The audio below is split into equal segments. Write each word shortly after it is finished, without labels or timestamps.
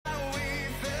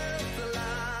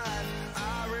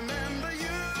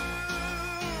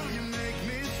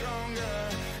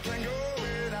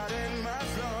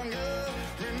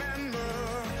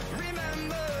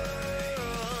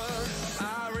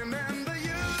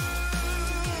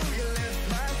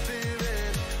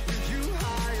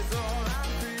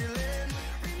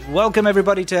Welcome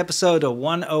everybody to episode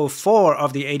 104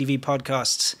 of the ADV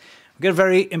podcasts. We've got a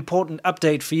very important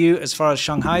update for you as far as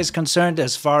Shanghai is concerned,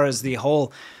 as far as the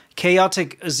whole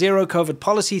chaotic zero COVID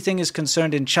policy thing is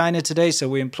concerned in China today. So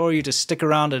we implore you to stick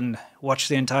around and watch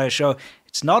the entire show.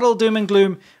 It's not all doom and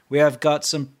gloom. We have got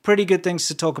some pretty good things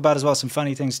to talk about as well, some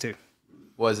funny things too.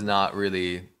 Was not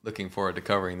really looking forward to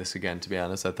covering this again, to be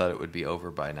honest. I thought it would be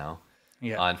over by now.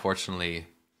 Yeah. Unfortunately,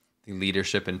 the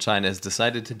leadership in China has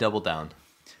decided to double down.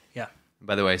 Yeah.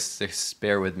 By the way,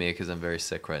 bear with me because I'm very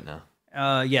sick right now.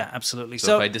 Yeah, absolutely.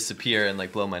 So if I disappear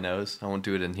and blow my nose, I won't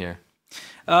do it in here.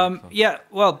 Yeah,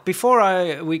 well,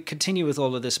 before we continue with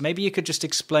all of this, maybe you could just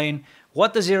explain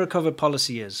what the zero COVID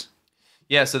policy is.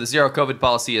 Yeah, so the zero COVID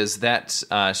policy is that Xi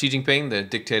Jinping, the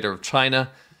dictator of China,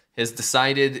 has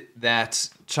decided that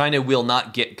China will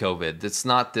not get COVID. It's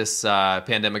not this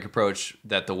pandemic approach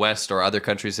that the West or other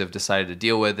countries have decided to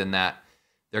deal with, in that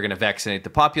they're going to vaccinate the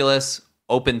populace,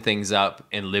 open things up,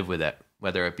 and live with it,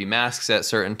 whether it be masks at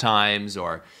certain times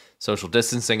or social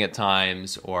distancing at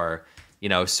times, or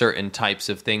certain types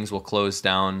of things will close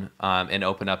down and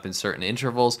open up in certain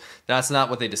intervals. That's not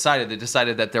what they decided. They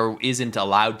decided that there isn't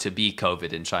allowed to be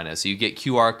COVID in China. So you get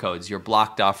QR codes. You're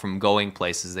blocked off from going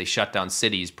places. They shut down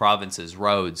cities, provinces,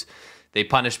 roads. They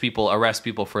punish people, arrest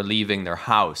people for leaving their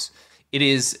house. It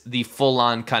is the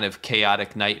full-on kind of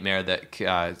chaotic nightmare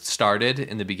that started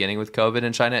in the beginning with COVID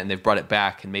in China, and they've brought it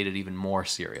back and made it even more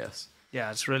serious. Yeah,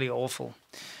 it's really awful.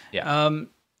 Yeah.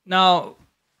 Now,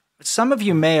 some of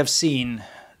you may have seen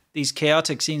these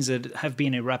chaotic scenes that have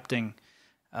been erupting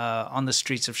on the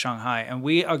streets of Shanghai, and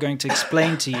we are going to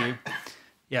explain to you.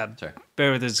 Yeah, sorry.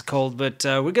 Bear with it's cold, but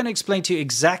we're going to explain to you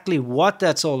exactly what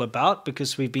that's all about,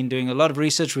 because we've been doing a lot of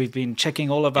research. We've been checking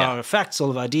all of our facts, all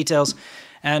of our details,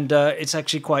 and it's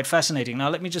actually quite fascinating. Now,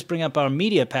 let me just bring up our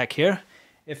media pack here,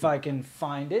 if I can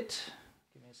find it.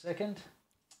 Give me a second.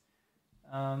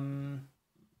 1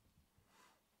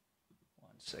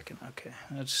 second. Okay,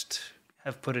 I just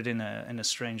have put it in a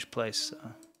strange place.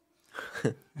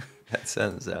 So. That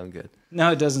doesn't sound good.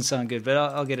 No, it doesn't sound good, but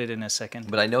I'll get it in a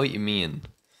second. But I know what you mean,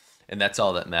 and that's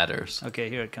all that matters. Okay,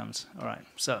 here it comes. All right,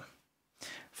 so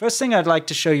first thing I'd like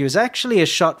to show you is actually a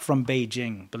shot from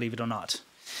Beijing, believe it or not.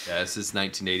 Yeah, this is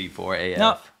 1984 AF.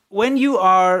 Now, when you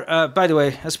are, by the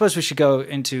way, I suppose we should go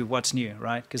into what's new,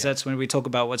 right? Because that's when we talk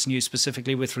about what's new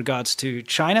specifically with regards to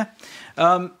China.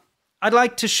 I'd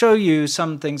like to show you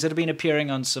some things that have been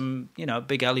appearing on some,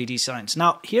 big LED signs.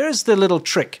 Now, here's the little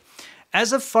trick.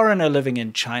 As a foreigner living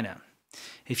in China,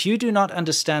 if you do not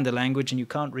understand the language and you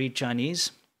can't read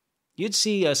Chinese, you'd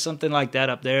see something like that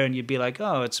up there and you'd be like,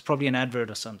 oh, it's probably an advert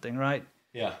or something, right?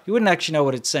 Yeah. You wouldn't actually know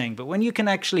what it's saying. But when you can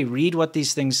actually read what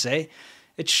these things say,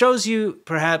 it shows you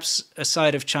perhaps a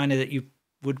side of China that you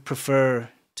would prefer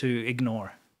to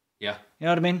ignore. Yeah. You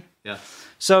know what I mean? Yeah.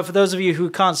 So for those of you who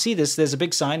can't see this, there's a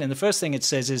big sign, and the first thing it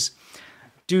says is,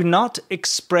 do not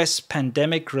express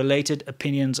pandemic-related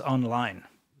opinions online.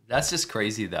 That's just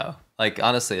crazy, though.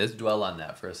 Honestly, let's dwell on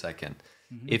that for a second.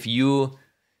 Mm-hmm.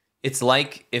 It's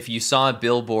like if you saw a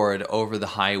billboard over the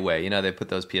highway, they put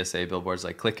those PSA billboards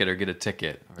click it or get a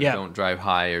ticket, or don't drive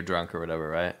high or drunk or whatever,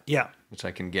 right? Yeah. Which I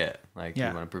can get. You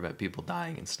want to prevent people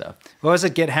dying and stuff. What was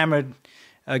it? Get hammered,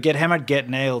 get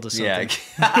nailed or something.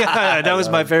 Yeah. Yeah, that was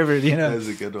my favorite, That was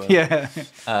a good one. Yeah.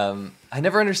 I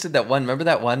never understood that one. Remember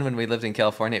that one when we lived in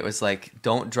California? It was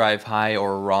don't drive high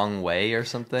or wrong way or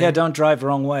something? Yeah, don't drive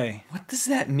wrong way. What does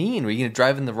that mean? Were you going to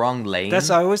drive in the wrong lane? I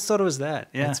always thought it was that,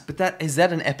 yeah. Is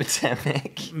that an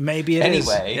epidemic? Maybe it is.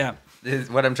 Anyway, yeah.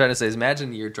 What I'm trying to say is,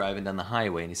 imagine you're driving down the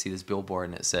highway and you see this billboard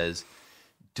and it says,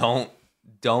 don't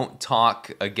talk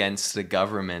against the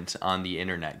government on the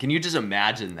internet. Can you just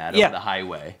imagine that over the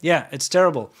highway? Yeah, it's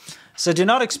terrible. So do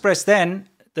not express then.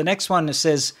 The next one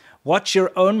says, watch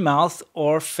your own mouth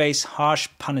or face harsh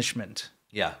punishment.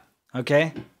 Yeah.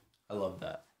 Okay? I love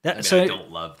that. I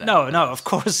don't love that. No, of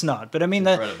course not. But I mean,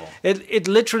 it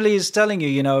literally is telling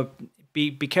you,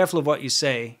 be careful of what you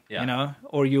say,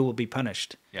 or you will be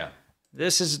punished. Yeah.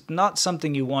 This is not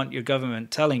something you want your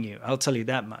government telling you. I'll tell you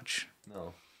that much.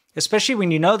 No. Especially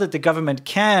when you know that the government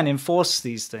can enforce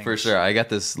these things. For sure. I got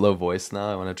this low voice now.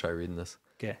 I want to try reading this.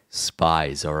 Okay.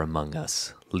 Spies are among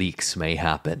us. Leaks may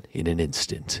happen in an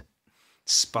instant.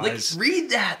 Spies. Read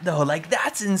that, though.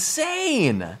 That's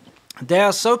insane. They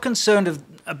are so concerned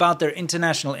about their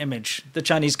international image, the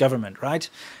Chinese government, right?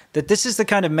 That this is the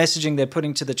kind of messaging they're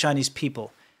putting to the Chinese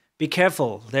people. Be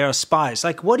careful, there are spies.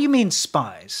 What do you mean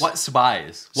spies? What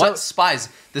spies? What spies?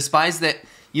 The spies that...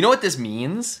 You know what this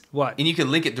means? What? And you can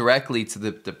link it directly to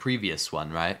the previous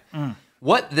one, right?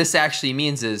 What this actually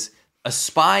means is A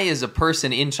spy is a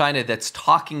person in China that's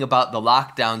talking about the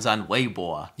lockdowns on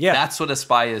Weibo. Yeah. That's what a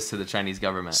spy is to the Chinese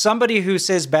government. Somebody who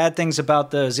says bad things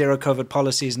about the zero COVID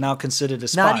policy is now considered a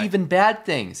spy. Not even bad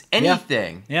things.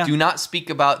 Anything. Yeah. Do not speak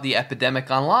about the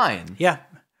epidemic online. Yeah.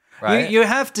 Right? You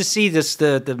have to see this,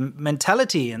 the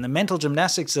mentality and the mental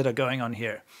gymnastics that are going on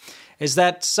here. Is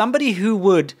that somebody who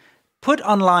would put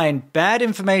online bad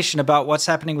information about what's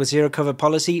happening with zero COVID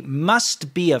policy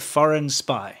must be a foreign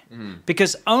spy.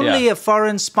 Because only a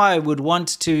foreign spy would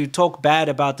want to talk bad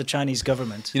about the Chinese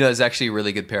government. You know, there's actually a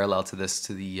really good parallel to this,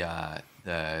 to the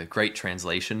Great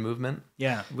Translation movement.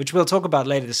 Yeah, which we'll talk about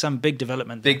later. There's some big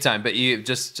development there. Big time. But you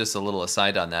just a little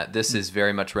aside on that. This is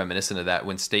very much reminiscent of that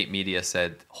when state media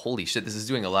said, holy shit, this is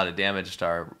doing a lot of damage to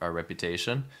our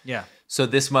reputation. Yeah. So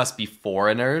this must be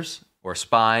foreigners or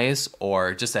spies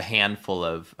or just a handful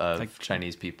of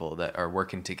Chinese people that are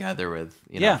working together with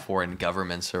foreign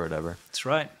governments or whatever. That's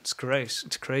right. It's great.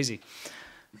 It's crazy.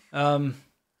 Anyway,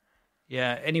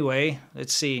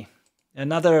 let's see.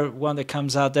 Another one that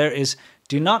comes out there is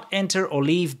do not enter or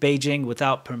leave Beijing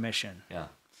without permission. Yeah.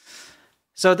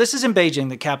 So this is in Beijing,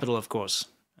 the capital, of course.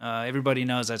 Everybody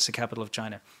knows that's the capital of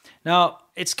China. Now,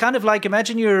 it's kind of like,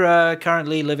 imagine you're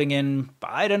currently living in,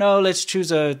 I don't know, let's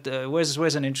choose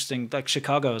where's an interesting, like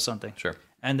Chicago or something. Sure.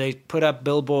 And they put up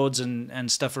billboards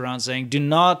and stuff around saying, do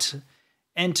not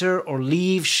enter or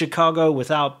leave Chicago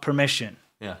without permission.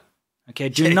 Yeah. Okay,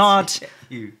 do not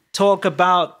talk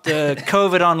about the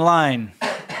COVID online.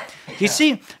 You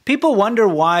see, people wonder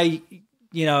why,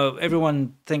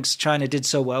 everyone thinks China did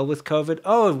so well with COVID.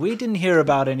 Oh, we didn't hear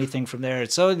about anything from there.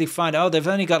 It's only fine. Oh, they've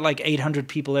only got like 800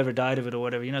 people ever died of it or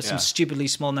whatever. Some stupidly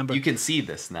small number. You can see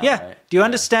this now, yeah. Right? Do you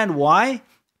understand why?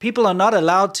 People are not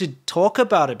allowed to talk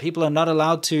about it. People are not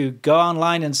allowed to go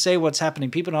online and say what's happening.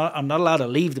 People are not allowed to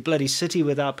leave the bloody city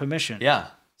without permission. Yeah.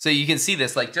 So you can see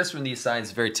this, like, just from these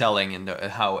signs, very telling in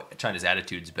how China's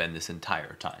attitude's been this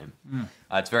entire time.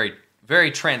 It's very,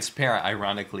 very transparent,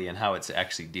 ironically, in how it's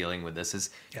actually dealing with this.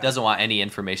 It doesn't want any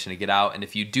information to get out. And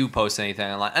if you do post anything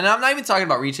online, and I'm not even talking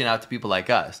about reaching out to people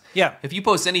like us. Yeah. If you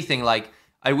post anything like,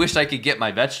 I wish I could get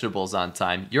my vegetables on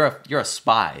time, you're a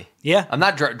spy. Yeah. I'm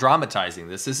not dramatizing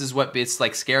this. This is what it's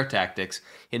like scare tactics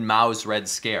in Mao's Red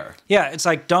Scare. Yeah, it's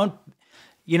like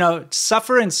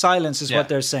suffer in silence is what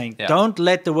they're saying. Yeah. Don't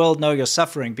let the world know you're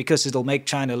suffering because it'll make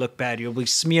China look bad. You'll be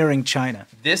smearing China.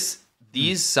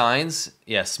 These signs,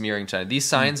 smearing China. These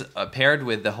signs paired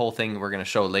with the whole thing we're going to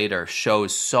show later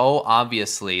shows so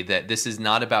obviously that this is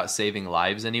not about saving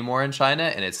lives anymore in China,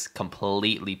 and it's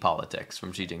completely politics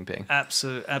from Xi Jinping.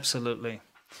 Absolutely.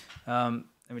 Let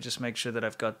me just make sure that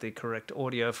I've got the correct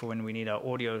audio for when we need our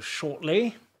audio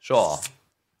shortly. Sure.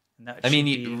 And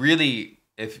you really...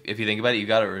 If you think about it, you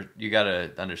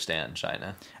gotta understand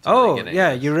China.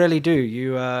 You really do.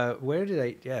 You where did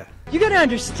I? Yeah, you gotta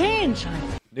understand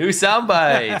China. New sound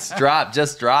bites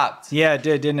just dropped. Yeah, it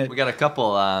did, didn't it? We got a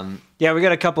couple. We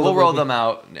got a couple. We'll roll them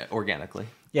out organically.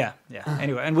 Yeah.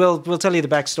 Anyway, and we'll tell you the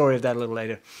backstory of that a little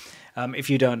later, if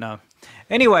you don't know.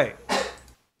 Anyway,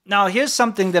 now here's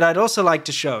something that I'd also like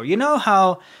to show. You know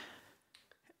how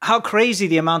crazy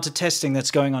the amount of testing that's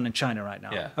going on in China right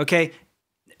now. Yeah. Okay.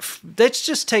 Let's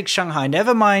just take Shanghai.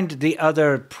 Never mind the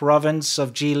other province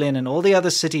of Jilin and all the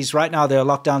other cities. Right now, there are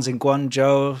lockdowns in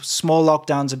Guangzhou, small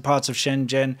lockdowns in parts of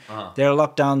Shenzhen. There are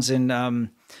lockdowns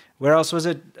in, where else was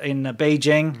it? In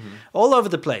Beijing, all over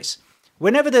the place.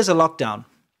 Whenever there's a lockdown,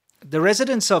 the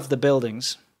residents of the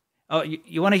buildings,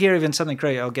 you want to hear even something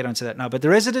crazy, I'll get onto that now, but the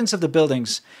residents of the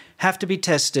buildings have to be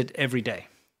tested every day.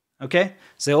 Okay?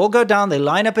 So they all go down, they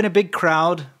line up in a big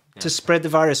crowd to spread the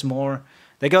virus more.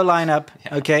 They go line up,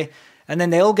 okay, and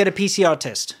then they all get a PCR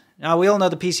test. Now, we all know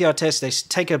the PCR test. They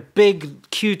take a big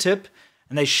Q-tip,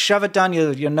 and they shove it down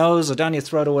your nose or down your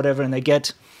throat or whatever, and they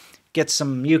get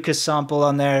some mucus sample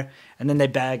on there, and then they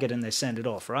bag it and they send it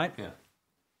off, right? Yeah.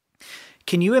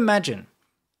 Can you imagine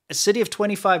a city of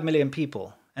 25 million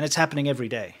people, and it's happening every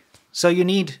day? So you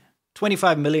need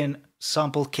 25 million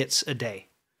sample kits a day,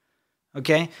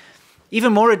 okay?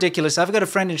 Even more ridiculous, I've got a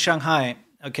friend in Shanghai,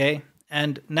 okay,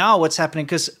 and now what's happening,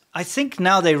 because I think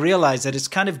now they realize that it's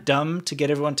kind of dumb to get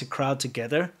everyone to crowd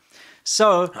together.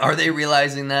 So are they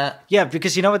realizing that? Yeah,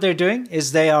 because you know what they're doing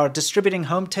is they are distributing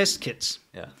home test kits.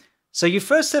 Yeah. So you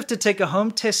first have to take a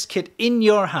home test kit in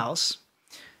your house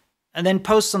and then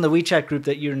post on the WeChat group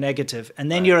that you're negative,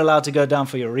 and then you're allowed to go down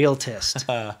for your real test.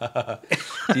 Do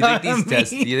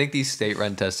you think these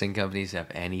state-run testing companies have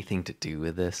anything to do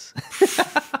with this?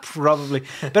 Probably.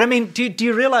 But I mean, do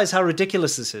you realize how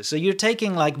ridiculous this is? So you're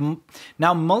taking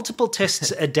now multiple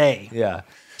tests a day. Yeah.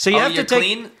 So you have you're to take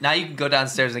clean? Now you can go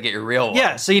downstairs and get your real one.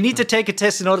 Yeah, so you need to take a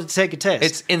test in order to take a test.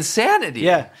 It's insanity.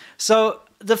 Yeah. So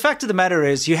the fact of the matter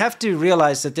is you have to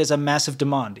realize that there's a massive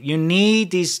demand. You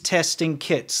need these testing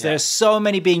kits. There's so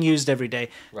many being used every day.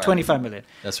 Right. 25 million.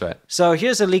 That's right. So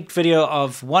here's a leaked video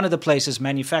of one of the places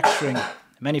manufacturing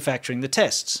the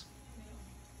tests.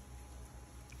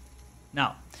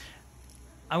 Now,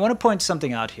 I want to point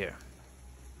something out here.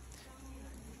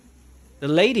 The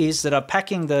ladies that are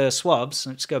packing the swabs,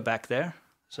 let's go back there.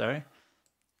 Sorry.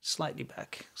 Slightly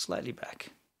back.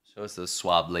 Show us those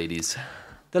swab ladies.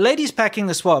 The ladies packing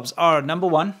the swabs are, number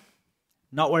one,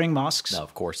 not wearing masks. No,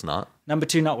 of course not. Number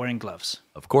two, not wearing gloves.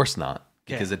 Of course not.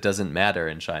 Okay. Because it doesn't matter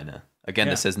in China. Again,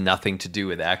 Yeah. this has nothing to do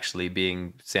with actually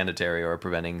being sanitary or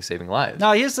saving lives.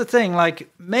 Now, here's the thing. Like,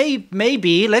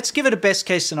 maybe, let's give it a best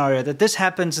case scenario that this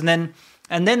happens and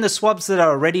then the swabs that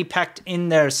are already packed in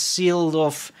their sealed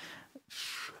off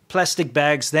plastic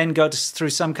bags then go through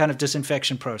some kind of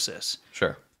disinfection process.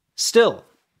 Sure. Still,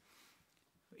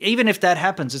 even if that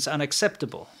happens, it's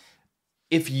unacceptable.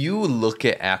 If you look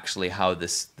at actually how the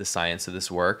science of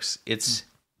this works,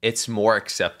 it's more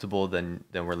acceptable than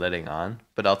we're letting on.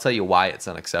 But I'll tell you why it's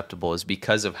unacceptable is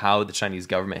because of how the Chinese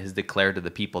government has declared to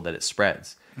the people that it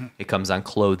spreads. It comes on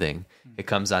clothing. It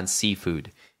comes on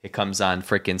seafood. It comes on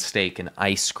frickin' steak and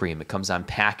ice cream. It comes on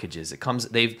packages. It comes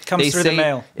through the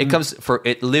mail.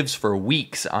 It lives for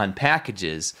weeks on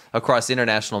packages across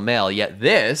international mail. Yet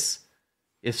this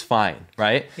is fine,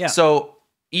 right? Yeah. So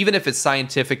even if it's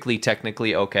scientifically,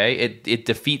 technically okay, it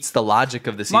defeats the logic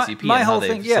of the CCP. My and how whole they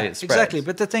thing, say yeah, it spreads. exactly.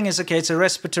 But the thing is, okay, it's a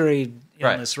respiratory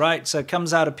illness, right? So it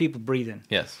comes out of people breathing.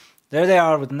 Yes. There they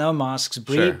are with no masks,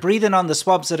 breathing on the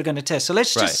swabs that are going to test. So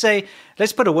let's just say,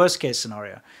 let's put a worst case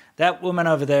scenario. That woman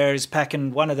over there is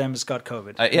packing, one of them has got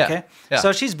COVID. Yeah. Okay? Yeah.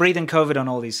 So she's breathing COVID on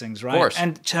all these things, right? Of course.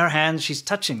 And her hands, she's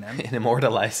touching them. And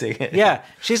immortalizing it. Yeah.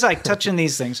 She's like touching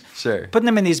these things. Sure. Putting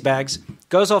them in these bags.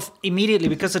 Goes off immediately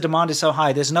because the demand is so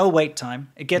high. There's no wait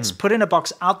time. It gets put in a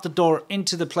box out the door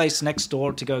into the place next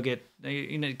door to go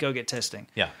get testing.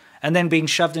 Yeah. And then being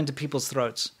shoved into people's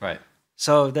throats. Right.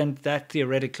 So then that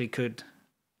theoretically could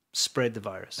spread the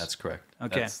virus. That's correct.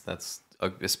 Okay. That's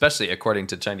especially according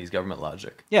to Chinese government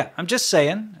logic. Yeah, I'm just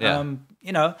saying,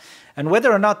 Yeah. And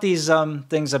whether or not these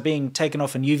things are being taken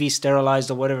off and UV sterilized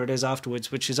or whatever it is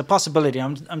afterwards, which is a possibility.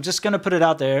 I'm just going to put it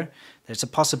out there. There's a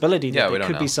possibility that there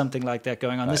could be something like that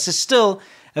going on. Right. This is still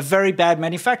a very bad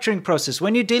manufacturing process.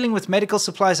 When you're dealing with medical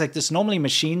supplies like this, normally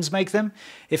machines make them.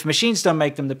 If machines don't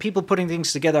make them, the people putting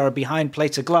things together are behind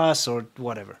plates of glass or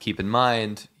whatever. Keep in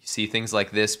mind, you see things like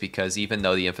this because even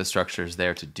though the infrastructure is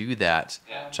there to do that,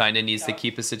 China needs to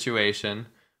keep a situation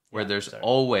where there's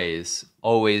always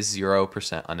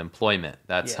 0% unemployment.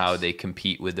 That's how they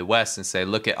compete with the West and say,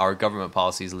 look at our government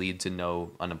policies lead to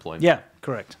no unemployment. Yeah,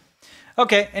 correct.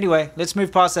 Okay, anyway, let's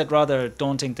move past that rather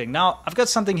daunting thing. Now, I've got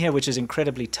something here which is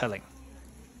incredibly telling.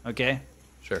 Okay?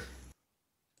 Sure.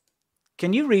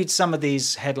 Can you read some of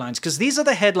these headlines? Because these are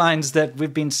the headlines that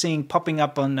we've been seeing popping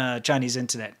up on Chinese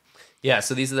internet. Yeah,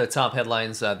 so these are the top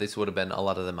headlines. This would have been a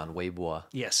lot of them on Weibo.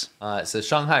 Yes. It says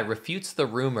Shanghai refutes the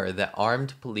rumor that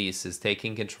armed police is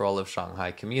taking control of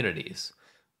Shanghai communities.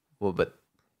 Well, but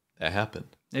that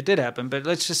happened. It did happen, but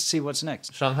let's just see what's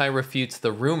next. Shanghai refutes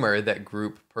the rumor that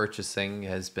group purchasing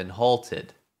has been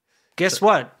halted. Guess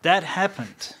what? That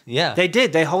happened. Yeah. They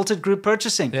did. They halted group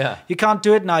purchasing. Yeah. You can't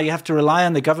do it now. You have to rely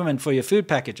on the government for your food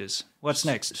packages. What's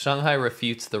next? Shanghai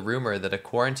refutes the rumor that a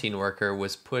quarantine worker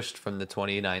was pushed from the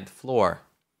 29th floor.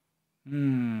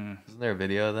 Isn't there a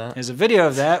video of that? There's a video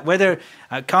of that. Whether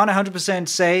I can't 100%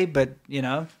 say, but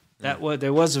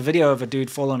there was a video of a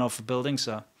dude falling off a building.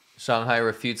 So Shanghai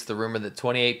refutes the rumor that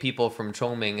 28 people from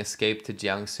Chongming escaped to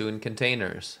Jiangsu in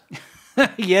containers.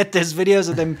 Yet there's videos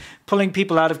of them pulling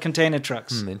people out of container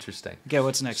trucks. Interesting. Okay,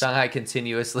 what's next? Shanghai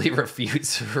continuously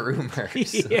refutes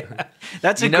rumors. Yeah,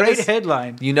 that's a great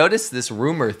headline. You notice this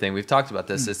rumor thing. We've talked about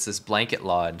this. It's this blanket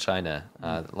law in China.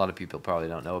 A lot of people probably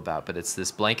don't know about, but it's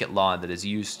this blanket law that is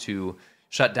used to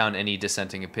shut down any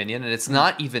dissenting opinion. And it's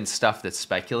not even stuff that's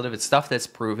speculative. It's stuff that's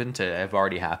proven to have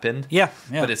already happened. Yeah.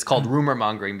 But it's called rumor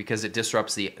mongering because it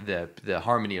disrupts the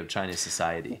harmony of Chinese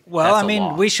society. Well, That's a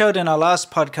law. we showed in our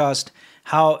last podcast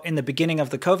how in the beginning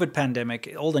of the COVID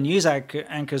pandemic, all the news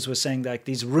anchors were saying that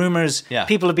these rumors,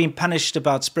 people have been punished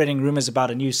about spreading rumors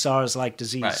about a new SARS-like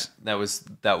disease. Right.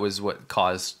 That was what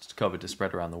caused COVID to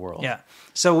spread around the world. Yeah.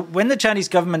 So when the Chinese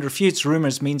government refutes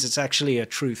rumors means it's actually a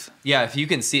truth. Yeah, if you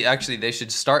can see, actually, they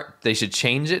should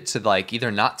change it to like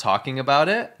either not talking about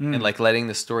it and like letting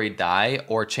the story die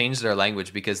or change their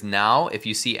language because now if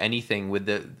you see anything with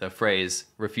the phrase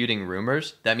refuting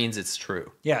rumors, that means it's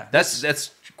true. Yeah.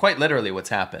 That's quite literally what's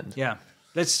happened. Yeah.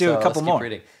 Let's do a couple let's more. keep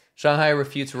reading. Shanghai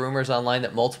refutes rumors online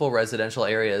that multiple residential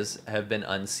areas have been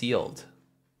unsealed.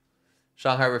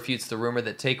 Shanghai refutes the rumor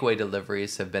that takeaway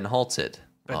deliveries have been halted.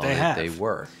 But they have. They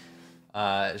were.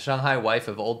 Shanghai wife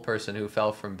of old person who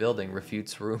fell from building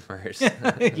refutes rumors.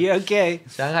 Yeah, okay.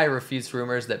 Shanghai refutes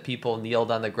rumors that people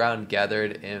kneeled on the ground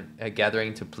gathering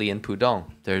to plea in Pudong.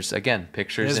 There's, again,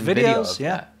 pictures and video of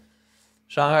that.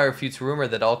 Shanghai refutes rumor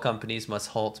that all companies must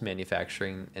halt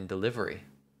manufacturing and delivery.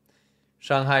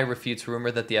 Shanghai refutes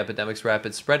rumor that the epidemic's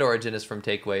rapid spread origin is from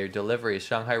takeaway or delivery.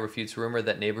 Shanghai refutes rumor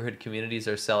that neighborhood communities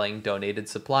are selling donated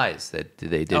supplies. They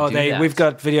did do that. We've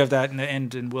got video of that in the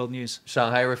end in World News.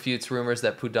 Shanghai refutes rumors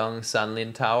that Pudong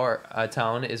Sanlin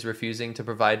town is refusing to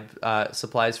provide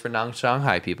supplies for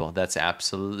non-Shanghai people. That's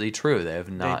absolutely true. They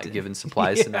have not given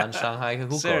supplies to non-Shanghai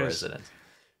Hukou residents.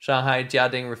 Shanghai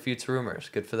Jiading refutes rumors.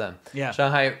 Good for them. Yeah.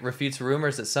 Shanghai refutes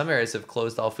rumors that some areas have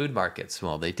closed all food markets.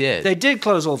 Well, they did. They did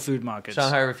close all food markets.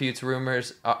 Shanghai refutes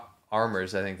rumors,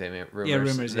 rumors, I think they meant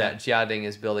rumors, that Jiading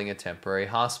is building a temporary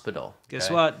hospital. Guess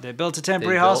what? They built a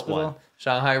temporary hospital.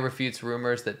 Shanghai refutes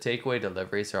rumors that takeaway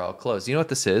deliveries are all closed. You know what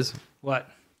this is? What?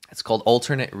 It's called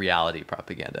alternate reality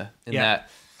propaganda. In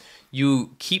that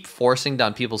you keep forcing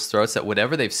down people's throats that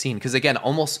whatever they've seen, because again,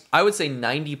 almost I would say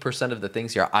 90% of the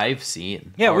things here I've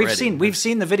seen. Yeah, already. we've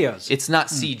seen the videos. It's not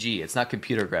CG. It's not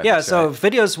computer graphics. Yeah, so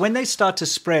videos, when they start to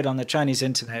spread on the Chinese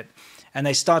internet and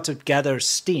they start to gather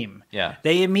steam,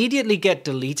 they immediately get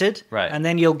deleted, and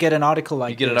then you'll get an article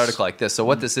like this. You get an article like this. So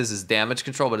what this is damage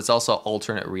control, but it's also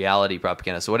alternate reality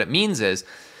propaganda. So what it means is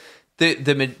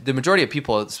the majority of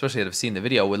people, especially that have seen the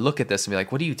video, would look at this and be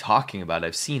like, what are you talking about?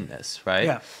 I've seen this, right?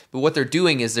 Yeah. But what they're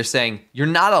doing is they're saying, you're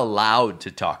not allowed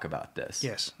to talk about this.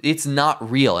 Yes. It's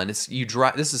not real. And this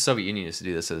is Soviet Union used to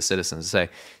do this to the citizens, to say,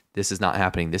 this is not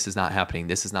happening, this is not happening,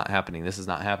 this is not happening, this is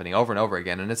not happening, over and over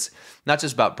again. And it's not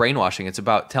just about brainwashing, it's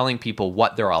about telling people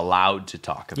what they're allowed to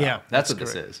talk about. Yeah, that's what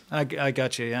correct. this is. I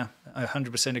got you, yeah. I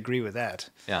 100% agree with that.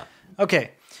 Yeah.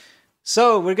 Okay.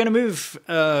 So we're going to move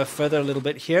further a little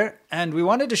bit here, and we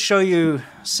wanted to show you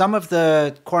some of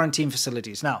the quarantine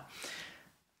facilities. Now,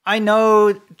 I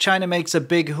know China makes a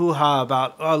big hoo-ha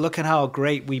about, oh, look at how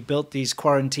great we built these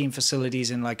quarantine facilities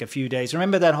in like a few days.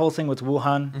 Remember that whole thing with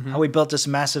Wuhan, how we built this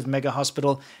massive mega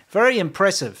hospital? Very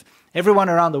impressive. Everyone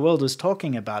around the world was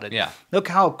talking about it. Yeah. Look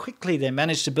how quickly they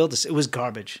managed to build this. It was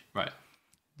garbage. Right.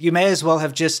 You may as well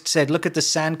have just said, look at the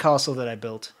sandcastle that I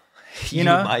built. You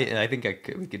know, I think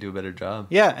we could do a better job.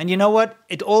 Yeah, and you know what?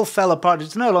 It all fell apart.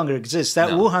 It no longer exists.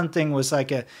 That Wuhan thing was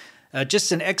like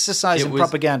just an exercise in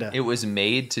propaganda. It was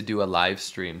made to do a live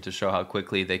stream to show how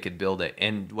quickly they could build it,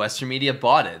 and Western media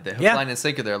bought it. The hook, line, and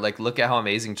sinker. They're like, look at how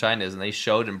amazing China is, and they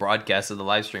showed and broadcasted the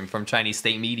live stream from Chinese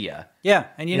state media. Yeah,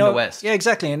 and you know, the West. Yeah,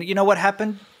 exactly. And you know what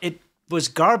happened? It was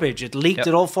garbage. It leaked.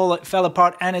 It all fell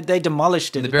apart, and they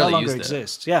demolished it. It no longer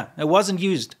exists. Yeah, it wasn't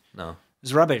used. No, it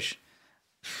was rubbish.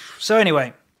 So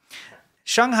anyway,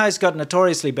 Shanghai's got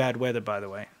notoriously bad weather, by the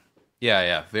way.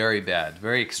 Yeah, very bad.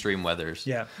 Very extreme weathers.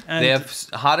 Yeah. And they have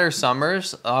hotter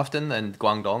summers often than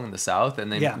Guangdong in the south,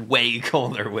 and then way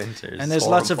colder winters. And there's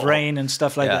lots of rain and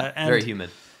stuff like that. And very humid.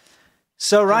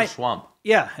 So, right. Swamp.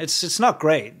 Yeah, it's not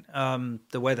great.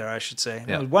 The weather, I should say.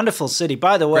 Yeah. Wonderful city,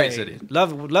 by the way. Great city.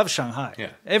 Love Shanghai. Yeah.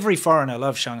 Every foreigner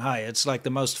loves Shanghai. It's like the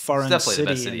most foreign city,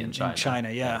 the best city in China.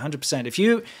 Yeah, 100%. If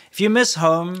you miss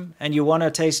home and you want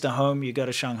to taste a home, you go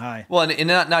to Shanghai. Well, and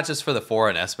not just for the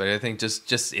foreign aspect. I think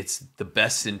just it's the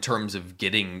best in terms of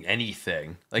getting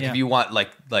anything. Like if you want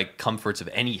like comforts of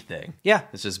anything. Yeah,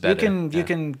 it's just better. You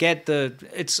can get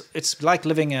it's like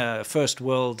living a first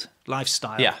world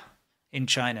lifestyle. Yeah. In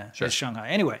China, as Shanghai.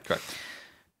 Anyway, correct.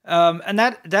 And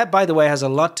that, by the way, has a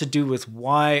lot to do with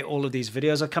why all of these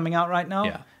videos are coming out right now.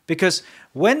 Yeah. Because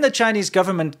when the Chinese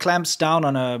government clamps down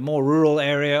on a more rural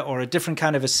area or a different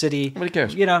kind of a city, nobody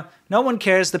cares. You know, no one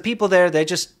cares. The people there,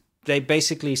 they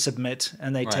basically submit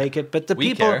and they take it. But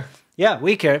we care. Yeah,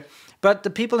 we care. But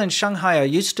the people in Shanghai are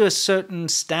used to a certain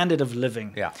standard of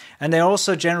living. Yeah. And they're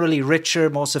also generally richer,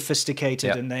 more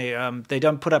sophisticated, and they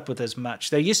don't put up with as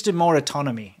much. They're used to more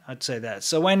autonomy, I'd say that.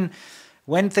 So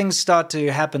when things start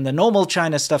to happen, the normal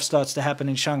China stuff starts to happen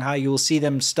in Shanghai, you will see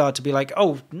them start to be like,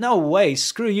 oh, no way,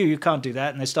 screw you, you can't do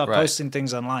that. And they start posting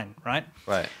things online, right?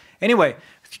 Right. Anyway,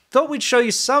 thought we'd show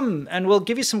you some, and we'll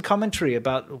give you some commentary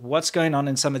about what's going on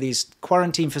in some of these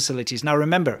quarantine facilities. Now,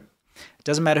 remember, it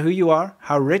doesn't matter who you are,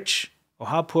 how rich or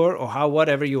how poor or how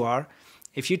whatever you are.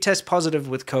 If you test positive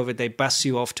with COVID, they bus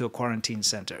you off to a quarantine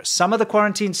center. Some of the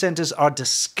quarantine centers are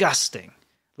disgusting,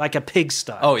 like a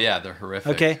pigsty. Oh, yeah, they're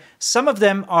horrific. Okay? Some of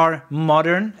them are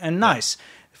modern and nice.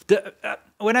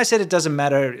 when I said it doesn't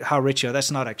matter how rich you are,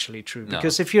 that's not actually true.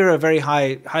 Because if you're a very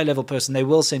high level person, they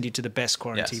will send you to the best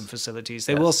quarantine facilities.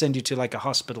 They will send you to like a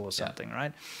hospital or something,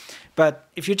 right? But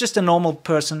if you're just a normal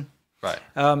person, Right.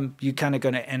 you're kind of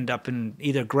going to end up in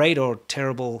either great or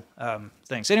terrible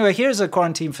things. Anyway, here's a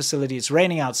quarantine facility. It's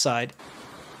raining outside.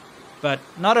 But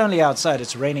not only outside,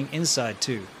 it's raining inside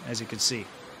too, as you can see.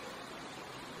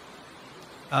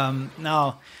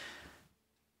 Now,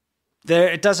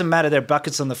 it doesn't matter. There are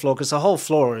buckets on the floor because the whole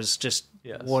floor is just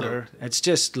water. So, it's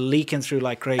just leaking through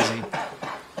like crazy.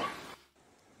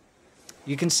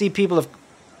 You can see people have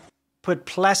put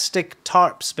plastic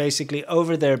tarps basically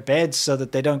over their beds so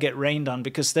that they don't get rained on,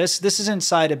 because this is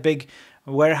inside a big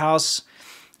warehouse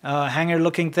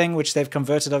hangar-looking thing, which they've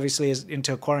converted obviously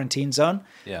into a quarantine zone.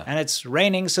 Yeah. And it's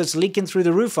raining, so it's leaking through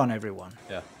the roof on everyone.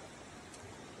 Yeah.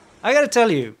 I got to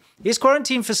tell you, these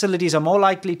quarantine facilities are more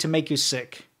likely to make you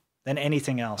sick than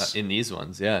anything else. In these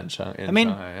ones, in Shanghai. I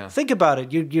mean, think about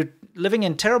it. You're living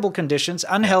in terrible conditions,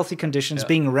 unhealthy conditions,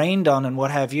 being rained on and what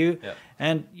have you. Yeah.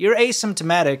 And you're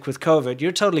asymptomatic with COVID.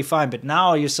 You're totally fine. But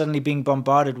now you're suddenly being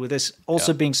bombarded with this,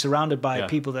 also being surrounded by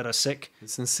people that are sick.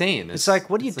 It's insane. It's like,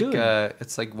 what are you doing?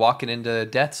 It's like walking into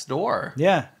death's door.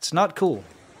 Yeah, it's not cool.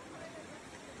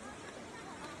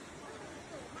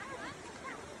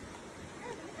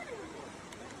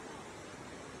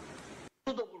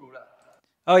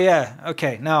 Oh, yeah.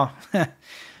 Okay. Now,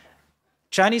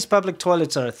 Chinese public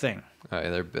toilets are a thing. Oh,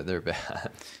 yeah, they're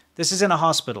bad. This is in a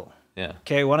hospital. Yeah.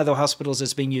 Okay, one of the hospitals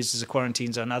that's being used as a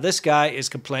quarantine zone. Now, this guy is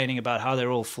complaining about how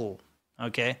they're all full.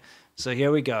 Okay, so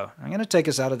here we go. I'm going to take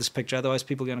us out of this picture, otherwise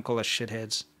people are going to call us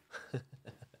shitheads.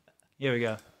 Here we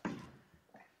go.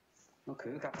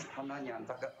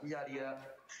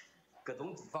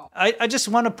 I just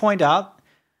want to point out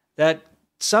that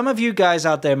some of you guys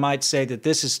out there might say that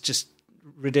this is just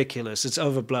ridiculous. It's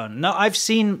overblown. No, I've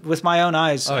seen with my own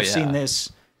eyes. I've seen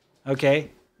this.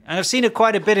 Okay. And I've seen it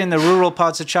quite a bit in the rural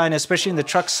parts of China, especially in the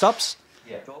truck stops.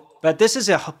 Yeah. But this is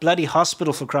a bloody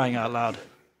hospital, for crying out loud.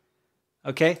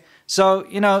 Okay? So,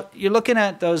 you're looking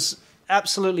at those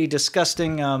absolutely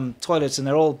disgusting toilets, and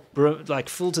they're all like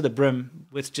full to the brim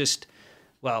with just,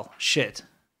 shit,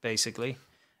 basically,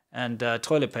 and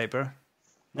toilet paper.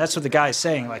 That's what the guy's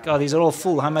saying, like, oh, these are all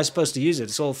full. How am I supposed to use it?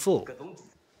 It's all full.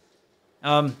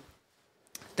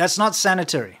 That's not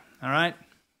sanitary, all right?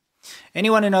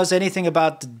 Anyone who knows anything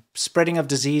about the spreading of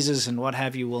diseases and what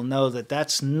have you will know that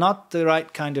that's not the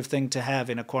right kind of thing to have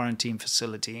in a quarantine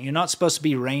facility. You're not supposed to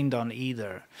be rained on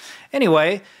either.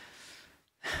 Anyway,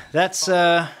 that's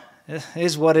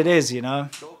is what it is,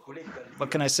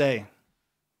 What can I say?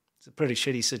 It's a pretty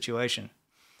shitty situation.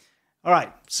 All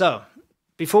right, so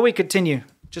before we continue,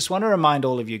 just want to remind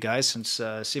all of you guys, since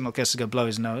Seymour Kessler going to blow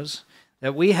his nose,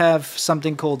 that we have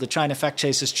something called the China Fact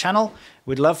Chasers channel.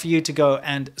 We'd love for you to go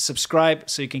and subscribe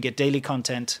so you can get daily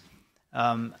content.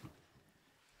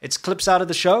 It's clips out of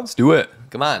the show. Let's do it.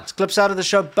 Come on. It's clips out of the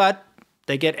show, but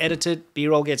they get edited.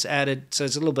 B-roll gets added, so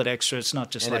it's a little bit extra. It's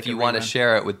not just and like if you want to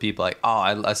share it with people, like,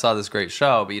 oh, I saw this great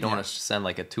show, but you don't want to send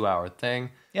like a 2-hour thing.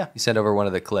 Yeah. You send over one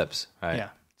of the clips, right? Yeah.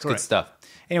 It's good stuff.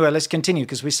 Anyway, let's continue,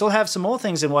 because we still have some more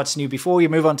things in What's New before we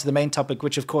move on to the main topic,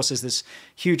 which, of course, is this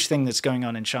huge thing that's going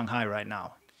on in Shanghai right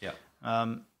now. Yeah.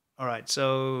 All right,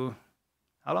 so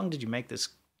how long did you make this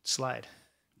slide?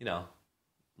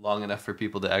 Long enough for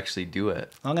people to actually do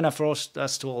it. Long enough for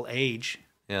us to all age.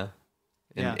 Yeah.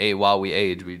 And while we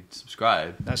age, we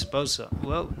subscribe. I suppose so.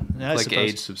 Well, like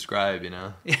age, subscribe,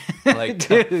 Like,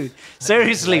 dude,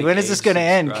 seriously, like when is this going to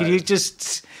end?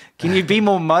 Can you be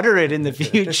more moderate in the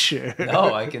future?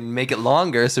 No, I can make it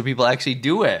longer so people actually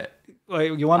do it.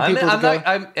 Wait, you want people to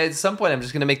go? At some point, I'm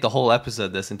just going to make the whole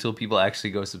episode this until people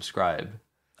actually go subscribe.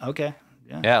 Okay.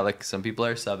 Yeah, like some people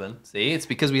are subbing. See, it's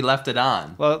because we left it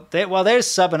on. Well, there's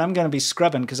subbing. I'm going to be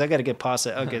scrubbing because I got to get past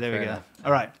it. Okay, there we go. Enough.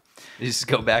 All right. You just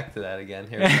go back to that again.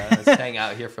 Here, let's hang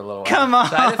out here for a little while. Come on.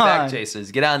 China Fact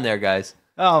Chasers, get on there, guys.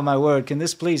 Oh, my word. Can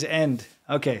this please end?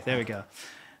 Okay, there we go.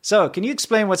 So, can you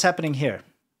explain what's happening here?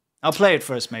 I'll play it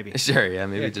first, maybe. Sure, yeah,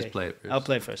 maybe just play it first. I'll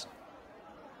play it first.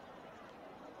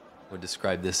 We'll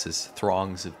describe this as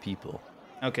throngs of people.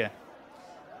 Okay.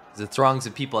 The throngs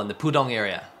of people in the Pudong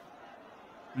area.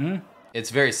 It's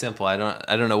very simple. I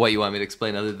don't know what you want me to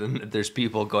explain other than that there's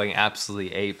people going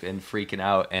absolutely ape and freaking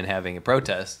out and having a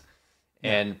protest.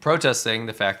 Yeah. And protesting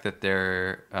the fact that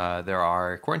there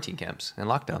are quarantine camps and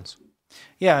lockdowns.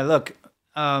 Yeah, look,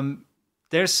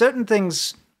 there's certain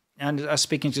things, and I'm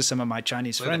speaking to some of my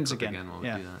Chinese friends again.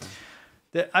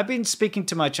 I've been speaking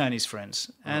to my Chinese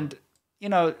friends, and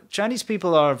Chinese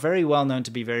people are very well known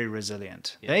to be very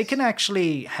resilient. Yes. They can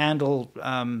actually handle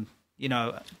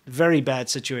very bad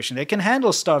situation. They can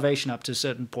handle starvation up to a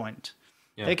certain point.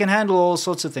 Yeah. They can handle all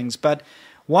sorts of things. But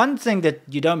one thing that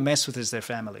you don't mess with is their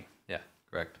family. Yeah,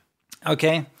 correct.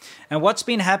 Okay, and what's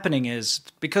been happening is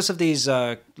because of these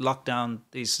lockdown,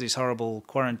 these horrible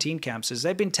quarantine camps, is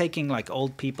they've been taking like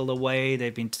old people away.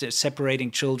 They've been separating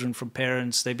children from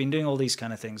parents. They've been doing all these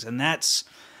kind of things, and that's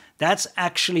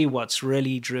actually what's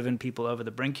really driven people over the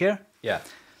brink here. Yeah.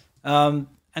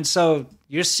 And so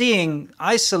you're seeing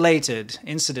isolated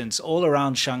incidents all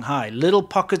around Shanghai, little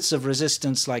pockets of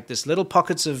resistance like this, little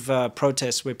pockets of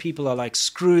protests where people are like,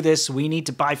 screw this, we need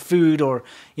to buy food, or,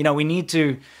 we need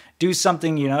to do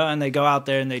something, and they go out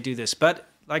there and they do this. But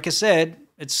like I said,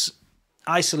 it's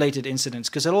isolated incidents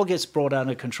because it all gets brought out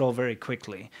of control very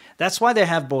quickly. That's why they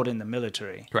have brought in the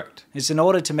military. Correct. It's in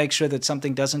order to make sure that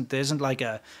something there isn't like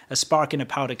a spark in a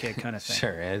powder keg kind of thing.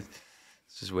 Sure.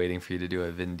 It's just waiting for you to do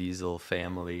a Vin Diesel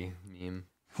family meme.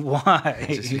 Why?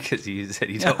 Just because you said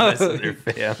you don't mess with their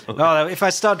family. Well, if I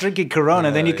start drinking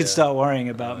Corona, then you could start worrying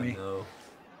about me. No.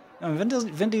 No,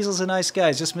 Vin Diesel's a nice guy.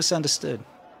 He's just misunderstood.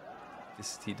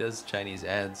 He does Chinese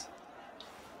ads.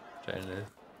 Trying to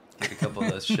get a couple of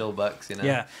those shill bucks,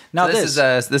 Yeah. Now so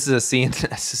this is a scene.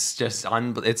 This is just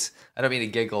it's. I don't mean to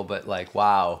giggle, but like,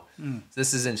 wow.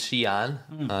 This is in Xi'an.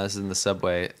 This is in the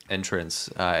subway entrance.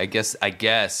 I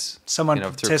guess. Someone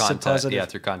tested positive. Yeah,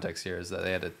 through context here is that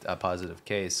they had a positive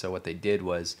case. So what they did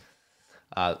was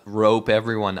rope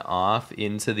everyone off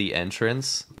into the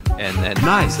entrance, and then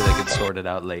so they could sort it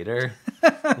out later.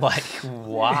 Like,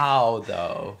 wow,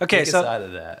 though. Okay, Take us out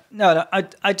of that. No,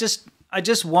 I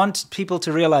just want people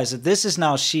to realize that this is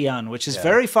now Xi'an, which is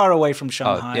very far away from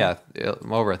Shanghai. Oh, yeah,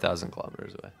 over 1,000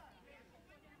 kilometers away.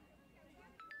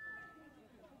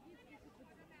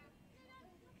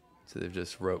 So they've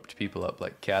just roped people up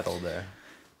like cattle there.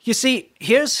 You see,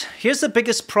 here's the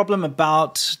biggest problem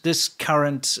about this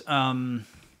current the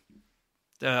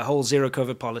whole zero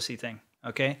COVID policy thing.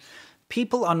 Okay,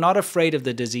 people are not afraid of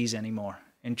the disease anymore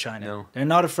in China. No. They're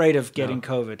not afraid of getting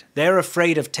COVID. They're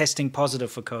afraid of testing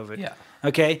positive for COVID. Yeah.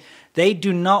 Okay, they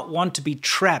do not want to be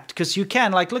trapped because you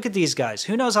can look at these guys.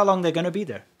 Who knows how long they're going to be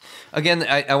there? Again,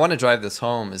 I want to drive this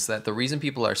home is that the reason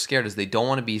people are scared is they don't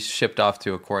want to be shipped off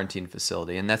to a quarantine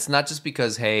facility. And that's not just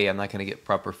because, hey, I'm not going to get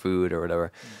proper food or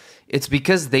whatever. It's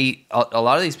because a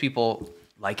lot of these people,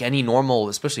 like any normal,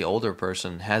 especially older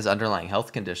person, has underlying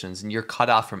health conditions, and you're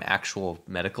cut off from actual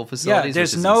medical facilities. Yeah,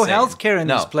 there's no health care in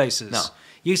these places. No.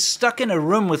 You're stuck in a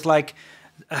room with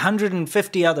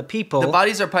 150 other people. The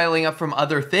bodies are piling up from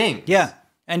other things. Yeah,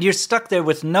 and you're stuck there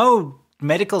with no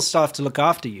medical staff to look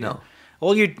after you. No.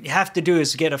 All you have to do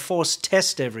is get a forced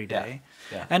test every day.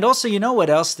 Yeah. And also, you know what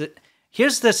else?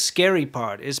 Here's the scary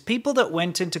part, is people that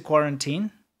went into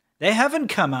quarantine, they haven't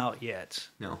come out yet.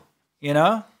 No.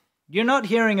 You're not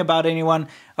hearing about anyone,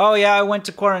 oh yeah, I went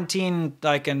to quarantine,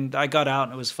 and I got out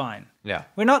and it was fine. Yeah.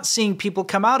 We're not seeing people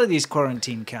come out of these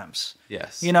quarantine camps.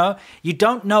 Yes. You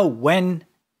don't know when,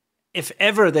 if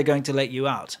ever, they're going to let you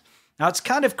out. Now, it's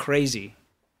kind of crazy,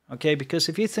 okay? Because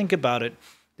if you think about it,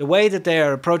 the way that they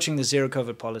are approaching the zero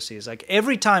COVID policy is like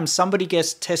every time somebody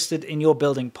gets tested in your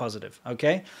building positive,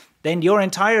 okay, then your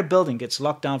entire building gets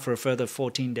locked down for a further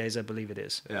 14 days, I believe it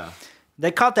is. Yeah.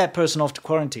 They cut that person off to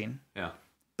quarantine. Yeah.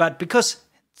 But because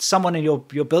someone in your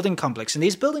building complex, and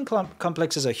these building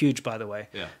complexes are huge, by the way.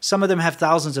 Yeah. Some of them have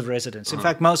thousands of residents. In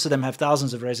fact, most of them have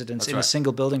thousands of residents in a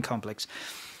single building complex.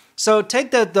 So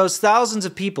take those thousands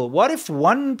of people. What if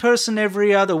one person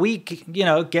every other week,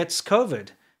 gets COVID?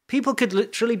 People could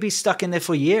literally be stuck in there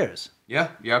for years. Yeah,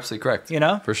 you're absolutely correct.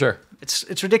 For sure.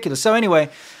 It's ridiculous. So anyway,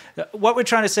 what we're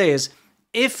trying to say is,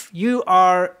 if you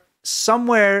are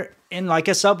somewhere in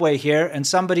a subway here and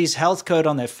somebody's health code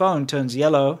on their phone turns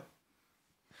yellow,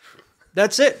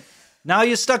 that's it. Now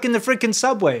you're stuck in the freaking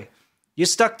subway. You're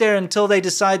stuck there until they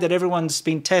decide that everyone's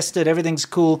been tested, everything's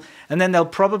cool, and then they'll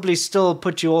probably still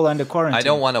put you all under quarantine. I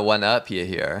don't want to one-up you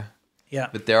here. Yeah.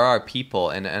 But there are people,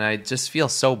 and I just feel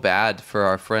so bad for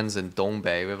our friends in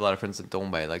Dongbei. We have a lot of friends in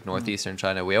Dongbei, like northeastern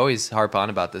China. We always harp on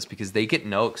about this because they get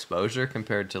no exposure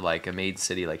compared to a made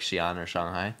city like Xi'an or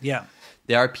Shanghai. Yeah.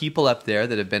 There are people up there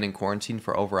that have been in quarantine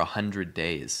for over 100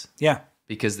 days. Yeah.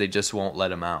 Because they just won't let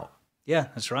them out. Yeah,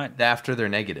 that's right. After they're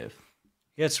negative.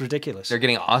 Yeah, it's ridiculous. They're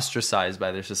getting ostracized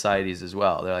by their societies as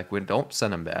well. They're like, don't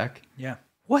send them back. Yeah.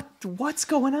 What's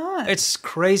going on? It's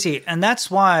crazy. And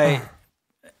that's why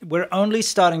we're only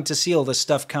starting to see all this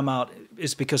stuff come out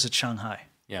is because it's Shanghai.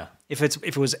 Yeah. If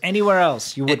it was anywhere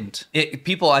else, you wouldn't.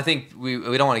 People, I think we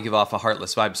don't want to give off a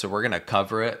heartless vibe, so we're going to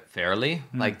cover it fairly,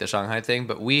 like the Shanghai thing.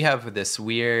 But we have this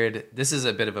this is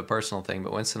a bit of a personal thing,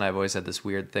 but Winston and I have always had this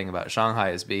weird thing about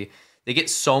Shanghai they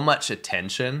get so much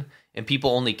attention and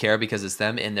people only care because it's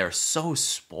them, and they're so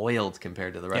spoiled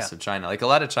compared to the rest of China. Like a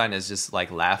lot of China is just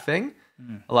like laughing.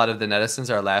 A lot of the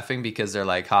netizens are laughing because they're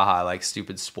like, haha, like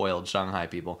stupid spoiled Shanghai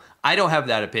people. I don't have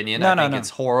that opinion. I think it's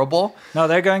horrible. No,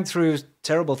 they're going through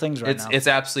terrible things right now. It's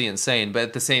absolutely insane. But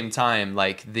at the same time,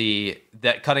 like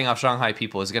that cutting off Shanghai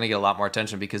people is going to get a lot more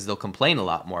attention because they'll complain a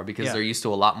lot more because they're used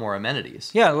to a lot more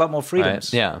amenities. Yeah, a lot more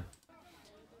freedoms. Right?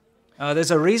 Yeah. There's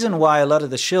a reason why a lot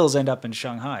of the shills end up in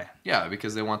Shanghai. Yeah,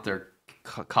 because they want their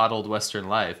coddled Western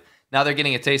life. Now they're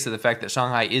getting a taste of the fact that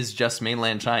Shanghai is just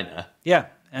mainland China. Yeah.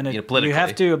 And you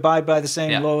have to abide by the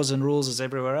same laws and rules as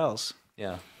everywhere else.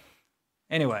 Yeah.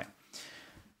 Anyway,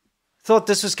 thought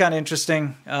this was kind of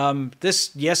interesting.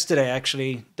 This yesterday,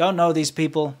 actually, don't know these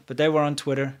people, but they were on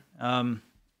Twitter. And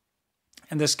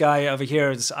this guy over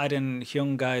here, this Aiden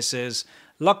Hyung guy, says,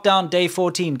 "Lockdown day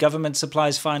 14, government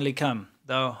supplies finally come,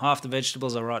 though half the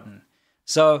vegetables are rotten."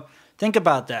 So think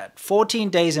about that. 14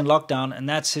 days in lockdown, and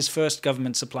that's his first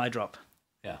government supply drop.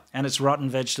 Yeah. And it's rotten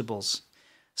vegetables.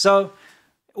 So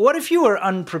what if you were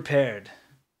unprepared?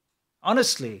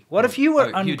 Honestly, what if you were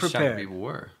unprepared? Huge chunk of people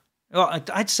were. Well,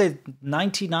 I'd say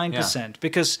 99%,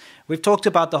 because we've talked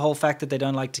about the whole fact that they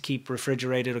don't like to keep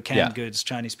refrigerated or canned goods,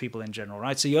 Chinese people in general,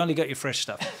 right? So you only got your fresh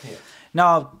stuff.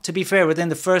 Now, to be fair, within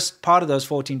the first part of those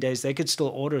 14 days, they could still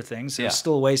order things. There's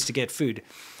still ways to get food.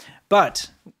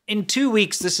 But in 2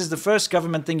 weeks, this is the first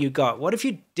government thing you got. What if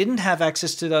you didn't have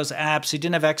access to those apps? You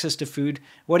didn't have access to food?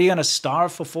 What, are you going to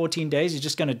starve for 14 days? You're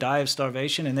just going to die of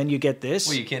starvation, and then you get this?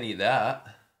 Well, you can't eat that.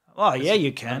 Oh, yeah,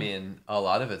 you can. I mean, a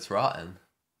lot of it's rotten.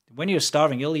 When you're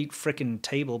starving, you'll eat frickin'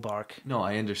 table bark. No,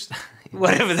 I understand.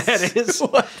 Whatever that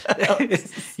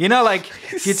is. You know, like,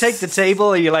 if you take the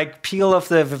table and you, like, peel off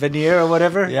the veneer or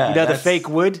whatever, the fake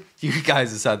wood. You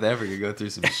guys in South Africa go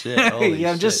through some shit. Holy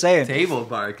I'm just saying. Table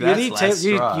bark, that's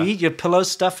you eat your pillow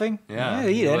stuffing? Yeah. You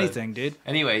eat anything, dude.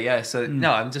 Anyway, so,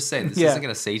 no, I'm just saying, this isn't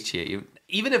going to satiate you.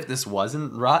 Even if this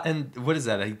wasn't rotten, what is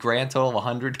that, a grand total of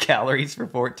 100 calories for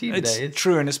 14 days? It's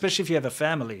true, and especially if you have a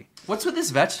family. What's with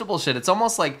this vegetable shit? It's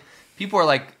almost like people are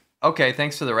like, okay,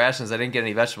 thanks for the rations. I didn't get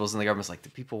any vegetables. And the government's like, the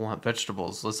people want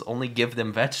vegetables. Let's only give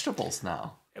them vegetables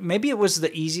now. Maybe it was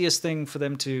the easiest thing for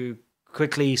them to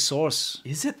quickly source.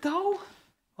 Is it, though?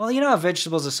 Well, you know how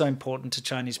vegetables are so important to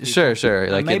Chinese people. Sure.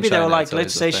 Like maybe they were like,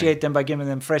 let's satiate them by giving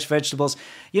them fresh vegetables.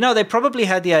 You know, they probably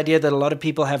had the idea that a lot of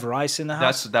people have rice in the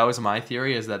house. That was my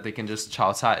theory, is that they can just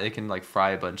they can like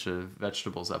fry a bunch of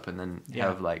vegetables up and then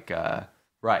have like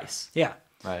rice. Yeah.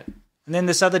 Right. And then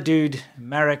this other dude,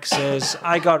 Marek, says,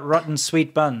 I got rotten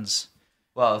sweet buns.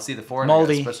 Well, see, the foreigner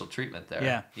got special treatment there.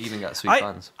 Yeah. He even got sweet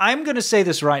buns. I'm going to say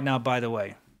this right now, by the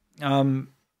way.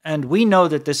 And we know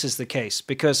that this is the case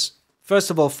because,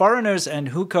 first of all, foreigners and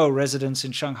hukou residents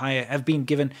in Shanghai have been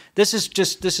given, this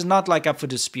is not like up for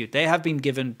dispute. They have been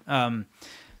given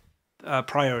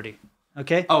priority.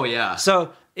 Okay? Oh, yeah.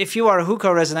 So if you are a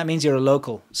hukou resident, that means you're a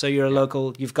local. So you're a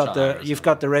local. You've got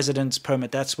the residence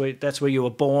permit. That's where you were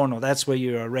born, or that's where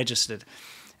you are registered.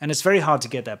 And it's very hard to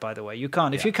get that, by the way. You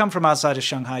can't. If you come from outside of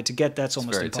Shanghai, to get that's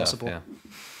almost impossible. Tough, yeah.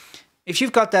 If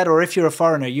you've got that, or if you're a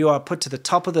foreigner, you are put to the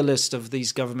top of the list of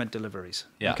these government deliveries.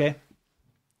 Yeah. Okay?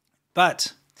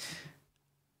 But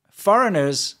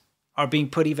foreigners are being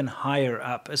put even higher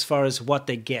up as far as what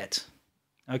they get.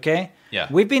 Okay? Yeah.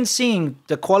 We've been seeing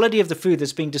the quality of the food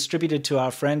that's being distributed to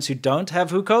our friends who don't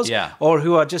have hukou or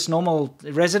who are just normal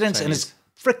residents, Chinese. And it's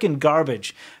freaking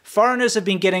garbage. Foreigners have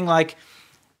been getting like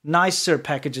nicer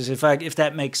packages, if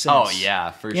that makes sense. Oh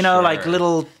yeah, for sure. You know, like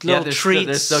little treats.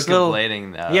 They're still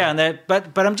complaining though. Yeah, and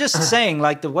but I'm just saying,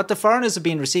 like what the foreigners have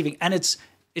been receiving, and it's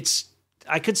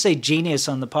I could say genius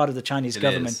on the part of the Chinese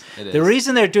government. The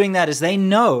reason they're doing that is they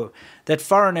know that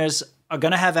foreigners are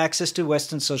going to have access to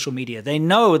Western social media. They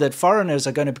know that foreigners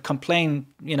are going to complain,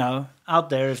 out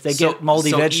there if they get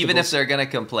moldy vegetables. So even if they're going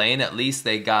to complain, at least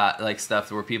they got like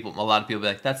stuff where a lot of people be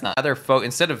like, that's not other folk.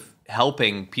 Instead of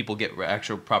helping people get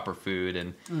actual proper food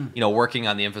and working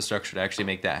on the infrastructure to actually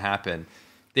make that happen,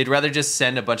 they'd rather just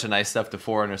send a bunch of nice stuff to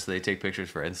foreigners so they take pictures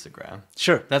for Instagram.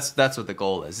 Sure, that's what the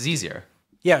goal is. It's easier.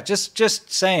 Yeah,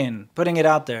 just saying, putting it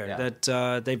out there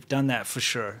that they've done that for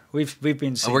sure. We've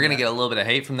been seeing. We're gonna get a little bit of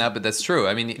hate from that, but that's true.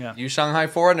 I mean, you Shanghai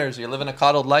foreigners, you're living a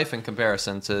coddled life in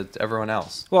comparison to everyone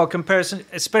else. Well, comparison,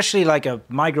 especially like a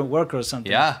migrant worker or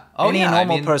something. Yeah. Any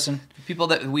normal person. People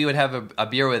that we would have a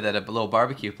beer with at a little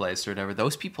barbecue place or whatever,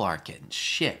 those people aren't getting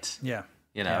shit. Yeah.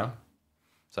 Yeah.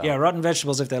 So. Yeah, rotten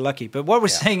vegetables if they're lucky. But what we're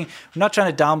saying, we're not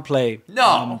trying to downplay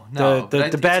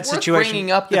the bad situation.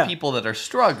 Bringing up the people that are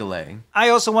struggling. I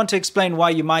also want to explain why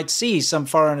you might see some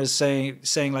foreigners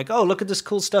saying like, "Oh, look at this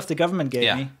cool stuff the government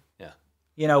gave me."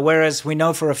 Yeah. Whereas we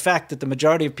know for a fact that the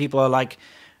majority of people are like,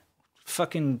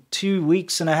 fucking 2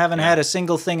 weeks and I haven't had a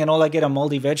single thing and all I get are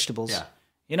moldy vegetables. Yeah.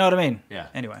 You know what I mean? Yeah.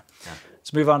 Anyway, Yeah.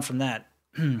 let's move on from that.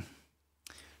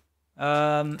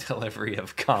 Delivery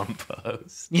of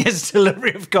compost. Yes,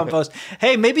 delivery of compost.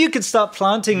 Hey, maybe you could start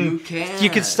planting. You can. You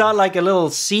could start like a little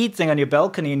seed thing on your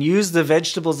balcony and use the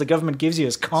vegetables the government gives you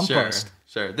as compost.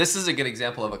 Sure. This is a good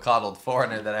example of a coddled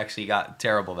foreigner that actually got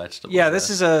terrible vegetables. Yeah, this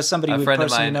is somebody we friend of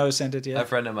personally mine- know sent it. Yeah. A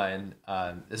friend of mine,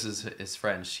 this is his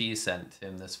friend, she sent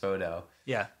him this photo.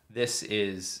 Yeah.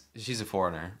 She's a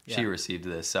foreigner. Yeah. She received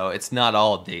this. So it's not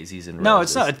all daisies and roses. No,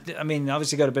 it's not. I mean,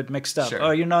 obviously got a bit mixed up. Sure.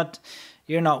 Oh, you're not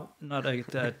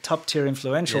a top tier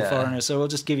influential Yeah. foreigner, so we'll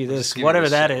just give you this, Just give you whatever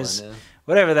this that shit is, one, yeah.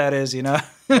 whatever that is, you know.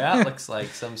 That looks like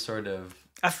some sort of...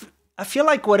 I feel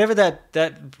like whatever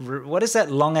what is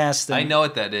that long ass thing? I know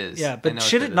what that is. Yeah, I know but what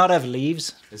should that it not is. have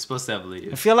leaves? It's supposed to have I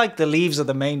leaves. feel like the leaves are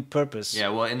the main purpose. Yeah,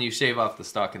 well, and you shave off the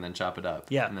stalk and then chop it up.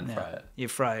 Yeah, And then fry it. You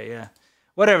fry it, yeah.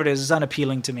 Whatever it is, it's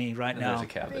unappealing to me right And now. there's a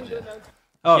cabbage, yeah.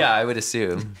 Oh. Yeah, I would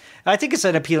assume. I think it's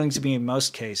unappealing to me in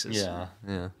most cases.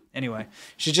 Yeah. Anyway,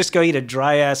 should just go eat a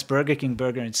dry ass Burger King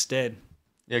burger instead.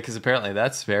 Yeah, because apparently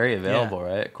that's very available,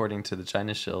 right? According to the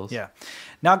China shills. Yeah.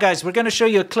 Now, guys, we're going to show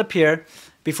you a clip here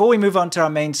before we move on to our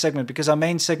main segment, because our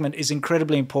main segment is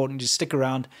incredibly important. Just stick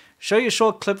around. Show you a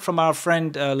short clip from our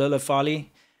friend Lola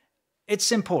Farley.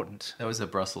 It's important. That was a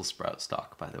Brussels sprout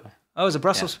stalk, by the way. Oh, is it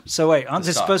Brussels? So wait, aren't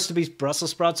there stalk. supposed to be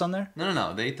Brussels sprouts on there?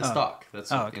 No. They ate the stalk.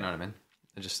 That's Oh, okay. You know what I mean?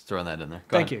 I'm just throwing that in there.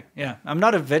 Go Thank ahead. you. Yeah, I'm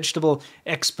not a vegetable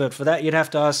expert for that. You'd have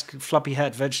to ask Floppy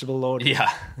Hat Vegetable Lord.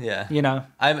 Yeah. You know,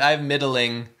 I have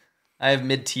middling. I have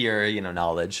mid-tier,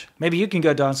 knowledge. maybe you can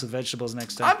go dance with vegetables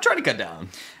next time. I'm trying to cut down.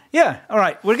 Yeah, all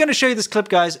right. We're going to show you this clip,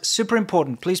 guys. Super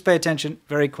important. Please pay attention.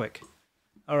 Very quick.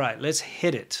 All right, let's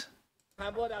hit it.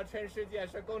 传播到全世界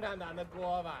是共产党的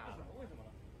锅吧？为什么？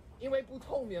因为不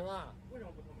透明啊。为什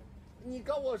么不透明？你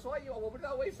跟我说一个，我不知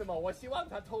道为什么，我希望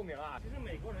它透明啊。其实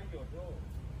美国人有时候，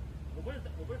我不是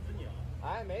指你啊，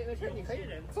哎，没事，你可以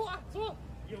做啊做。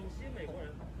有些美国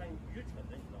人很愚蠢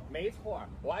的，你知道吗？没错，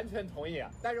完全同意。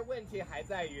但是问题还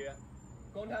在于，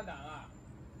共产党啊，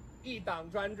一党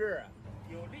专制，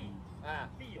有利哎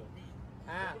必有弊。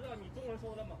哎我不知道你中文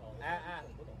说的那么好，哎，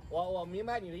懂不懂？我明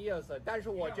白你的意思，但是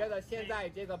我觉得现在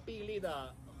这个比例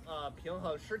的平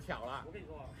衡失调了我。跟你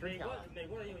说啊，失调了美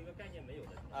国人有一个概念没有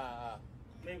的，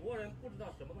美国人不知道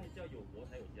什么东西叫有国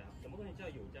才有家，什么东西叫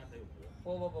有家才有国。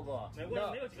不，美国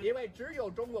人没有几个因为只有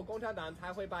中国共产党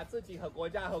才会把自己和国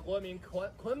家和国民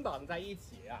捆绑在一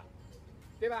起啊，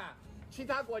对吧？其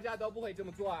他国家都不会这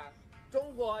么做啊。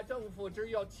中国政府只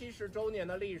有70周年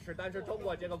的历史，但是中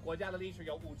国这个国家的历史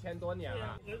有5000多年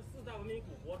了。四大文明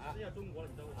古国只剩下中国了，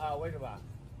你知道为什么？啊，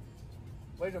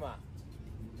为什么？为什么？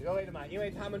你说为什么？因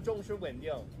为他们重视稳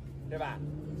定，对吧？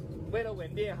为了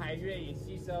稳定还愿意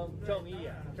牺牲正义，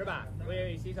是吧？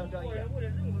愿意牺牲正义。为了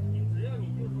任何事情，只要你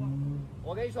就是说，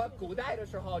我跟你说，古代的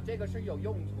时候这个是有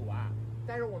用途啊，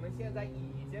但是我们现在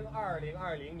已经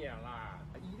2020年了，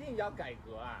一定要改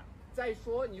革啊！再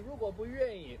说，你如果不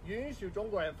愿意允许中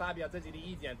国人发表自己的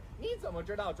意见，你怎么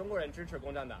知道中国人支持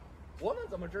共产党？我们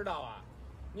怎么知道啊？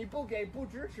你不给不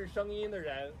支持声音的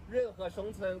人任何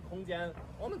生存空间，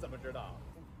我们怎么知道？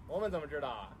我们怎么知道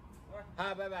啊？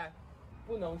啊，拜拜，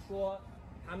不能说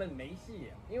他们没戏，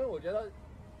因为我觉得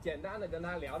简单的跟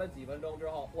他聊了几分钟之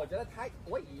后，我觉得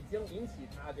我已经引起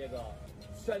他这个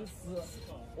深思，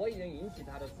我已经引起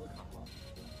他的思考了，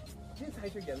这才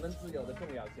是言论自由的重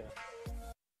要性。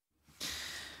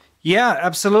Yeah,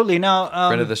 absolutely. Now,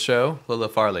 Friend of the show, Lola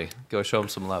Farley. Go show him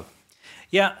some love.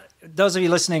 yeah, those of you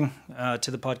listening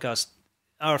to the podcast,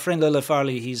 our friend Lola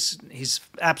Farley, he's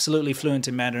absolutely fluent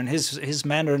in Mandarin. His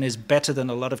Mandarin is better than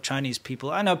a lot of Chinese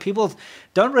people. I know people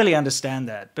don't really understand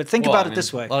that, but think about it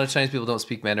this way. A lot of Chinese people don't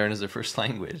speak Mandarin as their first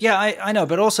language. Yeah, I know,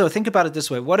 but also think about it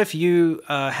this way. What if you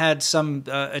had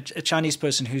a Chinese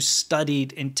person who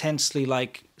studied intensely,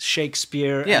 like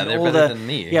Shakespeare? Yeah, and they're all better the, than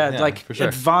me. Yeah, Yeah, like for sure.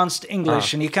 advanced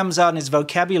English, and he comes out and his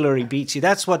vocabulary beats you.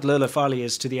 That's what Lola Farley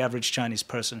is to the average Chinese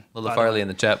person. Lola by the Farley way. in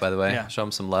the chat, by the way. Yeah. Show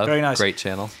him some love. Very nice. Great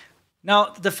channel. Now,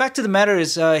 the fact of the matter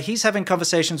is he's having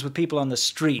conversations with people on the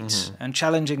street and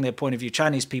challenging their point of view,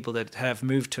 Chinese people that have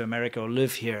moved to America or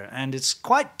live here. And it's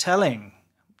quite telling,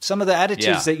 some of the attitudes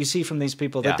Yeah. that you see from these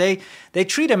people, that Yeah. they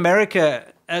treat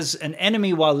America as an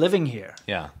enemy while living here.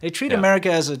 Yeah. They treat Yeah.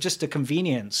 America as just a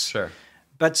convenience, Sure.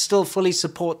 but still fully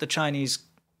support the Chinese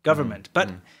government. But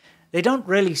they don't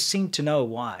really seem to know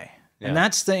why. Yeah. And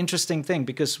that's the interesting thing,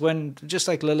 because when, just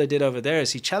like Lila did over there,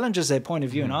 is he challenges their point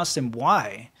of view and asks them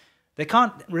why, they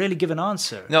can't really give an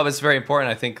answer. No, but it's very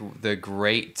important. I think the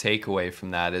great takeaway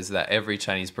from that is that every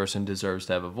Chinese person deserves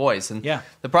to have a voice. And Yeah.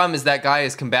 the problem is that guy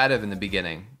is combative in the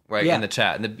beginning, right? Yeah. In the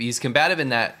chat. And he's combative in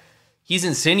that he's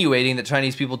insinuating that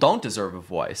Chinese people don't deserve a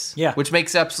voice. Yeah. Which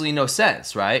makes absolutely no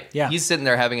sense, right? Yeah. He's sitting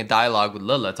there having a dialogue with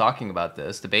Lila, talking about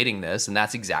this, debating this, and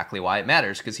that's exactly why it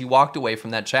matters, because he walked away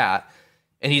from that chat,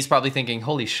 and he's probably thinking,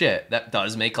 holy shit, that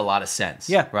does make a lot of sense.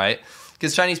 Yeah. Right?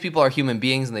 Because Chinese people are human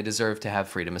beings, and they deserve to have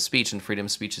freedom of speech, and freedom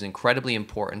of speech is incredibly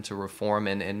important to reform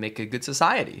and make a good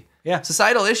society. Yeah.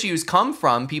 Societal issues come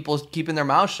from people keeping their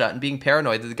mouths shut and being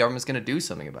paranoid that the government's going to do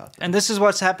something about them. And this is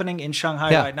what's happening in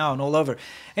Shanghai Yeah. right now and all over.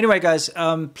 Anyway, guys,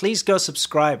 please go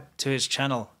subscribe to his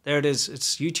channel. There it is.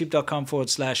 It's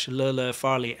youtube.com/Lele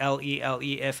Farley,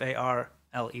 LELEFARLEY.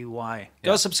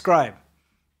 Go Yeah. subscribe.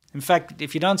 In fact,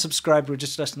 if you don't subscribe, we're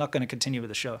just not going to continue with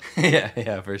the show.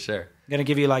 yeah, for sure. I'm going to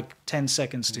give you like 10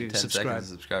 seconds to 10 subscribe. seconds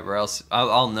to subscribe, or else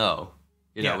I'll know,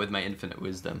 Yeah. with my infinite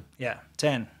wisdom. Yeah.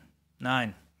 10,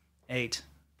 9, 8,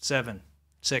 7,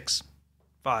 6,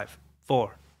 5,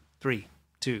 4, 3,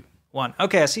 2, 1.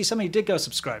 Okay, I see some of you did go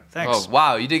subscribe. Thanks. Oh,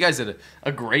 wow. You guys did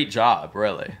a great job,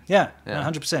 really. Yeah, Yeah.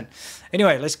 100%.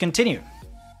 Anyway, let's continue.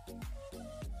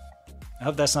 I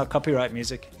hope that's not copyright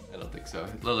music. I don't think so.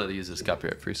 Lila uses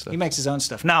copyright-free stuff. He makes his own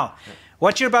stuff. Now,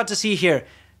 what you're about to see here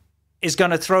is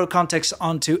going to throw context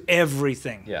onto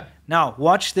everything. Yeah. Now,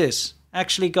 watch this.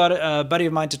 Actually got a buddy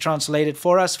of mine to translate it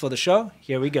for us for the show.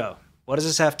 Here we go. What does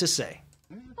this have to say?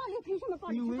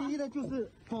 你唯一的就是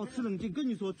保持冷静，跟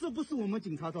你说，这不是我们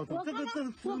警察造成，这个是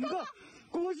整个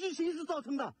国际形势造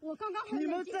成的。我刚刚很你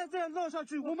们冷静再这样闹下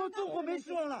去，我们中国没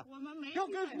希望了。我们没有要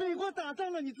跟美国打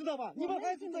仗了，你知道吧？你们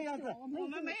还是这样子。我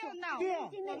们没有闹，对呀、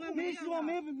我们没希望，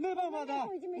没办法的，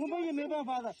我们也没办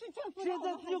法的。现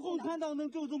在只有共产党能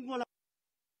救中国了。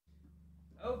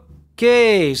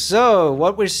 Okay, so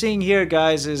what we're seeing here,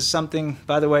 guys, is something,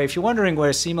 by the way, if you're wondering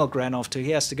where Seymour ran off to,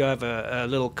 he has to go have a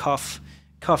little cough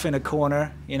in a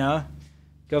corner, you know,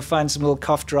 go find some little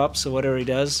cough drops or whatever he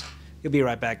does. He'll be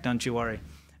right back, don't you worry.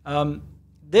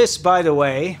 This, by the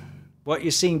way, what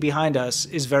you're seeing behind us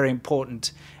is very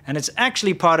important, and it's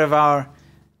actually part of our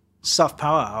soft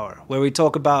power hour, where we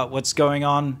talk about what's going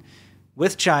on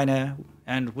with China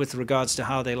and with regards to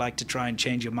how they like to try and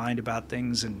change your mind about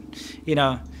things and, you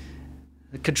know,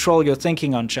 control your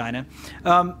thinking on China.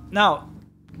 Now,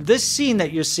 this scene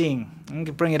that you're seeing, I'm going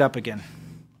to bring it up again.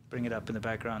 Bring it up in the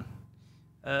background.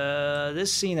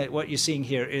 This scene, that what you're seeing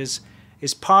here is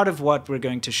part of what we're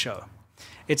going to show.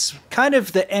 It's kind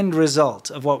of the end result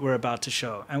of what we're about to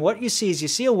show. And what you see is you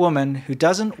see a woman who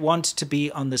doesn't want to be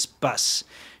on this bus.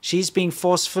 She's being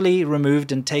forcefully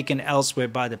removed and taken elsewhere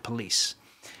by the police.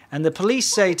 And the police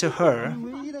say to her,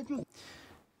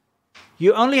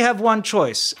 you only have one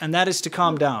choice, and that is to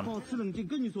calm down. 保持冷静，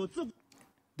跟你说，这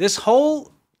This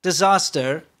whole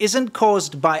disaster isn't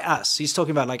caused by us. He's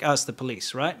talking about like us, the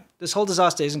police, right? This whole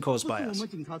disaster isn't caused 不 by 是我 us. 们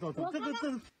警察造成，这个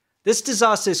是 This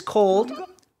disaster is called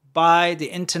by the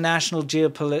international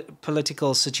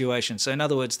geopolitical situation. So in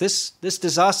other words, this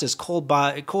disaster is caused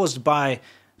by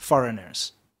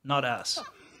foreigners, not us.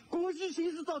 国际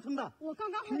形势造成的。我刚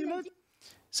刚很你们 冷静。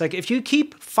 It's like if you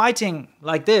keep fighting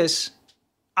like this,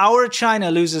 our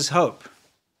China loses hope.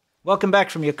 Welcome back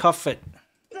from your cough fit.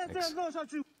 再这样闹下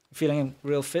去， Feeling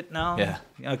real fit now? Yeah.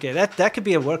 Okay, that could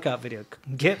be a workout video.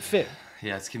 Get fit.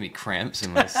 Yeah, it's giving me cramps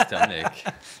in my stomach.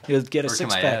 You'll get a Working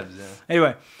my six-pack. abs, yeah.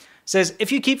 Anyway, says,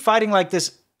 if you keep fighting like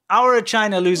this, our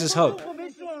China loses hope. 我没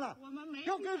希望了。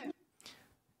要跟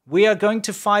We are going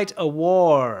to fight a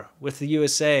war with the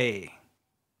USA.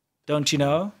 Don't you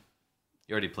know?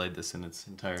 You already played this in its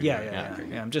entirety. Yeah, right? yeah.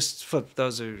 Okay. I'm just for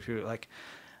those who like,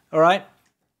 all right.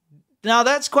 Now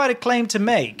that's quite a claim to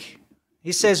make.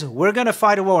 He says, we're going to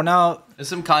fight a war. Now, There's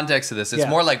some context to this. It's Yeah.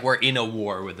 more like we're in a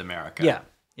war with America. yeah.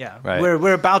 Right.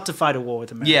 We're about to fight a war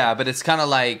with America. Yeah, but it's kind of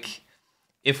like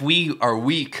if we are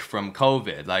weak from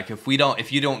COVID, like if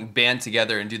you don't band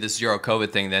together and do this zero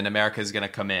COVID thing, then America is going to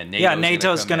come in.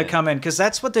 NATO's going to come in because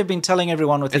that's what they've been telling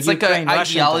everyone with It's the like Ukraine an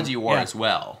Russian ideology thing. war Yeah. as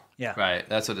well. Yeah. Right.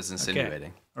 That's what it's Okay.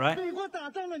 insinuating. Right? 美国打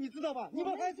仗了，你知道吧？你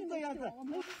们还是这样子。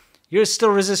 You're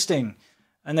still resisting.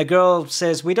 And the girl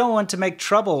says, we don't want to make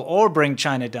trouble or bring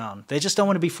China down. They just don't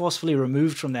want to be forcefully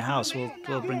removed from their house.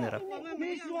 We'll bring that up.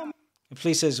 没希望， The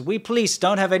police says, we police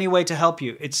don't have any way to help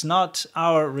you. It's not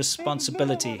our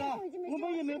responsibility. 我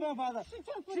们也没办法的。现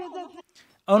在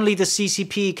Only the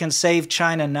CCP can save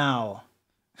China now.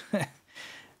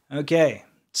 Okay.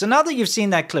 So now that you've seen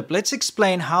that clip, let's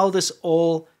explain how this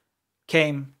all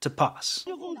came to pass. 只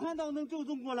有共产党能救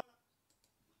中国了。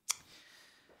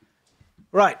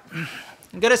 Right.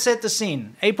 I'm going to set the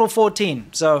scene. April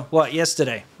 14. So, what,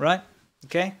 yesterday, right?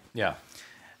 Okay. Yeah.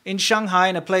 in Shanghai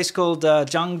in a place called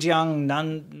Zhangjiang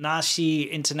Naxi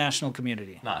International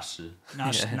Community. 那是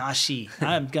Naxi.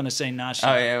 I'm going to say Naxi.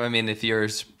 Oh, yeah, I mean, if you're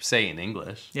saying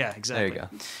English. Yeah, exactly. There you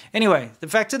go. Anyway, the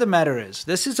fact of the matter is,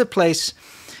 this is a place,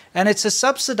 and it's a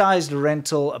subsidized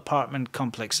rental apartment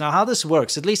complex. Now, how this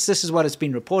works, at least this is what it's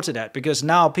been reported at, because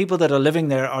now people that are living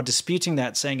there are disputing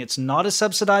that, saying it's not a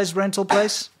subsidized rental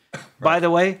place, by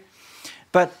the way.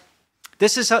 But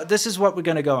this is what we're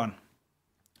going to go on.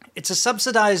 It's a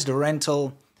subsidized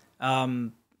rental It's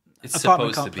apartment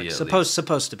supposed to complex. be. At least.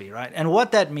 Supposed to be, right? And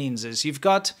what that means is you've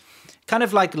got kind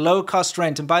of like low-cost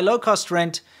rent. And by low-cost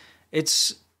rent,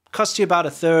 it's costs you about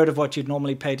a third of what you'd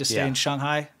normally pay to stay in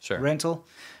Shanghai rental.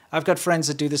 I've got friends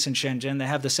that do this in Shenzhen. They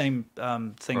have the same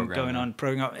thing going on.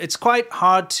 It's quite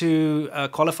hard to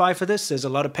qualify for this. There's a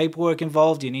lot of paperwork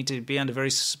involved. You need to be under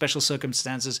very special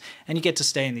circumstances, and you get to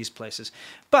stay in these places.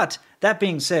 But that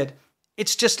being said,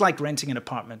 it's just like renting an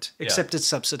apartment, except it's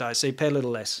subsidized, so you pay a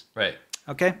little less. Right.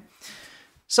 Okay?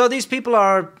 So these people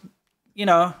are,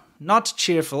 not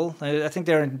cheerful. I think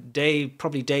they're in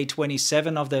probably day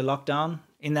 27 of their lockdown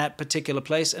in that particular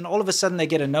place. And all of a sudden they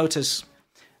get a notice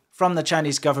from the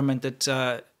Chinese government that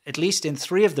at least in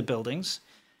 3 of the buildings,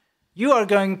 you are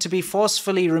going to be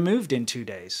forcefully removed in 2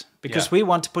 days because we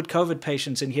want to put COVID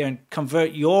patients in here and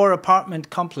convert your apartment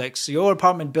complex, your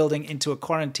apartment building into a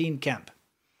quarantine camp.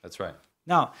 That's right.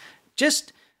 Now,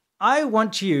 I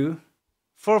want you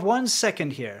for 1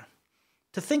 second here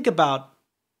to think about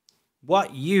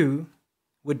what you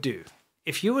would do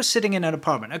if you were sitting in an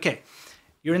apartment. Okay,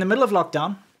 you're in the middle of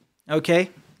lockdown.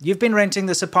 Okay, you've been renting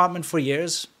this apartment for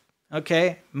years.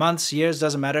 Okay, months, years,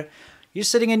 doesn't matter. You're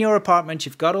sitting in your apartment.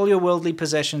 You've got all your worldly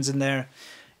possessions in there.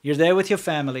 You're there with your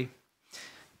family.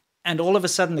 And all of a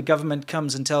sudden the government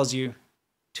comes and tells you,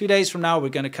 2 days from now, we're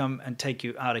going to come and take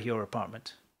you out of your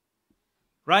apartment.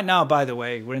 Right now, by the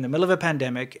way, we're in the middle of a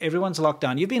pandemic. Everyone's locked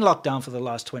down. You've been locked down for the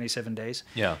last 27 days.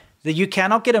 Yeah. You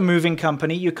cannot get a moving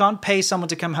company. You can't pay someone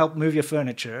to come help move your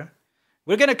furniture.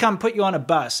 We're going to come put you on a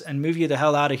bus and move you the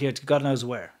hell out of here to God knows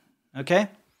where. Okay?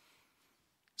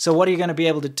 So what are you going to be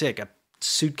able to take? A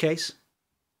suitcase?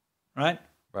 Right?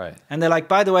 Right. And they're like,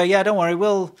 by the way, don't worry,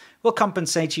 we'll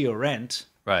compensate you your rent.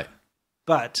 Right.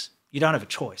 But you don't have a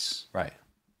choice. Right.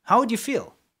 How would you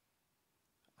feel?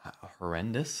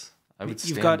 Horrendous. I would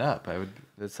You've stand got- up.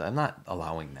 I'm not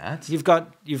allowing that. You've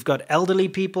got elderly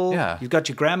people. Yeah. You've got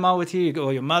your grandma with you,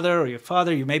 or your mother, or your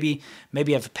father. You maybe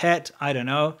have a pet. I don't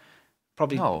know.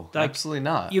 Probably No, absolutely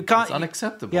not. You can't. It's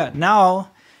unacceptable. Yeah.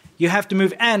 Now you have to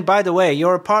move. And by the way,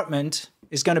 your apartment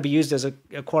is going to be used as a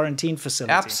quarantine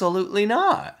facility. Absolutely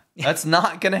not. That's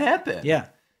not going to happen. Yeah.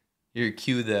 You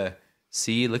cue the,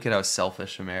 see, look at how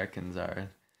selfish Americans are.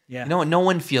 Yeah. No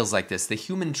one feels like this. The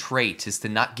human trait is to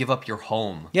not give up your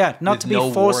home. Yeah, not with to be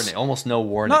no forced. warning, almost no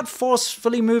warning. Not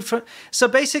forcefully moved from. So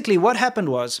basically, what happened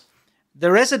was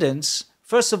the residents.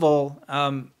 First of all,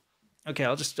 okay,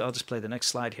 I'll just play the next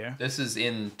slide here. This is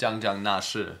in Zhangjiang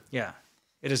Nashi. Yeah,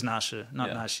 it is Nashi, not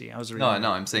Nashi. I was reading.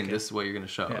 No, I'm saying this is what you're going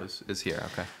to show is here.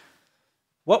 Okay.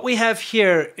 What we have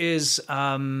here is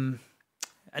the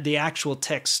actual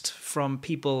text from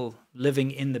people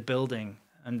living in the building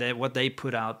and what they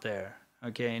put out there,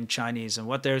 okay, in Chinese. And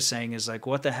what they're saying is like,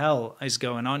 what the hell is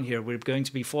going on here? We're going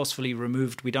to be forcefully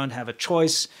removed. We don't have a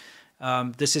choice.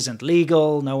 This isn't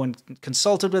legal. No one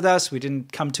consulted with us. We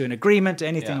didn't come to an agreement,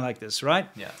 anything like this, right?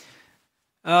 Yeah.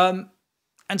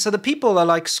 And so the people are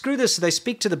like, screw this. They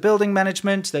speak to the building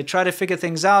management. They try to figure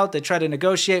things out. They try to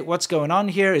negotiate what's going on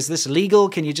here. Is this legal?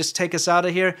 Can you just take us out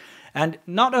of here? And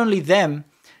not only them,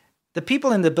 the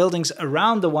people in the buildings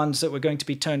around the ones that were going to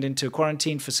be turned into a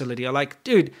quarantine facility are like,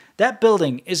 dude, that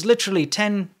building is literally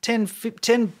 10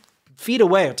 feet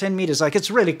away or 10 meters. Like, it's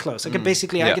really close. I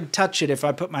can touch it if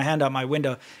I put my hand out my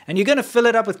window. And you're going to fill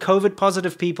it up with COVID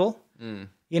positive people.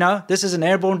 This is an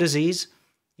airborne disease.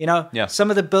 Some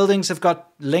of the buildings have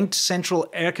got linked central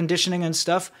air conditioning and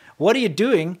stuff. What are you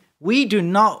doing? We do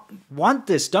not want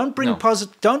this. Don't bring first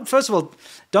of all,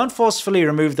 don't forcefully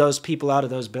remove those people out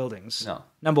of those buildings. No.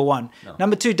 Number one. No.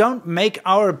 Number two, don't make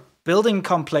our building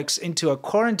complex into a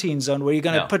quarantine zone where you're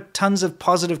going to put tons of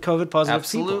COVID positive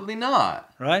people. Absolutely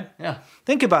not. Right? Yeah.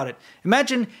 Think about it.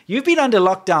 Imagine you've been under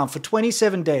lockdown for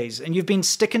 27 days and you've been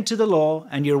sticking to the law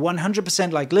and you're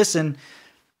 100% like, listen,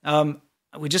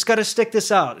 we just got to stick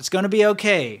this out. It's going to be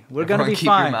okay. We're going to be keep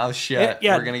fine. Your mouth shut.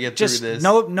 Yeah, we're going to get just through this.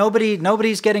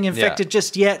 Nobody's getting infected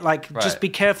just yet. Like, just be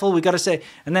careful. We got to say.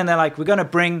 And then they're like, we're going to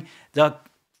bring the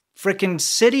freaking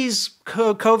city's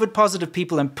COVID positive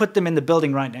people and put them in the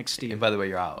building right next to you. And by the way,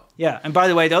 you're out. Yeah, and by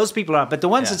the way, those people are out. But the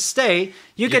ones Yeah. that stay,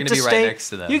 you get gonna to be right stay. next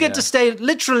to them, you get yeah. to stay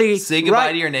literally. Say goodbye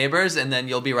right, to your neighbors, and then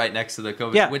you'll be right next to the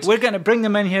COVID. Yeah, which we're going to bring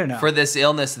them in here now. for this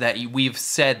illness that we've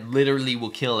said literally will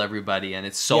kill everybody, and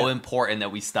it's so Yeah. important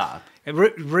that we stop.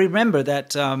 Remember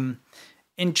that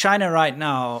in China right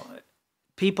now,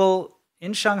 people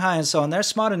in Shanghai and so on, they're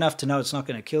smart enough to know it's not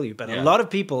going to kill you. But a Yeah. lot of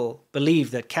people believe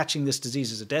that catching this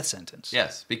disease is a death sentence.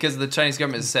 Yes, because the Chinese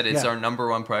government has said it's Yeah. our number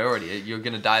one priority. You're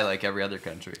going to die like every other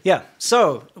country. Yeah.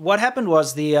 So what happened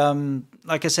was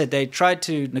like I said, they tried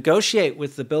to negotiate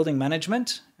with the building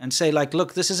management and say, like,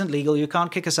 look, this isn't legal. You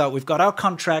can't kick us out. We've got our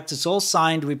contract. It's all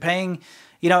signed. We're paying,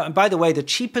 and by the way, the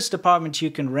cheapest apartment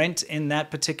you can rent in that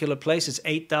particular place is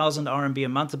 8,000 RMB a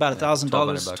month, about $1,000,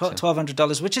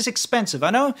 $1,200, which is expensive.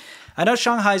 I know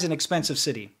Shanghai is an expensive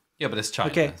city. Yeah, but it's China.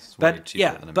 Okay, It's way but cheaper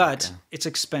than America. but it's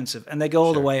expensive, and they go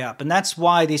all the way up, and that's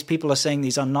why these people are saying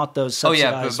these are not those Oh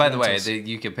subsidized. yeah, but by the way, rentals.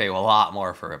 you can pay a lot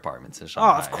more for apartments in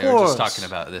Shanghai. of We're just course. talking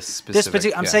about this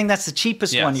specific. I'm yeah. saying that's the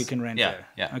cheapest Yes. one you can rent Yeah, there.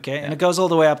 yeah, Okay, and yeah. it goes all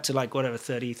the way up to like whatever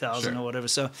 30,000 Sure. or whatever.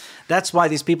 So that's why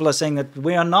these people are saying that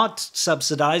we are not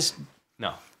subsidized.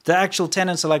 No. The actual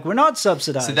tenants are like, we're not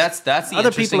subsidized. So that's the other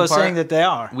interesting people are part. saying that they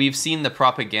are. We've seen the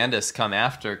propagandists come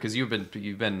after because you've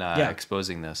been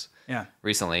exposing this Yeah.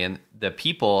 recently, and the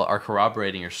people are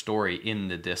corroborating your story in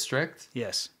the district.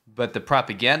 Yes. But the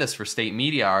propagandists for state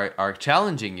media are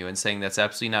challenging you and saying that's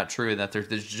absolutely not true, and that they're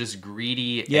just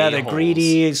greedy. Yeah, they're a-holes.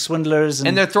 greedy swindlers,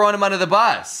 And they're throwing them under the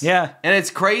bus. Yeah. And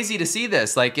it's crazy to see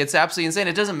this. Like, it's absolutely insane.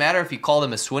 It doesn't matter if you call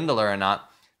them a swindler or not.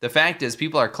 The fact is,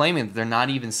 people are claiming that they're not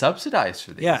even subsidized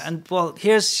for these. Yeah, and well,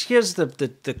 here's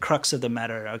the crux of the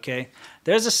matter. Okay,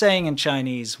 there's a saying in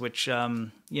Chinese which is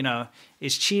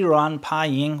 "qi ran pa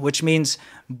ying," which means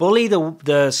bully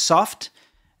the soft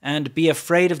and be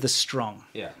afraid of the strong.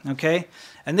 Yeah. Okay,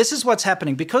 and this is what's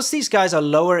happening because these guys are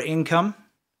lower income.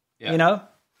 Yeah.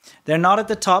 They're not at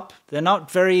the top. They're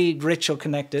not very rich or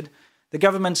connected. The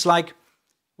government's like,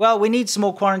 well, we need some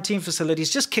more quarantine facilities.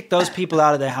 Just kick those people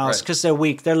out of their house Right. because they're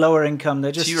weak. They're lower income.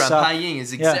 They're just Qiran suck. Paiying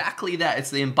is exactly that.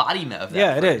 It's the embodiment of that.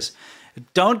 Yeah, it phrase. is.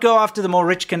 Don't go after the more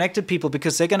rich, connected people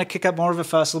because they're going to kick up more of a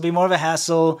fuss. It'll be more of a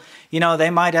hassle. They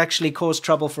might actually cause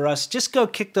trouble for us. Just go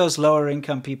kick those lower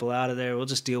income people out of there. We'll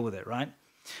just deal with it, right?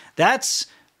 That's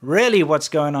really what's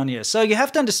going on here. So you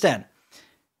have to understand,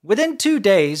 within 2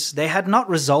 days, they had not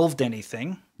resolved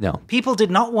anything. No. People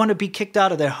did not want to be kicked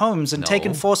out of their homes and No.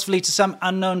 taken forcefully to some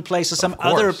unknown place or some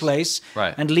course. other place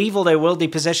Right. and leave all their worldly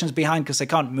possessions behind because they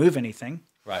can't move anything.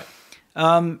 Right.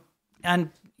 And,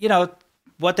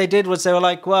 what they did was they were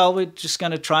like, well, we're just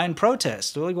going to try and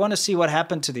protest. We want to see what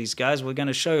happened to these guys. We're going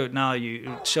to show it now.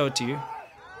 Show it to you.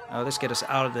 Let's get us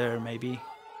out of there, maybe.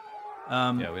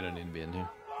 Yeah, we don't need to be in here.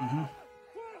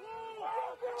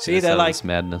 See, they're like, this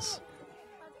madness.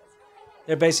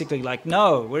 they're basically like,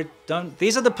 no, don't.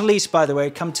 These are the police, by the way.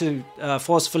 Come to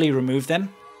forcefully remove them.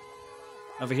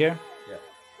 Over here. Yeah.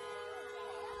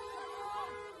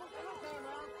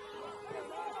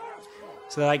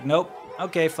 So they're like, nope.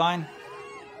 Okay, fine.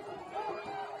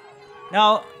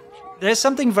 Now, there's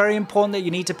something very important that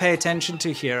you need to pay attention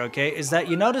to here, okay? Is that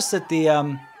you notice that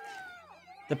the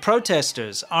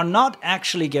protesters are not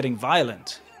actually getting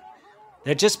violent.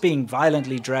 They're just being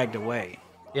violently dragged away.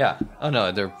 Yeah. Oh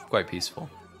no, they're quite peaceful.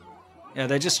 Yeah,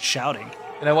 they're just shouting.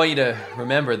 And I want you to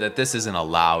remember that this isn't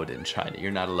allowed in China.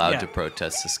 You're not allowed Yeah. to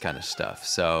protest this kind of stuff.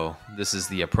 So this is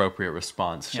the appropriate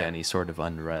response to Yeah. any sort of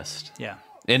unrest. Yeah.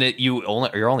 And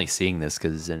you're only seeing this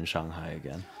because it's in Shanghai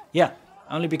again. Yeah,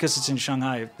 only because it's in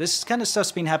Shanghai. This kind of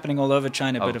stuff's been happening all over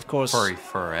China, but of course...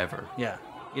 forever. Yeah,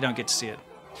 you don't get to see it.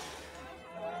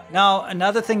 Now,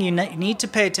 another thing you need to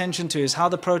pay attention to is how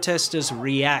the protesters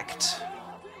react.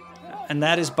 And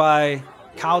that is by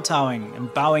kowtowing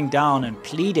and bowing down and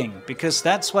pleading, because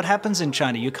that's what happens in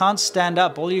China. You can't stand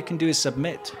up. All you can do is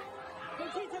submit.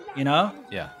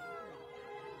 Yeah.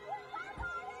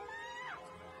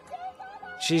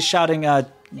 She's shouting,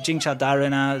 Jingcha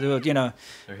Darena,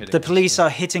 They're hitting the police are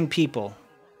hitting people.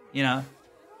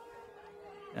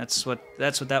 That's what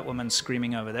that woman's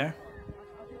screaming over there.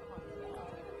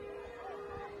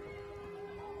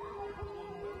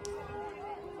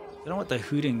 I don't know what the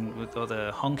hooting or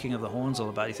the honking of the horns all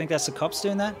about. You think that's the cops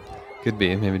doing that? Could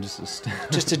be. Maybe just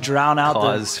Just to drown out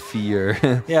cause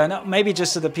fear. Yeah, no, maybe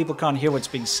just so that people can't hear what's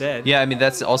being said. Yeah, I mean,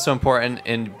 that's also important.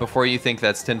 And before you think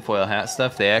that's tinfoil hat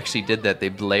stuff, they actually did that. They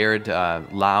blared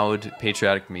loud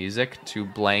patriotic music to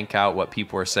blank out what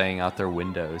people were saying out their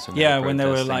windows. Yeah, when they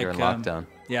were protesting like during lockdown.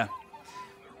 Yeah.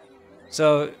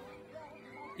 So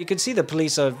you can see the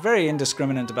police are very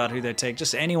indiscriminate about who they take.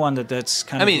 Just anyone that's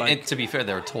kind I of mean, like... to be fair,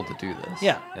 they were told to do this.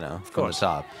 Yeah, You know, of from course. the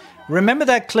top. Remember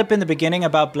that clip in the beginning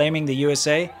about blaming the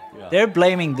USA? Yeah. They're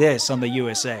blaming this on the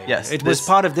USA. Yes, It was this-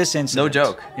 part of this incident. No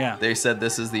joke. Yeah. They said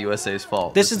this is the USA's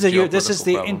fault. This is the geopolitical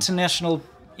problem. international,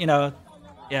 you know,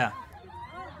 yeah.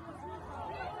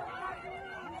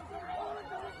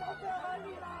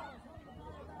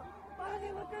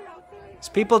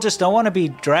 People just don't want to be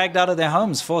dragged out of their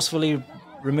homes, forcefully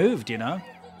removed, you know?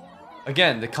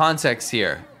 Again, the context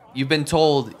here. You've been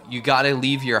told you got to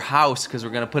leave your house because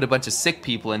we're going to put a bunch of sick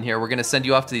people in here. We're going to send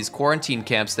you off to these quarantine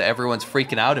camps that everyone's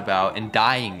freaking out about and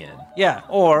dying in. Yeah,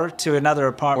 or to another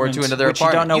apartment. Or to another which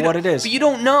apartment. you don't know what it is. But you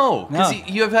don't know. Because No.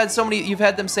 you have had so many, you've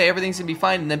had them say everything's going to be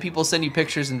fine, and then people send you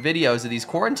pictures and videos of these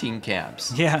quarantine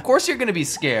camps. Yeah. Of course you're going to be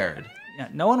scared. Yeah,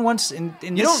 no one wants... in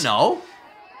You this, don't know.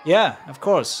 Yeah, of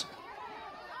course.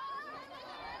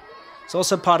 It's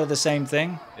also part of the same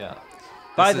thing. Yeah.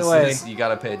 By the way... you got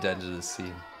to pay attention to this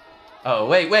scene. Oh,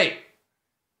 wait.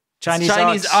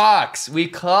 Chinese ox. We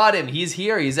caught him. He's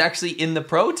here. He's actually in the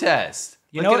protest.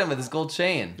 You Look know at what- him with his gold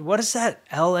chain. What is that?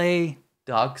 L.A.?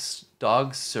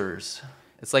 Dogsers.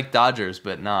 It's like Dodgers,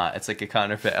 but not. It's like a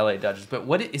counterfeit LA Dodgers. But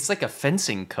it's like a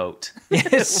fencing coat.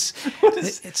 Yes. What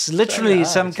is- It's literally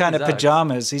Chinese some ox, kind of Chinese ox.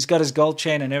 pajamas. He's got his gold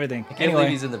chain and everything. I can't believe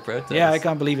he's in the protest. Yeah, I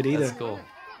can't believe it either. That's cool.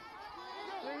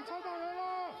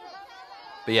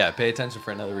 But yeah, pay attention for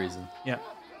another reason. Yeah.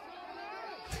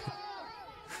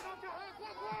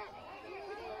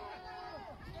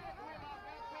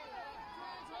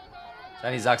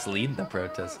 Chinese ox lead the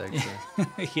protest,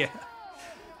 actually. Yeah.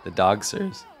 The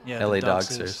Dogsers. Yeah. LA the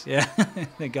Dogsers. Yeah.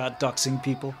 They got doxing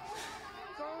people.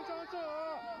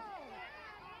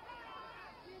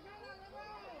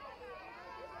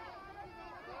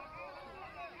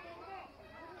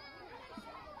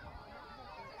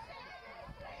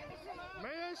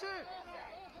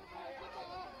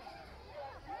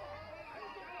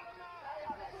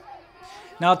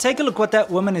 Now take a look what that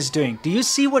woman is doing. Do you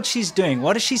see what she's doing?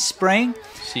 What is she spraying?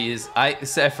 She is.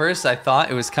 At first, I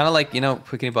thought it was kind of like, can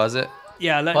you pause it?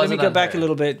 Yeah, let Pause me it go on back there. a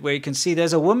little bit where you can see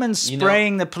there's a woman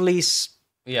spraying the police.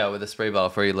 Yeah, with a spray bottle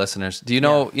for you listeners. Do you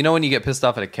know when you get pissed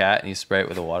off at a cat and you spray it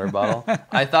with a water bottle?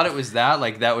 I thought it was that.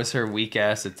 Like, that was her weak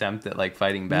ass attempt at like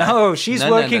fighting back. No, she's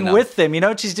working no. with them. You know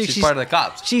what she's doing? She's part of the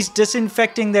cops. She's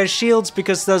disinfecting their shields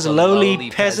because those lowly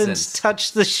peasants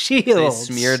touched the They shields.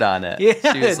 smeared on it.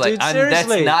 Yeah, she was like, dude, that's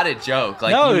seriously. not a joke.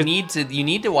 Like, No. you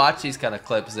need to watch these kind of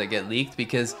clips that get leaked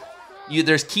because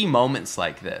there's key moments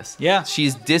like this. Yeah.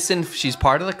 She's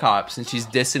part of the cops and she's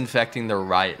disinfecting the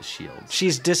riot shields.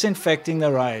 She's disinfecting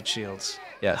the riot shields.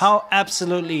 Yes. How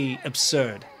absolutely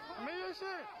absurd.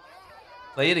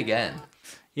 Play it again.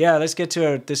 Yeah, let's get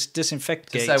to this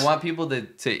disinfect gate. I want people to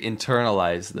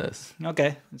internalize this.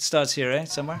 Okay, it starts here, eh?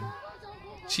 Somewhere?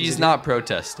 She's not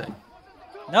protesting.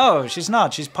 No, she's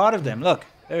not. She's part of them. Look,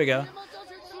 there we go.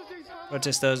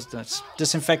 Protest those. Let's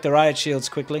disinfect the riot shields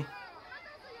quickly.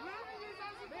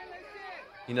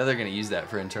 You know they're going to use that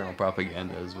for internal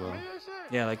propaganda as well.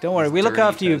 Yeah, like, don't worry. We look dirty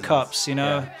after you peasants. cops, you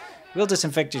know. Yeah. We'll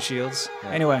disinfect your shields.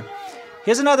 Anyway,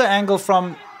 here's another angle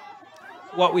from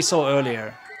what we saw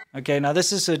earlier. Okay, now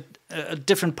this is a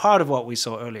different part of what we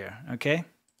saw earlier, okay?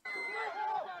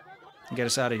 Get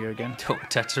us out of here again. Don't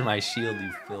touch my shield,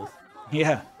 you filth.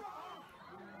 Yeah.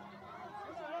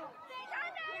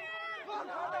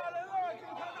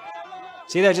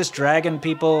 See, they're just dragging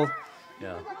people.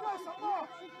 Yeah.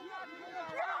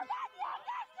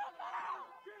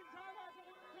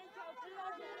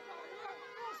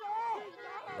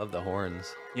 Love the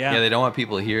horns. Yeah. Yeah, they don't want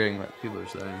people hearing what people are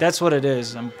saying. That's what it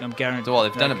is. I'm guaranteed. Well,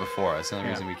 they've done it before. That's the only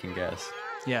reason we can guess.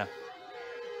 Yeah.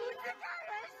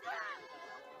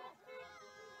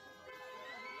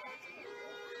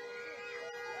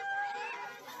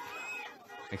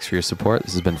 Thanks for your support.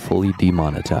 This has been fully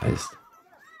demonetized.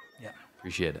 Yeah.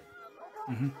 Appreciate it.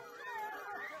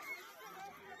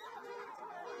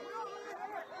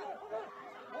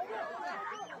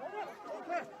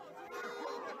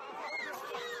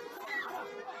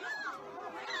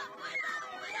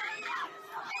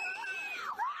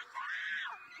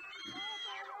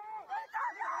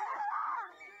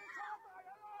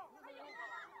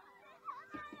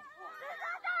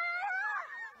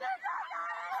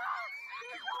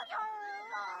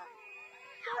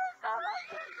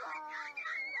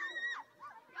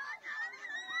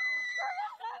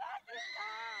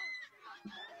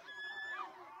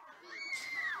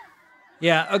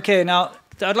 Yeah, okay, now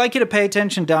I'd like you to pay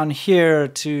attention down here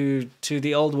to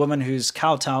the old woman who's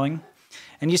kowtowing.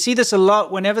 And you see this a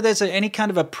lot whenever there's any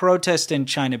kind of a protest in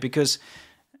China because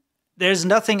there's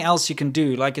nothing else you can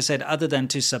do, like I said, other than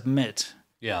to submit.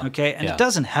 Yeah. Okay, and yeah. it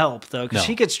doesn't help though, because No.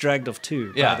 she gets dragged off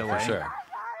too. Yeah, by the way. for sure.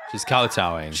 She's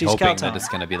kowtowing, She's hoping kowtowing. that it's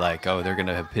going to be like, oh, they're going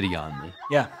to have pity on me.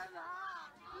 Yeah.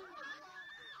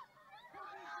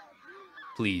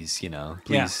 Please, Yeah.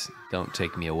 please don't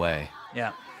take me away.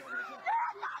 Yeah.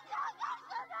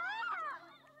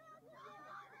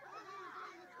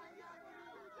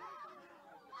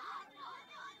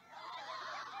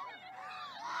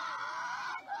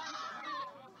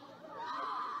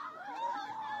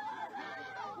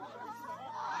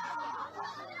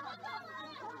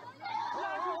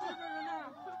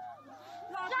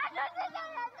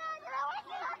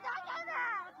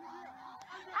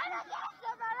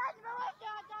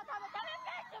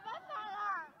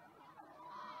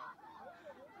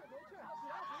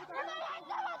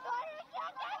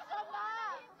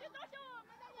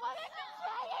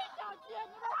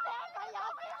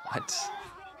 What?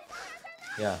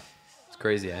 Yeah. It's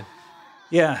crazy, eh?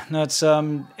 Yeah, no, it's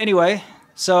anyway,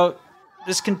 so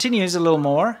this continues a little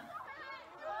more.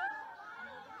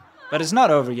 But it's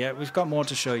not over yet. We've got more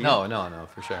to show you. No,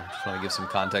 for sure. Just want to give some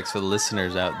context for the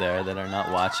listeners out there that are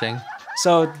not watching.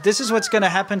 So this is what's going to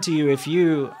happen to you if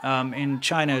you in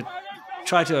China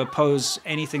try to oppose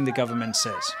anything the government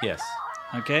says. Yes.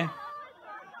 Okay?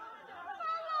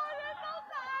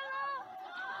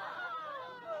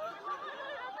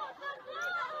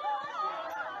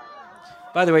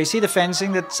 By the way, you see the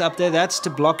fencing that's up there? That's to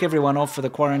block everyone off for the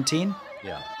quarantine.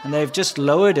 Yeah. And they've just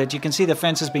lowered it. You can see the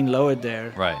fence has been lowered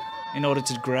there. Right. In order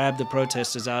to grab the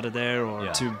protesters out of there or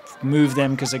Yeah. to move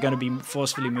them because they're going to be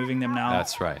forcefully moving them now.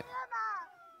 That's right.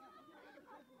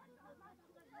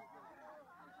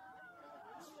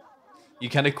 You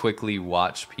kind of quickly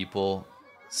watch people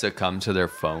succumb to their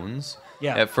phones.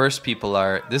 Yeah. At first, people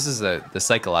are. This is the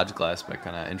psychological aspect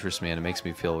kind of interests me, and it makes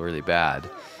me feel really bad.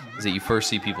 Is that you first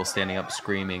see people standing up,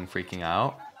 screaming, freaking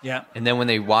out, Yeah. and then when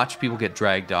they watch people get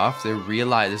dragged off, they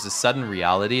realize there's a sudden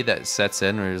reality that sets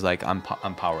in, where it's like I'm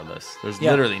powerless. There's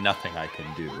Yeah. literally nothing I can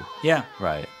do. Yeah.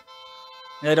 Right.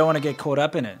 They don't want to get caught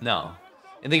up in it. No.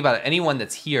 And think about it. Anyone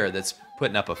that's here that's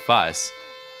putting up a fuss,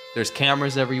 there's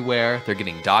cameras everywhere. They're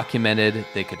getting documented.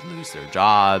 They could lose their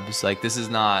jobs. Like this is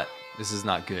not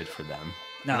good for them.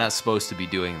 No. They're not supposed to be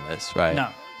doing this, right? No.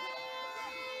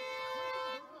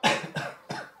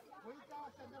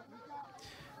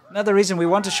 Another reason we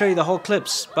want to show you the whole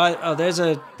clips. But there's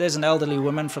an elderly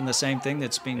woman from the same thing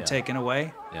that's been taken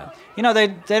away. Yeah. You know, they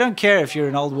don't care if you're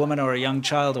an old woman or a young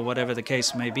child or whatever the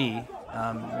case may be.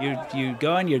 You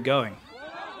go and you're going.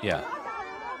 Yeah.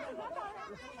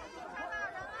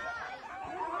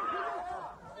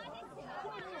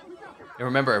 And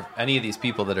remember, if any of these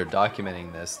people that are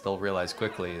documenting this, they'll realize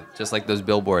quickly, just like those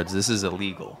billboards, this is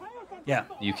illegal. Yeah.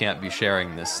 You can't be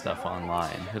sharing this stuff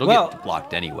online. It'll Well- get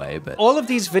blocked anyway, but All of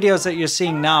these videos that you're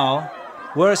seeing now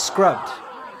were scrubbed.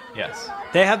 yes.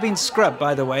 They have been scrubbed,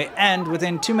 by the way, and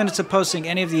within 2 minutes of posting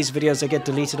any of these videos, they get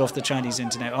deleted off the Chinese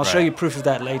internet. I'll show Right. you proof of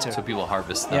that later. So people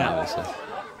harvest them, Yeah. obviously.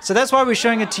 So that's why we're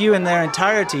showing it to you in their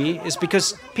entirety, is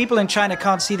because people in China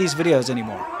can't see these videos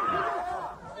anymore.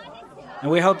 And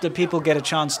we hope that people get a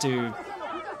chance to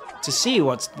see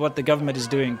what the government is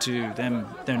doing to them,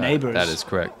 their neighbors. That is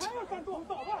correct.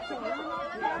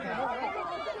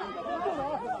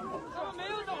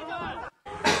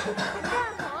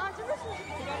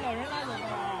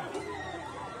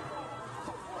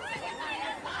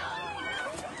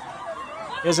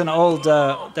 There's an old,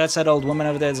 that's that old woman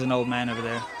over there. There's an old man over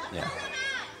there. Yeah.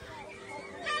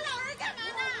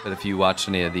 But if you watch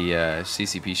any of the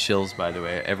CCP shills, by the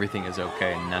way, everything is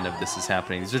okay. None of this is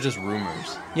happening. These are just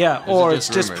rumors. Yeah, Those are or just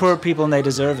it's just rumors. poor people and they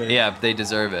deserve it. Yeah, they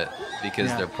deserve it because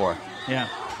Yeah. they're poor. Yeah.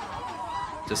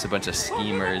 Just a bunch of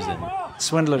schemers and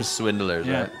Swindlers. swindlers,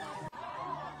 Yeah. right?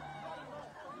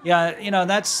 Yeah, you know,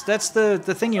 that's the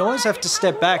thing. You always have to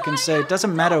step back and say, it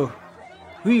doesn't matter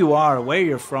who you are, where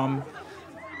you're from.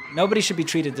 Nobody should be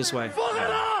treated this way.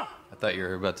 I thought you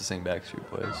were about to sing Backstreet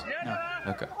Boys. No.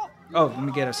 Okay. Oh, let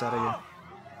me get us out of here.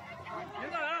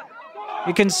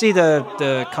 You can see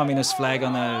the communist flag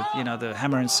on the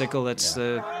hammer and sickle. That's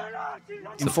the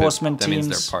enforcement that teams.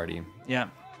 means they're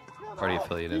party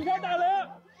affiliated.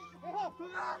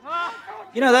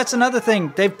 You know, that's another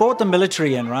thing. They've brought the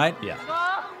military in, right? Yeah.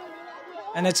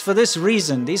 And it's for this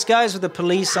reason. These guys with the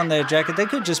police on their jacket, they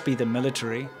could just be the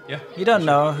military. Yeah. You don't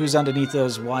know who's underneath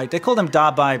those white. They call them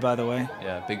Dabai, by the way.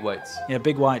 Yeah, big whites. Yeah,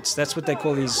 big whites. That's what they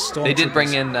call these stormtroopers. They did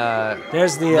bring in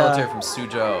There's the military from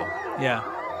Suzhou, Yeah,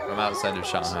 from outside of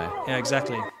Shanghai. yeah,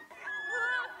 exactly.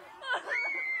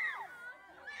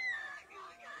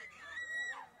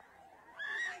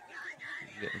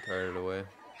 Getting carted away.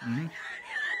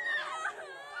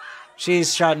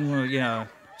 She's shouting,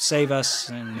 save us,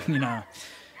 and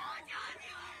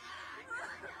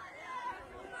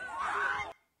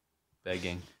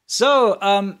Begging.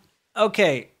 So,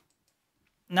 okay.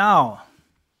 Now,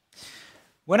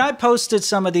 when I posted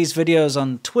some of these videos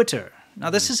on Twitter, now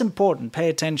this is important, pay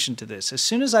attention to this. As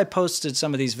soon as I posted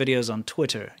some of these videos on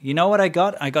Twitter, you know what I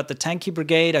got? I got the Tanky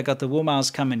Brigade, I got the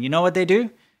Wumaos coming. You know what they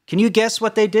do? Can you guess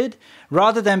what they did?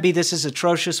 Rather than be this is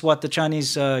atrocious what the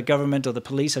Chinese government or the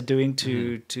police are doing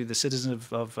to the citizens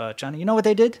of China, you know what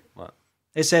they did? What?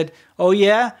 They said, oh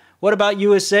yeah, what about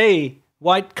USA?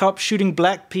 White cops shooting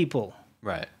black people.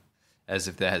 Right. As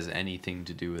if that has anything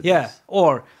to do with Yeah. this.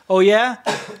 Or, oh yeah,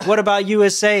 what about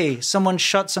USA? Someone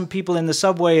shot some people in the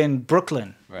subway in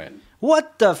Brooklyn. Right.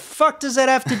 What the fuck does that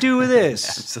have to do with this?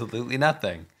 Absolutely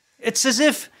nothing. It's as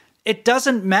if it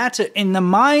doesn't matter. In the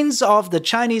minds of the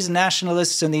Chinese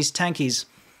nationalists and these tankies,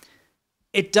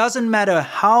 it doesn't matter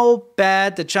how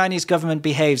bad the Chinese government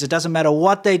behaves. It doesn't matter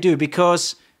what they do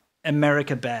because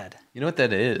America bad. You know what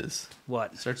that is?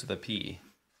 What? It starts with a P.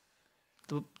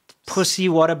 Pussy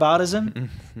whataboutism?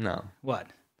 No. What?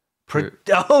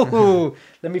 Oh,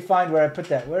 let me find where I put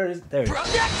that. Where is there?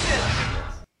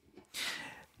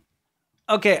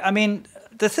 Okay, I mean,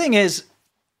 the thing is,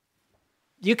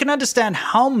 you can understand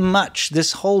how much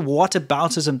this whole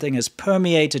whataboutism thing has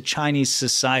permeated Chinese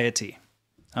society.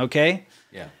 Okay?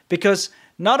 Yeah. Because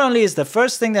not only is the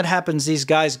first thing that happens, these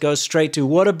guys go straight to,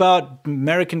 what about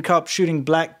American cops shooting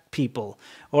black people?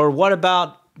 Or what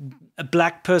about a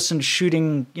black person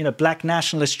shooting, black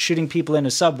nationalists shooting people in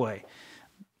a subway?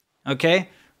 Okay?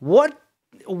 What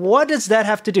does that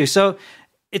have to do? So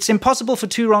it's impossible for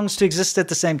two wrongs to exist at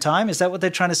the same time? Is that what they're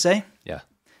trying to say?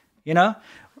 Yeah.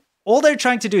 All they're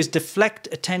trying to do is deflect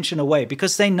attention away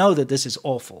because they know that this is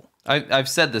awful. I've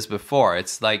said this before.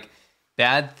 It's like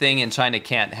bad thing in China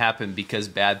can't happen because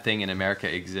bad thing in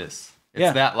America exists.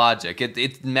 It's that logic.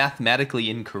 It's mathematically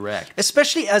incorrect.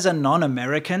 Especially as a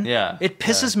non-American. Yeah. It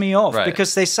pisses me off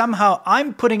because they somehow,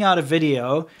 I'm putting out a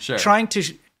video trying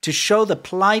to show the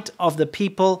plight of the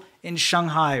people in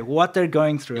Shanghai, what they're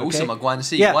going through. Okay? 有什么关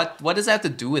系? Yeah. What does that have to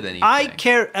do with anything? I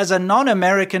care, as a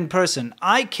non-American person,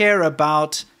 I care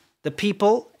about the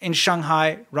people in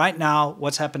Shanghai right now,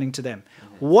 what's happening to them.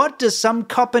 What does some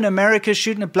cop in America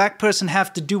shooting a black person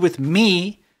have to do with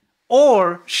me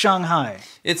or Shanghai?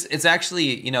 It's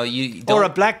actually, you don't... Or a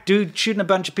black dude shooting a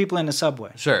bunch of people in a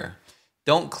subway. Sure.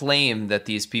 Don't claim that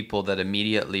these people that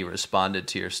immediately responded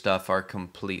to your stuff are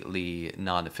completely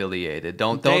non-affiliated.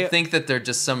 Don't think that they're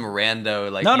just some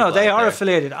rando like. No, they are there.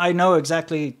 affiliated. I know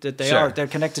exactly that they Sure. are. They're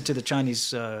connected to the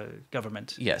Chinese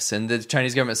government. Yes, and the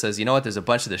Chinese government says, you know what? There's a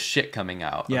bunch of this shit coming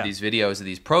out Yeah. of these videos of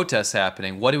these protests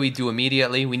happening. What do we do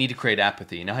immediately? We need to create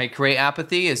apathy. You know how you create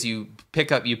apathy is you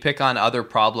pick on other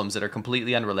problems that are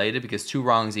completely unrelated because two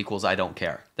wrongs equals I don't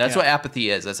care. That's what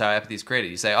apathy is. That's how apathy is created.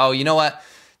 You say, oh, you know what?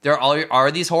 There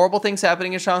are these horrible things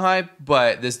happening in Shanghai,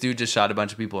 but this dude just shot a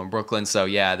bunch of people in Brooklyn, so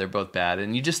yeah, they're both bad.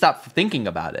 And you just stop thinking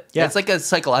about it. Yeah. It's like a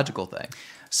psychological thing.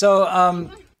 So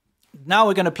now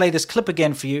we're going to play this clip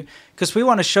again for you because we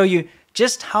want to show you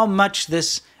just how much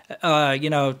this,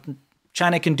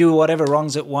 China can do whatever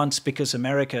wrongs it wants because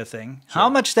America thing, how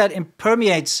much that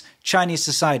permeates Chinese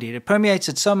society. It permeates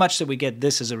it so much that we get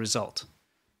this as a result.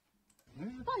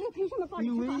 你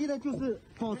唯一的就是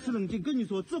保持冷静，跟你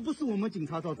说，这不是我们警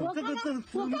察造成，这个是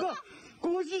整个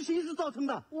国际形势造成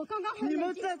的。我刚刚你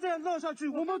们再这样闹下去，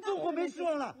我们中国没希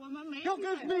望了。我们没有要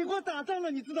跟美国打仗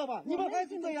了，你知道吧？你们还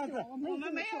是这样子。我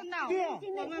们没有闹，对呀、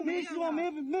我们没希望，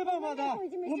没办法的，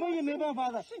我们也没办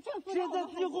法的。现在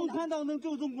只有共产党能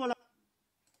救中国了。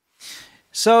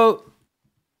 So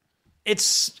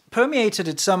it's permeated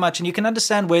it so much, and you can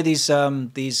understand where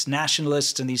these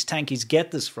nationalists and these tankies get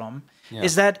this from,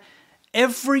 is that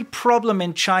every problem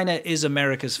in China is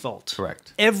America's fault.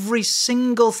 Correct. Every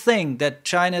single thing that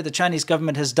the Chinese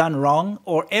government has done wrong,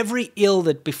 or every ill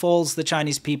that befalls the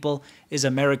Chinese people is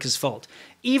America's fault.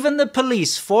 Even the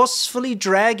police forcefully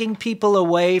dragging people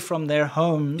away from their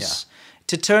homes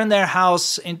to turn their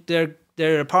house,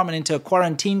 their apartment into a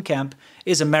quarantine camp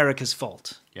is America's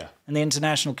fault. Yeah. And the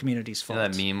international community's fault. You know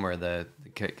that meme where the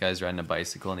guy's riding a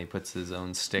bicycle and he puts his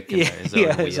own stick in his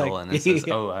own wheel and it says,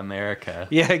 "Oh, America."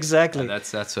 Yeah, exactly.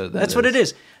 That's what what it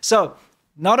is. So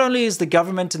not only is the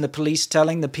government and the police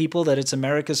telling the people that it's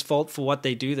America's fault for what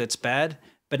they do that's bad,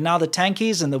 but now the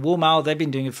tankies and the Wu Mao, they've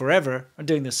been doing it forever, are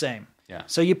doing the same. Yeah.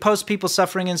 So you post people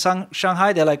suffering in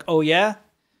Shanghai, they're like, oh yeah?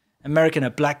 A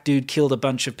black dude killed a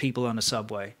bunch of people on a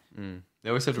subway. They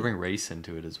always have to bring race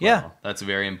into it as well. Yeah. That's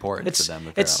very important to them,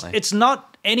 apparently. It's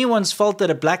not anyone's fault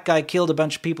that a black guy killed a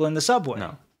bunch of people in the subway.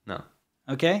 No.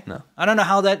 Okay? No. I don't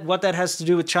know what that has to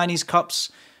do with Chinese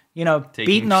cops Taking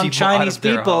beating on people out Chinese of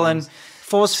their people and homes,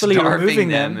 forcefully starving removing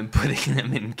them them. and putting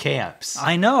them in camps.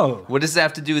 I know. What does that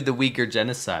have to do with the Uyghur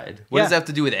genocide? What Yeah. does that have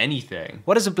to do with anything?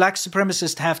 What does a black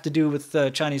supremacist have to do with the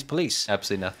Chinese police?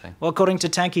 Absolutely nothing. Well, according to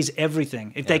Tankies,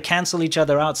 everything. If they cancel each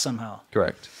other out somehow.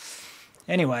 Correct.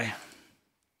 Anyway,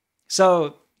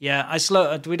 so yeah,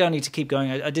 we don't need to keep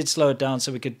going. I did slow it down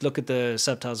so we could look at the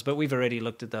subtitles, but we've already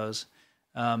looked at those.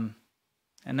 And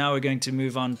now we're going to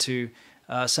move on to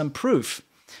some proof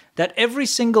that every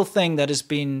single thing that has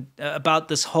been about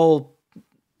this whole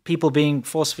people being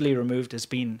forcefully removed has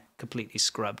been completely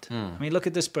scrubbed. I mean, look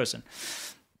at this person.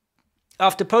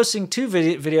 After posting 2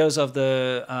 videos of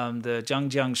the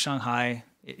Zhangjiang Shanghai,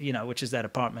 which is that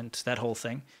apartment, that whole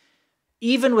thing,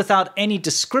 even without any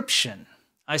description,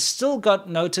 I still got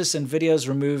notice and videos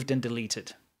removed and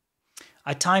deleted.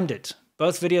 I timed it.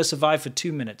 Both videos survived for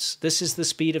 2 minutes. This is the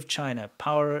speed of China.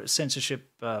 Power, censorship,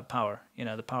 power.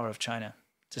 The power of China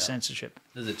to censorship.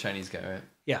 This is a Chinese guy, right?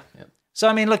 Yeah. Yep. So,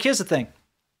 I mean, look, here's the thing.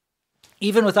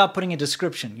 Even without putting a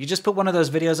description, you just put one of those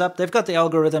videos up. They've got the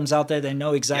algorithms out there. They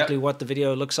know exactly what the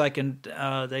video looks like, and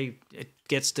it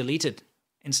gets deleted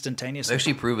instantaneously. I've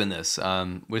actually proven this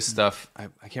with stuff. I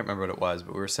can't remember what it was,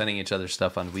 but we were sending each other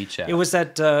stuff on WeChat. It was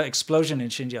that explosion in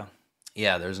Xinjiang.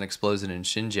 Yeah, there was an explosion in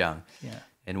Xinjiang. Yeah.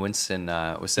 And Winston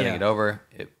was sending it over.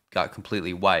 It got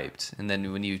completely wiped. And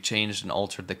then when you changed and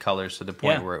altered the colors to the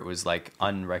point where it was like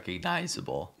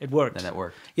unrecognizable, it worked. Then it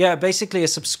worked. Yeah, basically a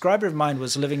subscriber of mine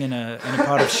was living in a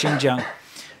part of Xinjiang,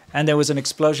 and there was an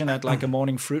explosion at like a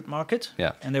morning fruit market.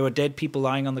 Yeah. And there were dead people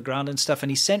lying on the ground and stuff.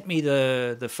 And he sent me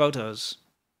the photos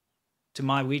to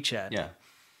my WeChat. Yeah.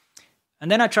 And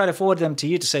then I try to forward them to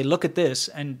you to say, look at this.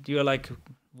 And you're like,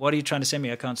 what are you trying to send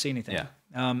me? I can't see anything. Yeah.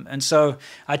 And so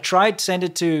I tried to send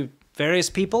it to various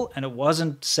people, and it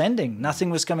wasn't sending. Nothing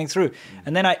was coming through.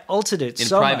 And then I altered it in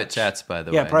so private much. chats, by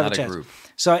the Yeah, way, private not a chats. group.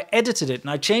 So I edited it, and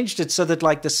I changed it so that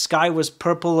like the sky was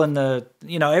purple and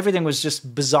everything was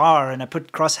just bizarre. And I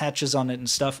put crosshatches on it and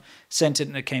stuff, sent it,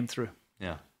 and it came through.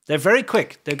 Yeah. They're very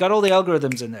quick. They've got all the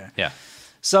algorithms in there. Yeah.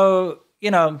 So,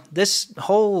 this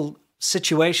whole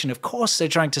situation, of course they're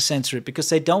trying to censor it because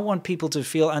they don't want people to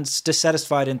feel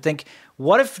dissatisfied and think,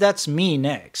 what if that's me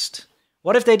next?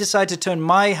 What if they decide to turn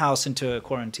my house into a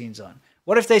quarantine zone?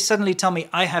 What if they suddenly tell me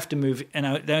I have to move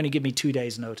and they only give me 2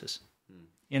 days notice?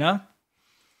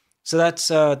 So that's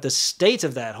the state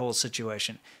of that whole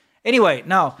situation. Anyway,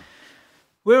 now,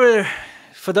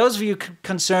 for those of you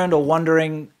concerned or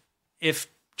wondering if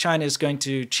China is going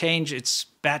to change its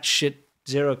batshit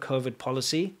zero COVID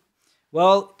policy,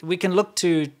 well, we can look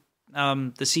to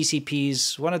the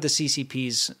CCP's, one of the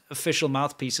CCP's official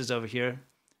mouthpieces over here,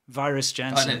 Virus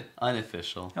Janssen.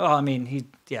 Unofficial. Oh, I mean,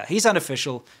 he's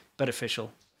unofficial, but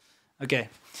official. Okay.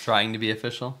 Trying to be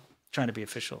official? Trying to be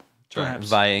official. Perhaps.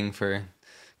 Vying for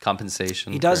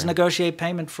compensation. He does negotiate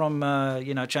payment from,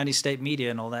 Chinese state media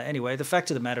and all that. Anyway, the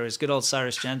fact of the matter is, good old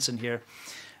Cyrus Janssen here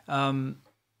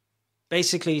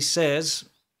basically says...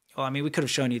 Well, I mean, we could have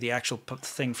shown you the actual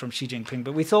thing from Xi Jinping,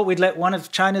 but we thought we'd let one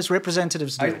of China's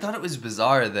representatives do it. I thought it was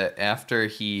bizarre that after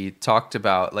he talked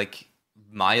about,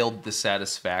 mild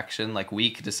dissatisfaction,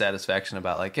 weak dissatisfaction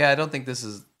about, I don't think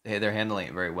they're handling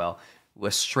it very well,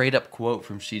 was straight up quote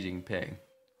from Xi Jinping.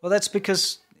 Well, that's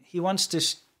because he wants to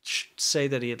say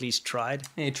that he at least tried.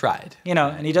 He tried.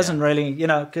 And he doesn't really,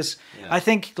 because I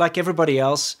think, like everybody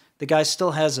else, the guy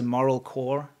still has a moral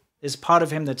core. There's part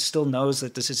of him that still knows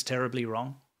that this is terribly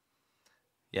wrong.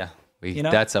 Yeah,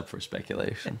 that's up for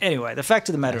speculation. Anyway, the fact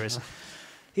of the matter is,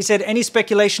 he said any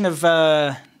speculation of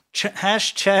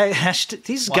hashtag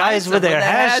these guys with their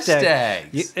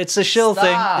hashtags. It's a shill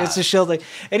thing. It's a shill thing.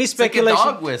 Any speculation, like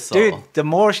a dog whistle. Dude. The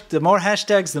more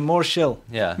hashtags, the more shill.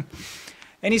 Yeah.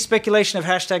 Any speculation of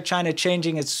hashtag China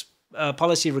changing its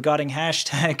policy regarding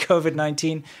hashtag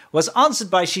COVID-19 was answered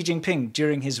by Xi Jinping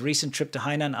during his recent trip to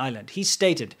Hainan Island. He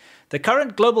stated, "The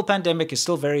current global pandemic is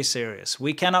still very serious.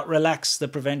 We cannot relax the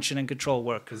prevention and control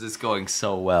work. Because it's going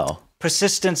so well.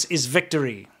 Persistence is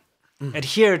victory.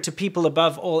 Adhere to people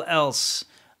above all else.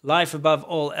 Life above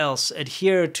all else.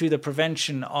 Adhere to the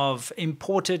prevention of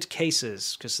imported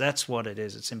cases." Because that's what it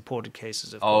is. It's imported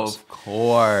cases, of course. Of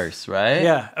course, right?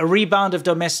 Yeah, a rebound of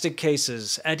domestic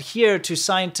cases. Adhere to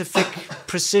scientific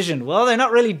precision. Well, they're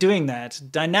not really doing that.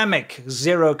 Dynamic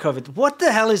zero COVID. What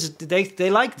the hell is it? They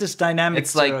like this dynamic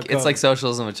zero COVID. It's like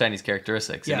socialism with Chinese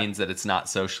characteristics. Yeah. It means that it's not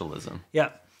socialism. Yeah,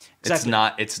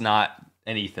 exactly. It's not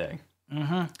anything.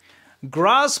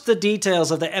 Grasp the details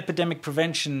of the epidemic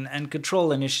prevention and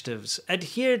control initiatives.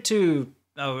 Adhere to...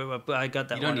 Oh, I got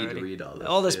that one already. You don't need to read all this.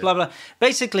 All this blah, blah.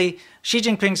 Basically, Xi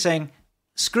Jinping saying,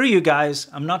 screw you guys.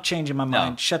 I'm not changing my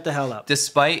mind. Shut the hell up.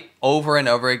 Despite over and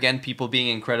over again people being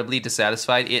incredibly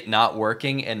dissatisfied, it not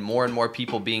working, and more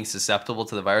people being susceptible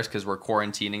to the virus because we're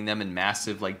quarantining them in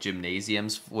massive like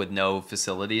gymnasiums with no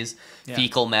facilities,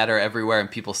 fecal matter everywhere, and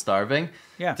people starving.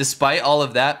 Yeah. Despite all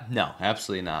of that, no,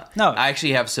 absolutely not. No. I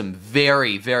actually have some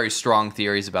very, very strong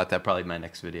theories about that. Probably in my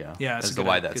next video. Yeah, as to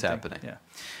why that's happening. Yeah.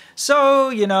 So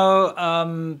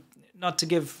not to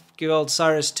give old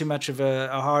Cyrus too much of a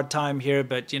hard time here,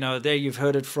 but there you've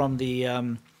heard it from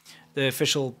the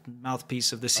official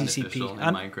mouthpiece of the CCP. Unofficial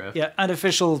in Minecraft. Yeah,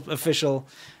 unofficial, official.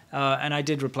 And I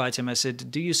did reply to him. I said,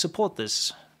 do you support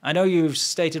this? I know you've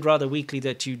stated rather weakly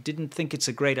that you didn't think it's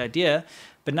a great idea,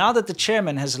 but now that the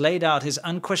chairman has laid out his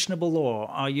unquestionable law,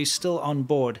 are you still on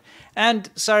board?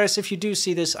 And Cyrus, if you do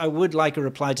see this, I would like a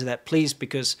reply to that, please,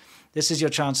 because this is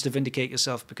your chance to vindicate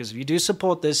yourself, because if you do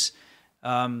support this,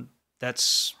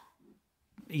 that's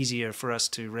easier for us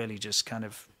to really just kind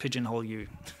of pigeonhole you,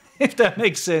 if that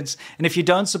makes sense. And if you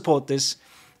don't support this,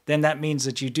 then that means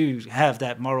that you do have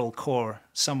that moral core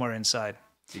somewhere inside.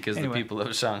 Because the people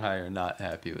of Shanghai are not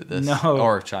happy with this. No.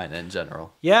 Or China in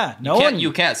general. Yeah,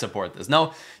 You can't support this.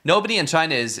 No, nobody in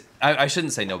China is... I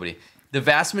shouldn't say nobody. The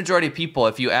vast majority of people,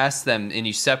 if you ask them and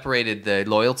you separated the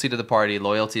loyalty to the party,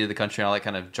 loyalty to the country, and all that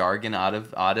kind of jargon out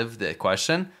of the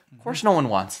question, of course no one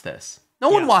wants this. No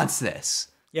one wants this.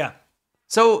 Yeah.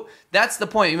 So that's the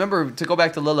point. Remember, to go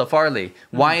back to Lila Farley,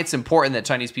 why it's important that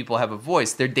Chinese people have a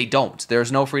voice. They don't.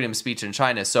 There's no freedom of speech in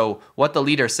China. So what the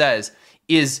leader says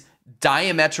is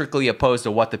diametrically opposed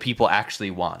to what the people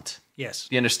actually want. Yes.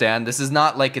 You understand? This is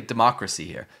not like a democracy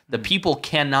here. The people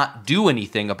cannot do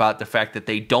anything about the fact that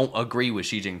they don't agree with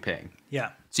Xi Jinping. Yeah.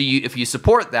 So if you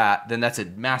support that, then that's a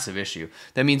massive issue.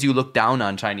 That means you look down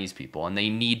on Chinese people, and they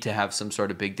need to have some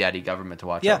sort of big daddy government to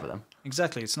watch over them.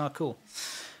 Exactly. It's not cool.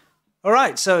 All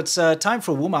right, so it's time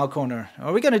for Wu Mao Corner.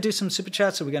 Are we going to do some super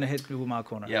chats, or are we going to hit Wu Mao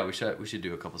Corner? Yeah, we should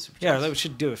do a couple super chats. Yeah, we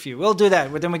should do a few. We'll do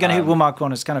that, but then we're going to hit Wu Mao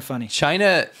Corner. It's kind of funny.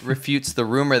 China refutes the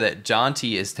rumor that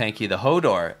Jonty is Tanky the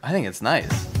Hodor. I think it's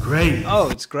nice. Great. Oh,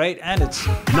 it's great, and it's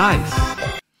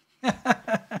Nice.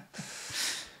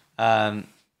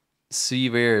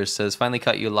 Seaver says, finally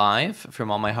cut you live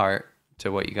from all my heart to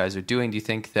what you guys are doing. Do you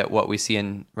think that what we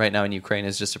see right now in Ukraine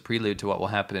is just a prelude to what will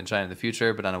happen in China in the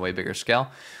future, but on a way bigger scale?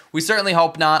 We certainly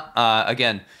hope not.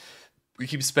 Again, we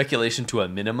keep speculation to a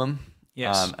minimum,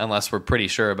 unless we're pretty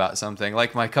sure about something.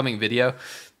 Like my coming video,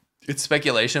 it's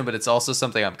speculation, but it's also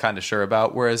something I'm kind of sure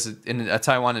about. Whereas in a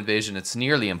Taiwan invasion, it's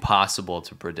nearly impossible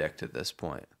to predict at this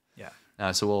point.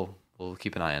 Yeah. So we'll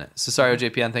keep an eye on it. Cesario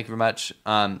JPN, thank you very much.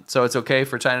 So it's okay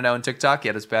for China to own TikTok,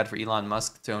 yet it's bad for Elon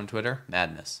Musk to own Twitter?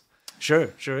 Madness.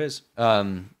 Sure is.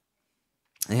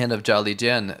 The hand of Jolly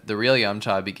Jen. The real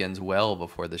Yamcha begins well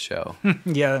before the show.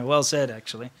 Yeah, well said,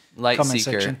 actually. Light Comment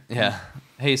Seeker. section. Yeah.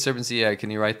 Hey, Serpent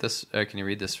can you write this? Can you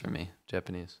read this for me?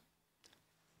 Japanese.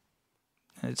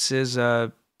 It says,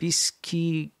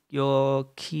 Biski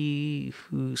Yoki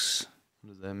Hus.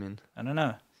 What does that mean? I don't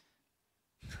know.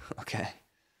 Okay.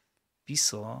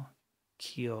 Biso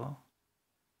Kyo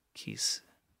Kis.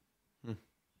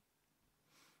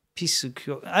 Pisu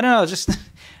Kyo. I don't know, just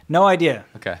no idea.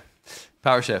 Okay.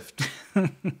 Power shift.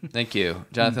 Thank you.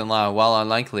 Jonathan Law, while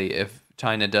unlikely, if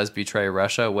China does betray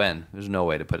Russia, when? There's no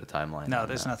way to put a timeline. No,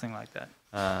 there's nothing like that.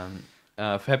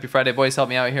 Happy Friday, boys. Help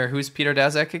me out here. Who's Peter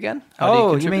Daszak again?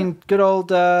 You mean good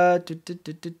old... where?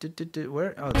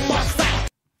 Oh, there.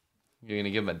 You're going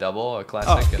to give him a double, a classic?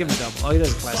 Oh, give him a double. Oh, he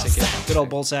does a classic, yeah. Good old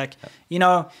Bolsack. You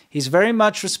know, he's very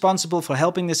much responsible for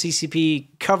helping the CCP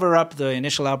cover up the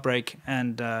initial outbreak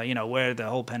and, where the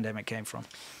whole pandemic came from.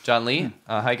 John Lee,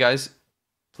 hi, guys.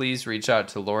 Please reach out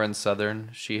to Lauren Southern.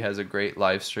 She has a great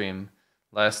live stream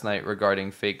last night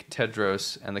regarding fake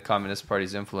Tedros and the Communist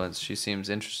Party's influence. She seems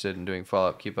interested in doing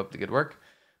follow-up. Keep up the good work.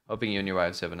 Hoping you and your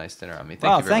wives have a nice dinner on me.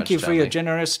 Thank you for your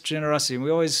generosity.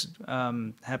 We're always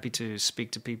happy to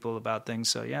speak to people about things.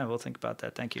 So, yeah, we'll think about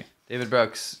that. Thank you. David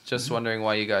Brooks, just wondering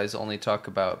why you guys only talk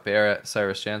about Barrett,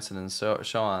 Cyrus Jansen, and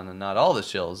Sean and not all the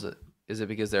shills. Is it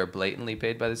because they're blatantly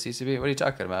paid by the CCP? What are you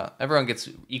talking about? Everyone gets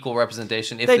equal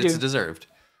representation if it's deserved.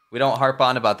 We don't harp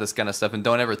on about this kind of stuff, and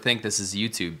don't ever think this is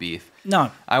YouTube beef.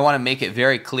 No. I want to make it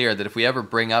very clear that if we ever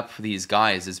bring up these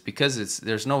guys, it's because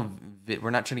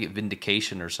we're not trying to get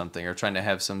vindication or something, or trying to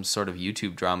have some sort of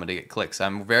YouTube drama to get clicks.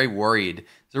 I'm very worried.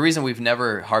 The reason we've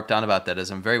never harped on about that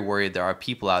is I'm very worried there are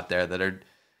people out there that are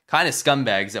kind of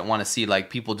scumbags that want to see like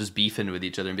people just beefing with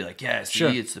each other and be like, yeah,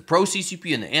 see, it's the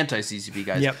pro-CCP and the anti-CCP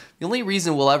guys. Yep. The only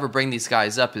reason we'll ever bring these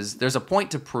guys up is there's a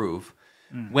point to prove.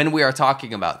 when we are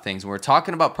talking about things. When we're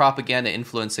talking about propaganda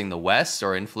influencing the West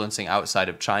or influencing outside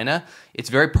of China, it's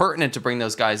very pertinent to bring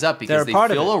those guys up because they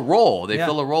fill a role. They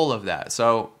fill a role of that.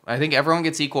 So I think everyone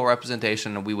gets equal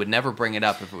representation, and we would never bring it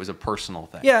up if it was a personal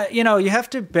thing. Yeah, you have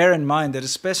to bear in mind that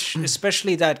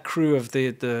especially that crew of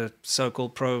the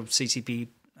so-called pro-CCP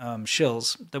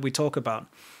shills that we talk about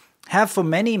have for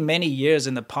many, many years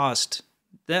in the past.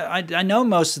 I know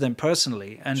most of them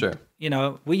personally, and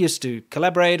we used to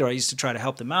collaborate, or I used to try to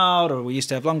help them out, or we used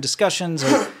to have long discussions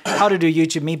on how to do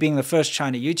YouTube. Me being the first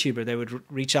China YouTuber, they would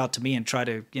reach out to me and try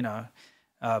to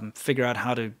figure out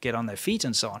how to get on their feet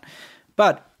and so on.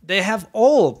 But they have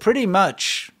all pretty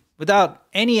much, without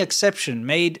any exception,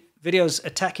 made videos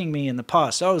attacking me in the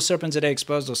past. Oh, Serpent Today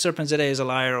exposed, or Serpent Today is a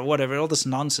liar, or whatever, all this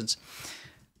nonsense.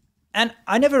 And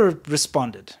I never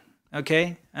responded.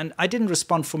 Okay, and I didn't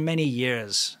respond for many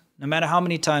years, no matter how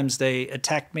many times they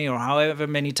attacked me or however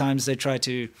many times they tried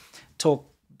to talk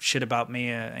shit about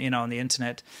me, on the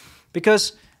internet,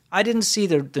 because I didn't see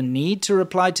the need to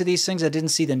reply to these things. I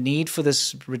didn't see the need for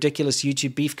this ridiculous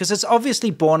YouTube beef, because it's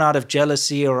obviously born out of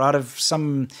jealousy or out of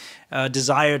some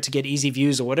desire to get easy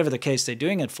views or whatever the case they're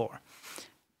doing it for.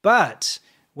 But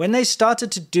when they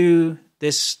started to do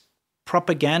this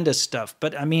propaganda stuff,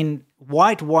 but I mean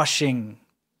whitewashing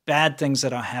bad things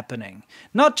that are happening.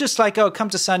 Not just like, oh, come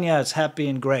to Sanya, it's happy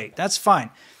and great. That's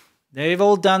fine. They've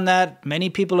all done that. Many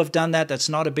people have done that. That's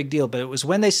not a big deal. But it was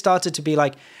when they started to be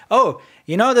like, oh,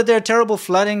 you know that there's terrible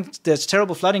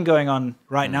flooding going on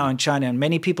right now in China, and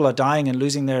many people are dying and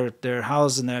losing their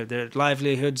house and their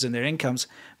livelihoods and their incomes.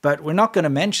 But we're not going to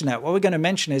mention that. What we're going to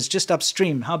mention is just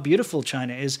upstream how beautiful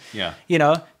China is,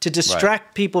 to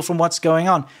distract people from what's going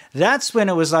on. That's when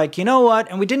it was like, you know what?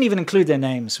 And we didn't even include their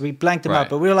names. We blanked them out.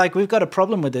 But we were like, we've got a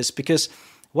problem with this, because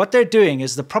what they're doing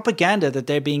is the propaganda that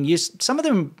they're being used. Some of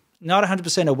them not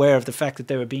 100% aware of the fact that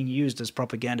they were being used as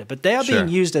propaganda, but they are being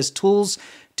used as tools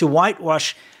to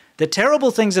whitewash the terrible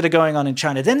things that are going on in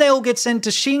China. Then they all get sent to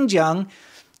Xinjiang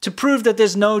to prove that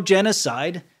there's no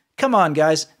genocide. Come on,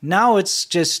 guys. Now it's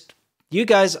just, you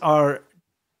guys are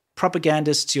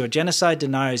propagandists, you're genocide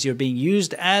deniers, you're being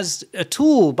used as a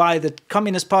tool by the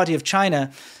Communist Party of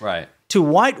China to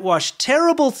whitewash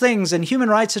terrible things and human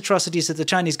rights atrocities that the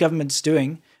Chinese government's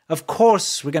doing. Of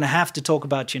course, we're going to have to talk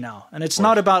about you now. And it's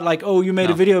not about like, oh, you made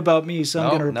a video about me, so I'm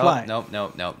going to reply. No.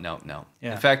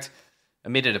 Yeah. In fact, I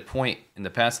made it a point in the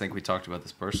past. I think we talked about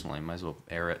this personally. Might as well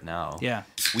air it now. Yeah.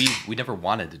 We never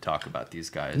wanted to talk about these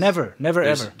guys. Never,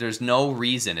 ever. There's no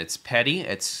reason. It's petty.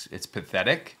 It's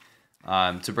pathetic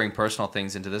to bring personal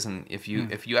things into this. And if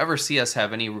you ever see us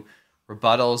have any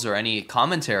rebuttals or any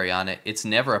commentary on it, it's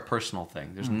never a personal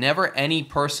thing. There's never any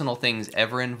personal things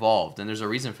ever involved, and there's a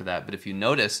reason for that. But if you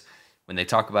notice, when they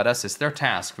talk about us, it's their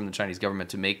task from the Chinese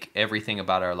government to make everything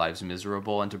about our lives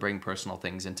miserable and to bring personal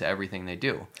things into everything they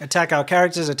do. Attack our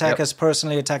characters, attack us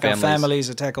personally, attack our families,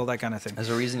 attack all that kind of thing. There's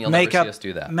a reason you'll never see us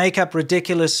do that. Make up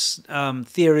ridiculous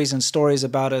theories and stories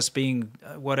about us being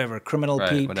criminal,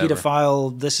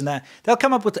 pedophile, this and that. They'll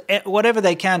come up with whatever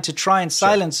they can to try and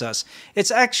silence us.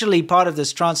 It's actually part of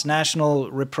this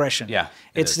transnational repression. Yeah,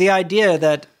 it's the idea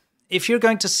that if you're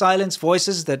going to silence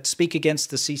voices that speak against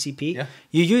the CCP,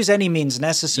 you use any means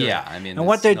necessary. Yeah, I mean, and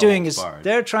what they're doing is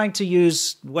they're trying to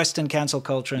use Western cancel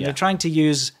culture, and they're trying to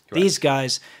use these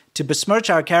guys to besmirch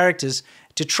our characters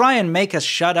to try and make us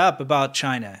shut up about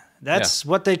China. That's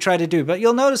what they try to do. But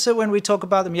you'll notice it when we talk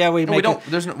about them. Yeah,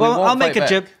 I'll make a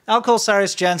jib. I'll call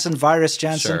Cyrus Jansen Virus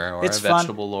Jansen. Sure, or it's a fun.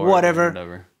 vegetable lord,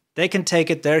 whatever. They can take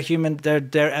it. They're human.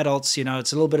 They're adults.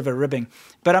 It's a little bit of a ribbing.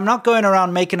 But I'm not going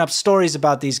around making up stories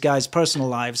about these guys' personal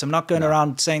lives. I'm not going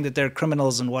around saying that they're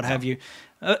criminals and what have you.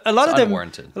 A lot of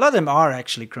them are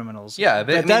actually criminals. Yeah,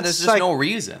 but there's just no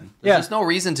reason. There's just no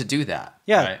reason to do that.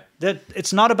 Yeah,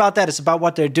 it's not about that. It's about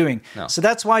what they're doing. No. So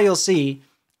that's why you'll see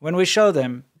when we show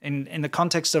them in the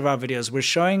context of our videos, we're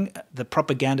showing the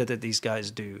propaganda that these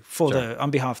guys do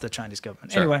on behalf of the Chinese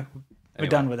government. Anyway, we're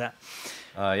done with that.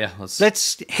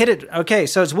 Let's hit it. Okay,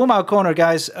 so it's Wumao Corner,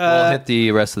 guys. We'll hit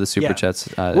the rest of the super chats.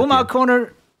 Wumao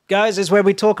Corner, guys, is where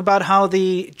we talk about how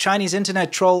the Chinese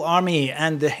internet troll army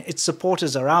and its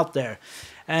supporters are out there.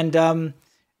 And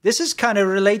this is kind of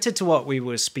related to what we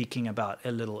were speaking about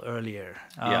a little earlier.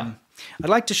 I'd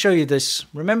like to show you this.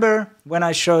 Remember when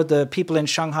I showed the people in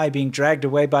Shanghai being dragged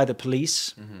away by the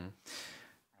police? Mm-hmm.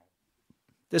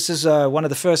 This is one of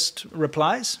the first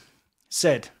replies.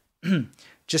 Said,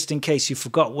 just in case you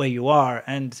forgot where you are.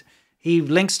 And he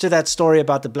links to that story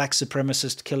about the black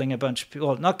supremacist killing a bunch of people.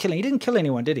 Well, not killing. He didn't kill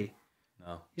anyone, did he?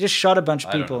 No. He just shot a bunch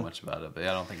of people. I don't know much about it, but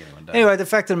I don't think anyone died. Anyway, the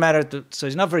fact of the matter, so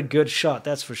he's not a very good shot,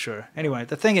 that's for sure. Anyway,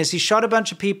 the thing is, he shot a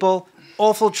bunch of people.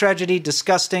 awful tragedy,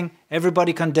 disgusting.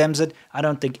 Everybody condemns it. I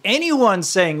don't think anyone's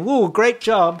saying, "Woo, great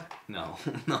job." No,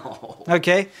 no.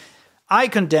 Okay. I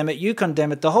condemn it. You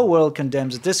condemn it. The whole world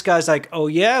condemns it. This guy's like, "Oh,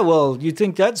 yeah, well, you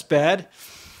think that's bad."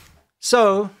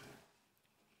 So,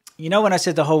 you know, when I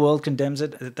said the whole world condemns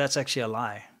it, that's actually a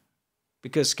lie.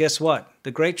 Because guess what?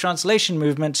 The Great Translation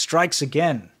Movement strikes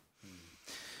again.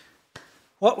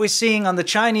 What we're seeing on the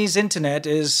Chinese internet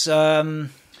is I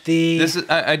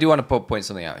do want to point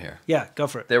something out here. Yeah, go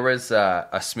for it. There was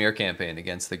a smear campaign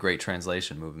against the Great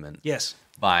Translation Movement. Yes.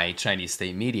 By Chinese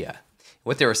state media.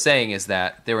 What they were saying is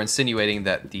that they were insinuating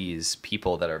that these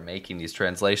people that are making these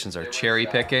translations are cherry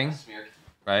picking,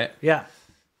 right? Yeah.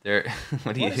 They're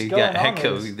what do you going got?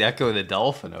 on The echo of the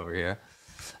dolphin over here.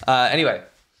 Anyway,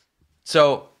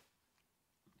 so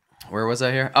where was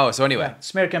I here? Oh, so anyway, Yeah,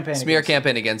 smear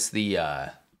campaign against the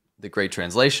Great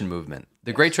Translation Movement.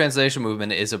 The Great Translation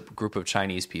Movement is a group of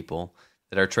Chinese people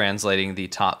that are translating the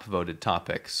top voted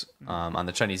topics on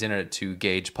the Chinese internet to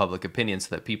gauge public opinion,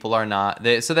 so that people are not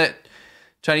so that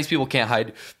Chinese people can't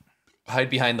hide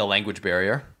behind the language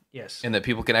barrier. Yes. And that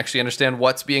people can actually understand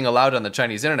what's being allowed on the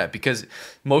Chinese internet. Because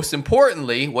most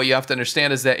importantly, what you have to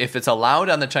understand is that if it's allowed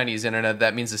on the Chinese internet,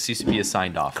 that means the CCP is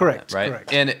signed off. Correct. On it, right?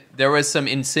 Correct. And there was some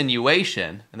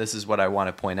insinuation, and this is what I want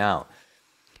to point out,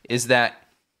 is that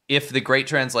if the Great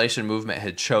Translation Movement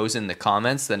had chosen the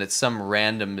comments, then it's some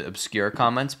random obscure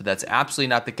comments, but that's absolutely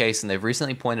not the case. And they've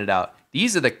recently pointed out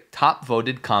these are the top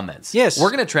voted comments. Yes.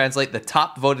 We're going to translate the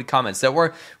top voted comments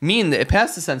that mean that it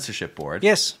passed the censorship board.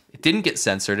 Yes. It didn't get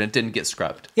censored and it didn't get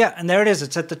scrubbed. Yeah, and there it is.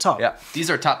 It's at the top. Yeah, these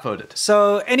are top voted.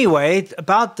 So anyway,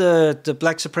 about the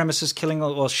black supremacists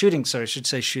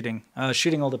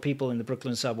shooting all the people in the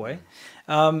Brooklyn subway.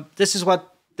 This is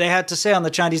what they had to say on the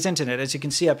Chinese internet, as you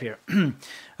can see up here.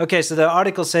 Okay, so the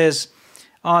article says,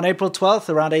 on April 12th,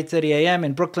 around 8:30 a.m.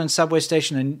 in Brooklyn subway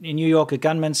station in New York, a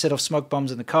gunman set off smoke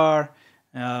bombs in the car.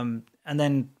 And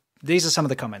then these are some of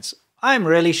the comments. I'm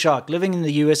really shocked. Living in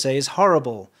the USA is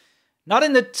horrible. Not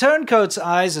in the turncoats'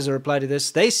 eyes, as a reply to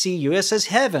this. They see US as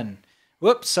heaven.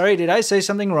 Whoops, sorry, did I say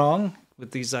something wrong?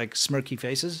 With these like smirky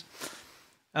faces.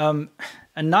 A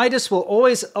nidus will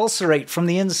always ulcerate from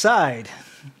the inside.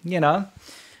 You know.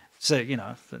 So, you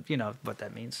know what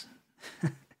that means.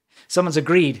 Someone's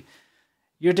agreed.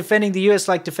 You're defending the US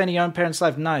like defending your own parents'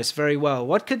 life. Nice, very well.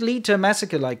 What could lead to a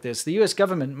massacre like this? The US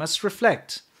government must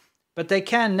reflect. But they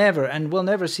can never and will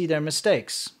never see their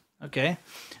mistakes. Okay.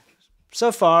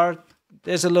 So far,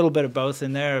 there's a little bit of both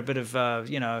in there. A bit of,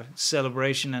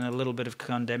 celebration and a little bit of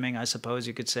condemning, I suppose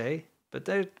you could say. But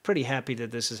they're pretty happy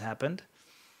that this has happened.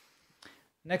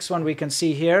 Next one we can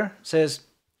see here says,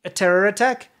 a terror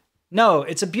attack? No,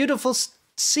 it's a beautiful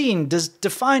scene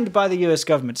defined by the US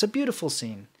government. It's a beautiful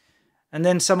scene. And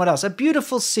then someone else, a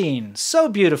beautiful scene, so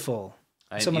beautiful.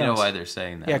 You know why they're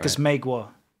saying that? Yeah, because right? Megwa.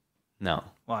 No.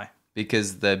 Why?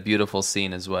 Because the beautiful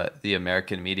scene is what the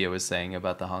American media was saying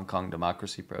about the Hong Kong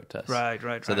democracy protests.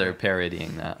 Right. So they're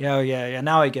parodying that. Yeah.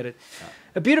 Now I get it. Yeah.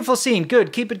 A beautiful scene.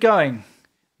 Good. Keep it going.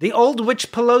 The old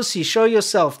witch Pelosi, show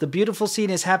yourself. The beautiful scene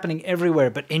is happening everywhere,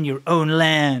 but in your own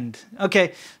land.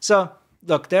 Okay, so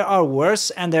look, there are worse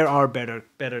and there are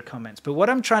better comments. But what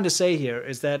I'm trying to say here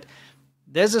is that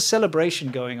there's a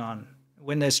celebration going on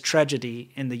when there's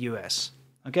tragedy in the US.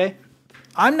 Okay?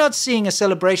 I'm not seeing a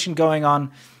celebration going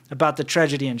on about the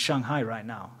tragedy in Shanghai right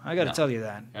now. I got to tell you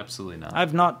that. Absolutely not.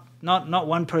 I've not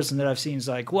one person that I've seen is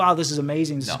like, wow, this is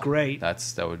amazing, this is great.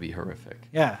 That would be horrific.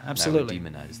 Yeah, absolutely. That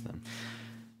would demonize them.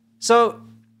 So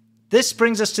this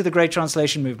brings us to the Great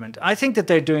Translation Movement. I think that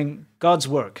they're doing God's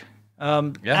work.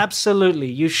 Absolutely.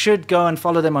 You should go and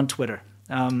follow them on Twitter.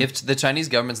 If the Chinese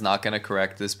government's not going to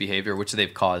correct this behavior, which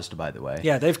they've caused, by the way.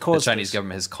 Yeah, they've caused the Chinese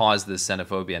government has caused this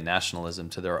xenophobia and nationalism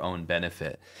to their own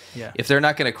benefit. Yeah. If they're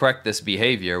not going to correct this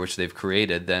behavior, which they've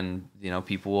created, then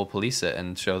people will police it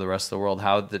and show the rest of the world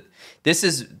how this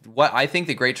is what I think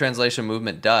the Great Translation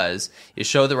Movement does, is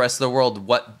show the rest of the world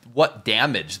what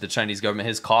damage the Chinese government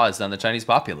has caused on the Chinese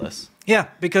populace. Yeah,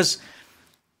 because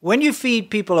when you feed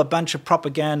people a bunch of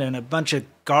propaganda and a bunch of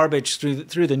garbage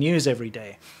through the news every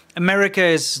day, America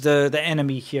is the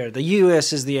enemy here. The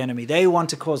US is the enemy. They want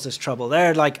to cause this trouble.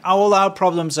 They're like, all our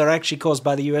problems are actually caused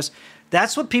by the US.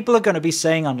 That's what people are going to be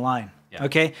saying online,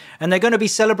 okay? And they're going to be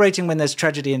celebrating when there's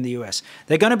tragedy in the US.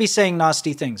 They're going to be saying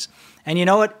nasty things. And you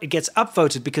know what? It gets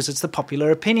upvoted because it's the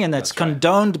popular opinion that's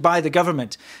condoned by the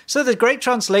government. So the Great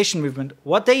Translation Movement,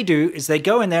 what they do is they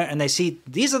go in there and they see,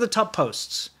 these are the top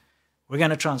posts. We're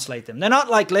going to translate them. They're not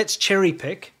like, let's cherry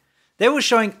pick. They were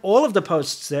showing all of the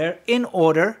posts there in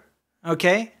order,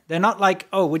 okay? They're not like,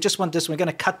 oh, we just want this, we're going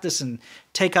to cut this and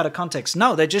take out of context.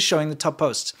 No, they're just showing the top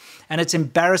posts. And it's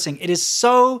embarrassing. It is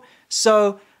so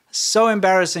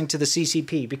embarrassing to the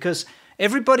CCP because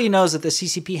everybody knows that the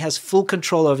CCP has full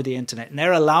control over the internet and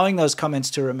they're allowing those comments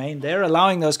to remain. They're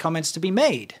allowing those comments to be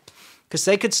made because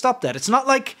they could stop that. It's not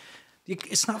like,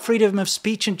 it's not freedom of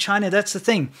speech in China. That's the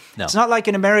thing. No. It's not like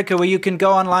in America where you can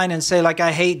go online and say like,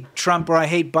 I hate Trump or I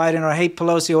hate Biden or I hate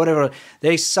Pelosi or whatever.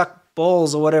 They suck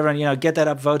balls or whatever and, get that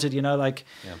upvoted, like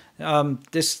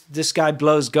this guy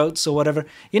blows goats or whatever.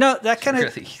 That kind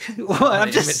of, really well, I'm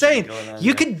just saying,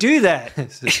 you could do that.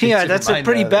 Yeah, that's a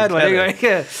pretty bad one. Anyway,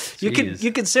 yeah.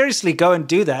 You could seriously go and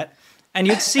do that and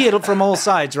you'd see it from all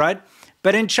sides, right?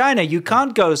 But in China, you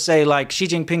can't go say like Xi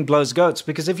Jinping blows goats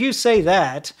because if you say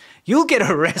that, you'll get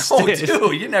arrested. Oh,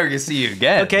 dude, you're never going to see you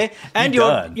again. Okay, and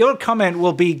your comment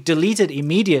will be deleted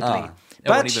immediately.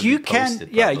 But you can,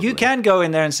 you can go in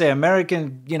there and say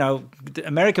American,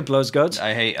 America blows goats.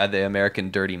 I hate the American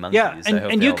dirty monkeys. Yeah,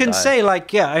 and you can say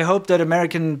like, I hope that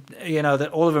American, that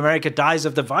all of America dies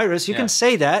of the virus. You can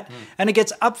say that, and it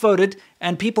gets upvoted,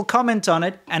 and people comment on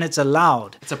it, and it's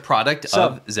allowed. It's a product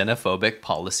of xenophobic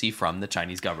policy from the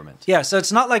Chinese government. Yeah, so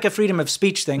it's not like a freedom of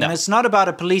speech thing, and it's not about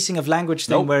a policing of language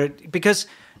thing, because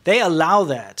they allow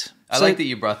that. I like that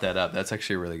you brought that up. That's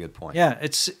actually a really good point. Yeah,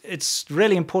 it's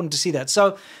really important to see that.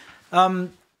 So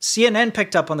CNN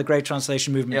picked up on the Great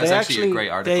Translation Movement. Yeah, it's actually a great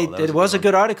article. It was a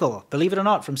good article, believe it or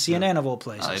not, from CNN of all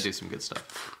places. They do some good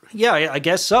stuff. Yeah, I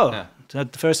guess so. Yeah.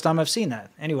 It's the first time I've seen that.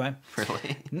 Anyway.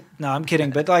 Really? No, I'm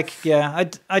kidding. But I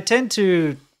tend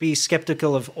to be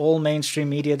skeptical of all mainstream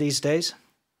media these days.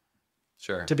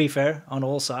 Sure. To be fair, on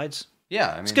all sides.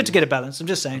 Yeah. It's good to get a balance. I'm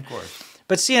just saying. Of course.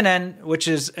 But CNN, which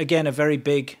is, again, a very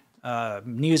big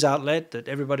news outlet that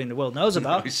everybody in the world knows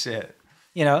about. Oh, shit.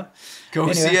 Go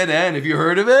anyway. CNN. Have you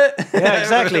heard of it? Yeah,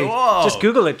 exactly. Just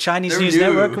Google it. Chinese News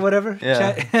Network or whatever.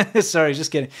 Yeah. Sorry,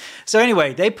 just kidding. So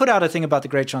anyway, they put out a thing about the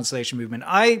Great Translation Movement.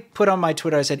 I put on my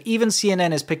Twitter, I said, even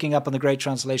CNN is picking up on the Great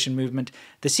Translation Movement.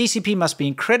 The CCP must be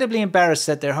incredibly embarrassed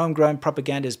that their homegrown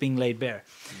propaganda is being laid bare.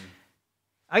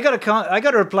 I got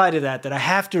a reply to that I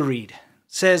have to read. It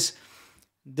says,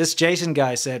 this Jason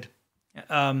guy said,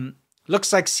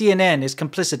 looks like CNN is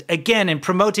complicit again in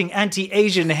promoting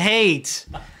anti-Asian hate.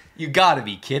 You gotta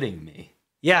be kidding me.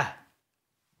 Yeah.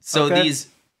 So these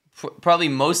probably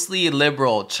mostly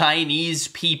liberal Chinese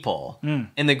people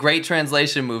in the Great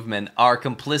Translation Movement are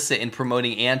complicit in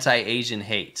promoting anti-Asian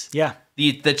hate. Yeah.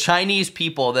 The Chinese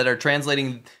people that are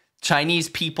translating Chinese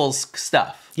people's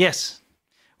stuff. Yes.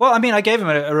 Well, I mean, I gave him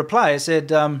a reply. I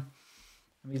said, let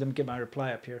me get my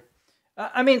reply up here.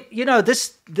 I mean,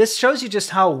 this shows you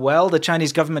just how well the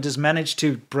Chinese government has managed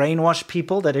to brainwash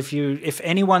people that if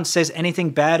anyone says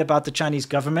anything bad about the Chinese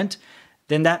government,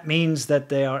 then that means that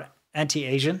they are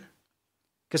anti-Asian.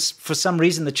 Because for some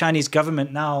reason, the Chinese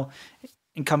government now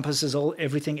encompasses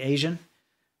everything Asian.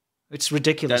 It's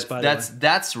ridiculous, by the way.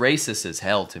 That's racist as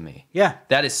hell to me. Yeah.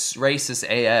 That is racist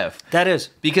AF. That is.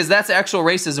 Because that's actual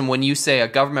racism when you say a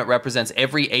government represents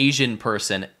every Asian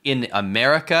person in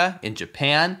America, in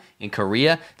Japan, in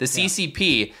Korea. The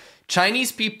CCP,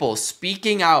 Chinese people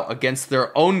speaking out against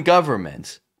their own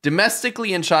government,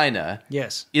 domestically in China,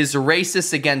 is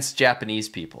racist against Japanese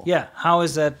people. Yeah. How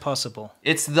is that possible?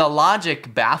 It's the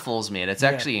logic baffles me, and it's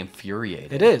actually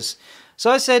infuriating. It is. So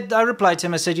I replied to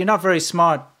him, I said, you're not very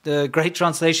smart. The Great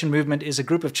Translation Movement is a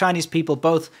group of Chinese people,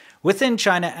 both within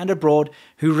China and abroad,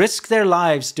 who risk their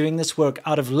lives doing this work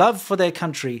out of love for their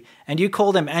country, and you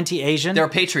call them anti-Asian? They're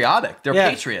patriotic. They're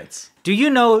patriots. Do you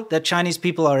know that Chinese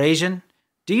people are Asian?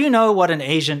 Do you know what an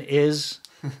Asian is?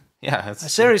 Yeah.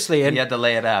 Seriously. And you had to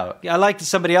lay it out. I like that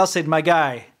somebody else said, my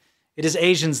guy, it is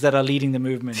Asians that are leading the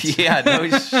movement. Yeah, no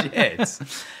shit.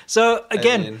 So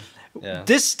again...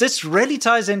 This really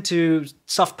ties into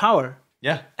soft power.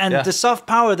 Yeah. And the soft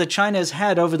power that China has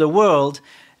had over the world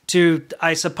to,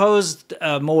 I suppose,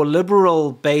 a more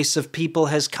liberal base of people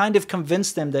has kind of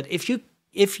convinced them that if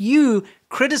you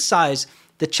criticize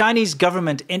the Chinese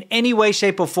government in any way,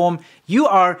 shape, or form, you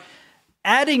are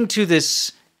adding to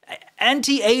this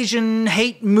anti-Asian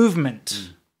hate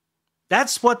movement.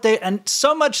 That's what and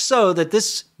so much so that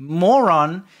this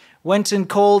moron went and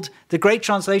called the Great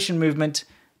Translation Movement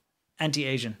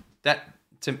anti-Asian.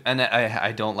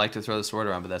 I don't like to throw this word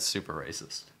around, but that's super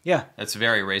racist. Yeah. That's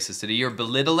very racist. You're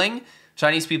belittling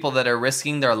Chinese people that are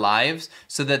risking their lives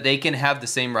so that they can have the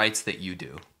same rights that you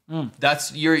do.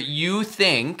 That's you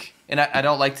think, and I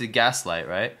don't like to gaslight,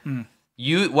 right?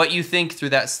 What you think through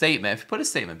that statement. If you put a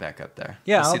statement back up there.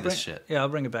 Yeah, I'll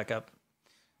bring it back up.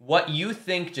 What you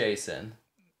think, Jason,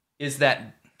 is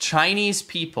that Chinese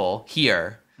people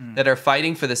here that are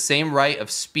fighting for the same right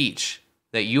of speech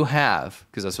that you have,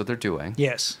 because that's what they're doing,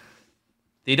 Yes.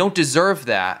 they don't deserve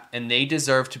that, and they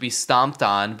deserve to be stomped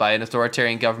on by an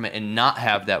authoritarian government and not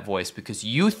have that voice, because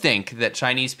you think that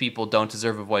Chinese people don't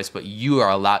deserve a voice, but you are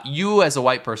allowed. You as a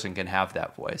white person can have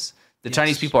that voice. The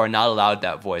Chinese people are not allowed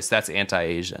that voice. That's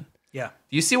anti-Asian. Yeah.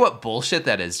 Do you see what bullshit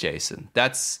that is, Jason?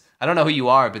 That's, I don't know who you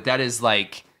are, but that is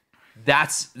like,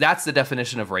 that's the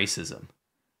definition of racism.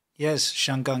 Yes,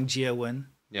 Shanghai Jiewen.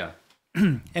 Yeah.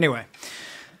 Anyway,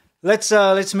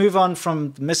 let's move on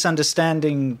from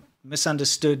misunderstood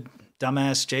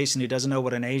dumbass Jason who doesn't know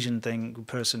what an Asian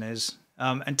person is,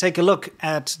 and take a look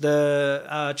at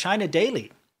the China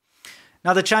Daily.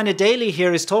 Now, the China Daily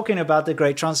here is talking about the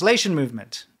Great Translation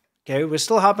Movement. Okay, we're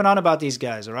still hopping on about these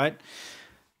guys, all right?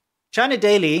 China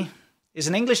Daily is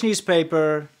an English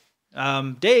newspaper,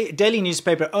 daily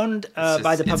newspaper owned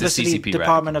by the publicity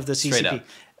department of the CCP.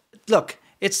 Look,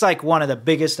 it's like one of the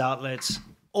biggest outlets.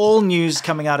 All news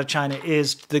coming out of China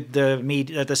is the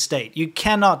media, the state. You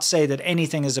cannot say that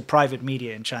anything is a private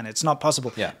media in China. It's not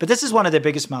possible. Yeah. But this is one of their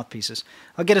biggest mouthpieces.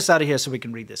 I'll get us out of here so we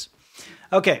can read this.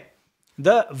 Okay.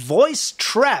 The voice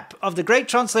trap of the Great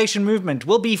Translation Movement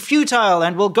will be futile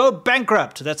and will go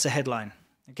bankrupt. That's the headline.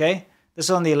 Okay? This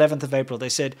is on the 11th of April. They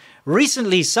said,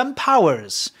 recently some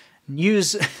powers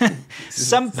use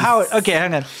some power. Okay,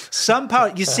 hang on. Some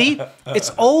power. You see, it's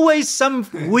always some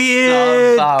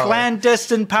weird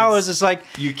clandestine powers. It's like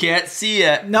you can't see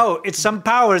it. No, it's some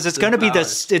powers. It's going to be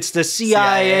it's the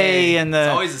CIA and the. It's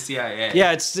always the CIA.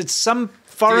 Yeah, it's some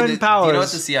foreign powers. Do you know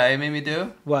what the CIA made me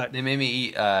do? What? They made me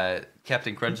eat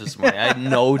Captain Crunch this morning. I had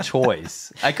no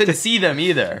choice. I couldn't see them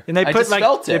either. And they I put just like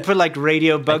felt it. they put like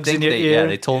radio bugs in your ear. Yeah,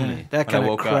 they told me that when I kind of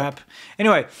woke crap. up.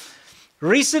 Anyway,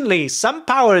 recently some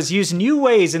powers use new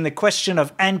ways in the question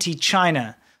of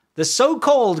anti-China. The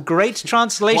so-called Great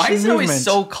Translation Why is it Movement. always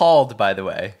so called, by the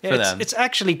way, for it's, them? It's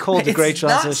actually called the Great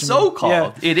Translation It's not so Movement.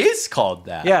 called. Yeah. It is called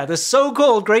that. Yeah, the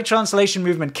so-called Great Translation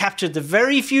Movement captured the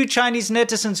very few Chinese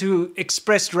netizens who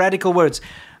expressed radical words.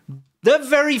 The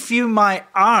very few my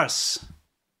arse.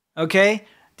 Okay?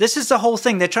 This is the whole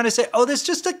thing. They're trying to say, oh, there's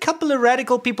just a couple of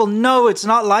radical people. No, it's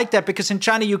not like that because in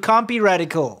China you can't be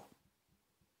radical.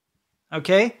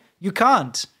 Okay? You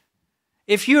can't.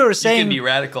 If you're saying... You can be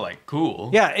radical, like, cool.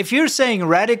 Yeah, if you're saying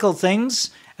radical things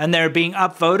and they're being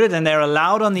upvoted and they're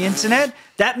allowed on the internet,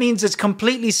 that means it's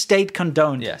completely state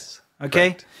condoned. Yes. Okay?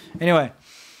 Correct. Anyway,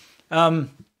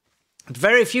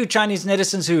 very few Chinese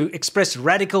netizens who express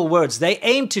radical words. They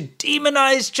aim to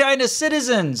demonize China's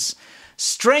citizens,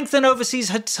 strengthen overseas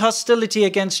hostility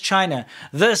against China.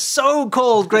 The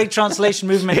so-called Great Translation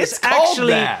Movement is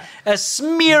actually a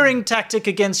smearing tactic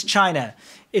against China.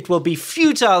 It will be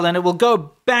futile and it will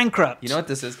go bankrupt. You know what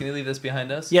this is? Can you leave this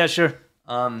behind us? Yeah, sure.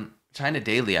 China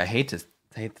Daily. I hate to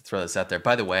throw this out there.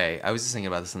 By the way, I was just thinking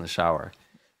about this in the shower.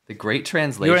 The Great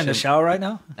Translation. You're in the shower right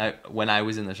now? When I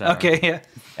was in the shower. Okay, yeah.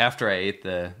 After I ate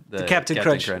the Captain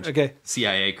Crunch. Okay.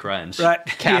 CIA Crunch. Right.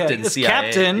 Captain yeah, CIA.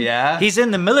 Captain. Yeah. He's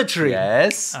in the military.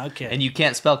 Yes. Okay. And you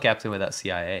can't spell Captain without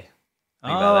CIA.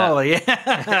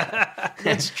 Yeah.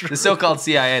 That's true. The so-called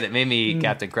CIA that made me eat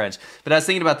Captain Crunch. But I was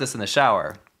thinking about this in the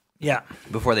shower. Yeah.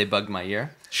 Before they bugged my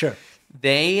ear. Sure.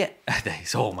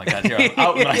 Oh my God, here I'm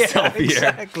out myself here.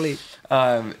 Exactly.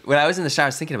 When I was in the shower, I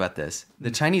was thinking about this.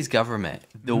 The Chinese government,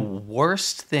 the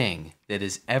worst thing that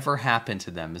has ever happened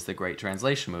to them is the Great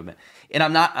Translation Movement. And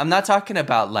I'm not talking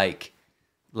about like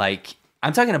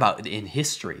I'm talking about in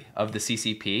history of the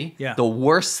CCP. Yeah. The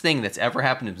worst thing that's ever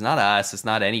happened is not us. It's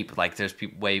not any, like there's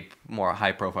way more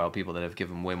high profile people that have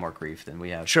given way more grief than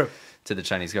we have to the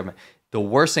Chinese government. The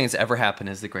worst thing that's ever happened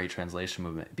is the Great Translation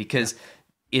Movement because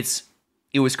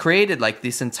it was created, like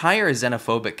this entire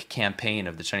xenophobic campaign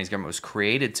of the Chinese government was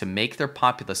created to make their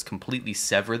populace completely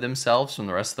sever themselves from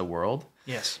the rest of the world.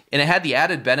 Yes. And it had the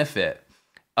added benefit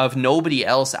of nobody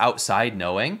else outside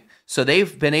knowing. So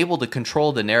they've been able to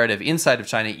control the narrative inside of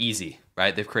China easy,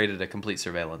 right? They've created a complete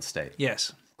surveillance state.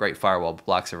 Yes. Great firewall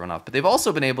blocks everyone off. But they've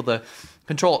also been able to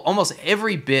control almost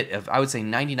every bit of, I would say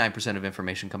 99% of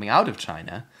information coming out of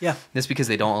China. Yeah. That's because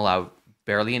they don't allow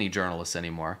barely any journalists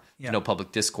anymore. Yeah. No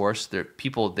public discourse. They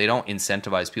don't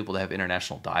incentivize people to have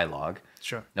international dialogue.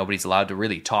 Sure. Nobody's allowed to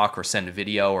really talk or send a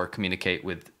video or communicate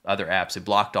with other apps. They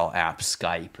blocked all apps,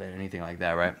 Skype, and anything like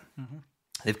that, right? Mm-hmm.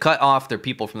 They've cut off their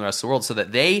people from the rest of the world so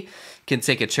that they can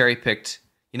take a cherry-picked,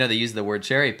 they use the word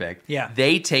cherry-picked. Yeah.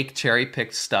 They take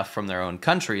cherry-picked stuff from their own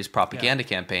countries, propaganda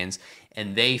campaigns,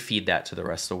 and they feed that to the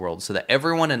rest of the world so that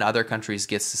everyone in other countries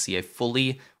gets to see a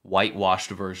fully whitewashed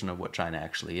version of what China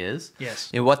actually is. Yes.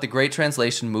 And what the Great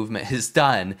Translation Movement has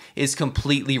done is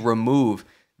completely remove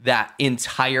that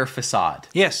entire facade.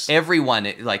 Yes.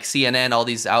 Everyone, like CNN, all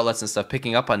these outlets and stuff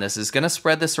picking up on this is going to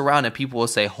spread this around, and people will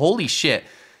say, holy shit,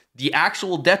 the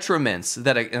actual detriments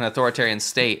that an authoritarian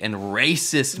state and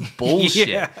racist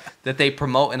bullshit that they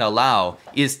promote and allow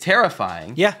is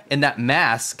terrifying. Yeah. And that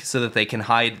mask so that they can't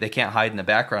hide in the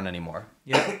background anymore.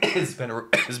 Yeah.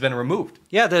 has been removed.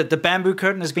 Yeah, the bamboo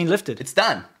curtain has been lifted. It's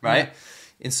done, right? Yeah.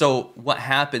 And so what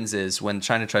happens is when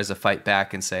China tries to fight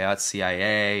back and say, oh, it's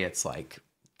CIA, it's like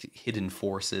hidden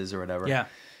forces or whatever. Yeah.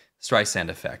 Streisand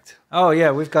effect. Oh,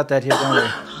 yeah, we've got that here, don't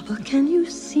we? Papa, can you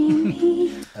see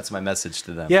me? That's my message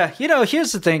to them. Yeah,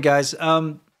 here's the thing, guys.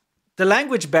 The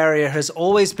language barrier has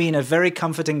always been a very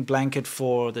comforting blanket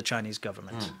for the Chinese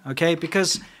government, okay?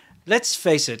 Because, let's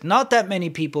face it, not that many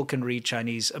people can read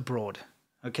Chinese abroad,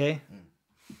 okay?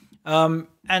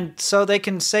 And so they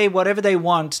can say whatever they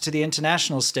want to the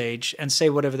international stage and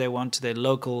say whatever they want to their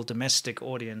local domestic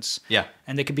audience. Yeah.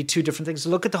 And they could be two different things.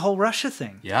 Look at the whole Russia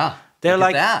thing. Yeah. They were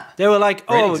like, Great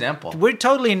oh, example. we're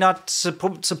totally not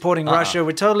supporting Russia.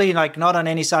 We're totally like not on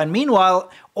any side.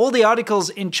 Meanwhile, all the articles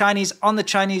in Chinese on the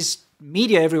Chinese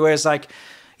media everywhere is like,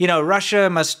 Russia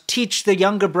must teach the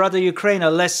younger brother Ukraine a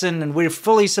lesson, and we're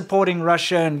fully supporting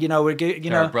Russia, and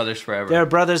They're brothers forever. They're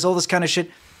brothers, all this kind of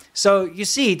shit. So you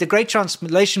see, the Great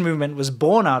Translation Movement was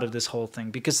born out of this whole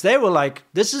thing because they were like,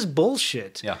 this is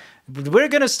bullshit. Yeah. We're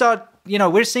going to start,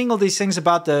 we're seeing all these things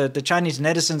about the Chinese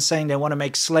netizens saying they want to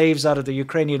make slaves out of the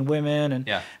Ukrainian women and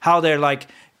how they're like,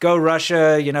 go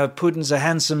Russia, Putin's a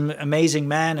handsome, amazing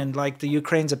man and like the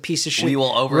Ukraine's a piece of shit. We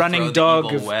will overthrow running dog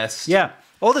the evil West. Yeah,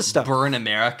 all this stuff. Burn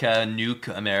America, nuke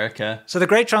America. So the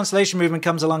Great Translation Movement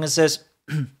comes along and says,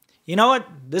 you know what?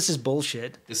 This is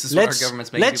bullshit. This is what our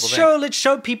government's making people think. Let's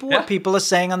show people what people are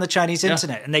saying on the Chinese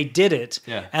internet. And they did it.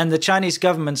 Yeah. And the Chinese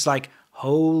government's like,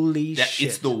 holy shit.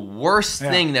 It's the worst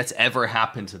thing that's ever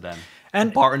happened to them.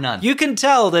 And bar none. You can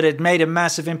tell that it made a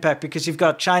massive impact because you've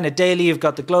got China Daily, you've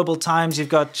got the Global Times, you've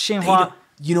got Xinhua.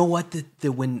 You know what?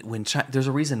 When China, there's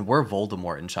a reason we're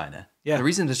Voldemort in China. Yeah. The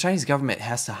reason the Chinese government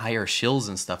has to hire shills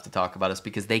and stuff to talk about us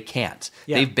because they can't.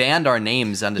 Yeah. They've banned our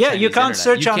names on the Yeah, Chinese you can't internet.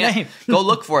 search our name. Go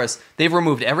look for us. They've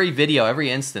removed every video, every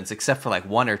instance, except for like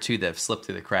one or two that have slipped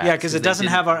through the cracks. Yeah, because it doesn't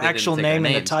have our actual name in the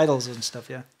names. titles and stuff,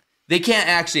 yeah. They can't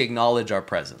actually acknowledge our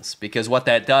presence because what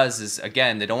that does is,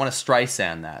 again, they don't want to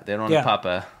Streisand that. They don't want to pop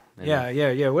a...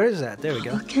 Yeah. Where is that? There we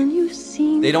go. Can you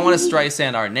see me? They don't want to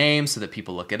Streisand our name so that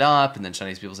people look it up, and then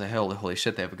Chinese people say, holy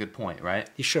shit, they have a good point, right?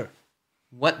 You sure?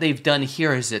 What they've done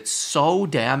here is it's so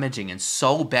damaging and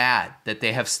so bad that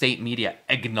they have state media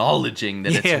acknowledging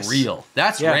that it's real.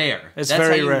 That's rare. It's That's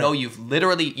very how you rare. know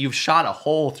you've shot a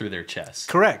hole through their chest.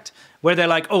 Correct. Where they're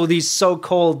like, oh, these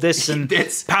so-called this and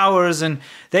powers, and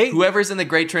whoever's in the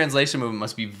Great Translation Movement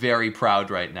must be very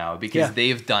proud right now because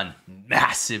they've done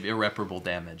massive irreparable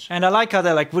damage. And I like how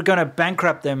they're like, we're going to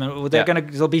bankrupt them, and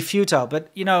they'll be futile. But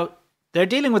they're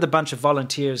dealing with a bunch of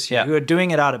volunteers here who are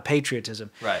doing it out of patriotism.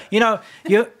 Right.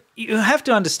 You have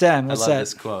to understand what's I love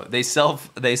this quote. They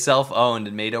self-owned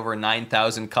and made over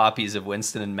 9,000 copies of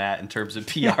Winston and Matt in terms of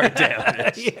PR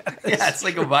damage. It's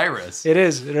like a virus. It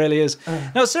is. It really is.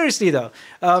 No, seriously though,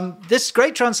 this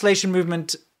Great Translation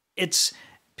Movement, it's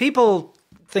people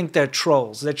think they're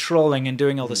trolls. They're trolling and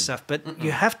doing all this stuff. But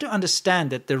you have to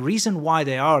understand that the reason why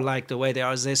they are like the way they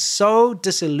are is they're so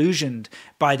disillusioned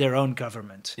by their own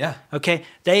government. Yeah. Okay?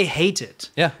 They hate it.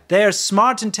 Yeah. They're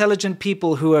smart, intelligent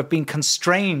people who have been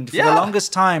constrained for the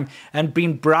longest time and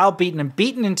been browbeaten and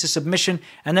beaten into submission,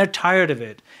 and they're tired of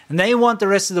it. And they want the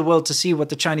rest of the world to see what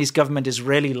the Chinese government is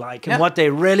really like and what they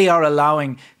really are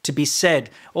allowing to be said.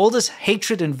 All this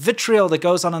hatred and vitriol that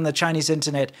goes on the Chinese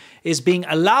internet is being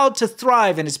allowed to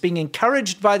thrive, and it's being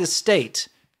encouraged by the state.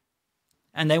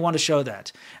 And they want to show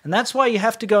that. And that's why you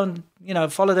have to go and,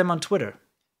 follow them on Twitter.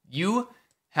 You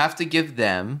have to give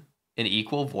them an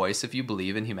equal voice if you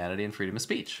believe in humanity and freedom of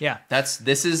speech. Yeah.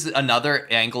 This is another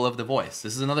angle of the voice.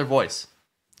 This is another voice.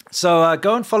 So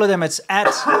go and follow them. It's at,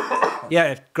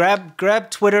 grab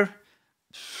Twitter.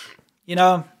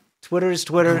 Twitter is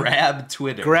Twitter. Grab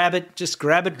Twitter. Grab it. Just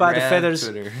grab it by the feathers.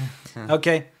 Twitter.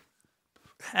 Okay.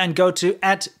 And go to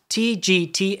at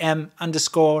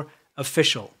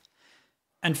 @TGTM_official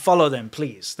and follow them,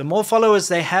 please. The more followers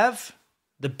they have,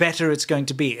 the better it's going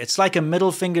to be. It's like a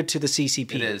middle finger to the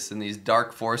CCP. It is, and these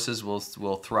dark forces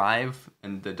will thrive,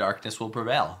 and the darkness will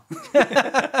prevail.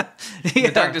 The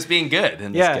darkness being good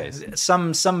in this case.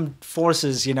 Some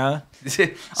forces, Are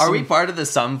we part of the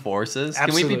some forces?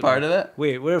 Absolutely. Can we be part of it?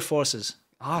 We're forces.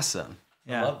 Awesome.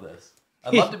 Yeah. I love this.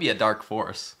 I'd love to be a dark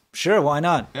force. Sure, why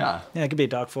not? Yeah. Yeah, it could be a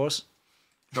dark force.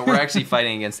 But we're actually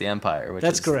fighting against the empire, which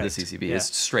That's is correct. the CCP. Yeah. Is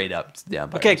straight up the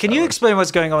empire. Okay, can Star you Wars. explain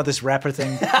what's going on with this rapper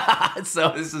thing? So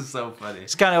this is so funny.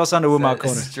 It's kind of also under Umar This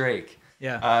Corner. is Drake.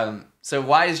 Yeah. So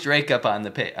why is Drake up on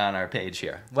on our page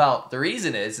here? Well, the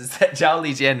reason is that Zhao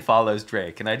Lijian follows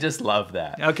Drake, and I just love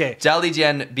that. Okay. Zhao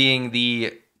Lijian being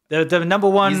the The number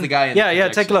one. He's the guy in yeah, the yeah.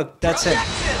 Take a projection. look. That's him.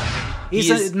 He's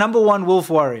He is- the number one wolf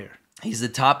warrior. He's the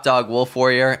top dog wolf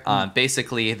warrior.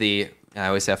 Basically, I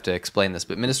always have to explain this,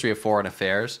 but Ministry of Foreign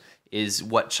Affairs is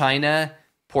what China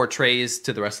portrays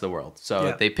to the rest of the world. So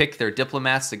Yeah. they pick their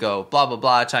diplomats to go blah blah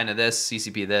blah, China this,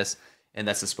 CCP this, and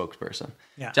that's the spokesperson.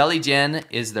 Yeah. Zhao Lijian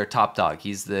is their top dog.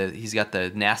 He's got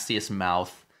the nastiest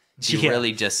mouth. He Yeah.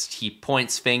 really he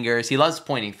points fingers. He loves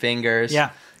pointing fingers. Yeah,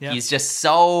 yeah. He's just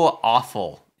so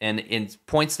awful. And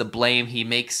points the blame. He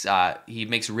makes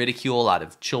ridicule out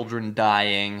of children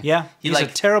dying. Yeah. He's a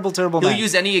terrible, terrible He'll man.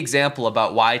 use any example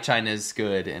about why China's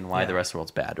good and why Yeah. the rest of the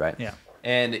world's bad, right? Yeah.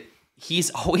 And he's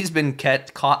always been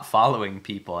caught following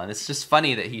people, and it's just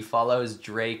funny that he follows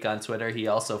Drake on Twitter. He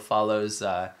also follows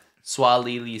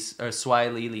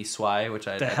Swai, which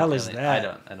I The don't hell is really-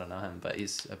 that? I don't know him, but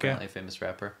he's apparently a famous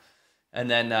rapper. And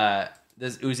then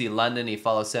there's Uzi London. He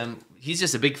follows him. He's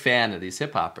just a big fan of these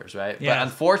hip hoppers, right? Yeah. But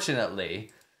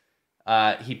unfortunately,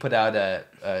 he put out a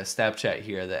Snapchat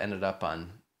here that ended up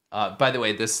on. By the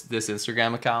way, this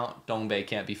Instagram account, Dongbei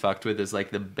Can't Be Fucked With, is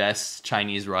like the best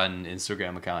Chinese run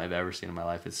Instagram account I've ever seen in my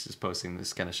life. It's just posting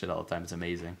this kind of shit all the time. It's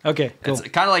amazing. Okay, cool. It's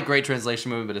kind of like Great Translation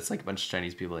Movie, but it's like a bunch of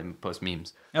Chinese people that post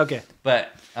memes. Okay.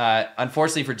 But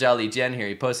unfortunately for Zhao Lijian here,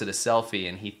 he posted a selfie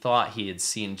and he thought he had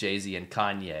seen Jay-Z and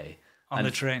Kanye On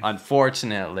the train.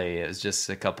 Unfortunately, it was just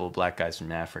a couple of black guys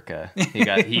from Africa.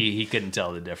 He couldn't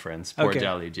tell the difference. Poor Okay.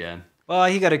 Zhao Lijian. Well,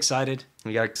 he got excited.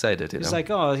 He got excited. He's like,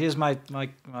 "Oh, here's my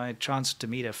chance to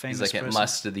meet a famous He's like,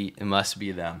 person." it must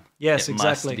be them. Yes, it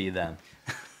exactly. must be them.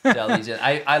 Zhao Lijian.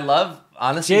 I love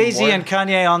honestly Jay-Z more- and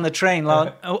Kanye on the train.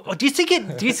 Do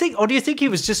you think he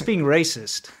was just being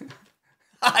racist?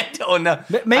 I don't know.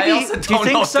 Maybe- I also do you don't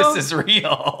think know so? if this is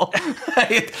real.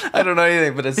 I don't know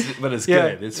anything, but it's Yeah.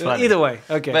 good. It's funny. Either way,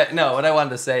 okay. But no, what I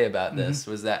wanted to say about this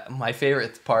was that my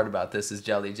favorite part about this is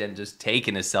Jelly Jen just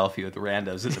taking a selfie with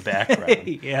randos in the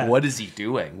background. Yeah. What is he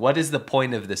doing? What is the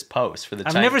point of this post for the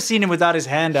I've Chinese? never seen him without his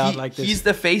hand out like this. He's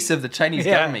the face of the Chinese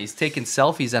Yeah. government. He's taking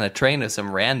selfies on a train with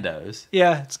some randos.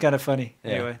 Yeah, it's kind of funny.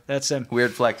 Yeah. Anyway, that's him.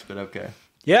 Weird flex, but okay.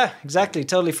 Yeah, exactly.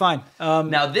 Totally fine.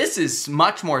 Now this is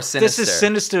much more sinister. This is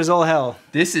sinister as all hell.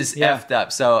 This is Yeah. effed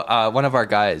up. So one of our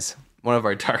guys, one of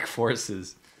our dark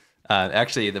forces,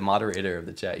 actually the moderator of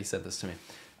the chat, he sent this to me.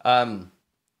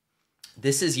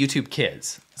 This is YouTube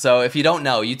Kids. So if you don't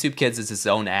know, YouTube Kids is its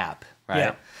own app, right?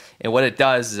 Yeah. And what it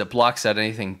does is it blocks out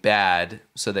anything bad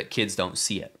so that kids don't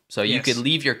see it. So you Yes. could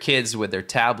leave your kids with their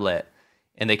tablet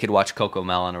and they could watch Coco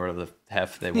Melon or whatever the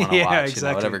heck they want to Yeah, watch. exactly.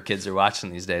 You know, whatever kids are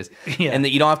watching these days. Yeah. And that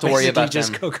you don't have to worry Basically about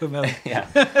just them. Cocomelon. Yeah.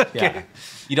 Yeah.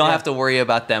 You don't have to worry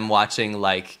about them watching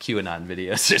like QAnon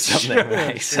videos or something,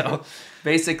 right? So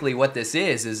basically what this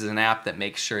is an app that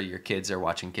makes sure your kids are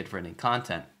watching kid-friendly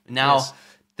content. Now, Yes.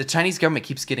 the Chinese government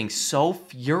keeps getting so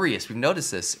furious. We've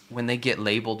noticed this when they get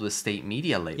labeled with state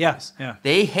media labels. Yeah, yeah.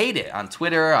 They hate it on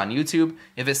Twitter, on YouTube.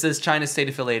 If it says China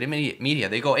state-affiliated media,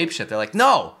 they go apeshit. They're like,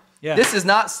 no, Yeah. this is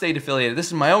not state-affiliated. This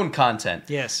is my own content.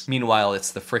 Yes. Meanwhile,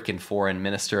 it's the frickin' foreign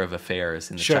minister of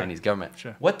affairs in the Sure. Chinese government.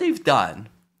 Sure. What they've done,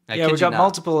 I Yeah, kid we've you got not,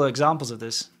 multiple examples of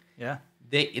this. Yeah.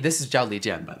 this is Zhao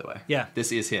Lijian, by the way. Yeah.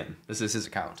 This is him. This is his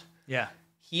account. Yeah.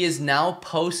 He is now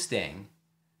posting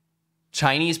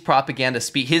Chinese propaganda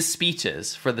his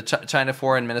speeches for the China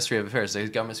Foreign Ministry of Affairs, his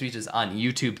government speeches on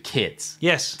YouTube Kids.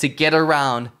 Yes. To get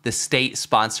around the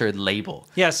state-sponsored label.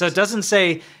 Yeah, so it doesn't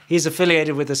say he's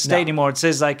affiliated with the state No. anymore. It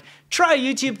says like, try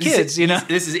YouTube Kids, you know?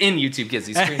 This is in YouTube Kids.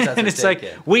 These screenshots And are it's like,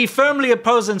 taken. we firmly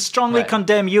oppose and strongly Right.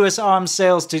 condemn U.S. arms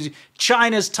sales to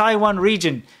China's Taiwan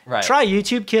region. Right. Try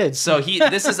YouTube Kids. So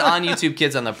this is on YouTube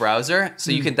Kids on the browser,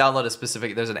 so you can download a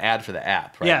specific. There's an ad for the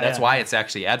app, right? Yeah, That's yeah. why it's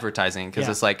actually advertising because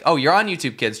Yeah. it's like, oh, you're on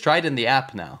YouTube Kids. Try it in the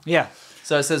app now. yeah.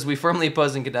 So it says we firmly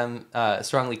oppose and condemn,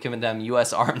 strongly condemn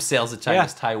U.S. arms sales to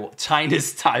China's Yeah.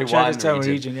 China's Taiwan China's Taiwan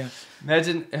region. region, yeah.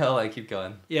 Imagine, keep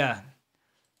going. Yeah.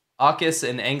 AUKUS,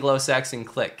 an Anglo-Saxon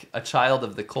clique, a child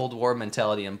of the Cold War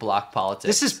mentality and bloc politics.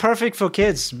 This is perfect for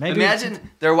kids. Maybe Imagine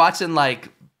they're watching like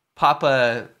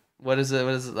Papa. What is it?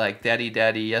 What is it like? Daddy,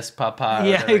 daddy, yes, Papa.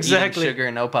 Yeah, or eating exactly.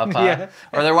 Sugar, no Papa. Yeah.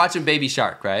 Or they're watching Baby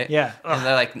Shark, right? Yeah. And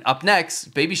they're like, up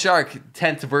next, Baby Shark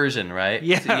 10th version, right?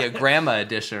 Yeah. So, Grandma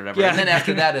edition or whatever. Yeah. And then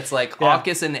after that, it's like Yeah.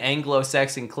 AUKUS, an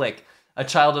Anglo-Saxon clique, a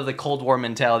child of the Cold War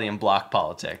mentality and bloc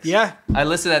politics. Yeah. I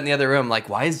listened to that in the other room. Like,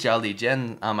 why is Zhao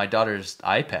Lijian on my daughter's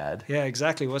iPad? Yeah,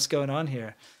 exactly. What's going on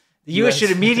here? The U.S. should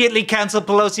immediately cancel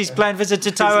Pelosi's planned visit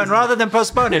to Taiwan rather than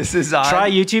postpone it. Try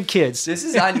YouTube Kids. This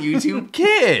is on YouTube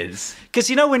Kids. Because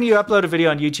when you upload a video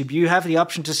on YouTube, you have the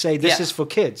option to say this is for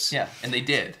kids. Yeah, and they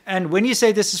did. And when you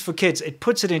say this is for kids, it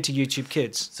puts it into YouTube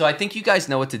Kids. So I think you guys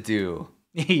know what to do.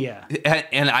 Yeah.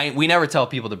 And we never tell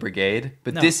people to brigade,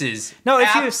 but this is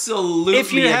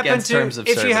absolutely against terms of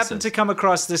services. If you happen to come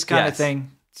across this kind of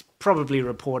thing, it's probably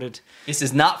reported. This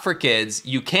is not for kids.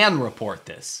 You can report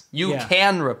this. You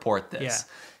can report this. Yeah.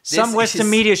 Some Western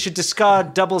media should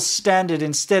discard double standard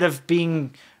instead of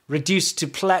being reduced to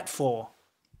platform.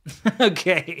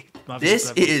 Okay.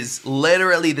 This is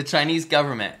literally the Chinese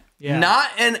government. Yeah. Not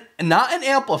an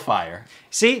amplifier.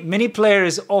 See, Mini Player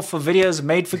is off for videos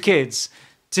made for kids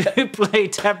to play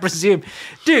Tap Resume.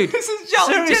 Dude, this is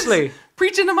Jolly seriously.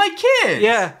 Preaching to my kids.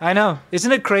 Yeah, I know.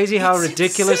 Isn't it crazy how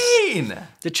ridiculous? Insane.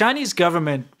 The Chinese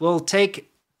government will take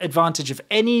advantage of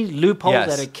any loophole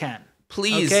that it can.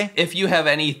 Please, if you have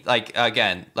any,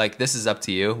 this is up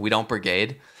to you. We don't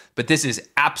brigade. But this is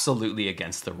absolutely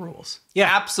against the rules. Yeah.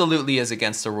 Absolutely is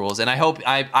against the rules. And I hope,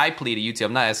 I plead to YouTube.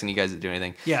 I'm not asking you guys to do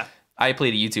anything. Yeah. I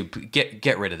plead to YouTube,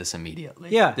 get rid of this immediately.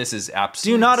 Yeah. This is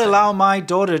absolutely Do not insane. allow my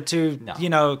daughter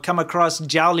to, come across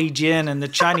Zhao Lijin and the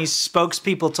Chinese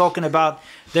spokespeople talking about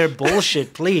their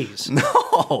bullshit, please.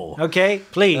 No. Okay?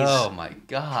 Please. Oh, my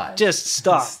God. Just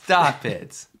stop. Stop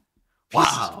it.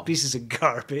 Wow. Pieces of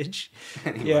garbage.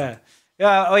 Anyway. Yeah.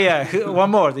 Oh, yeah.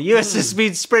 One more. The U.S. has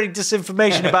been spreading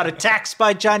disinformation about attacks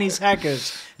by Chinese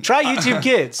hackers. Try YouTube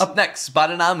Kids. Up next,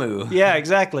 Badanamu. Yeah,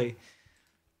 exactly.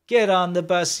 Get on the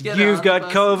bus. You've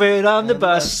got COVID on the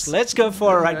bus. Let's go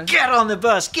for a ride. Get on the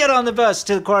bus. Get on the bus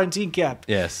to the quarantine camp.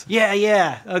 Yes.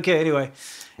 Yeah. Okay, anyway.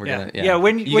 We're gonna, yeah.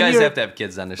 When you guys have to have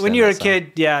kids to understand. When you're a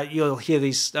kid, you'll hear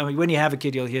these. I mean, when you have a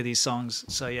kid, you'll hear these songs.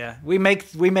 So, yeah. We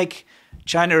make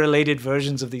China-related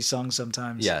versions of these songs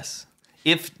sometimes. Yes.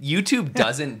 If YouTube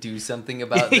doesn't do something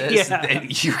about this, then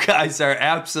you guys are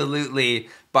absolutely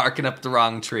barking up the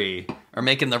wrong tree or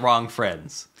making the wrong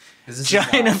friends.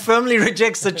 China firmly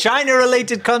rejects the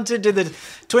China-related content in the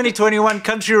 2021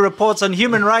 country reports on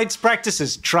human rights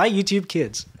practices. Try YouTube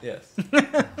Kids. Yes.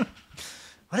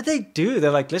 What did they do?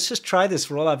 They're like, let's just try this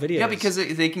for all our videos. Yeah, because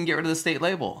they can get rid of the state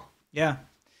label. Yeah.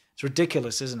 It's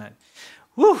ridiculous, isn't it?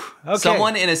 Whew. Okay.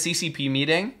 Someone in a CCP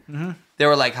meeting, they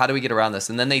were like, how do we get around this?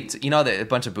 And then a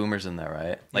bunch of boomers in there,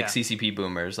 right? Like CCP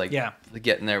boomers,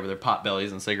 getting there with their pot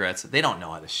bellies and cigarettes. They don't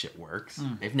know how this shit works.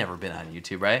 They've never been on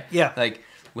YouTube, right? Yeah. Like,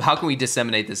 how can we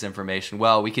disseminate this information?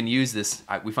 Well, we can use this.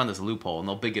 We found this loophole, and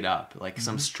they'll big it up, like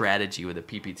some strategy with a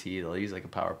PPT. They'll use like a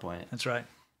PowerPoint. That's right.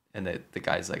 And the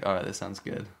guy's like, all right, this sounds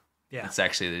good. Yeah. It's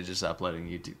actually, they're just uploading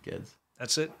YouTube Kids.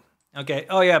 That's it. Okay.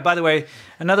 Oh, yeah. By the way,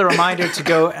 another reminder to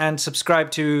go and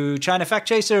subscribe to China Fact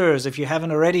Chasers if you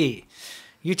haven't already.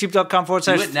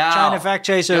 YouTube.com/China Fact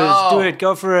Chasers. Do it.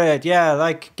 Go for it.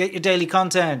 Yeah. Get your daily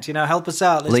content. Help us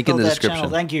out. Let's link build in the that description.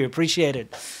 channel. Thank you. Appreciate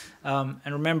it. And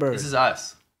remember, this is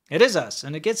us. It is us.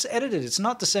 And it gets edited. It's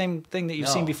not the same thing that you've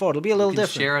seen before. It'll be a little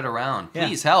different. Share it around.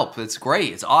 Please help. It's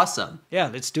great. It's awesome. Yeah.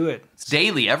 Let's do it. It's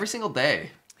daily. Every single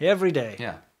day. Every day.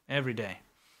 Yeah. Every day.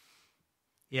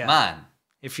 Yeah. Come on.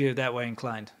 If you're that way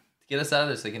inclined. Get us out of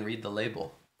there so they can read the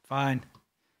label. Fine.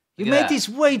 You made these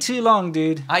way too long,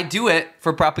 dude. I do it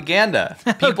for propaganda.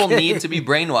 People need to be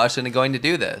brainwashed and are going to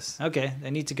do this. Okay.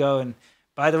 They need to go. And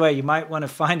by the way, you might want to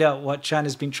find out what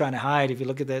China's been trying to hide if you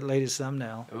look at that latest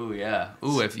thumbnail. Ooh, yeah.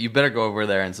 Ooh, if you better go over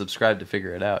there and subscribe to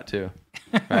figure it out, too.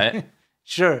 Right?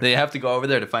 Sure. They have to go over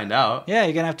there to find out. Yeah,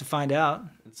 you're going to have to find out.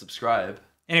 And subscribe.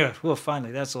 Anyway, well,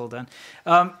 finally, that's all done.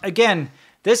 Again,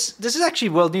 this is actually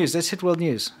world news. Let's hit world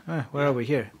news. Where are we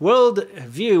here? World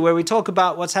View, where we talk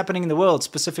about what's happening in the world,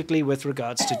 specifically with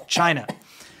regards to China.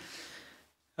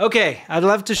 Okay, I'd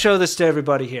love to show this to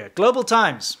everybody here. Global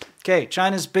Times. Okay,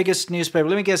 China's biggest newspaper.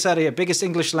 Let me get this out of here. Biggest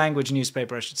English language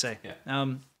newspaper, I should say.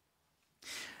 Yeah.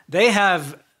 They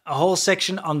have a whole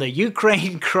section on the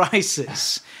Ukraine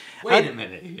crisis. Wait a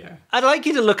minute here. I'd like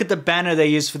you to look at the banner they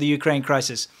use for the Ukraine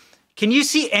crisis. Can you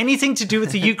see anything to do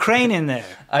with the Ukraine in there?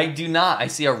 I do not. I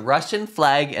see a Russian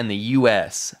flag and the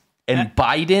U.S. and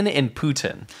Biden and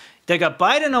Putin. They got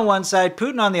Biden on one side,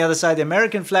 Putin on the other side, the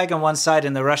American flag on one side,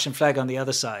 and the Russian flag on the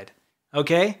other side.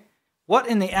 Okay? What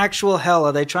in the actual hell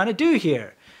are they trying to do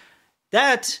here?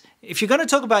 If you're going to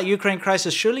talk about Ukraine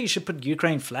crisis, surely you should put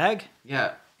Ukraine flag.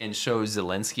 Yeah, and show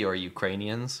Zelensky or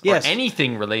Ukrainians. Yes. Or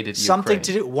anything related to Something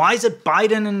Ukraine. to do. Why is it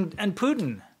Biden and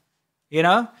Putin?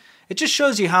 It just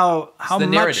shows you how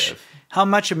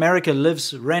much America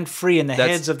lives rent-free in the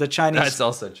heads of the Chinese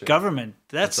government.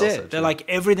 That's it. They're like,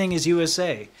 everything is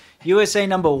USA. USA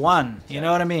number one. You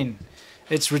know what I mean?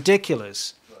 It's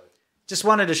ridiculous. Just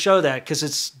wanted to show that because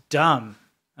it's dumb.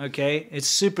 Okay, it's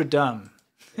super dumb,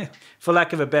 for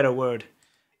lack of a better word.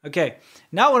 Okay,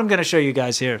 now what I'm going to show you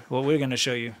guys here, what we're going to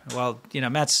show you, while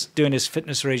Matt's doing his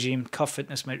fitness regime, cough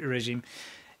fitness regime,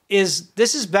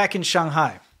 this is back in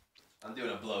Shanghai. I'm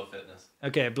doing a blow fitness.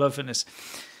 Okay, blow fitness,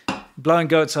 blowing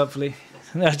goats, hopefully.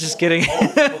 No, just kidding.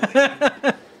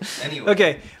 Anyway.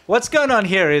 Okay, what's going on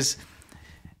here is,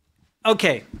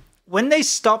 okay, when they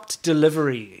stopped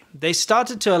delivery, they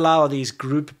started to allow these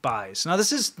group buys. Now,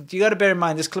 you got to bear in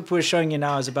mind, this clip we're showing you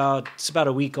now is about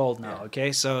a week old now,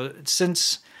 okay? So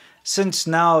since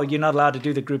now you're not allowed to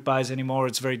do the group buys anymore,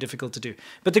 it's very difficult to do.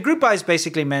 But the group buys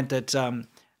basically meant that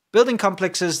building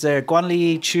complexes, their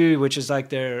Guanli Chu, which is like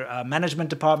their management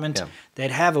department,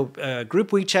 they'd have a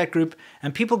group WeChat group,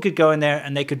 and people could go in there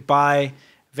and they could buy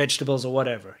vegetables or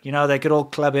whatever. They could all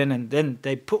club in, and then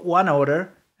they put one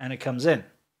order and it comes in.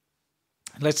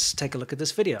 Let's take a look at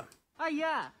this video. 阿姨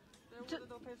啊，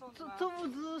这物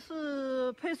资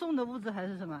是配送的物资还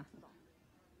是什么？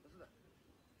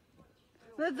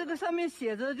那这个上面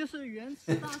写着就是原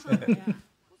池大上海啊。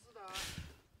不是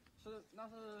的，那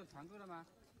是团购的吗？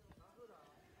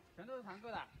全都是团购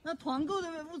的。那团购的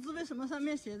物资为什么上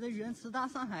面写着原池大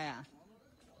上海啊？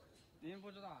您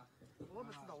不知道啊？我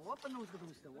不知道，我不弄这个东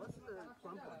西的，我是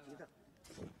管保洁的。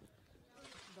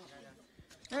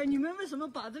哎，你们为什么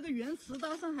把这个原池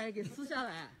大上海给撕下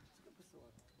来？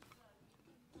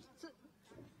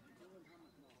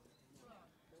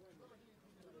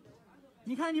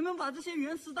你看，你们把这些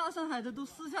原池大上海的都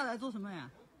撕下来做什么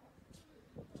呀？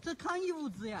这抗疫物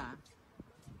资呀！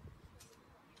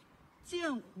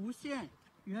建湖县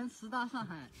原池大上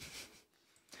海。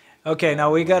Okay, now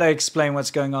we got to explain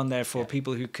what's going on there for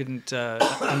people who couldn't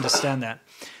understand that.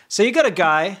 So you got a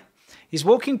guy. He's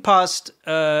walking past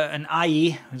an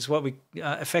ai, is what we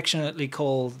affectionately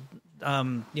call,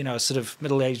 sort of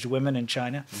middle-aged women in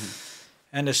China,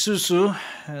 and a susu,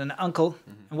 an uncle.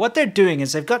 And what they're doing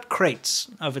is they've got crates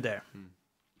over there.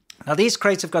 Now, these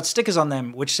crates have got stickers on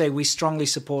them which say, "We strongly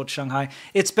support Shanghai."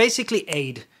 It's basically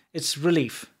aid. It's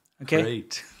relief. Okay?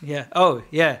 Great. Yeah. Oh,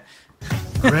 yeah.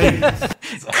 Great.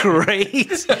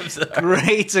 Great.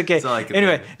 Great. Okay.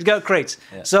 Anyway, it's got crates.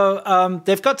 Yeah. So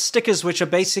they've got stickers which are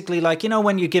basically like,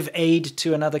 when you give aid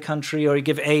to another country or you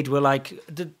give aid, we're like,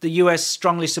 the US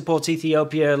strongly supports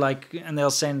Ethiopia, and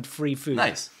they'll send free food.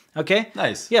 Nice. Okay?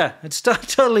 Nice. Yeah, it's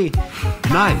totally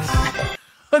nice.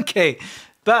 Okay.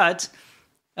 But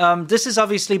this is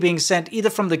obviously being sent either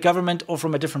from the government or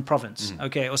from a different province,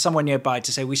 okay, or somewhere nearby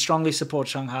to say, we strongly support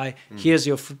Shanghai. Here's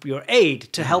your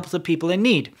aid to help the people in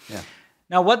need. Yeah.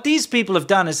 Now, what these people have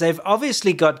done is they've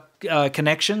obviously got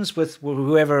connections with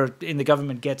whoever in the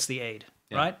government gets the aid,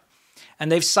 right?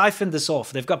 And they've siphoned this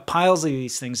off. They've got piles of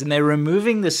these things, and they're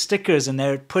removing the stickers and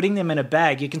they're putting them in a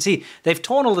bag. You can see they've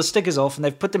torn all the stickers off and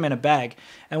they've put them in a bag.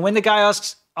 And when the guy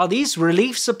asks, are these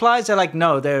relief supplies? They're like,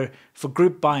 no, they're for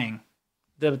group buying.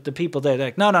 The people there, they're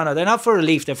like, no, they're not for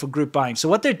relief, they're for group buying. So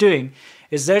what they're doing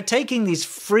is they're taking these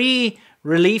free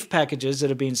relief packages that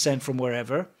are being sent from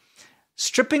wherever,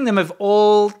 stripping them of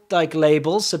all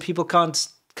labels so people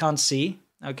can't see,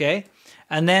 okay?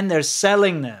 And then they're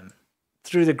selling them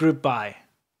through the group buy.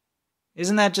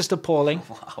 Isn't that just appalling?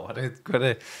 Wow, what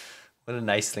a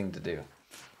nice thing to do.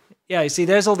 Yeah, you see,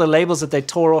 there's all the labels that they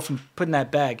tore off and put in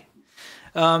that bag.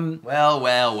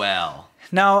 Well.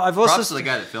 Now, I've also... Props to the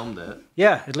guy that filmed it.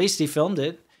 Yeah, at least he filmed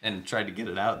it. And tried to get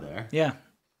it out there. Yeah.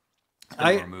 It's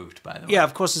been removed, by the way. Yeah,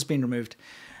 of course it's been removed.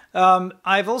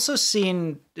 I've also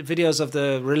seen videos of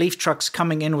the relief trucks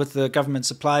coming in with the government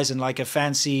supplies and like a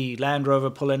fancy Land Rover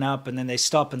pulling up, and then they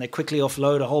stop and they quickly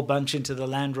offload a whole bunch into the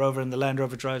Land Rover, and the Land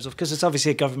Rover drives off because it's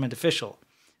obviously a government official.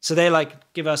 So they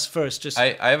give us first. Just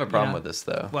I have a problem with this,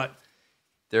 though. What?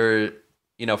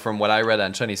 From what I read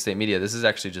on Chinese state media, this is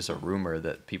actually just a rumor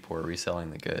that people were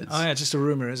reselling the goods. Oh, yeah, just a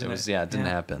rumor, isn't it? Yeah, it didn't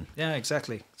happen. Yeah,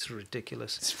 exactly. It's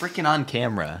ridiculous. It's freaking on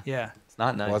camera. Yeah. It's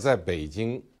not nice. 我在北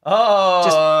京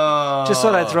Just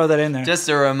thought I'd throw that in there. Just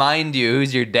to remind you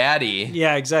who's your daddy.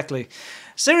 Yeah, exactly.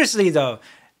 Seriously, though,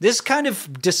 this kind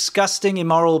of disgusting,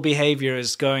 immoral behavior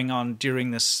is going on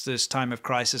during this time of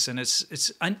crisis, and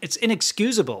it's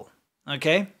inexcusable,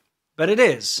 okay? But it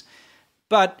is.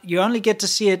 But you only get to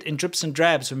see it in drips and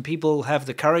drabs when people have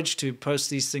the courage to post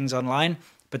these things online,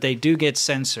 but they do get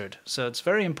censored. So it's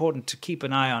very important to keep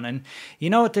an eye on. And you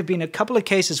know what? There have been a couple of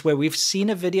cases where we've seen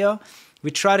a video,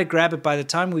 we try to grab it, by the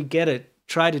time we get it,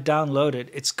 try to download it,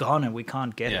 it's gone and we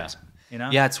can't get it. You know?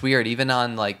 Yeah, it's weird. Even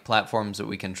on platforms that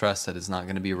we can trust that it's not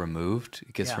going to be removed,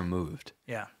 it gets removed.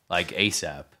 Yeah. Like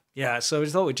ASAP. Yeah, so we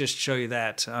thought we'd just show you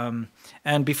that.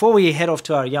 And before we head off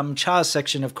to our Yum Cha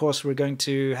section, of course, we're going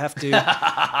to have to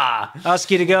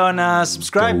ask you to go and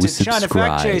subscribe to China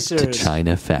Fact Chasers. To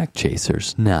China Fact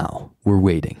Chasers. Now, we're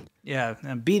waiting. Yeah,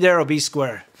 and be there or be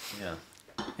square. Yeah.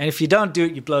 And if you don't do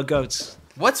it, you blow goats.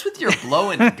 What's with your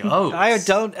blowing goats? I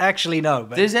don't actually know.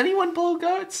 But Does anyone blow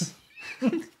goats?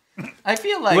 I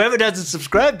feel like... whoever doesn't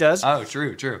subscribe does. Oh,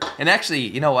 true. And actually,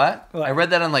 you know what? I read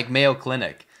that on like Mayo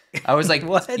Clinic. I was like,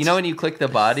 What? you know when you click the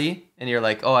body and you're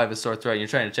like, oh, I have a sore throat, and you're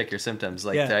trying to check your symptoms,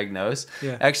 like diagnose.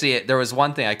 Yeah. Actually, there was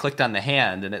one thing, I clicked on the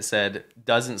hand and it said,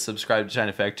 doesn't subscribe to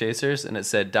China Fact Chasers, and it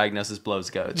said, diagnosis blows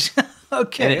goats.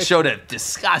 Okay. And it showed a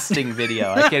disgusting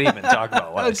video. I can't even talk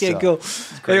about what I Okay, saw. cool.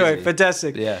 Anyway,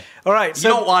 fantastic. Yeah. All right. You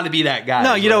don't want to be that guy.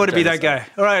 No, is you what don't I'm want to be trying that say.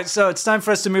 guy. All right, so it's time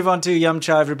for us to move on to Yum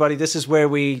Cha, everybody. This is where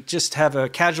we just have a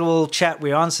casual chat.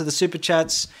 We answer the super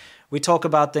chats. We talk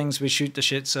about things. We shoot the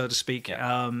shit, so to speak,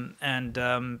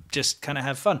 and just kind of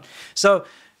have fun. So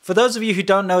for those of you who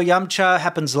don't know, Yum Cha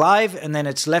happens live, and then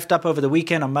it's left up over the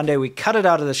weekend. On Monday, we cut it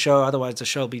out of the show. Otherwise, the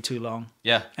show will be too long.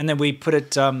 Yeah. And then we put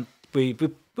it,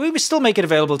 we still make it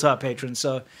available to our patrons.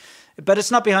 So, but it's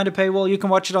not behind a paywall. You can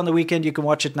watch it on the weekend. You can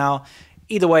watch it now.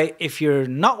 Either way, if you're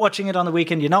not watching it on the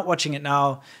weekend, you're not watching it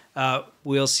now.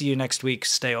 We'll see you next week.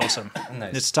 Stay awesome.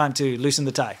 Nice. It's time to loosen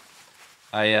the tie.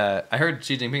 I heard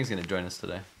Xi Jinping's going to join us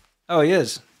today. Oh, he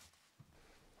is.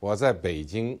 我在北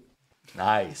京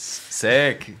Nice.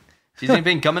 Sick. Xi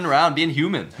Jinping coming around, being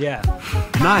human. Yeah.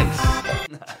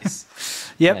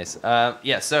 Nice. Yep. Nice.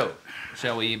 Yeah, so,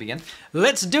 shall we begin?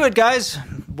 Let's do it, guys.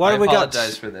 What I do we got?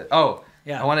 apologize for that. Oh,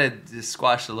 Yeah. I wanted to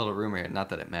squash a little rumor here. Not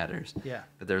that it matters. Yeah.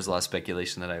 But there's a lot of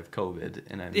speculation that I have COVID.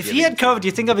 And I'm If giving he had it- COVID, do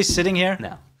you think I'll be sitting here?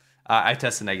 No. I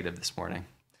tested negative this morning.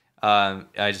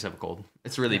 I just have a cold.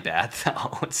 It's really bad,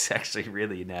 though. It's actually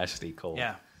really nasty cold.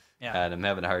 Yeah. Yeah. And I'm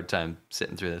having a hard time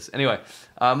sitting through this. Anyway,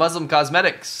 Muslim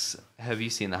cosmetics. Have you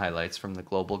seen the highlights from the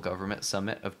Global Government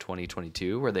Summit of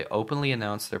 2022 where they openly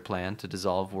announced their plan to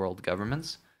dissolve world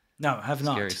governments? No, I have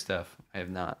not. Scary stuff. I have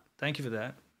not. Thank you for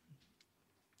that.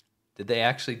 Did they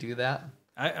actually do that?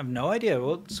 I have no idea.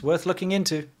 Well, it's worth looking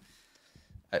into.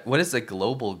 What is the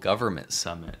Global Government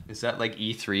Summit? Is that like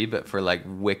E3 but for like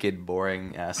wicked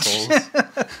boring assholes?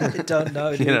 I don't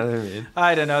know. Dude. You know what I mean?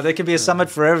 I don't know. There could be a summit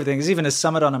for everything. There's even a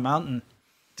summit on a mountain.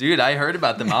 Dude, I heard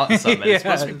about the mountain summit. Yeah. It's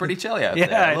supposed to be pretty chilly out Yeah,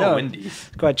 there. I A little know. windy. It's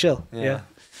quite chill. Yeah.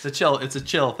 It's a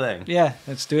chill thing. Yeah,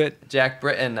 let's do it. Jack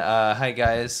Britton, hi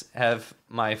guys. Have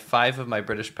my 5 of my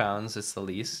British pounds. It's the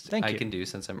least Thank I you. can do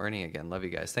since I'm earning again. Love you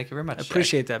guys. Thank you very much. I Jack.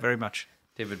 appreciate that very much.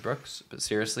 David Brooks. But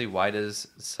seriously, why does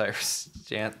Cyrus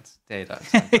Jant?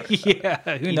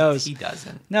 Yeah, who knows? He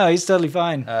doesn't. No, he's totally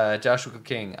fine. Joshua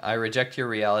King, I reject your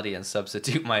reality and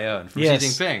substitute my own. From Yes. Xi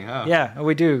Jinping. Huh? Yeah,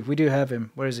 we do. We do have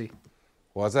him. Where is he?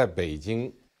 我在北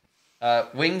京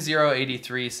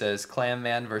Wing083 says Clam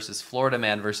Man versus Florida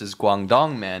Man versus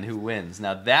Guangdong Man. Who wins?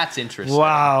 Now that's interesting.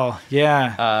 Wow.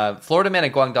 Yeah. Florida Man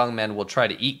and Guangdong Man will try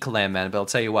to eat Clam Man, but I'll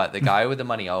tell you what, the guy with the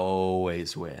money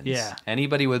always wins. Yeah.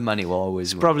 Anybody with money will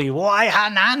always win. Probably Wai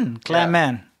Hanan, Clam Yeah.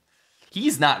 Man.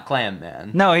 He's not Clam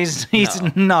Man. No, he's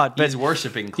No. not. But He's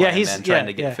worshing Clam Man trying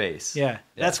to get face. Yeah.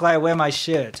 That's why I wear my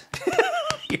shirt.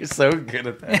 You're so good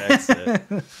at that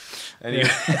accent. Anyway,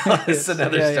 that's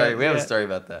another Yeah, story. yeah, We have yeah. a story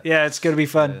about that. Yeah, it's gonna be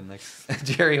fun. Next,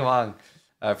 Jerry Wong,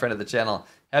 friend of the channel.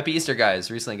 Happy Easter, guys.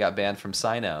 Recently got banned from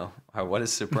Sino. Oh, what a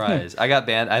surprise. I got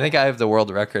banned. I think I have the world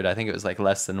record. I think it was like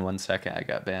less than 1 second I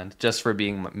got banned just for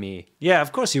being me. Yeah,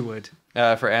 of course you would.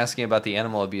 For asking about the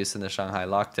animal abuse in the Shanghai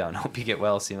lockdown. Hope you get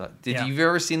well. Did Yeah. you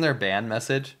ever seen their ban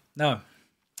message? No,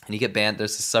 And you get banned.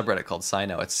 There's a subreddit called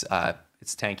Sino. It's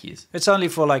tankies. it's only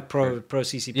for like pro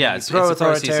CCP. Yeah, it's pro a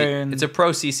pro authoritarian. CCP. It's a pro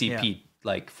CCP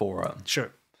like forum.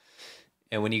 Sure.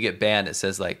 And when you get banned, it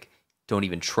says like, don't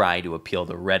even try to appeal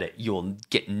to Reddit. You'll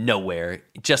get nowhere.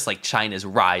 Just like China's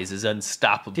rise is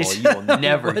unstoppable. You will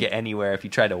never get anywhere if you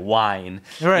try to whine.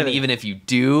 Really? And even if you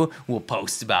do, we'll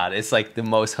post about it. It's like the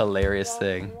most hilarious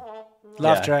thing.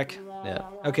 Laugh Yeah. track. Yeah.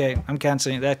 Okay, I'm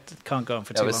canceling that. Can't go on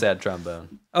for That too was long. sad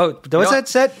trombone. Oh, was know- that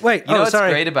set? Wait. You know Oh, what's sorry.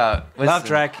 great about Laugh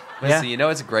track. Listen, Yeah. you know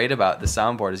what's great about the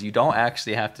soundboard is you don't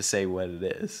actually have to say what it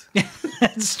is.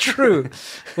 It's true.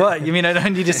 What you mean? I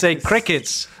don't need to say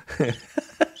crickets.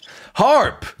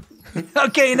 Harp.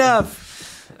 Okay,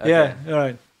 enough. Yeah. All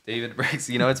right. David Briggs.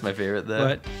 You know what's my favorite though?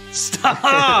 What? Stop!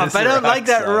 I It's a don't like rock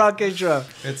that song. rock intro.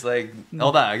 It's like,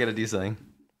 hold on, I gotta do something.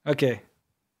 Okay.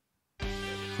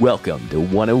 Welcome to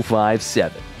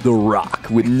 105.7 The Rock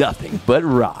with nothing but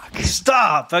rock.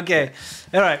 Stop. Okay.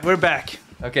 All right, we're back.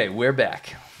 Okay, we're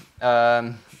back.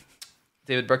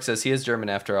 David Brooks says he is German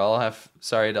after all.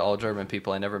 Sorry to all German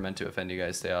people. I never meant to offend you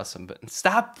guys. Stay awesome. But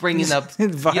stop bringing up... You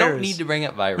don't need to bring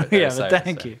up virus. Yeah, but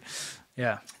thank you.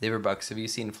 Yeah. David Brooks, have you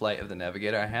seen Flight of the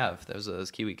Navigator? I have.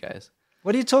 Those Kiwi guys.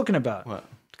 What are you talking about? What?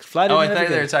 Flight of the I thought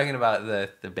Navigator. they were talking about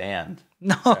the band.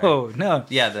 No, Sorry. no.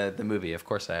 Yeah, the movie. Of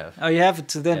course I have. Oh, you have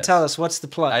to then Yes. tell us what's the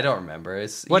plot. I don't remember.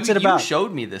 What's it about? You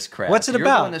showed me this crap. What's it You're the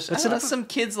about? one that- What's I don't it know, about? Some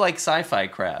kids like sci-fi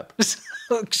crap.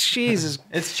 Oh, Jesus.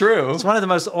 It's true. It's one of the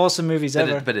most awesome movies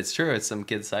ever. But it's true. It's some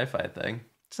kid sci-fi thing.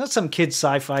 It's not some kid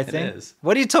sci-fi thing. is.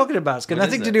 What are you talking about? It's got What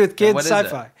nothing is to it? do with kids What is it?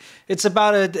 sci-fi. It's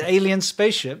about an alien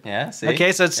spaceship. Yeah, see?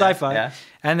 Okay, so it's Yeah, sci-fi. yeah.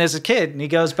 And there's a kid, and he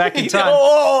goes back in time.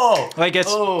 Oh!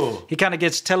 Well, he kind of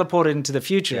gets teleported into the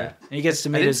future, Yeah. and he gets to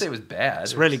I meet didn't his... say it was bad.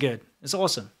 It's really good. It's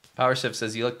awesome. Power Shift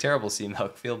says, you look terrible, Sea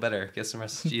Milk. Feel better. Get some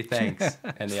rest. Gee, thanks.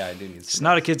 And yeah, I do need It's some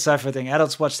not a rest. kid sci-fi thing.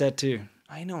 Adults watch that too.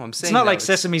 I know, I'm saying It's not though, like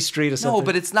Sesame Street or something. No,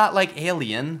 but it's not like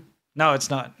Alien. No, it's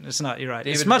not. It's not. You're right.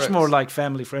 It's David much Brooks. more like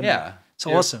family friendly. Yeah. It's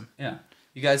awesome. Yeah.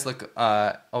 You guys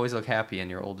always look happy in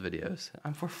your old videos.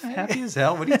 I'm happy as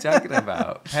hell. What are you talking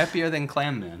about? Happier than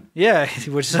Clam Man. Yeah,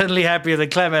 we're certainly happier than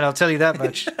Clement, I'll tell you that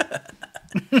much.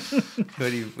 What are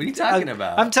you talking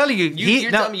about? I'm telling you. You're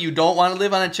telling me you don't want to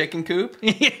live on a chicken coop?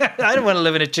 Yeah, I don't want to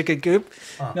live in a chicken coop.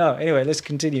 No, anyway, let's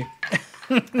continue.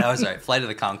 That was right. Flight of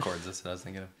the Conchords. That's what I was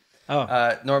thinking of.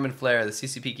 Oh. Norman Flair, the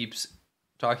CCP keeps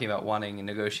talking about wanting a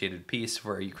negotiated peace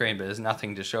for Ukraine, but there's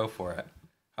nothing to show for it.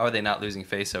 How are they not losing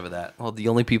face over that? Well, the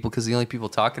only people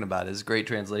talking about it is Great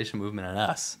Translation Movement and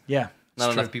us. Yeah.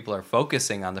 Not enough people are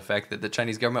focusing on the fact that the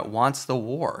Chinese government wants the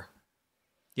war.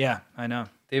 Yeah, I know.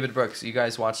 David Brooks, you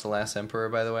guys watched The Last Emperor,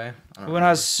 by the way? When I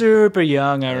was super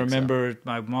young, I remember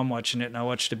my mom watching it, and I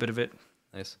watched a bit of it.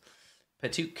 Nice.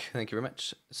 Petuk, thank you very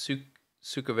much.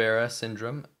 Sukavera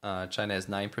syndrome. China has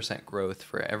 9% growth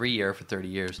for every year for 30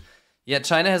 years. Yet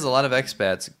China has a lot of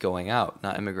expats going out,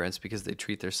 not immigrants, because they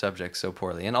treat their subjects so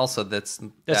poorly. And also, that's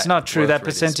not true. growth That rate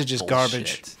percentage is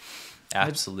garbage.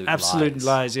 Absolute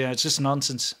lies. Yeah, it's just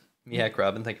nonsense. Yeah,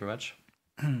 Robin, thank you very much.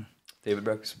 David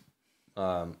Brooks.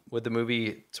 Would the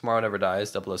movie Tomorrow Never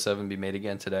Dies, 007, be made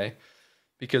again today?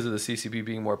 Because of the CCP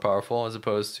being more powerful as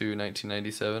opposed to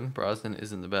 1997, Brosnan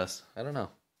isn't the best. I don't know.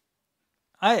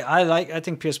 I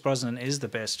think Pierce Brosnan is the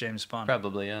best James Bond.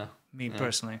 Probably, yeah. Me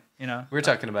personally, you know. We were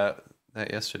talking about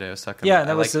that yesterday. I was talking about... Yeah,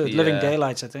 that was the Living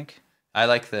Daylights, I think. I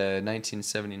like the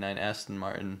 1979 Aston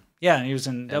Martin. Yeah, he was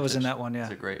in. That was in that one. Yeah,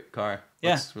 it's a great car.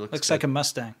 Yeah, looks like a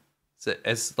Mustang.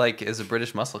 It's like a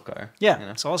British muscle car. Yeah, you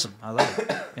know? It's awesome. I love it.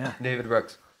 Yeah. David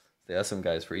Brooks, the awesome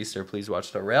guys for Easter. Please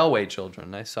watch The Railway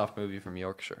Children. Nice soft movie from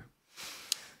Yorkshire.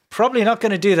 Probably not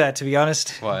going to do that, to be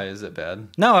honest. Why is it bad?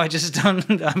 No, I just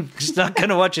don't. I'm just not going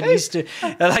to watch an Easter,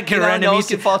 like a random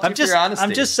Easter. I'm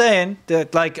just saying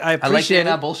that, like, I appreciate. I like you're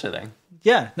not bullshitting.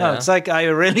 Yeah, no, it's like I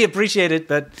really appreciate it,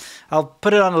 but I'll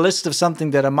put it on a list of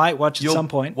something that I might watch at some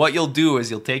point. What you'll do is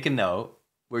you'll take a note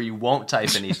where you won't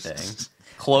type anything,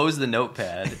 close the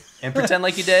notepad, and pretend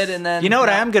like you did, and then... You know what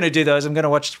I am going to do, though, is I'm going to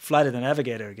watch Flight of the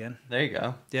Navigator again. There you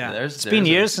go. Yeah, it's been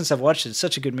years since I've watched it. It's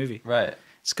such a good movie. Right.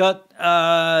 It's got,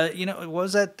 what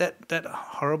was that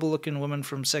horrible-looking woman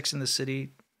from Sex and the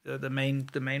City? The main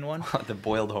one, the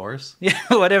boiled horse. Yeah,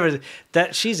 whatever.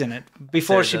 That she's in it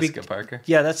before Sarah Jessica Parker.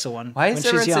 Yeah, that's the one. Why does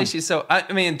everyone say she's so?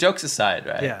 I mean, jokes aside,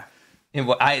 right? Yeah. And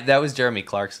that was Jeremy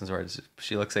Clarkson's words.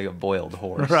 She looks like a boiled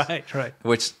horse. Right.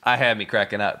 Which had me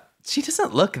cracking up. She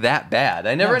doesn't look that bad.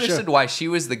 I never understood why she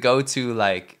was the go-to.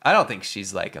 Like, I don't think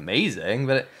she's like amazing,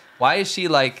 but why is she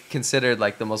like considered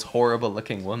like the most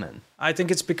horrible-looking woman? I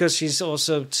think it's because she's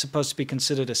also supposed to be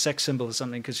considered a sex symbol or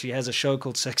something because she has a show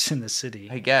called Sex in the City.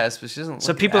 I guess, but she doesn't.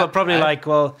 So people are probably like,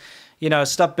 well,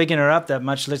 stop bigging her up that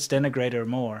much. Let's denigrate her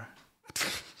more.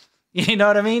 You know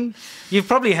what I mean? You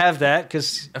probably have that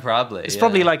because probably it's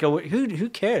probably like who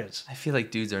cares? I feel like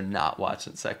dudes are not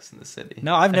watching Sex in the City.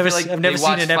 No, I've never seen an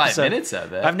episode. 5 minutes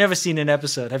of it. I've never seen an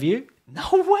episode. Have you? No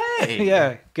way.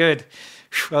 Yeah, good.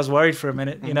 I was worried for a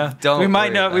minute. We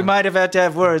might worry, we might have had to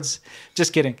have words.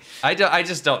 Just kidding. I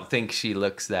just don't think she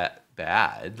looks that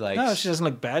bad. Like, no, she doesn't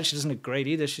look bad. She doesn't look great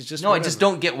either. She's just I just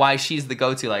don't get why she's the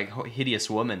go-to like hideous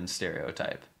woman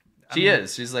stereotype. She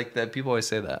is. She's like that. People always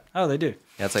say that. Oh, they do.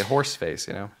 Yeah, it's like horse face,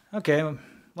 Okay,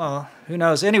 well, who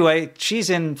knows? Anyway, she's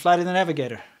in Flight of the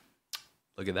Navigator.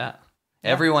 Look at that.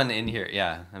 Yeah. Everyone in here,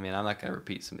 yeah. I mean, I'm not going to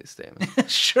repeat some of these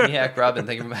statements. Sure. Yeah, Robin,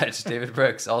 thank you very much. David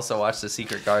Brooks also watched The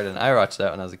Secret Garden. I watched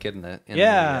that when I was a kid. That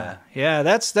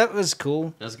was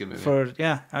cool. That was a good movie.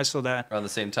 I saw that. Around the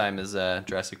same time as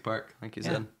Jurassic Park, like you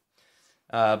said.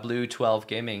 Blue 12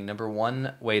 Gaming. Number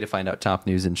one way to find out top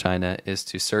news in China is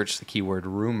to search the keyword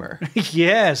rumor.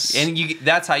 Yes. And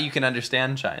that's how you can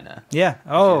understand China. Yeah. think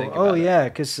Oh, about it. yeah.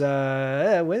 Because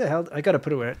where the hell? I got to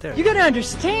put it right there. You gotta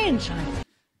understand China.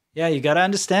 Yeah, you got to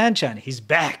understand China. He's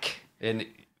back. And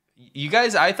you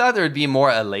guys, I thought there would be more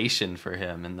elation for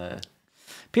him in the...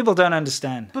 People don't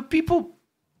understand. But people...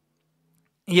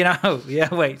 Yeah,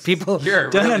 wait. People You're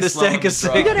don't really understand because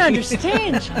slowing You me gotta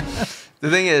understand China. The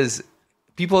thing is,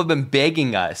 people have been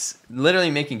begging us,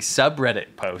 literally making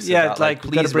subreddit posts. Yeah, about, like,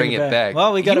 we gotta please bring bring it it back. back.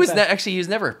 Well, we got he it was back. actually he was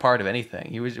never a part of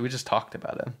anything. We just talked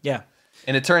about him, yeah.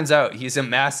 and it turns out he's a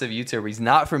massive YouTuber. He's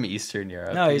not from Eastern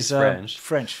Europe. No, he's French.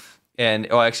 French.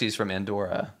 And actually, he's from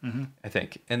Andorra, I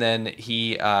think. And then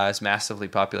he is massively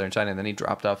popular in China. And then he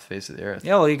dropped off the face of the earth.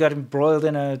 Yeah, well, he got embroiled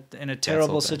in a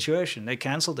terrible him. situation. They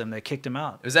cancelled him. They kicked him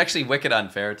out. It was actually wicked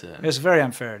unfair to him. It was very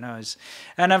unfair.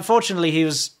 And unfortunately, he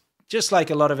was just like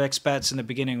a lot of expats in the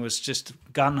beginning. Was just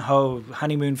gun ho,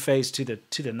 honeymoon phase to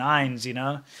the nines,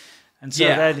 And so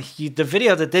Yeah. the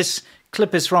video that this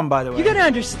clip is from, by the way. You gotta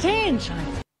understand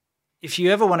China. If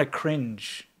you ever want to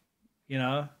cringe, you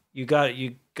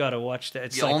got to watch that.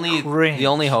 It's The like cringe. the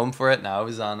only home for it now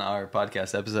is on our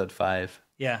podcast episode 5.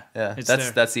 Yeah, Yeah, it's that's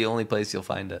there. that's the only place you'll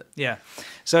find it. Yeah.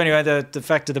 So anyway, the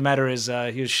fact of the matter is,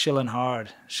 he was shilling hard.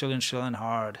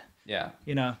 Yeah.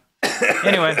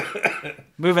 Anyway,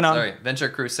 moving on. Sorry, Venture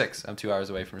Crew 6. I'm 2 hours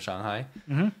away from Shanghai.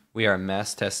 We are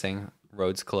mass testing,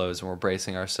 roads closed, and we're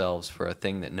bracing ourselves for a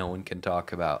thing that no one can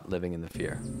talk about, living in the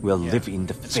fear. We'll live in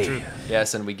the fear.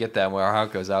 Yes, and we get that. Well, our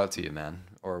heart goes out to you, man,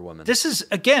 or woman. This is,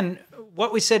 again,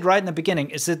 what we said right in the beginning,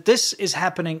 is that this is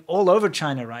happening all over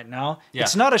China right now. Yeah.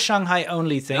 It's not a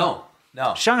Shanghai-only thing.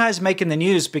 No. Shanghai's making the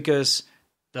news because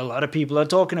a lot of people are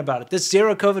talking about it. This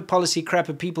zero COVID policy crap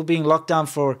of people being locked down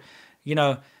for,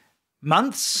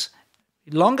 months,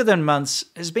 longer than months,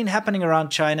 has been happening around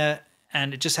China,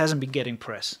 and it just hasn't been getting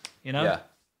press, Yeah.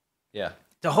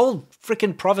 The whole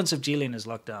freaking province of Jilin is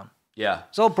locked down. Yeah.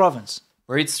 It's all province.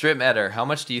 Moritz Stripmatter, how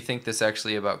much do you think this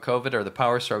actually about COVID or the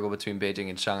power struggle between Beijing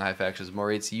and Shanghai factions?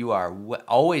 Moritz, you are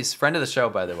always, friend of the show,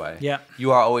 by the way. Yeah.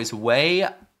 You are always way,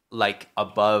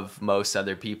 above most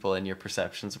other people in your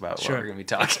perceptions about Sure. what we're going to be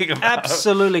talking about.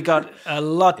 Absolutely got a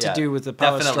lot to Yeah. do with the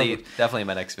power struggle. Definitely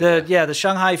my next video. The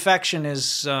Shanghai faction is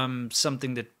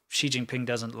something that Xi Jinping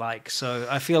doesn't like. So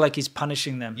I feel like he's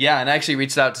punishing them. Yeah, and I actually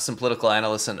reached out to some political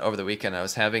analysts over the weekend. I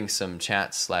was having some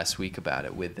chats last week about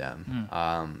it with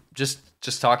them.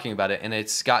 Just talking about it, and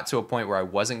it's got to a point where I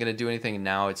wasn't going to do anything, and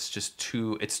now it's just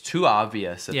too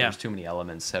obvious that there's too many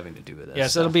elements having to do with it. Yeah,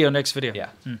 so that'll be your next video. Yeah.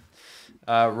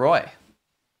 Roy,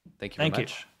 thank you very Thank you.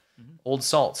 much. Old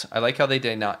Salt, I like how they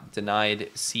denied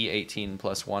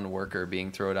C18+1 worker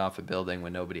being thrown off a building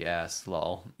when nobody asked.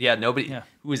 Lol. Yeah, nobody. Yeah.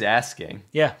 Who was asking?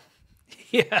 Yeah.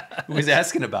 Yeah. Who was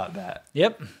asking about that?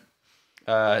 Yep.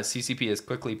 CCP is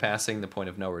quickly passing the point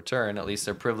of no return. At least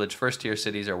their privileged first-tier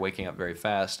cities are waking up very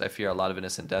fast. I fear a lot of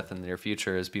innocent death in the near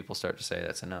future as people start to say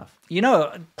that's enough.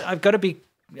 I've got to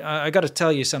I got to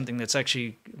tell you something that's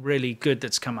actually really good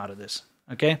that's come out of this.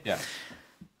 Okay? Yeah.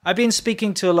 I've been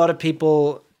speaking to a lot of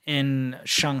people in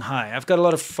Shanghai. I've got a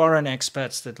lot of foreign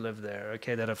expats that live there,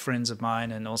 okay, that are friends of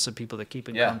mine, and also people that keep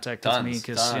in contact with me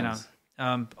because,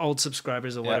 old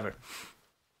subscribers or whatever.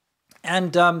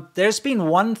 And there's been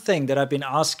one thing that I've been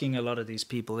asking a lot of these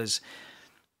people is,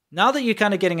 now that you're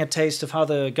kind of getting a taste of how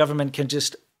the government can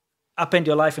just upend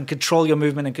your life and control your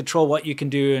movement and control what you can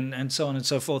do and so on and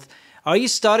so forth, are you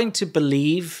starting to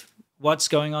believe what's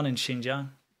going on in Xinjiang?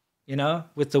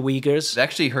 With the Uyghurs. I've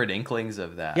actually heard inklings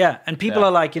of that. Yeah, and people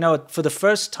are like, for the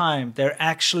first time, they're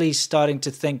actually starting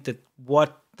to think that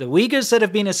what the Uyghurs that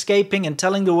have been escaping and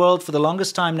telling the world for the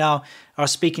longest time now are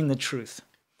speaking the truth.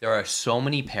 There are so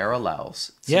many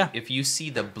parallels. Yeah. If you see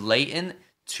the blatant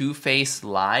two-faced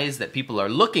lies that people are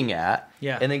looking at,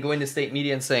 and then going to state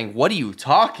media and saying, what are you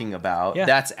talking about? Yeah.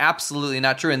 That's absolutely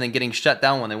not true. And then getting shut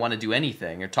down when they want to do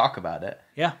anything or talk about it.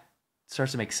 Yeah.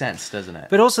 Starts to make sense, doesn't it?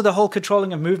 But also the whole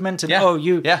controlling of movement and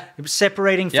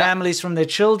separating families from their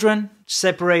children,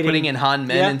 putting in Han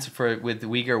men with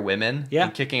Uyghur women,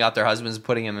 and kicking out their husbands, and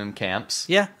putting them in camps.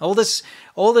 Yeah, all this,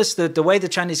 the way the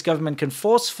Chinese government can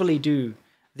forcefully do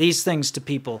these things to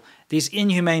people, these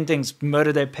inhumane things,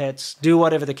 murder their pets, do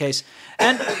whatever the case.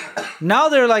 And now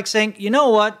they're like saying, you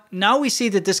know what? Now we see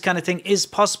that this kind of thing is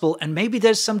possible, and maybe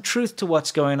there's some truth to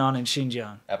what's going on in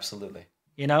Xinjiang. Absolutely.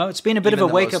 It's been a bit of a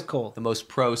wake-up call. The most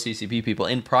pro-CCP people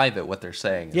in private, what they're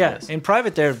saying. In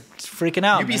private, they're freaking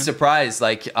out. You'd be surprised,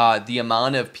 the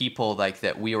amount of people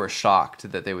that we were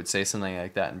shocked that they would say something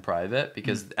like that in private,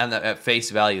 because at face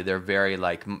value, they're very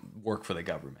work for the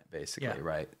government, basically,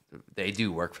 right? They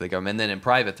do work for the government. And then in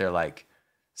private, they're like,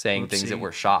 saying things that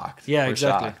we're shocked. Yeah, we're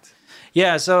exactly. Shocked.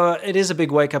 Yeah, so it is a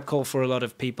big wake-up call for a lot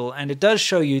of people, and it does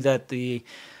show you that the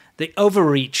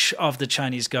overreach of the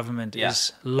Chinese government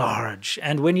is large.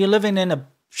 And when you're living in a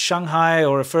Shanghai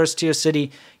or a first-tier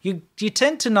city, you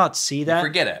tend to not see that.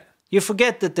 Forget it. You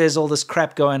forget that there's all this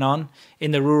crap going on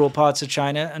in the rural parts of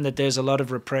China and that there's a lot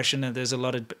of repression and there's a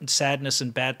lot of sadness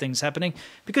and bad things happening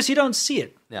because you don't see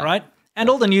it, right? And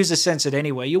all the news is censored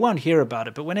anyway. You won't hear about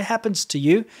it. But when it happens to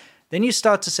you, then you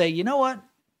start to say, you know what?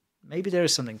 Maybe there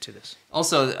is something to this.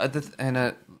 Also,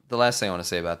 the last thing I want to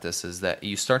say about this is that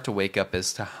you start to wake up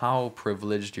as to how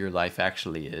privileged your life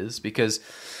actually is. Because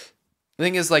the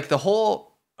thing is, like, the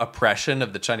whole oppression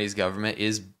of the Chinese government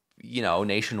is,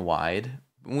 nationwide.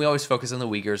 We always focus on the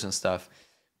Uyghurs and stuff.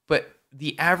 But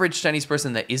the average Chinese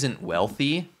person that isn't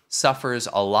wealthy suffers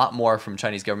a lot more from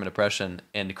Chinese government oppression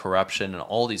and corruption and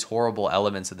all these horrible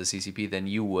elements of the CCP than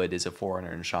you would as a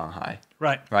foreigner in Shanghai.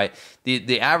 Right.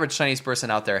 The average Chinese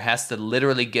person out there has to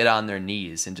literally get on their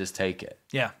knees and just take it.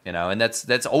 Yeah. And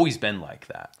that's always been like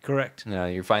that. Correct.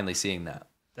 You're finally seeing that.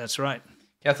 That's right.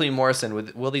 Kathleen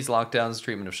Morrison, will these lockdowns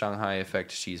treatment of Shanghai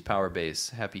affect Xi's power base?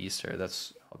 Happy Easter.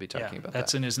 I'll be talking about that.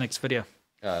 That's in his next video.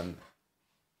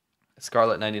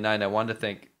 Scarlet99, I wanted to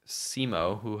thank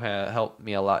Simo, who helped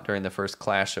me a lot during the first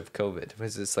clash of COVID.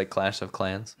 Was this like Clash of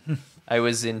Clans? I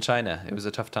was in China. It was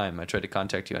a tough time. I tried to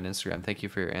contact you on Instagram. Thank you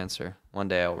for your answer. One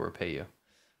day I will repay you.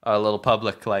 A little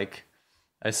public, like,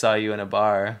 I saw you in a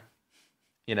bar,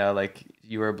 like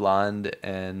you were blonde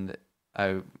and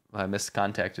I missed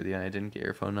contact with you and I didn't get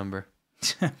your phone number.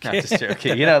 Okay. Not just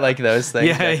joking. Like those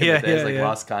things.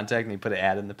 Lost contact and you put an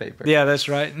ad in the paper. Yeah, that's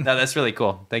right. No, that's really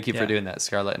cool. Thank you for doing that,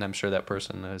 Scarlett. And I'm sure that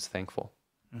person is thankful.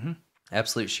 Mm-hmm.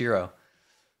 Absolute Shiro.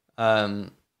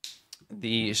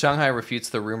 The Shanghai refutes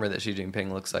the rumor that Xi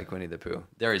Jinping looks like Winnie the Pooh.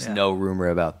 There is no rumor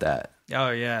about that. Oh,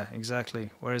 yeah,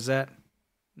 exactly. Where is that?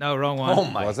 No, wrong one. Oh,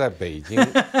 my. Was that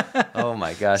Beijing? Oh,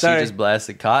 my gosh. Sorry. You just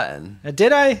blasted Cotton.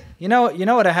 Did I? You know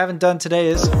what I haven't done today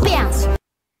is... Bounce.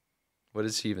 What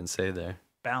did she even say there?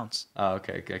 Bounce. Oh,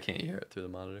 okay. I can't hear it through the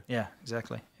monitor. Yeah,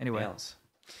 exactly. Anyway. Bounce.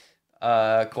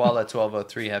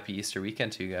 Koala1203, happy Easter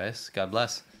weekend to you guys. God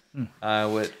bless.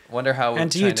 Wonder how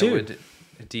China would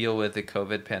deal with the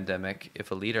COVID pandemic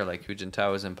if a leader like Hu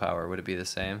Jintao was in power. Would it be the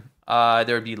same?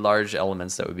 There would be large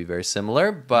elements that would be very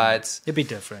similar, but... It'd be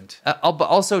different. But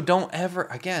also, don't ever...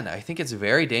 Again, I think it's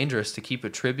very dangerous to keep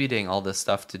attributing all this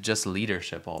stuff to just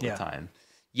leadership all the time.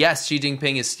 Yes, Xi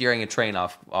Jinping is steering a train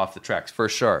off the tracks, for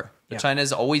sure. But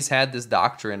China's always had this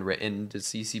doctrine written into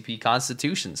CCP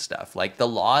constitution stuff. Like, the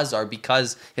laws are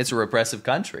because it's a repressive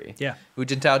country. Yeah. Hu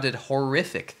Jintao did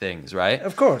horrific things, right?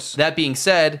 Of course. That being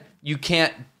said, you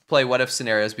can't play what-if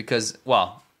scenarios because,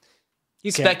 well...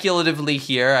 Speculatively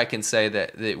here, I can say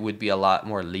that it would be a lot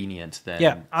more lenient than Xi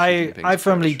Jinping's I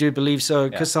firmly approach. do believe so,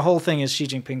 because the whole thing is Xi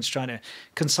Jinping's trying to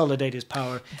consolidate his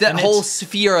power. That whole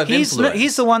sphere of influence.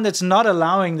 He's the one that's not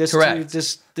allowing this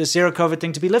zero COVID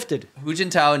thing to be lifted. Hu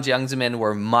Jintao and Jiang Zemin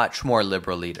were much more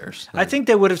liberal leaders. I think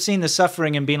they would have seen the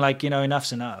suffering and been like,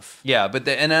 enough's enough. Yeah, but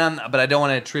I don't want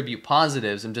to attribute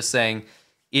positives. I'm just saying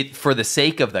it for the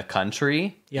sake of the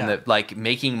country and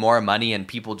making more money and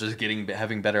people just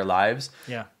having better lives.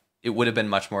 Yeah, it would have been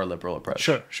much more liberal approach.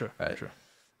 Sure. Right. Sure.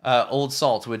 Old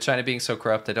Salt, with China being so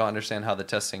corrupt, I don't understand how the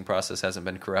testing process hasn't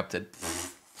been corrupted.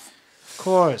 Of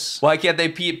course. Why can't they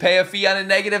pay a fee on a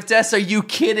negative test? Are you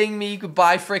kidding me? You could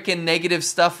buy freaking negative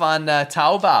stuff on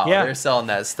Taobao. Yeah. They're selling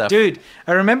that stuff. Dude,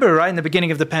 I remember right in the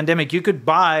beginning of the pandemic, you could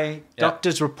buy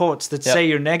doctors' reports that say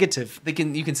you're negative.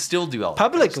 You can still do all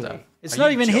publicly. That stuff. It's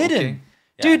not even hidden.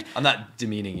 Yeah. Dude, I'm not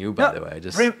demeaning you, by the way. I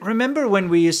just remember when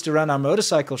we used to run our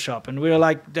motorcycle shop and we were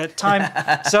like that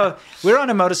time. So we're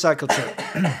on a motorcycle trip.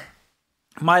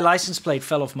 My license plate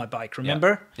fell off my bike,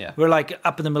 remember? Yeah. We're like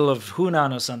up in the middle of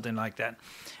Hunan or something like that.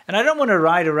 And I don't want to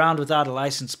ride around without a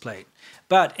license plate.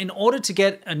 But in order to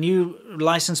get a new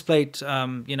license plate,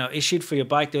 issued for your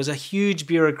bike, there was a huge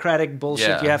bureaucratic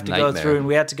bullshit you have to go through. And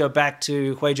we had to go back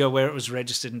to Huizhou where it was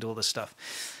registered and all this stuff.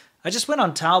 I just went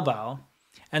on Taobao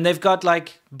and they've got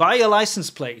buy a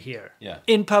license plate here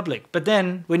in public. But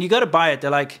then when you go to buy it, they're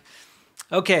like,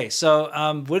 okay,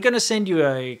 so we're going to send you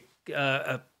a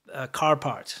car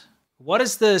part. What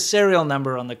is the serial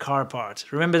number on the car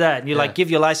part? Remember that? And you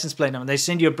give your license plate number. They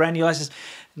send you a brand new license.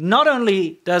 Not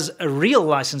only does a real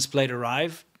license plate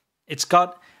arrive, it's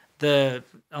got the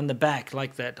on the back,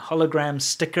 like that hologram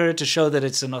sticker to show that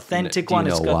it's an authentic Do you one.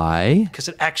 know why? Because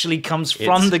it actually comes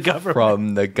from the government.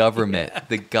 From the government.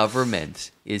 The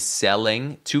government is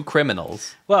selling to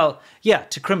criminals. Well, yeah,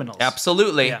 to criminals.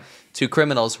 Absolutely. Yeah. To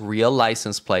criminals, real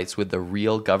license plates with the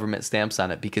real government stamps on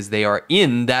it because they are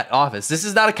in that office. This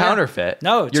is not a counterfeit.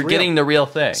 No, it's You're real. getting the real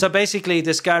thing. So basically,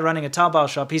 this guy running a Taobao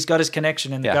shop, he's got his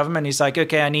connection in the government. He's like,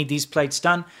 okay, I need these plates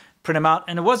done. Print them out.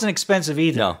 And it wasn't expensive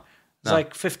either. No. It's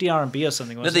like 50 RMB or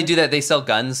something. No, they do that. They sell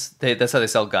guns. That's how they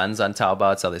sell guns on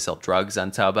Taobao. That's how they sell drugs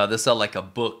on Taobao. They'll sell like a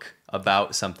book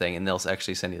about something, and they'll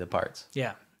actually send you the parts.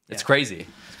 Yeah. It's crazy.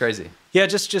 It's crazy. Yeah,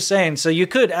 just saying. So you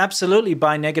could absolutely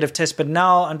buy negative tests, but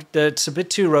now it's a bit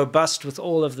too robust with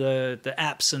all of the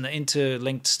apps and the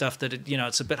interlinked stuff that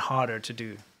it's a bit harder to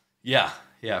do. Yeah,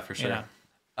 for sure.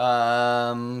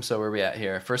 You So where are we at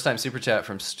here? First time super chat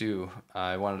from Stu.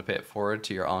 I wanted to pay it forward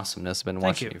to your awesomeness. I've been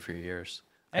watching you for years.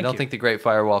 I don't think the Great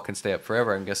Firewall can stay up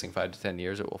forever. I'm guessing 5 to 10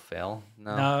 years it will fail.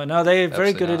 No, they're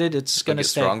very good at it. It's going to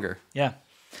stay stronger. Yeah,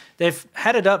 they've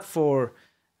had it up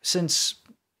since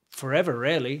forever,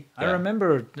 really. Yeah.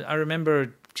 I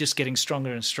remember just getting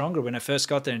stronger and stronger when I first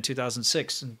got there in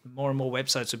 2006, and more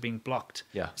websites were being blocked.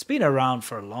 Yeah, it's been around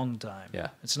for a long time. Yeah,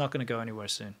 it's not going to go anywhere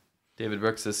soon. David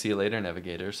Brooks says, "See you later,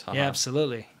 navigators." Yeah,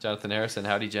 absolutely. Jonathan Harrison,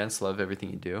 howdy, gents. Love everything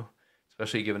you do.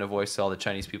 Especially giving a voice to all the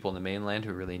Chinese people in the mainland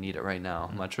who really need it right now.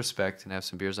 Mm-hmm. Much respect, and have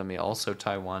some beers on me. Also,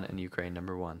 Taiwan and Ukraine,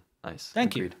 #1. Nice.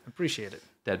 Thank you. Appreciate it.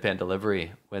 Deadpan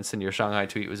delivery. Winston, your Shanghai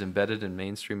tweet was embedded in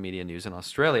mainstream media news in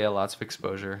Australia. Lots of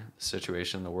exposure. The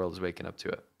situation in the world is waking up to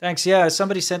it. Thanks. Yeah,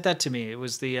 somebody sent that to me. It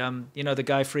was the the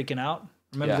guy freaking out.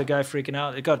 Remember the guy freaking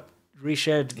out? It got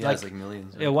reshared like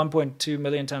millions. Yeah, 1.2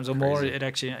 million times or more. It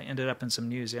actually ended up in some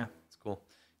news. Yeah. It's cool.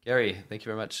 Gary, thank you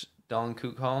very much. Dong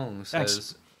Kuk Hong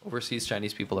says, overseas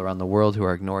Chinese people around the world who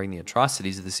are ignoring the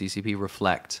atrocities of the CCP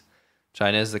reflect.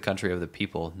 China is the country of the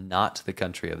people, not the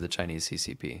country of the Chinese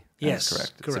CCP. Yes,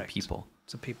 correct. It's a people.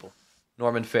 It's a people.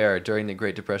 Norman Fair, during the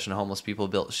Great Depression, homeless people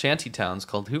built shanty towns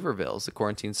called Hoovervilles. The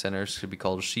quarantine centers should be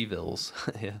called Shevilles.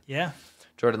 Yeah.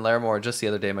 Jordan Larimore, just the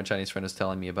other day, my Chinese friend was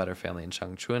telling me about her family in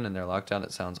Changchun and their lockdown.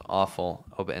 It sounds awful.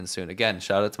 Hope it ends soon. Again,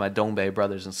 shout out to my Dongbei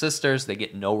brothers and sisters. They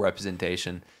get no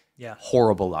representation. Yeah.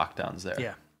 Horrible lockdowns there.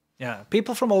 Yeah. Yeah.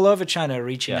 People from all over China are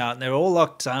reaching out, and they're all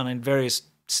locked down in various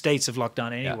states of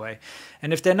lockdown anyway. Yeah.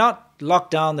 And if they're not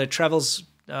locked down, their travel's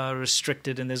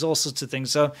restricted, and there's all sorts of things.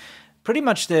 So pretty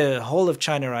much the whole of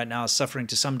China right now is suffering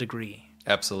to some degree.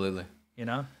 Absolutely.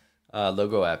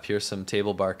 Logo app. Here's some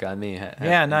table bark on me.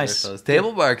 Yeah, nice.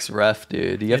 Table bark's rough,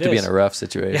 dude. You have to be in a rough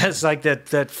situation. Yeah, it's like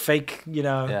that fake,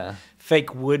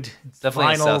 fake wood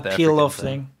vinyl peel-off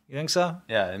thing. You think so?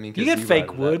 Yeah, I mean, you get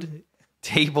fake wood.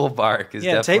 Table bark is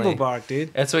definitely... table bark,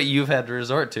 dude. That's what you've had to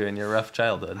resort to in your rough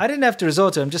childhood. I didn't have to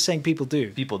resort to it. I'm just saying people do.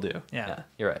 People do. Yeah,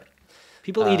 you're right.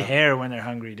 People eat hair when they're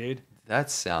hungry, dude. That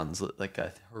sounds like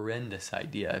a horrendous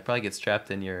idea. It probably gets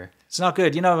trapped in your... It's not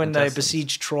good. You know when they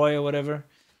besieged Troy or whatever?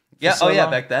 Yeah.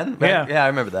 Back then? Yeah, I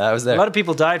remember that. I was there. A lot of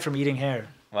people died from eating hair.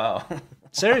 Wow.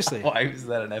 Seriously. Why was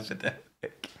that an epidemic?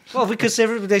 Well, because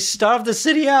they starved the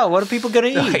city out. What are people going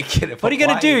to eat? No, I get it, what are you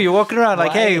going to do? You're walking around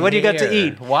like, hey, what do you got to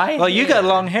eat? Why? Well, you got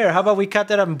long hair. How about we cut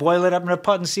that up and boil it up in a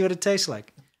pot and see what it tastes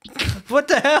like? What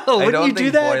the hell? Wouldn't you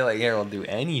do that? I don't think boiling hair will do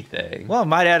anything. Well, it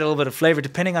might add a little bit of flavor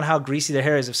depending on how greasy the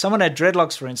hair is. If someone had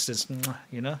dreadlocks, for instance,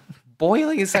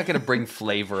 Boiling is not going to bring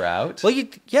flavor out. Well,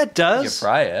 it does. You can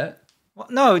fry it. Well,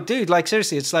 no, dude, like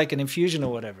seriously, it's like an infusion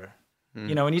or whatever.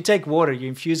 When you take water, you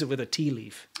infuse it with a tea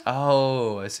leaf.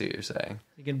 Oh, I see what you're saying.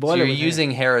 You can boil so it. You're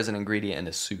using hair as an ingredient in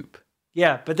a soup.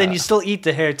 Yeah, but then you still eat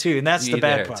the hair too, and that's the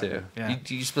bad part. Too. Yeah.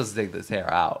 You're supposed to take this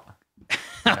hair out.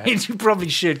 Right? I mean, you probably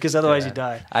should, because otherwise you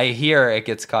die. I hear it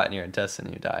gets caught in your intestine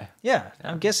and you die. Yeah,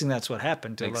 I'm guessing that's what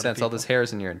happened to a lot of people. All this hair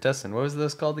is in your intestine. What was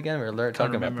this called again? We were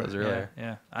talking about those earlier.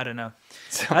 Yeah, I don't know.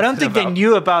 I don't think they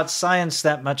knew about science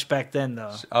that much back then,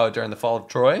 though. Oh, during the fall of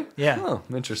Troy? Yeah. Oh,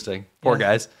 interesting. Poor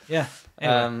guys. Yeah.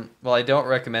 Anyway. Well, I don't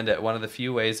recommend it. One of the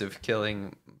few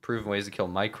proven ways to kill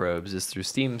microbes is through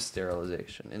steam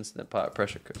sterilization. Instant pot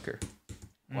pressure cooker.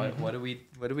 What are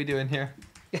we doing here?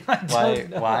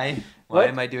 Why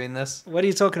am I doing this? What are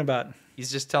you talking about?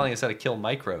 He's just telling us how to kill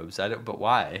microbes. But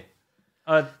why?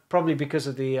 Probably because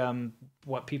of the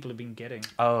what people have been getting.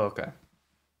 Oh, okay.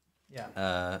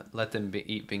 Yeah. Let them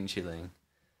eat Bing Chiling.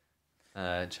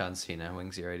 Chan Cena,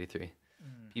 Wing 083.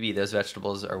 PB, those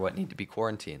vegetables are what need to be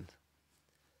quarantined.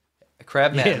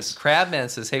 Crabman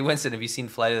says, "Hey Winston, have you seen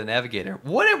Flight of the Navigator?"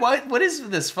 What is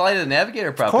this Flight of the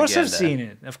Navigator propaganda?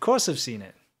 Of course I've seen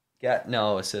it. Yeah,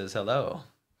 no, it says hello.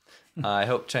 I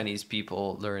hope Chinese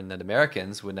people learn that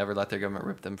Americans would never let their government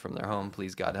rip them from their home.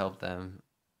 Please God help them,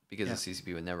 because the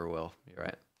CCP would never will. You're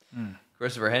right.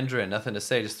 Christopher Hendren, nothing to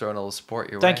say, just throwing a little support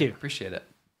your way. Thank you. Appreciate it.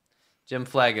 Jim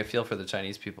Flagg, I feel for the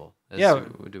Chinese people. As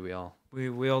do we all.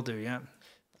 We all do, yeah.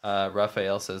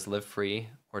 Raphael says, live free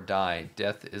or die.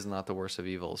 Death is not the worst of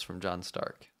evils, from John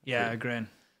Stark. Yeah, I agree.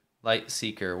 Light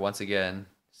Seeker, once again,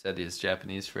 said his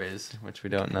Japanese phrase, which we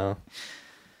don't know.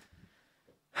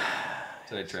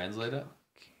 Did I translate it?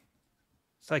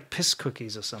 It's like piss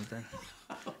cookies or something.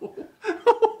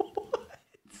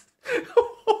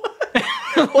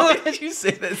 Why did you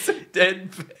say that so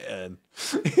deadpan?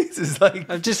 This is like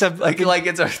like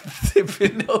it's our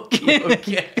Pinocchio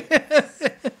gift.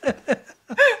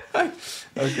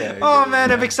 Okay. Oh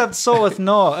man, I mixed up soul with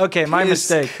no. Okay, my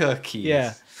mistake. Cookies.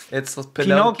 Yeah, it's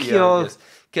Pinocchio.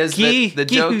 Because the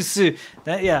joke.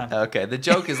 Yeah. Okay, the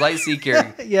joke is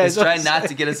Lightseeker is trying not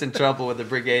to get us in trouble with the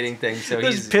brigading thing, so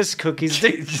he's piss cookies.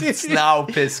 It's now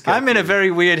piss cookies. I'm in a very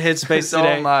weird headspace So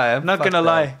today. am I. I'm not gonna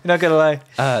lie.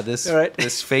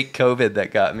 This fake COVID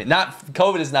that got me. Not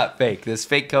COVID is not fake. This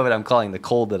fake COVID I'm calling the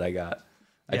cold that I got.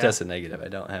 I tested negative. I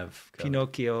don't have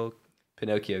COVID.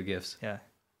 Pinocchio gifts. Yeah.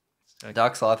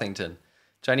 Doc Slothington.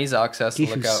 Chinese ox has to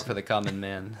look out for the common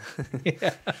man.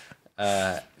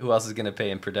 Who else is going to pay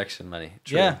him protection money?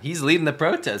 True. Yeah. He's leading the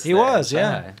protest. He was,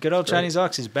 yeah. Good old Chinese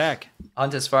ox is back.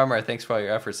 Honest Farmer, thanks for all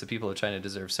your efforts. The people of China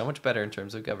deserve so much better in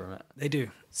terms of government. They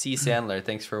do. C. Sandler,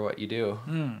 thanks for what you do.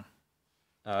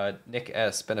 Nick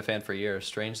S., been a fan for years.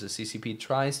 Strange the CCP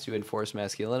tries to enforce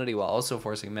masculinity while also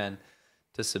forcing men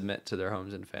to submit to their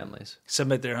homes and families.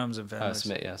 Submit their homes and families.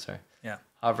 Sorry. Yeah.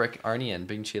 Havrik Arnian,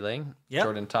 Bing Chiling. Yep.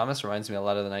 Jordan Thomas reminds me a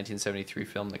lot of the 1973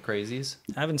 film The Crazies.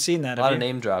 I haven't seen that. A lot of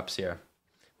name drops here.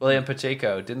 William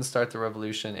Pacheco, didn't start the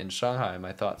revolution in Shanghai.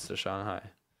 My thoughts to Shanghai.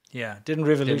 Yeah, didn't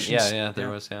revolution. There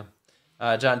was.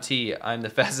 John T, I'm the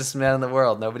fastest man in the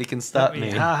world. Nobody can stop me.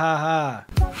 Ha ha ha.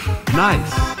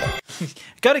 Nice.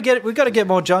 We got to get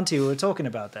more John T. We were talking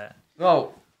about that.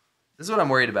 Oh, this is what I'm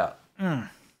worried about.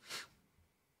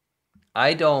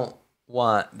 I don't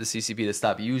want the CCP to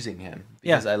stop using him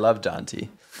because I love John T.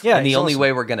 Yeah, and the only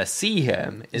way we're gonna see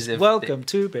him is if welcome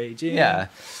to Beijing. Yeah,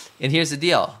 and here's the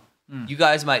deal: you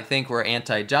guys might think we're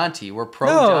anti-John T. We're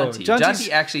pro-John T. John T.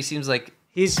 actually seems like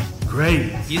he's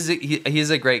great. He's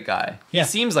a great guy. Yeah. He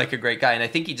seems like a great guy, and I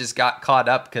think he just got caught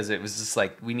up because it was just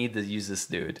like we need to use this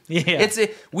dude. Yeah,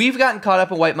 we've gotten caught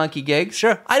up in white monkey gigs.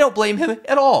 Sure, I don't blame him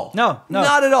at all. No,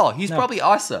 not at all. He's probably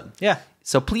awesome. Yeah.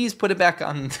 So please put it back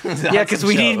on. Yeah, because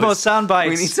we need more sound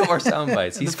bites. We need some more sound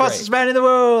bites. He's the fastest man in the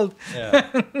world.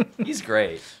 Yeah, he's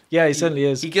great. Yeah, he certainly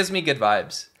is. He gives me good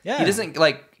vibes. Yeah, he doesn't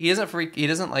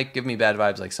give me bad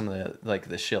vibes like some of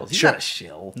the shills. He's not a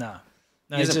shill. No,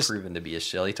 he hasn't proven to be a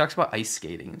shill. He talks about ice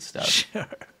skating and stuff. Sure.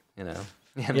 You know,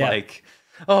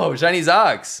 and Chinese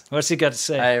ox. What's he got to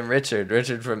say? I am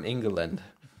Richard from England,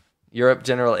 Europe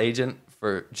general agent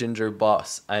for Ginger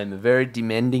Boss. I am a very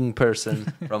demanding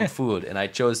person from food, and I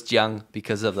chose Jiang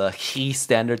because of the he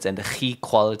standards and the he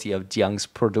quality of Jiang's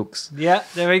products. Yeah,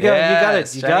 there we go.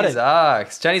 Yes, you got it.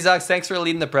 Chinese Ox, thanks for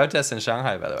leading the protests in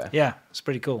Shanghai, by the way. Yeah, it's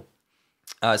pretty cool.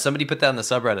 Somebody put that on the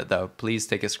subreddit, though. Please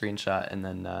take a screenshot and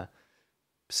then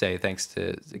say thanks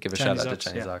give a shout out to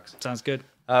Chinese Ox. Sounds good.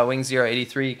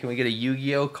 Wing083, can we get a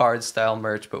Yu-Gi-Oh card style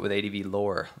merch but with ADV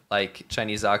lore? Like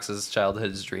Chinese Ox's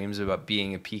childhood's dreams about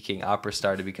being a Peking opera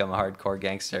star to become a hardcore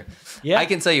gangster. Yeah. I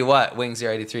can tell you what,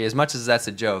 Wing083, as much as that's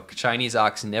a joke, Chinese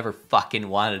Ox never fucking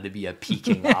wanted to be a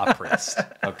Peking operist.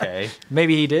 Okay?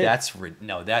 Maybe he did. That's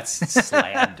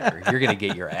slander. You're going to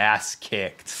get your ass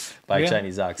kicked by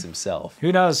Chinese Ox himself.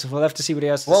 Who knows? We'll have to see what he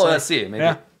has to say. Well, let's see.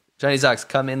 Maybe Chinese Ox,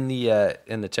 come in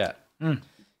the chat.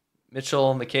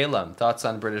 Mitchell McCallum, thoughts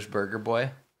on British Burger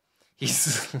Boy?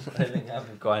 He's living up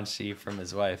in Guangxi from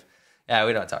his wife. Yeah,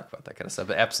 we don't talk about that kind of stuff,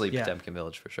 but absolutely Potemkin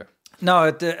Village for sure.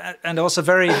 No, and also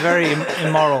very, very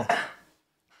immoral.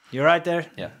 You right there?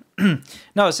 Yeah.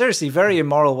 No, seriously, very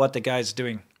immoral what the guy's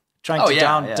doing. Trying to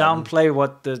downplay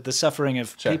what the suffering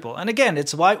of people. And again,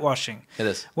 it's whitewashing. It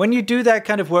is. When you do that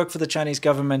kind of work for the Chinese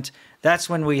government, that's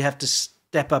when we have to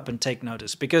step up and take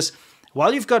notice. Because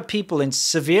while you've got people in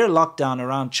severe lockdown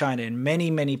around China in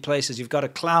many, many places, you've got a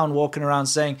clown walking around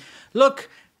saying, look,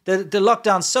 the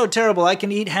lockdown's so terrible, I can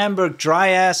eat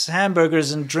dry-ass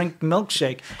hamburgers and drink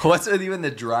milkshake. What's with even the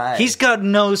dry? He's got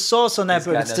no sauce on that,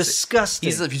 but it's disgusting.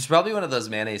 He's probably one of those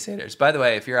mayonnaise haters. By the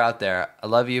way, if you're out there, I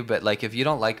love you, but like if you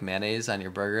don't like mayonnaise on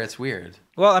your burger, it's weird.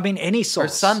 Well, I mean, any sauce. Or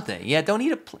something. Yeah, don't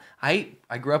eat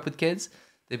I grew up with kids.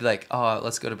 They'd be like, oh,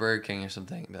 let's go to Burger King or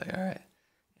something. I'd be like, all right.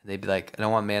 They'd be like, I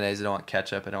don't want mayonnaise, I don't want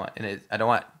ketchup, I don't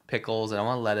want pickles and I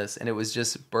want lettuce, and it was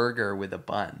just burger with a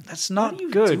bun. That's not What are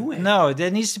you good. doing? No, there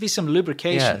needs to be some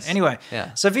lubrication. Yes. Anyway,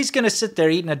 Yeah. so if he's going to sit there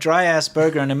eating a dry ass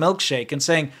burger and a milkshake and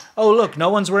saying, "Oh look, no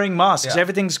one's wearing masks, Yeah.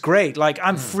 everything's great," like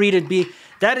I'm free to be,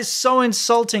 that is so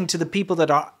insulting to the people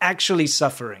that are actually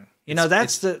suffering. You know,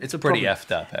 that's the It's the pretty problem.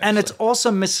 effed up, and it's actually.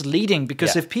 also misleading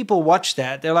because Yeah. if people watch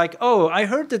that, they're like, "Oh, I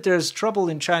heard that there's trouble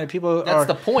in China." People That's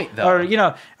the point, though.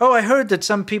 Or "Oh, I heard that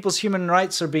some people's human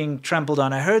rights are being trampled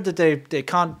on. I heard that they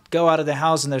can't go out of their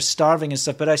house and they're starving and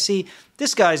stuff. But I see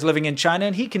this guy's living in China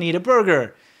and he can eat a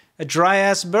burger, a dry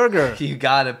ass burger." You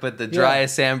got to put the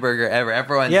driest hamburger ever.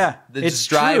 Everyone's it's just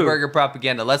dry true. burger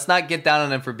propaganda. Let's not get down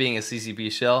on him for being a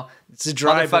CCP shill. It's a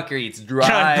dry motherfucker eats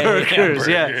dry burgers.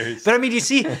 Yeah, hamburgers. but I mean,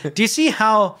 do you see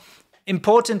how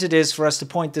important it is for us to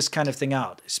point this kind of thing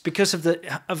out? It's because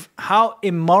of how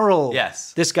immoral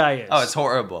Yes. this guy is. Oh, it's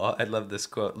horrible. I love this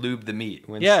quote. Lube the meat.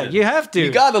 Winston. Yeah, you have to.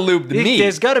 You got to lube the meat.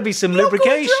 There's got to be some Don't go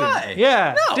lubrication. dry.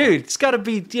 Yeah, No. dude, it's got to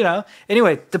be.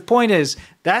 Anyway, the point is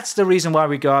that's the reason why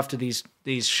we go after these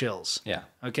shills. Yeah.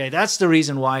 Okay, that's the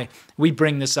reason why we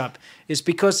bring this up, is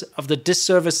because of the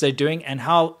disservice they're doing and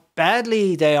how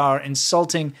badly they are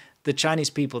insulting the Chinese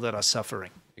people that are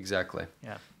suffering. Exactly.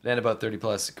 Yeah. Then about 30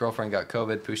 plus. Girlfriend got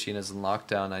COVID. Pusheen is in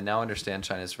lockdown. I now understand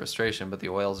China's frustration, but the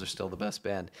Oils are still the best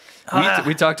band.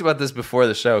 We talked about this before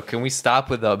the show. Can we stop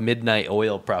with the midnight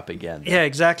oil propaganda? Yeah,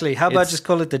 exactly. How about It's- just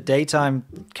call it the daytime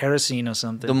kerosene or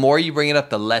something? The more you bring it up,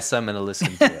 the less I'm going to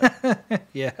listen to it.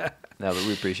 Yeah. No, but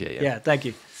we appreciate you. Yeah, thank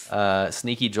you.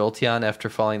 Sneaky Jolteon, after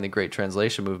following the Great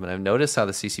Translation Movement, I've noticed how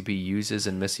the CCP uses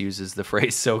and misuses the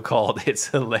phrase so-called. It's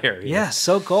hilarious. Yeah,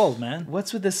 so-called, man.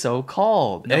 What's with the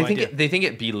so-called? No I think idea. they think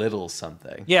it belittles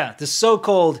something. Yeah, this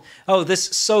so-called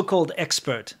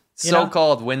expert. you know?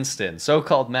 So-called Winston,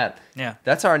 so-called Matt. Yeah.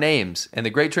 That's our names. And the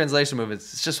Great Translation Movement,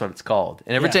 it's just what it's called.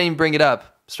 And every Yeah. time you bring it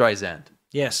up, Streisand.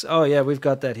 Yes. Oh, yeah, we've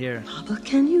got that here. Papa,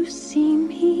 can you see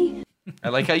me? I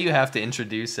like how you have to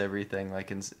introduce everything.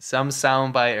 Like in some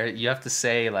soundbite, or you have to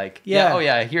say like, Yeah. oh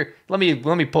yeah, here, let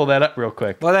me pull that up real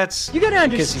quick. Well, that's... You gotta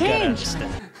because you gotta understand.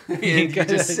 understand. You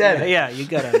just said it. Yeah, you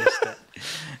gotta understand.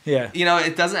 Yeah. You know,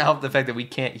 it doesn't help the fact that we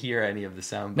can't hear any of the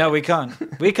sound. No, we can't.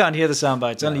 We can't hear the sound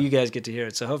bites. Only you guys get to hear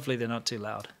it, so hopefully they're not too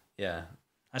loud. Yeah.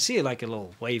 I see it like a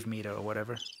little wave meter or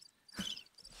whatever.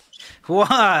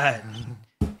 What?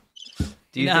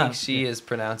 Do you No. think she is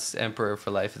pronounced emperor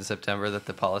for life in September, that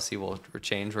the policy will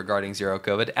change regarding zero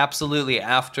COVID? Absolutely.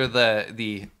 After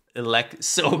the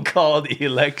so-called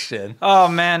election. Oh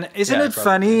man, isn't Yeah, it probably.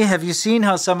 funny? Have you seen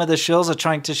how some of the shills are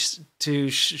trying to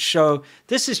show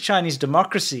this is Chinese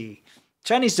democracy?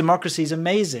 Chinese democracy is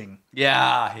amazing.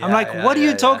 Yeah. I'm like, what are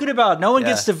you talking about? No one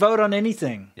gets Yeah. to vote on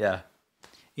anything. Yeah.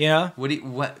 You know,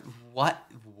 What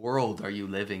world are you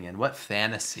living in? What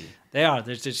fantasy? they are.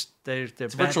 They're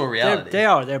virtual reality.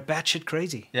 They're batshit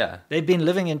crazy. Yeah. They've been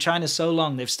living in China so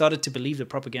long, they've started to believe the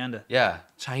propaganda. Yeah.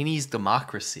 Chinese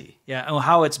democracy. Yeah, and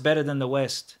how it's better than the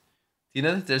West. Do you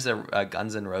know that there's a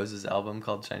Guns N' Roses album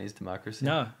called Chinese Democracy?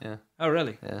 No. Yeah. Oh,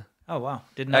 really? Yeah. Oh, wow.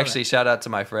 Didn't know Actually, that. shout out to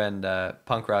my friend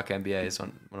Punk Rock MBA is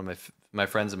one of my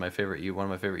friends and one of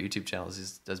my favorite YouTube channels. He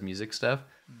does music stuff,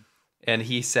 and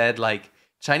he said like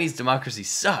Chinese democracy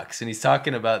sucks, and he's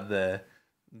talking about the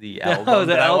album.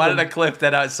 the but I album. wanted to clip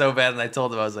that out so bad, and I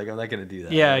told him I was like, I'm not going to do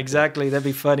that. Yeah, exactly. That'd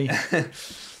be funny.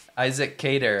 Isaac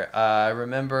Cater,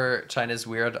 remember China's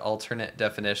weird alternate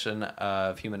definition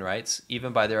of human rights?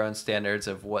 Even by their own standards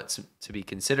of what's to be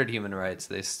considered human rights,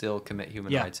 they still commit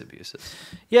human Yeah. rights abuses.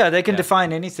 Yeah, they can Yeah.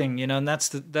 define anything, you know, and that's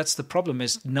the problem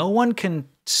is no one can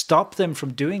stop them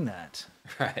from doing that.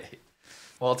 Right.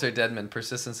 Walter Dedman,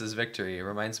 persistence is victory. It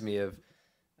reminds me of,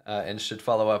 and should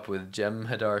follow up with Jem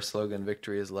Hadar slogan,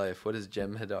 victory is life. What is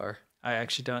Jem Hadar? I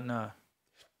actually don't know.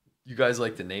 You guys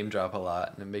like to name drop a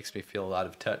lot, and it makes me feel a lot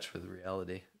of touch with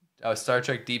reality. Oh, Star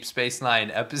Trek Deep Space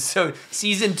Nine,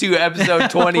 season 2, episode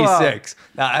 26.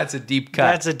 Now that's a deep cut.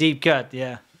 That's a deep cut,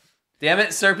 yeah. Damn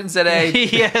it, Serpent said A.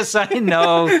 Yes, I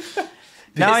know.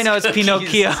 Now I know it's cookies.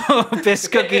 Pinocchio.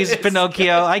 Bisque cookies, Bisque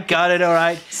Pinocchio. I got it, all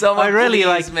right. Someone I really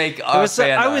please like make it our was,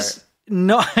 fan I was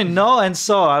no and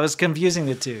so I was confusing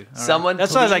the two. All right. Someone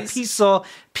That's why I was like please-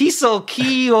 piso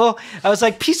kio. I was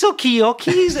like piso kio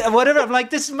keys whatever. I'm like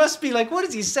this must be like what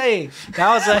is he saying? And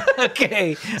I was like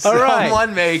okay, all right.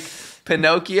 Someone make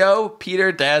Pinocchio,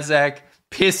 Peter Daszak,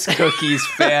 Piss Cookies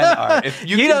fan art. If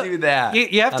you can do that.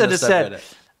 You have on to the understand.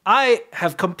 subreddit. I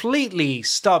have completely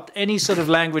stopped any sort of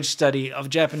language study of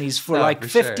Japanese for No, like for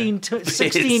sure. 15 to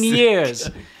 16 years.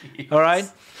 All right?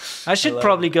 I should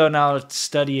probably go now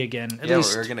study again. At Yeah,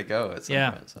 least. we're gonna go at some Yeah,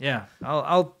 point. So. yeah.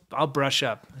 I'll I'll brush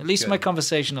up. At least Good. my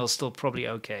conversational is still probably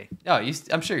okay. No,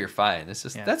 I'm sure you're fine. It's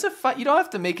just that's a fun. You don't have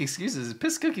to make excuses.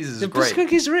 Piss cookies is The great. piss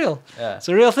cookie's real. Yeah. It's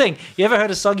a real thing. You ever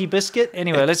heard of soggy biscuit?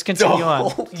 Anyway, let's continue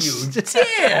on. Don't you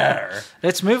dare!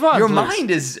 Let's move on. Your please.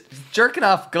 mind is jerking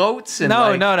off goats and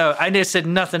No, like, no. I just said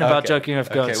nothing about Okay. joking off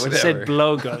Okay, goats. I whatever. said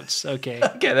blow goats. Okay.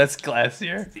 Okay, that's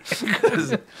classier.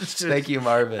 Thank you,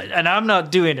 Marvin. And I'm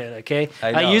not doing it, okay? I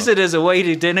I know. use it as a way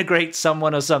to denigrate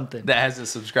someone or something. That hasn't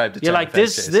subscribed to You're China like, Fact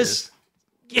Chasers.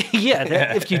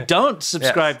 yeah, if you don't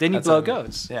subscribe, Yes, then you that's blow what I mean.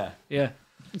 goats. Yeah. Yeah.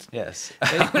 Yes.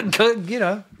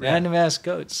 Random ass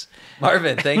goats.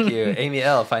 Marvin, thank you. Amy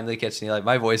L. finally catching you live.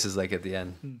 My voice is like at the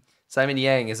end. Simon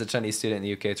Yang is a Chinese student in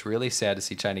the UK. It's really sad to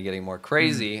see China getting more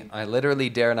crazy. I literally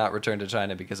dare not return to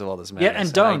China because of all this madness. Yeah,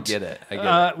 and don't. I get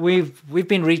it. We've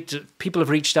been people have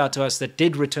reached out to us that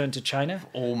did return to China.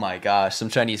 Oh my gosh, some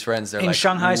Chinese friends. They're In like,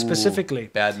 Shanghai "Ooh, specifically.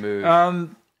 Bad move.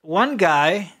 One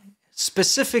guy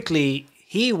specifically,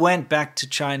 he went back to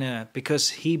China because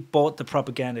he bought the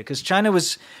propaganda. Because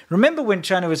remember when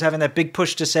China was having that big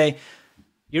push to say,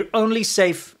 you're only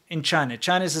safe in China.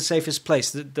 China is the safest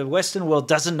place. The Western world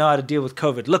doesn't know how to deal with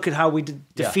COVID. Look at how we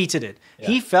defeated it. Yeah.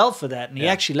 He fell for that, and he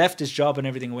actually left his job and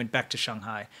everything and went back to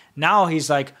Shanghai. Now he's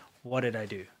like, what did I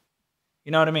do?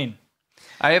 You know what I mean?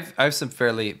 I have some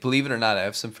fairly, believe it or not, I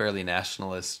have some fairly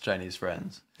nationalist Chinese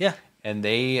friends. Yeah. And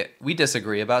we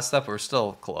disagree about stuff, but we're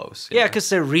still close. you Yeah, know? because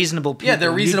they're reasonable people. Yeah,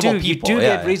 they're reasonable You people. do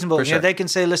Yeah, get reasonable. for You know, sure. they can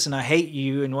say, listen, I hate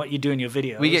you and what you do in your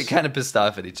videos. We get kind of pissed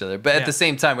off at each other, but Yeah. at the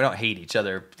same time, we don't hate each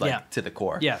other Yeah. to the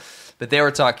core. Yeah. But they were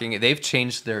talking. They've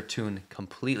changed their tune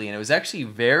completely, and it was actually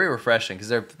very refreshing because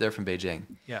they're from Beijing.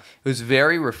 Yeah. It was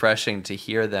very refreshing to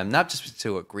hear them, not just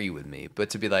to agree with me,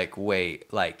 but to be like,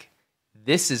 wait, like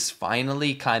this is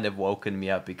finally kind of woken me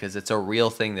up because it's a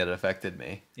real thing that affected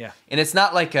me. Yeah. And it's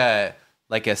not like a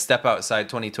step outside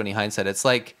 2020 hindsight. It's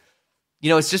like,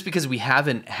 it's just because we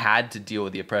haven't had to deal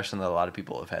with the oppression that a lot of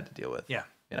people have had to deal with. Yeah.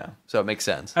 So it makes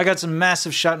sense. I got some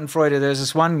massive Schadenfreude. There's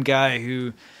this one guy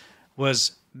who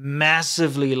was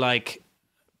massively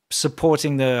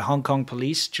supporting the Hong Kong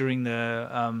police during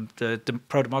the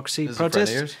pro-democracy Is it a friend of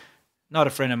protest. yours? Not a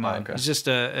friend of mine. okay. He's just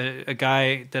a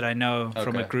guy that I know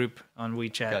from a Okay. group on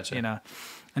WeChat. Gotcha.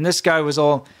 And this guy was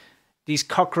all, these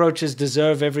cockroaches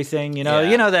deserve everything.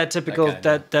 Yeah, That typical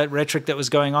that rhetoric that was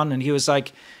going on, and he was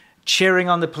like cheering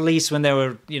on the police when they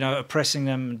were oppressing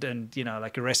them and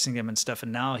arresting them and stuff.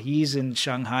 And now he's in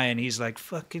Shanghai and he's like,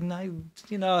 fucking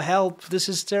help, this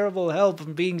is terrible, help,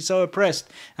 I'm being so oppressed.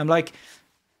 I'm like,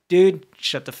 dude,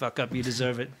 shut the fuck up, you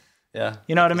deserve it. Yeah.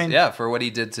 You know what I mean? Yeah, for what he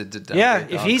did to Yeah,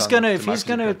 the if Hong he's Kong gonna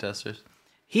democracy protesters.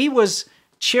 He was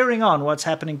cheering on what's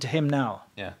happening to him now.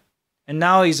 Yeah. And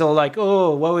now he's all like,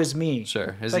 oh, woe is me.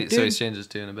 Sure. Like, So dude, he's changed his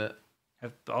tune a bit.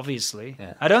 obviously.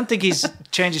 Yeah. I don't think he's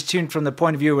changed his tune from the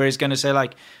point of view where he's going to say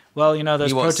like, well, those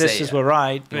He won't say protesters it. were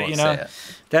right. He But, won't say it.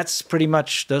 that's pretty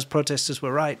much, those protesters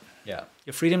were right. Yeah.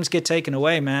 Your freedoms get taken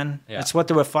away, man. Yeah. That's what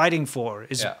they were fighting for,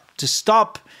 is Yeah. to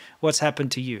stop what's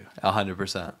happened to you.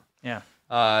 100%. Yeah.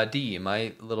 D,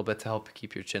 my little bit to help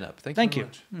keep your chin up. Thank you.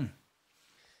 you.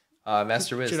 Much.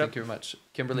 Master Wiz, Chin thank up. you very much.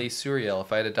 Kimberly Suriel,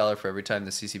 if I had $1 for every time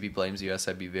the CCP blames the US,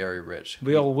 I'd be very rich.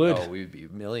 We all would. Oh, we'd be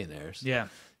millionaires. Yeah.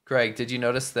 Greg, did you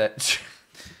notice that?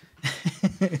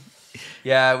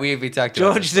 Yeah, we talked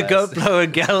about George this the last- goat blower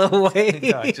Galloway.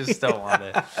 No, I just don't want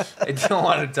to. I don't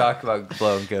want to talk about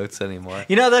blowing goats anymore.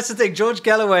 That's the thing. George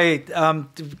Galloway,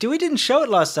 we didn't show it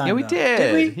last time. Yeah, we though. did.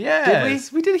 Did we? Yes.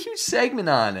 Did We did a huge segment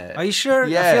on it. Are you sure?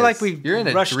 Yes. I feel like we You're in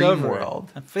a rushed dream over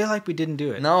world. it. I feel like we didn't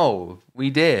do it. No, we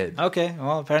did. Okay,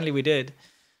 well, apparently we did.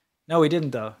 No, we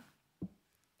didn't, though.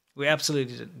 We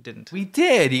absolutely didn't. We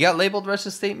did. He got labeled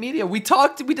Russian state media. We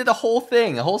did a whole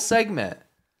thing, a whole segment.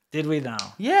 Did we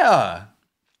now? Yeah.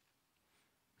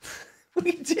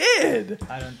 We did.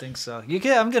 I don't think so.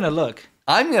 I'm going to look.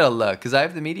 I'm going to look because I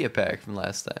have the media pack from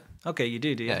last time. Okay, you do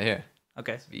you? Yeah, here.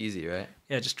 Okay. It's easy, right?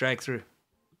 Yeah, just drag through.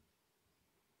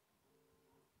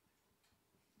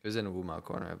 It was in a Wumao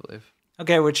corner, I believe.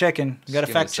 Okay, we're checking. We got to Just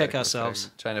give me a fact check sec. We're ourselves.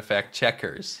 Trying to fact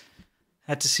checkers.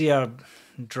 Had to see our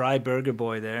dry burger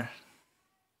boy there.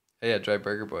 Oh, yeah, Dry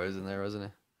Burger Boy was in there,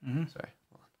 wasn't he? Mm-hmm. Sorry.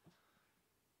 Hold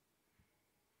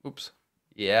on. Oops.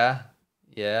 Yeah.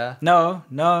 Yeah. No,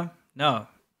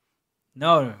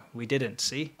 we didn't.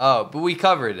 See? Oh, but we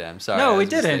covered him. Sorry. No, I we was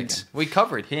didn't. mistaken. We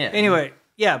covered him. Anyway,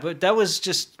 yeah, but that was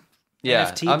just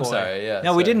Yeah, NFT I'm boy. sorry, yeah,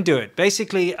 No, we sorry. didn't do it.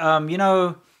 Basically,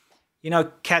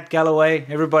 Cat Galloway.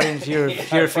 Everybody, if you're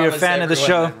a promised fan of the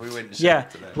show, everyone that we wouldn't show yeah. it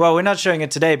today. Well, we're not showing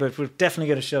it today, but we're definitely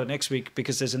going to show it next week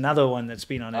because there's another one that's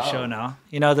been on the show now.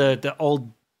 The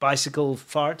old bicycle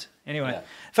fart. Anyway, Yeah.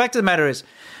 fact of the matter is,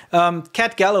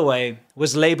 Cat Galloway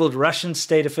was labeled Russian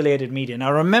state-affiliated media.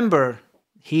 Now, remember,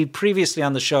 he previously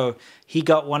on the show, he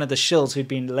got one of the shills who'd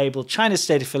been labeled China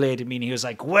state-affiliated media. He was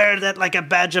like, wear that like a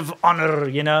badge of honor,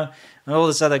 you know, and all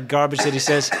this other garbage that he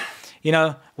says, you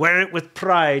know, wear it with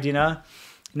pride, you know.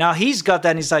 Now he's got that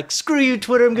and he's like, screw you,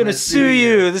 Twitter, I'm going to sue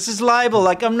you. This is libel.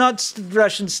 Like, I'm not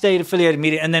Russian state-affiliated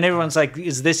media. And then everyone's like,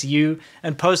 is this you?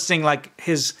 And posting like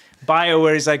his bio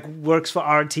where he's like, works for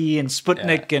RT and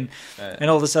Sputnik and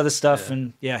all this other stuff. Yeah.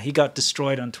 And yeah, he got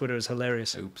destroyed on Twitter. It was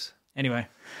hilarious. Oops. Anyway.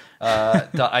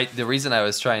 The reason I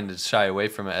was trying to shy away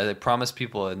from it, I promised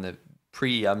people in the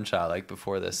pre-Yumcha, like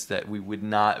before this, that we would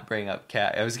not bring up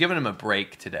Cat. I was giving him a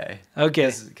break today.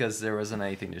 Okay. Because there wasn't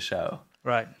anything to show.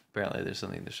 Right. Apparently there's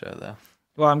something to show, though.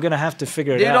 Well, I'm going to have to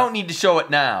figure it out. You don't need to show it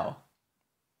now.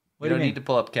 What you do don't you need to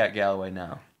pull up Cat Galloway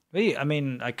now. I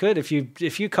mean, I could if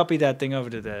you copy that thing over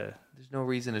to the... There's no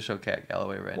reason to show Cat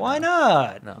Galloway right now. Why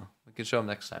not? No, we can show him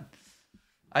next time.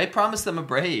 I promised them a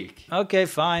break. Okay,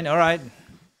 fine. All right.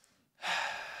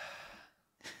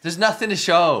 There's nothing to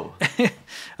show.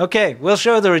 Okay, we'll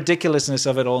show the ridiculousness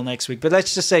of it all next week. But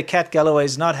let's just say Cat Galloway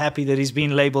is not happy that he's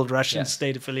been labeled Russian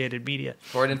state-affiliated media.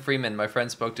 Gordon Freeman, my friend,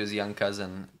 spoke to his young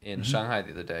cousin in Shanghai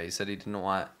the other day. He said he didn't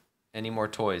want any more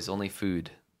toys, only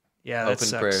food. Yeah, that Open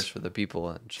sucks. prayers for the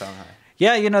people in Shanghai.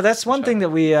 Yeah, you know, that's one thing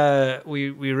that we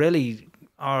really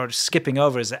are skipping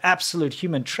over is the absolute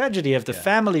human tragedy of the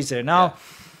families there. Now,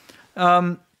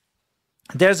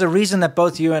 there's a reason that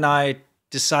both you and I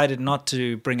decided not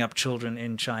to bring up children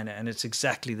in China, and it's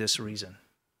exactly this reason.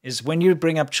 Is when you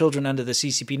bring up children under the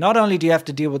CCP, not only do you have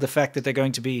to deal with the fact that they're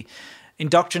going to be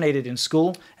indoctrinated in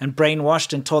school and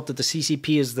brainwashed and taught that the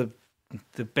CCP is the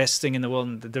best thing in the world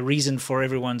and the reason for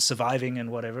everyone surviving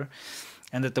and whatever,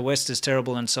 and that the West is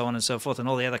terrible and so on and so forth and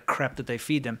all the other crap that they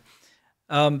feed them.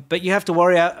 But you have to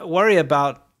worry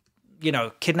about, you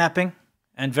know, kidnapping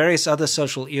and various other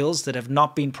social ills that have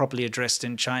not been properly addressed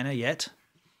in China yet.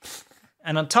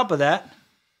 And on top of that,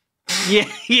 yeah,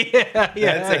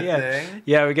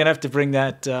 we're gonna have to bring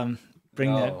that.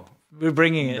 That. We're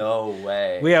bringing it. No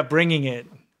way. We are bringing it.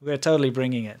 We are totally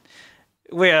bringing it.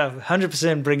 We are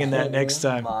 100% bringing that next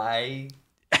time. My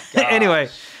Anyway,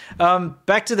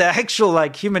 back to the actual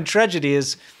like human tragedy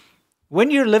is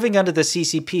when you're living under the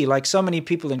CCP, like so many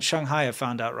people in Shanghai have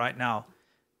found out right now,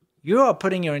 you are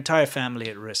putting your entire family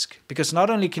at risk because not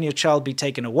only can your child be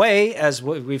taken away, as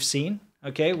we've seen,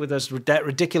 okay, with that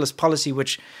ridiculous policy,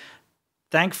 which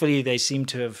thankfully they seem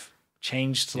to have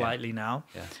changed slightly now,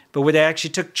 but where they actually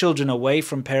took children away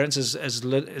from parents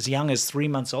as young as 3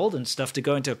 months old and stuff to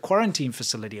go into a quarantine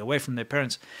facility away from their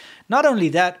parents. Not only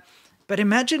that, but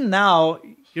imagine now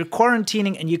you're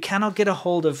quarantining and you cannot get a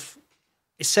hold of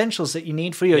essentials that you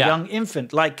need for your young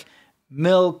infant, like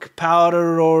milk,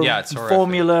 powder, or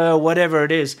formula, or whatever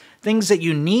it is, things that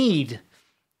you need.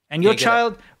 And your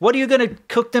child, what are you going to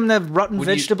cook them, the rotten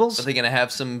vegetables? Are they going to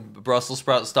have some Brussels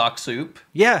sprout stock soup?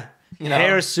 Yeah. You know?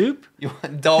 Hair soup?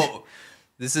 Don't.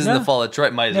 This isn't the fall of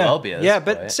Troy. Might as well be.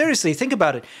 But seriously, think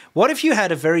about it. What if you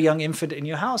had a very young infant in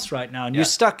your house right now and you're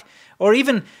stuck, or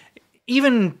even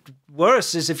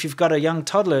worse is if you've got a young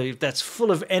toddler that's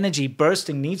full of energy,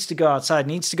 bursting, needs to go outside,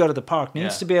 needs to go to the park,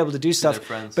 needs to be able to do stuff,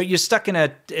 but you're stuck in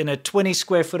a 20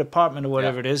 square foot apartment or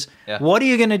whatever it is. Yeah. What are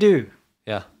you going to do?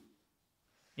 Yeah.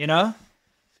 You know?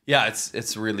 Yeah,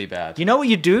 it's really bad. You know what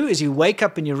you do is you wake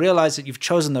up and you realize that you've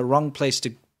chosen the wrong place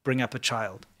to bring up a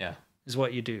child. Yeah. Is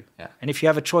what you do. Yeah. And if you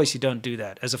have a choice, you don't do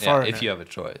that as a foreigner. If you have a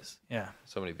choice. Yeah.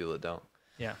 So many people that don't.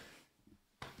 Yeah.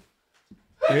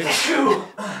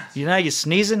 You know, you're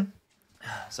sneezing.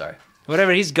 Sorry.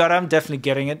 Whatever he's got, I'm definitely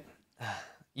getting it.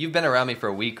 You've been around me for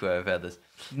a week when I've had this.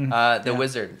 The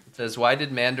wizard says, "Why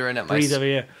did Mandarin at my breathe over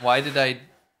here? Why did I?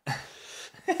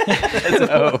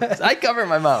 I cover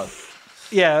my mouth.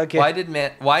 Yeah. Okay. Why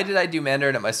did I do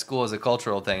Mandarin at my school as a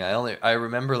cultural thing? I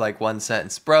remember like one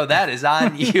sentence, bro. That is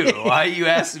on you. Why are you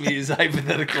asking me these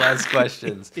hypothetical ass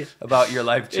questions about your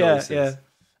life choices? Yeah.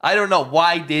 I don't know.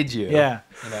 Why did you? Yeah.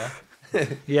 You know.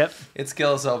 Yep. It's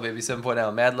Kill Us All, baby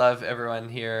 7.0. Mad love, everyone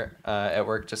here at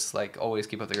work. Just like always,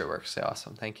 keep up the great work. Stay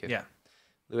awesome. Thank you. Yeah.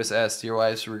 Lewis S. Do your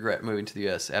wives regret moving to the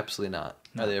U.S.? Absolutely not.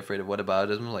 No. Are they afraid of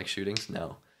whataboutism, like shootings?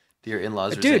 No. Do your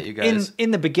in-laws resent you guys?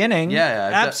 In the beginning,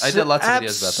 I did lots of videos about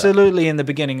that. Absolutely, in the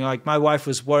beginning, like my wife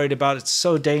was worried about it's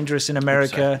so dangerous in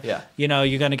America. Yeah. You know,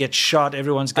 you're going to get shot.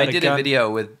 Everyone's got a gun. I did a video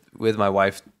with my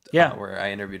wife. Yeah. Where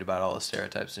I interviewed about all the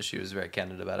stereotypes, and she was very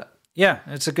candid about it. Yeah,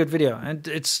 it's a good video, and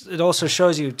it also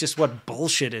shows you just what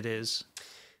bullshit it is.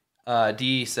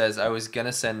 D says, I was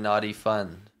gonna send Naughty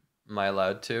Fun. Am I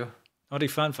allowed to? Naughty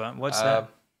Fun? What's that?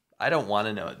 I don't want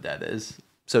to know what that is.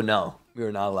 So no, we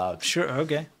were not allowed. Sure,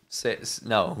 okay.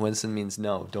 No, Winston means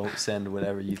no. Don't send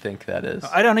whatever you think that is.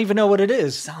 I don't even know what it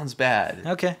is. Sounds bad.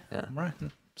 Okay. Yeah. Right.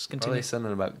 Just Probably continue.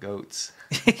 something about goats.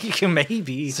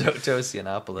 Maybe. So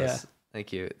Josianopolis. Yeah.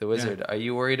 Thank you. The Wizard. Are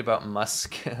you worried about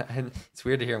Musk? It's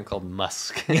weird to hear him called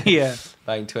Musk. Yeah.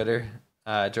 Buying Twitter.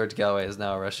 George Galloway is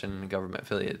now a Russian government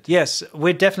affiliate. Yes,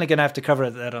 we're definitely going to have to cover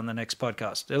that on the next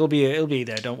podcast. It'll be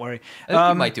there. Don't worry. I think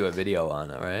you might do a video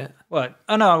on it, right? What?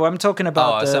 Oh no, I'm talking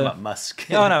about. I was talking about Musk.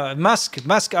 No,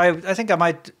 Musk. I think I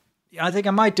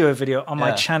might do a video on my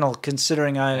Yeah. channel,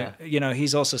 considering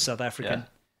he's also South African.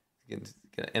 Yeah.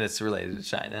 And it's related to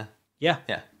China. Yeah.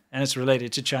 Yeah. And it's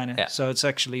related to China. Yeah. So it's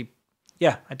actually,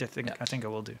 I think I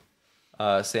will do.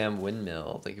 Sam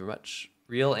Windmill, thank you very much.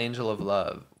 Real angel of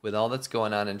love. With all that's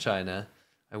going on in China,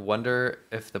 I wonder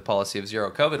if the policy of zero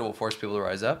COVID will force people to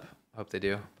rise up. I hope they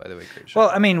do. By the way, great show. Well,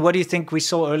 I mean, what do you think we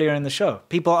saw earlier in the show?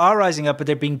 People are rising up, but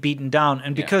they're being beaten down.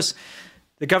 And because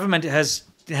the government has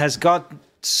got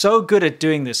so good at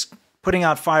doing this, putting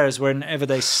out fires whenever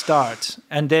they start,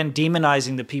 and then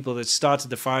demonizing the people that started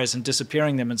the fires and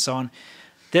disappearing them and so on,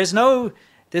 there's no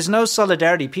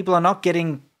solidarity. People are not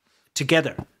getting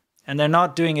together. And they're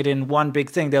not doing it in one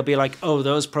big thing. They'll be like, oh,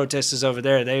 those protesters over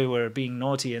there, they were being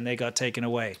naughty and they got taken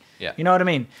away. Yeah. You know what I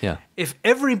mean? Yeah. If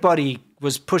everybody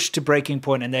was pushed to breaking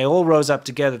point and they all rose up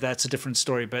together, that's a different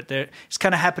story. But it's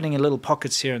kind of happening in little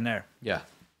pockets here and there. Yeah.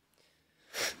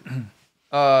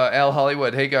 Al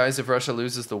Hollywood, hey guys, if Russia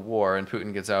loses the war and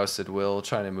Putin gets ousted, will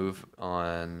China move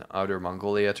on Outer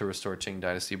Mongolia to restore Qing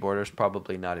dynasty borders?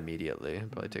 Probably not immediately. It'll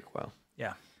probably take a while.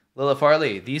 Yeah. Lila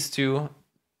Farley, these two,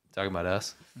 talking about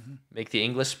us, make the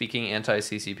English-speaking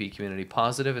anti-CCP community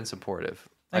positive and supportive.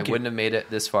 Thank you. Wouldn't have made it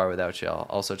this far without y'all.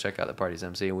 Also, check out the Party's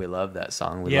MC. We love that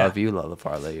song. We Yeah. love you, Lila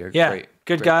Farley. You're Good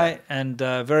great guy and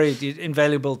very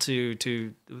invaluable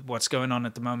to what's going on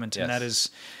at the moment. Yes. And that is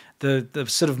the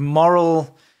sort of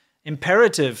moral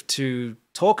imperative to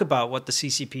talk about what the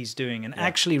CCP is doing and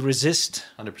actually resist.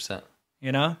 100%.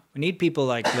 You know, we need people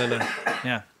like Lila.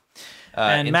 Yeah.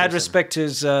 And mad interesting. respect to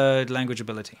his language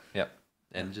ability. Yep.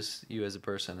 And just you as a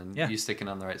person and Yeah. you sticking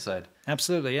on the right side.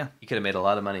 Absolutely, yeah. You could have made a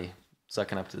lot of money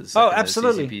sucking up to the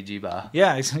absolutely. CCP G-Ba.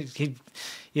 Yeah, he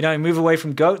move away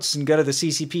from goats and go to the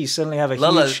CCP, suddenly have a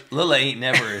huge... Lila ain't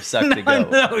never sucked a goat.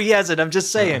 No, he hasn't. I'm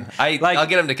just saying. I'll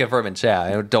get him to confirm in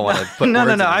chat. I don't want to put No,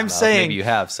 words in his I'm mouth. saying Maybe you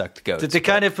have sucked goats. the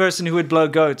kind of person who would blow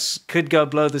goats could go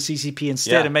blow the CCP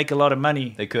instead Yeah. and make a lot of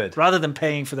money. They could. Rather than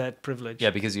paying for that privilege.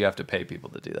 Yeah, because you have to pay people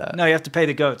to do that. No, you have to pay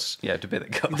the goats. You have to pay the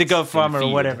goats. The goat and farmer or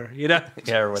feed. whatever, you know?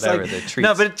 Yeah, or It's whatever, the treats.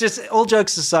 No, but just all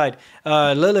jokes aside,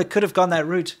 Lila could have gone that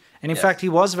route. And in fact, he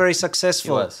was very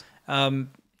successful. He was.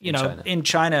 In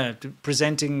China,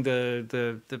 presenting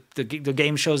the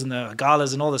game shows and the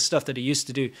galas and all the stuff that he used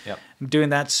to do, doing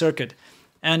that circuit.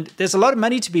 And there's a lot of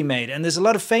money to be made, and there's a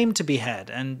lot of fame to be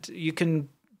had, and you can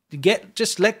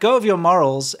just let go of your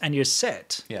morals and you're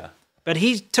set. Yeah. But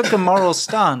he took a moral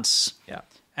stance. Yeah.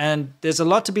 And there's a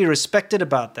lot to be respected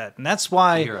about that. And that's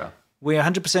why Hero. we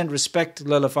 100% respect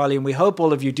Lola Fali, and we hope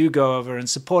all of you do go over and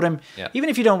support him. Yeah. Even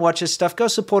if you don't watch his stuff, go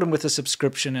support him with a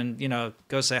subscription and,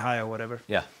 go say hi or whatever.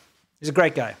 Yeah. He's a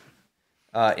great guy.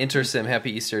 Intersim,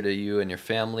 happy Easter to you and your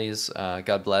families.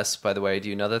 God bless. By the way, do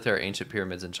you know that there are ancient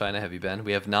pyramids in China? Have you been?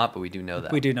 We have not, but we do know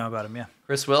that. We do know about him, yeah.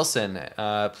 Chris Wilson,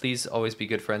 please always be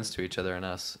good friends to each other and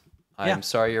us. I'm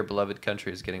sorry your beloved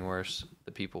country is getting worse.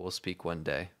 The people will speak one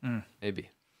day. Maybe.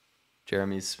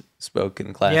 Jeremy's spoke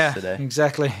in class today. Yeah,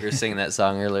 exactly. We were singing that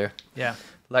song earlier. Yeah.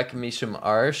 Lek Misham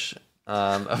Arsh,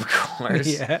 of course.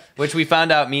 Yeah. Which we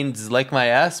found out means lick my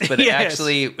ass, but Yes.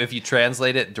 actually, if you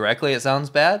translate it directly, it sounds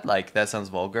bad. Like, that sounds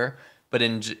vulgar. But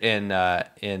in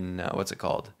what's it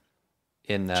called?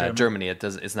 In Germany,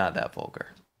 it's not that vulgar.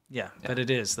 Yeah, but it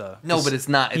is, though. No, but it's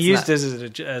not. He used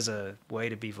it as a way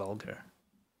to be vulgar.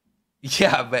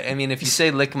 Yeah, but I mean, if you say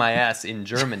lick my ass in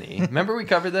Germany, remember we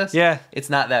covered this? Yeah.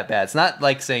 It's not that bad. It's not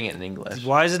like saying it in English.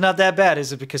 Why is it not that bad?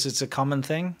 Is it because it's a common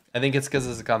thing? I think it's because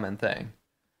it's a common thing.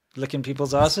 Licking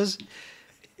people's asses?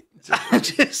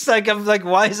 I'm like,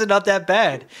 why is it not that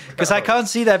bad? Because I can't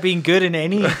see that being good in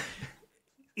any,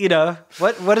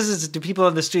 what is it? Do people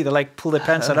on the street, they like pull their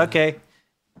pants on? Okay.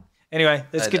 Anyway,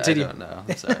 let's continue. I don't know.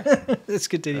 I'm sorry. Let's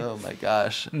continue. Oh my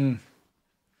gosh.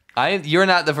 You're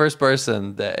not the first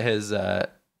person that has the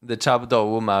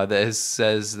Chabdo Uma that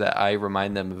says that I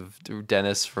remind them of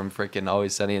Dennis from freaking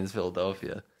Always Sunny in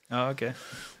Philadelphia. Oh, okay.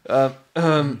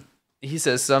 He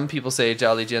says some people say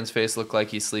Zhao Lijian's face looked like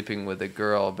he's sleeping with a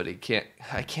girl, but I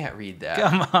can't read that.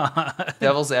 Come on.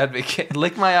 Devil's advocate.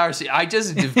 Lick my arse. I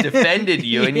just defended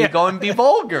you and you go and be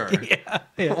vulgar.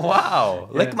 Yeah. Wow.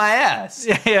 Lick my ass.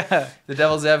 Yeah. The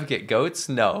devil's advocate. Goats?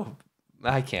 No.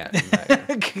 I can't.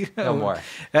 No more.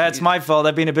 That's my fault.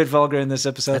 I've been a bit vulgar in this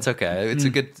episode. That's okay. It's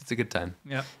a good time.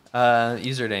 Yeah.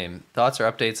 Username: thoughts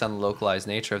or updates on the localized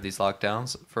nature of these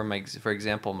lockdowns. For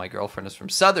example, my girlfriend is from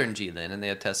southern Jilin, and they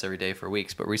had tests every day for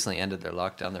weeks, but recently ended their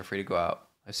lockdown. They're free to go out.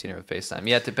 I've seen her with FaceTime.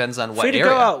 Yeah, it depends on what area. Free to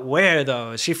go out where,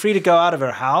 though? Is she free to go out of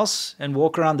her house and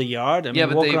walk around the yard and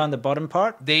walk around the bottom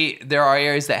part? There are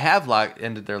areas that have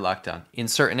ended their lockdown in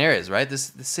certain areas, right? The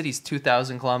city's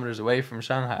 2,000 kilometers away from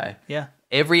Shanghai. Yeah.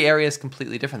 Every area is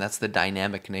completely different. That's the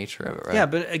dynamic nature of it, right? Yeah,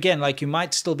 but again, like you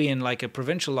might still be in like a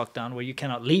provincial lockdown where you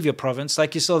cannot leave your province.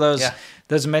 Like you saw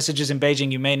those messages in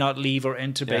Beijing, you may not leave or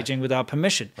enter Beijing without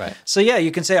permission. Right. So yeah,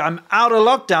 you can say I'm out of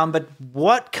lockdown, but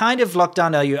what kind of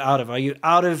lockdown are you out of? Are you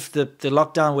out of the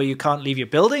lockdown where you can't leave your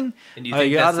building? Are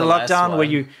you out of the lockdown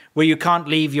where you can't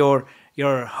leave your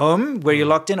home where you're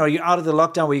locked in? Or are you out of the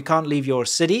lockdown where you can't leave your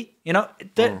city? You know,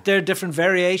 there are different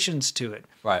variations to it.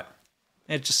 Right.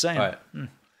 It's just saying. Right.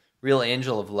 Real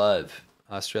angel of love.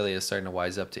 Australia is starting to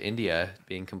wise up to India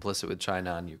being complicit with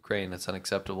China and Ukraine. It's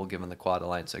unacceptable given the Quad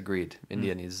Alliance. Agreed.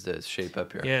 India needs to shape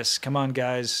up here. Yes, come on,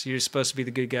 guys. You're supposed to be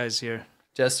the good guys here.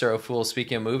 Jester O'Fool,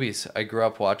 speaking of movies, I grew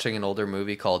up watching an older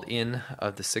movie called In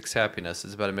of the Sixth Happiness.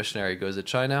 It's about a missionary who goes to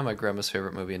China. My grandma's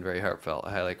favorite movie and very heartfelt.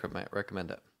 I highly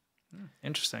recommend it.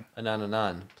 Interesting.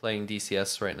 Anan, playing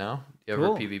DCS right now. Do you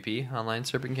have a PvP online,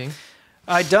 Serpent King?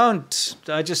 I don't.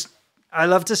 I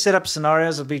love to set up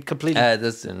scenarios. It'll be completely.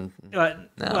 No.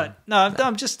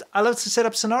 I'm just. I love to set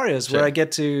up scenarios where I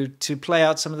get to play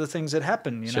out some of the things that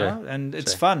happen, you know, and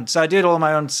it's fun. So I do it all on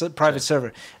my own private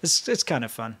server. It's kind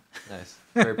of fun. Nice,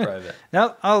 very private.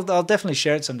 No, I'll definitely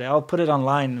share it someday. I'll put it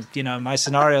online. You know, my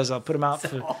scenarios. I'll put them out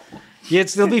for. Yeah,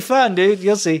 it'll be fun, dude.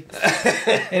 You'll see.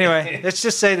 Anyway, let's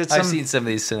just say that I've seen some of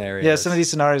these scenarios. Yeah, some of these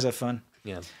scenarios are fun.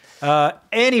 Yeah.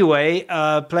 Anyway,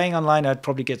 playing online, I'd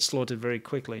probably get slaughtered very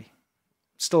quickly.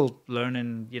 Still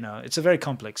learning, you know, it's a very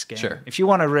complex game. Sure. If you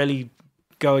want to really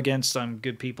go against some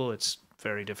good people, it's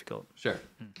very difficult. Sure.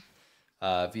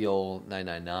 Viol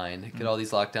 999. Could all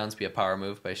these lockdowns be a power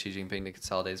move by Xi Jinping to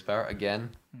consolidate his power? Again,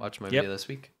 watch my video this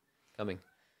week. Coming.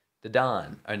 The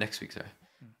Dawn. Or next week, sorry.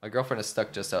 My girlfriend is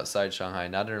stuck just outside Shanghai,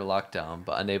 not under lockdown,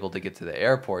 but unable to get to the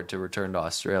airport to return to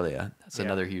Australia. That's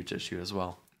another huge issue as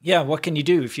well. Yeah, what can you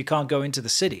do if you can't go into the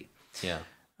city? Yeah.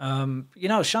 You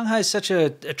know, Shanghai is such a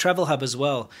travel hub as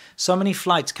well. So many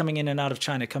flights coming in and out of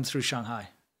China come through Shanghai,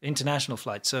 international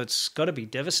flights. So it's got to be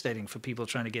devastating for people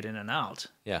trying to get in and out.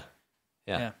 Yeah.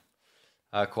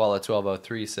 Koala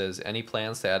 1203 says, any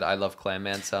plans to add I Love Clam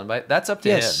Man soundbite? That's up to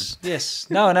him. Yes.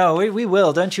 No, we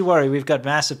will. Don't you worry. We've got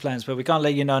massive plans, but we can't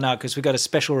let you know now because we've got a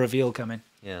special reveal coming.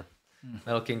 Yeah.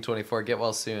 Metal King 24, get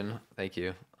well soon. Thank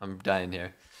you. I'm dying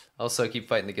here. Also, keep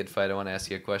fighting the good fight. I want to ask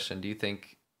you a question.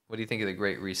 What do you think of the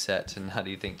Great Reset, and how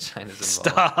do you think China's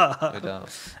involved? Stop.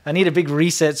 I need a big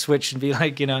reset switch and be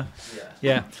like, you know.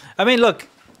 Yeah. I mean, look,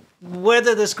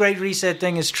 whether this Great Reset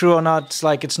thing is true or not,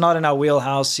 it's not in our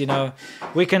wheelhouse, you know.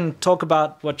 We can talk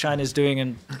about what China's doing,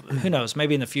 and who knows,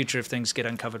 maybe in the future if things get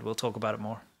uncovered, we'll talk about it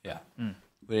more. Yeah.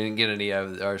 We didn't get any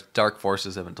our dark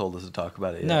forces haven't told us to talk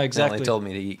about it yet. No, exactly. They only told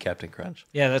me to eat Captain Crunch.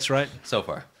 Yeah, that's right. So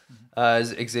far.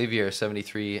 Xavier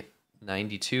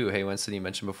 7392. Hey, Winston, you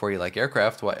mentioned before you like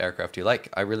aircraft. What aircraft do you like?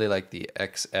 I really like the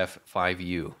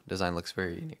XF5U. Design looks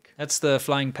very unique. That's the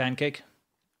flying pancake.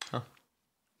 Huh.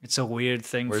 It's a weird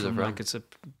thing. Where's it from? I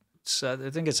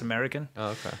think it's American.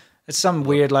 Oh, okay. It's some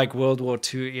weird World War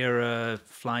II era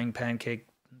flying pancake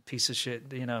piece of shit,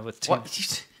 you know, with two. What?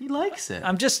 He likes it.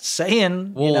 I'm just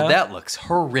saying. Well, you know? that looks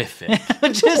horrific.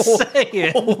 I'm just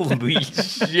saying. Holy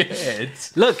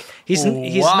shit! Look, he's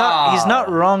not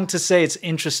wrong to say it's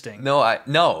interesting.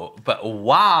 But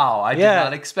wow, I did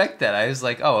not expect that. I was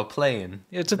like, oh, a plane.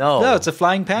 It's a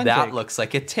flying pancake. That looks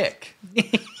like a tick.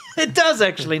 It does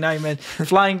actually. Now you meant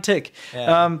flying tick.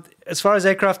 Yeah. As far as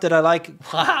aircraft that I like,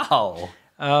 wow.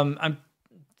 I'm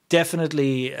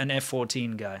definitely an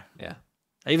F-14 guy. Yeah.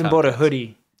 I even bought a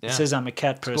hoodie. Yeah. It says I'm a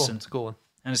cat person. It's a cool one.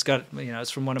 And it's got, you know,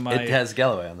 it's from one of my... It has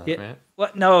Galloway on that, right?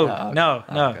 What? No.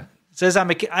 Okay. It says I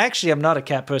actually am not a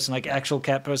cat person, actual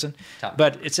cat person.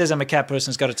 But it says I'm a cat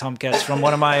person. It's got a tomcat. It's from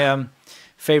one of my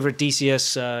favorite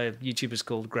DCS YouTubers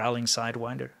called Growling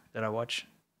Sidewinder that I watch.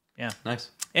 Yeah. Nice.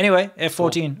 Anyway,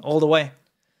 F-14 all the way.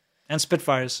 And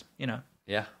Spitfires, you know.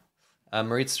 Yeah.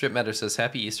 Marit Strip Matter says,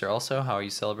 Happy Easter also. How are you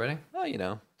celebrating? Well, you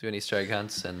know, doing Easter egg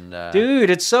hunts and... Dude,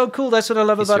 it's so cool. That's what I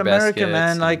love Easter about America,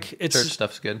 man. Church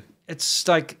stuff's good.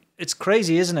 It's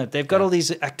crazy, isn't it? They've got all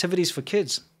these activities for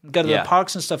kids. They've got the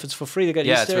parks and stuff. It's for free. They've got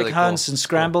Easter egg hunts and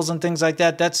scrambles and things like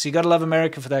that. You got to love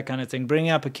America for that kind of thing.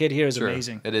 Bringing up a kid here is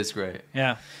amazing. It is great.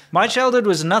 Yeah. My childhood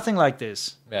was nothing like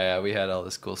this. Yeah, we had all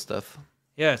this cool stuff.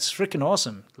 Yeah, it's freaking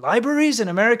awesome. Libraries in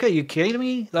America, you kidding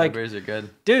me? Like, Libraries are good.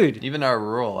 dude, Even our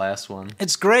rural last one.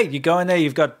 it's great. You go in there,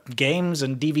 you've got games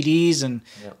and DVDs and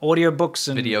audiobooks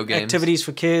and Video games. activities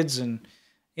for kids. And,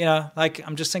 you know, like,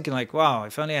 I'm just thinking, like, wow,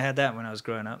 if only I had that when I was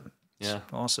growing up. It's Yeah.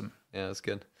 awesome. Yeah, that's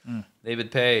good.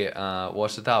 David Pei,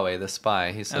 Watch the Dawe, the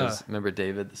spy. He says, remember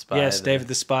David the spy? Yes, David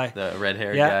the Spy. The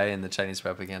red-haired Yeah. guy in the Chinese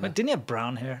propaganda. But didn't he have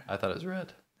brown hair? I thought it was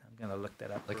red. I'm going to look that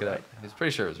up. Look it up. He's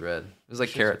pretty sure it was red. It was like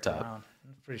Carrot Top. Brown.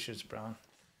 I'm pretty sure it's brown.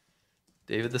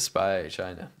 David the Spy,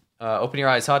 China. Open your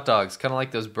eyes, hot dogs. Kind of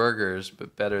like those burgers,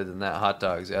 but better than that. Hot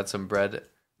dogs. Add some bread.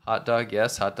 Hot dog,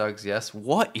 yes. Hot dogs, yes.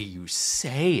 What are you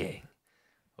saying?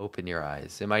 Open your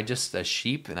eyes. Am I just a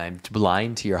sheep and I'm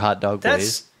blind to your hot dog That's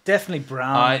ways? definitely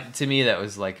brown. To me, that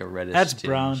was like a reddish That's tinge.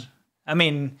 brown. I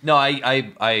mean, No,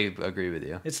 I agree with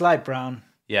you. it's light brown.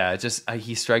 Yeah,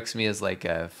 he strikes me as like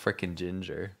a freaking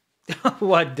ginger.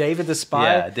 What, David the Spy?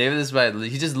 Yeah, David the Spy.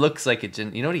 He just looks like a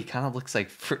ginger. You know what he kind of looks like?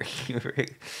 You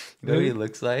know what he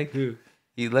looks like? Who?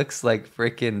 He looks like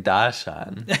freaking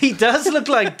Dashan. He does look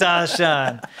like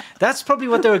Dashan. That's probably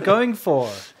what they were going for.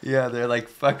 Yeah, they're like,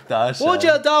 fuck Dashan.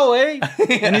 Woja Dawe.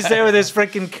 And he's there with his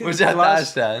freaking Was that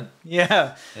glass. Dashan?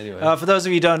 Yeah. Anyway. For those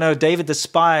of you who don't know, David the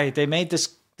Spy, they made this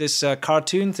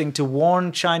cartoon thing to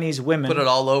warn Chinese women. Put it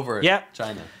all over Yeah.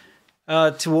 China.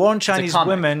 To warn Chinese comic.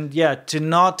 women, to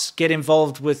not get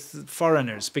involved with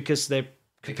foreigners because they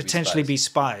could could be potentially spies. be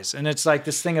spies. And it's like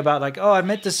this thing about like, oh, I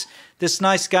met this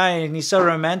nice guy and he's so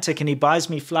romantic and he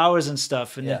buys me flowers and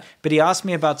stuff. And Yeah. but he asked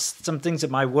me about some things at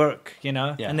my work, you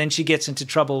know. Yeah. And then she gets into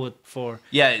trouble for.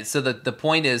 Yeah, so the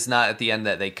point is not at the end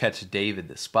that they catch David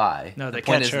the spy. No, the they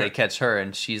point catch is her. they catch her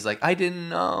and she's like, I didn't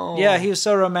know. Yeah, he was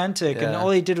so romantic, and Yeah.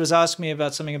 all he did was ask me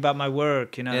about something about my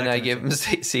work, you know. And that I kind of gave thing. him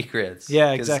state secrets.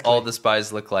 Yeah, 'Cause exactly. all the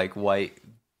spies look like white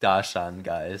Dashan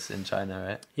guys in China,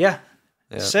 right? Yeah.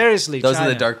 Seriously, Those are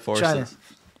the China. dark forces. China.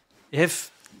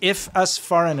 If us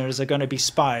foreigners are going to be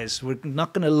spies, we're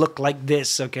not going to look like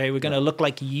this, okay? We're going to look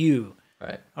like you.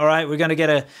 Right. All right, we're going to get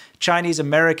a Chinese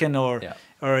American or Yeah.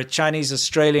 a Chinese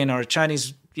Australian or a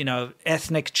Chinese,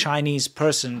 ethnic Chinese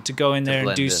person to go in there and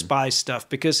blend do in. spy stuff.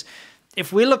 Because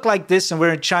if we look like this and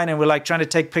we're in China and we're like trying to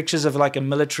take pictures of like a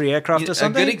military aircraft or A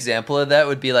something, good example of that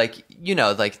would be like,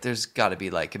 like there's got to be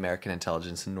like American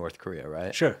intelligence in North Korea,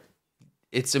 right? sure.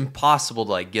 It's impossible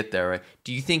to like get there, right?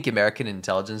 Do you think American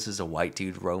intelligence is a white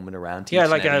dude roaming around teaching Yeah,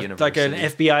 like at a an university?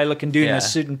 FBI looking dude in Yeah, a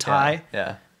suit and tie.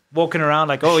 Yeah. Walking around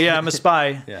like, oh yeah, I'm a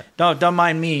spy. Yeah. Don't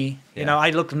mind me. Yeah. I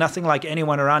look nothing like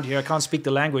anyone around here. I can't speak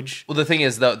the language. Well, the thing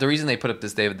is, the reason they put up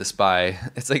this David the Spy,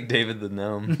 it's like David the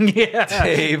Gnome. Yeah,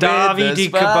 David David the the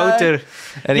Spy. Kabouter.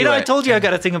 Anyway. I told you I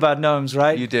got a thing about gnomes,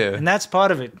 right? You do. and that's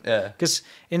part of it. Yeah. Because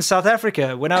in South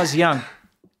Africa, when I was young,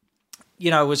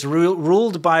 it was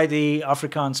ruled by the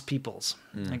Afrikaans peoples,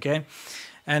 Mm. okay,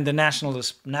 and the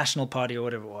National Party or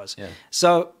whatever it was. Yeah.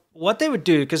 So what they would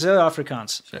do, because they're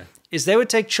Afrikaans, Sure. is they would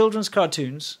take children's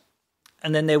cartoons,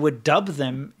 and then they would dub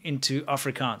them into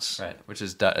Afrikaans. Right, which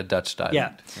is a Dutch dialect.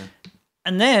 Yeah.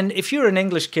 And then, if you're an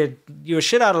English kid, you're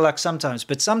shit out of luck sometimes.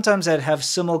 But sometimes they'd have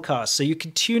simulcast, so you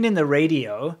could tune in the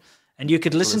radio and you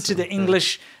could listen to the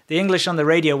English on the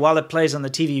radio while it plays on the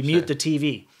TV. Mute the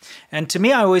TV. And to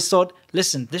me, I always thought,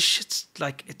 listen, this shit's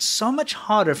like, it's so much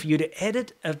harder for you to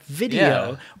edit a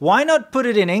video. Yeah. Why not put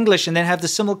it in English and then have the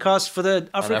simulcast for the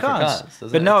Afrikaans? Afrikaans,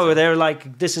 doesn't But it? no, they're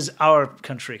like, this is our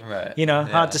country. Right.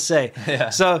 Hard to say. Yeah.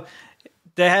 So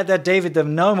they had that David the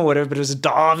Gnome or whatever, but it was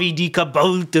David die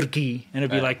Kabouterkie. And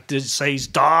it'd be like, it says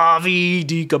David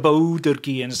die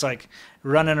Kabouterkie. And it's like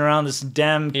running around this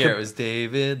damn... Here it was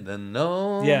David the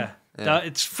Gnome. Yeah.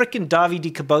 It's freaking David die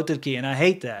Kabouterkie, and I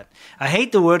hate that. I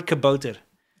hate the word kabouter.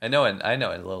 I know a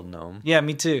little gnome. Yeah,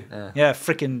 me too. Yeah,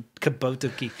 freaking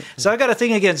kabouterkie. So I got a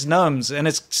thing against gnomes, and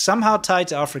it's somehow tied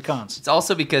to Afrikaans. It's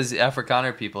also because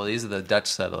Afrikaner people, these are the Dutch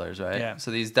settlers, right? Yeah. So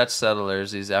these Dutch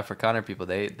settlers, these Afrikaner people,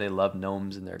 they love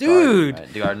gnomes in their Dude. garden,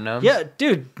 right? The garden gnomes. Yeah,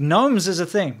 dude, gnomes is a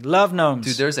thing. Love gnomes.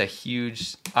 Dude, there's a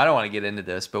huge... I don't want to get into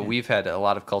this, but we've had a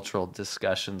lot of cultural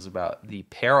discussions about the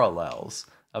parallels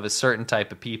of a certain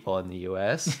type of people in the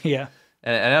U.S. Yeah.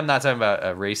 And I'm not talking about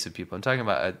a race of people. I'm talking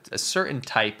about a certain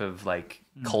type of like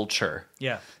culture.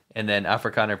 Yeah. And then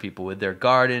Afrikaner people with their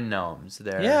garden gnomes,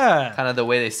 their Yeah. kind of the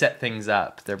way they set things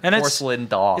up, their And porcelain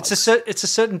dogs. It's a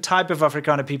certain type of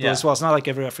Afrikaner people Yeah. as well. It's not like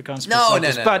every Afrikaans person. No, like no,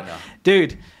 this. no, But, no.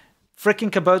 dude,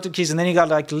 freaking kabouterkies, and then you got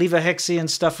like Lieverhexie and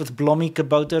stuff with Blommy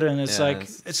kabouter, and it's Yeah, like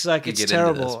you it's get into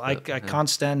terrible. this, but, I can't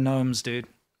stand gnomes, dude.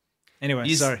 Anyway,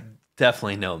 He's sorry.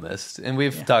 definitely gnomist, and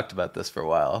we've talked about this for a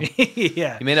while.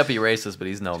 Yeah. He may not be racist, but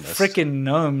he's gnomist. Freaking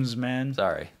gnomes, man.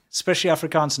 Sorry. Especially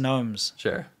Afrikaans gnomes.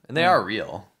 Sure. And they are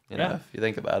real. You know, if you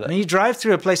think about it. And you drive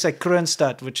through a place like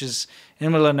Kroonstad, which is in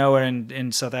the middle of nowhere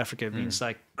in South Africa. It means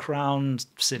like crown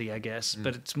city, I guess.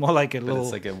 But it's more like a little...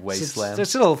 It's like a wasteland.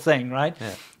 It's a little thing, right?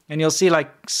 Yeah. And you'll see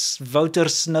like Voter,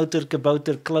 Snoter,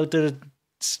 Kabouter, Kloter,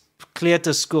 Clear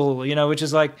to School, you know, which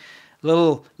is like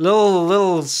little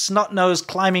snot-nosed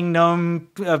climbing gnome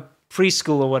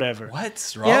preschool or whatever.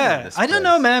 What's wrong with this I don't place?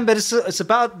 know, man, but it's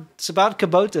about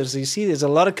Kabouters. You see, there's a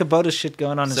lot of Kabouter shit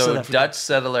going on in South Africa. So Dutch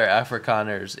settler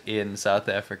Afrikaners in South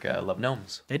Africa love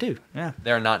gnomes. They do, yeah.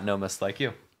 They're not gnomists like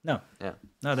you. No. Yeah.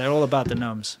 No, they're all about the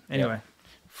gnomes. Anyway,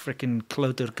 frickin'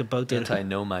 Kloter, Kabouter.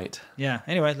 Anti-nomite. Yeah,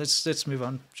 anyway, let's move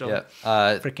on, Joel. Yeah.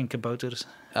 Frickin' Kabouters.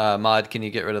 Mod, can you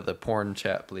get rid of the porn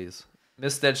chat, please?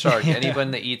 Miss Dead Shark,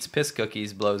 anyone that eats piss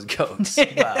cookies blows goats.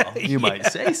 Well, you might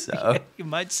say so. You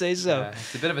might say so.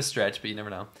 It's a bit of a stretch, but you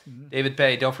never know. David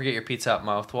Pay, don't forget your Pizza Hut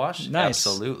mouthwash. Nice.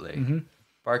 Absolutely.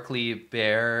 Berkeley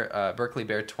Bear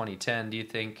 2010, do you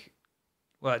think...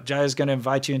 What, Jaya's going to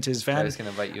invite you into his van? Jaya's going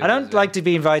to invite you I don't like to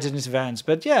be invited into vans,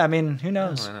 but yeah, I mean, who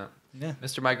knows? Why not? Yeah.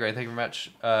 Mr. Migraine, thank you very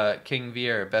much. King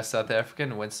Veer, best South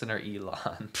African, Winston or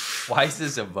Elon? Why is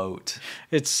this a vote?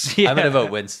 I'm going to vote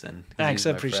Winston. Thanks, I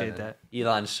appreciate that.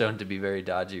 Elon's shown to be very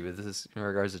dodgy with this in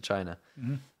regards to China.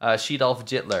 Sheedolf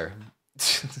Jitler.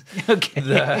 Okay.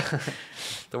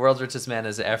 The world's richest man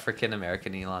is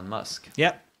African-American Elon Musk.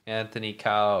 Yep. Anthony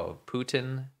Cao,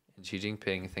 Putin, and Xi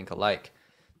Jinping think alike.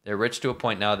 They're rich to a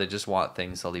point now they just want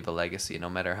things to leave a legacy, no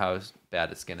matter how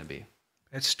bad it's going to be.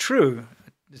 It's true.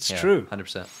 It's true.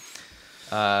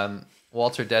 100%.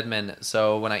 Walter Deadman,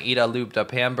 so when I eat a looped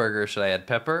up hamburger, should I add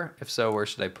pepper? If so, where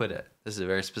should I put it? This is a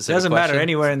very specific question. It doesn't matter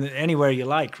question. anywhere you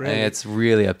like, really. It's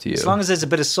really up to you. As long as there's a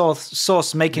bit of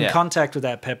sauce making contact with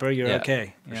that pepper, you're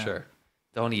okay. For sure.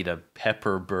 Don't eat a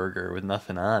pepper burger with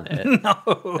nothing on it. No.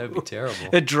 That would be terrible.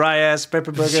 A dry-ass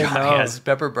pepper burger? Dry-ass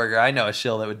pepper burger. I know a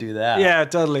shill that would do that. Yeah,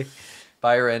 totally.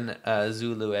 Byron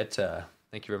Zulueta,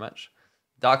 thank you very much.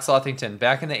 Doc Slothington,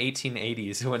 back in the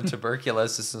 1880s when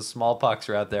tuberculosis and smallpox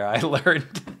were out there, I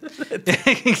learned...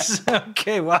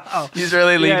 Okay, wow. He's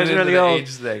really leaning into really the old. age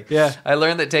thing. Yeah. I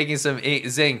learned that taking some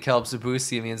zinc helps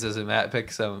boost the immune system. Matt,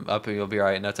 pick some up and you'll be all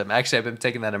right in no time. Actually, I've been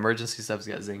taking that emergency stuff. It's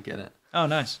got zinc in it. Oh,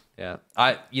 nice. Yeah.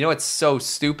 You know what's so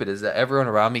stupid is that everyone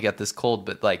around me got this cold,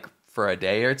 but like for a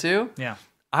day or two, yeah,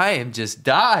 I am just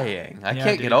dying. I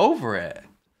can't get over it.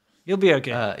 You'll be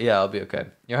okay. Yeah, I'll be okay.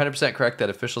 You're 100% correct that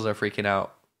officials are freaking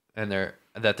out and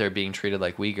they're being treated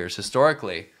like Uyghurs.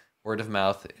 Historically, word of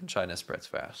mouth in China spreads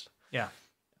fast. Yeah.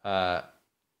 Da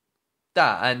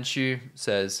Anshu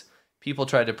says people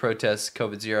tried to protest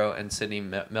COVID-0 in Sydney,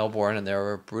 Melbourne, and they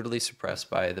were brutally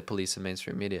suppressed by the police and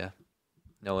mainstream media.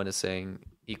 No one is saying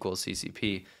equals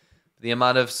CCP. The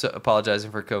amount of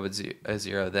apologizing for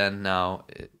COVID-0 then now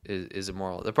is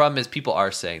immoral. The problem is people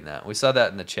are saying that. We saw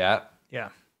that in the chat. Yeah.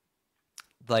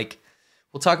 Like,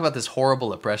 we'll talk about this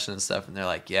horrible oppression and stuff, and they're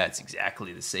like, yeah, it's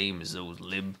exactly the same as those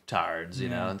libtards, you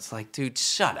know? And it's like, dude,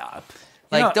 shut up.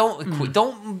 Like,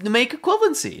 don't make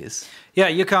equivalencies. Yeah,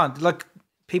 you can't. Look,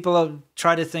 people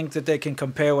try to think that they can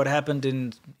compare what happened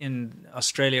in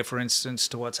Australia, for instance,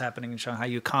 to what's happening in Shanghai.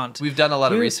 You can't. We've done a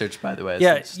lot of research, by the way.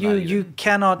 Yeah, you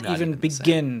cannot even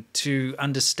begin to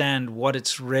understand what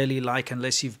it's really like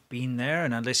unless you've been there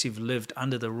and unless you've lived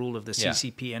under the rule of the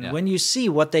CCP. And when you see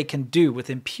what they can do with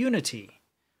impunity,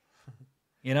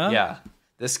 you know? Yeah.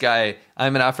 This guy,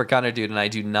 I'm an Afrikaner dude, and I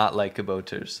do not like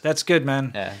kabouters. That's good,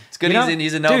 man. Yeah, it's good.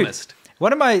 He's a nomist. Dude,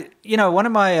 one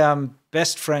of my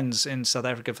best friends in South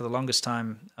Africa for the longest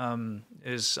time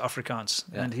is Afrikaans,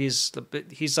 and he's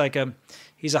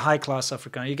a high class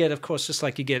Afrikaner. You get, of course, just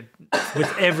like you get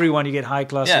with everyone, you get high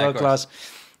class, low class.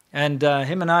 And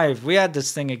him and we had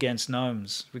this thing against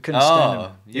gnomes. We couldn't stand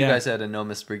them. You guys had a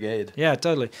gnomist brigade. Yeah,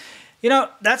 totally. You know,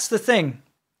 that's the thing.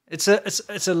 It's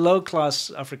a low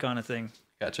class Afrikaner thing.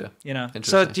 Gotcha. You know,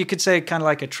 so you could say kind of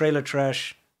like a trailer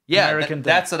trash. Yeah, American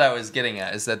that's what I was getting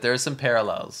at. Is that there are some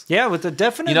parallels? Yeah, with the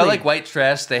definitely. You know, like white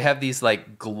trash, they have these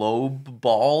like globe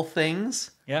ball things.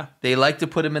 Yeah. They like to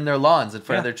put them in their lawns in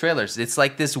front of their trailers. It's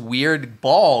like this weird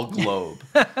ball globe,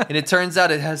 and it turns out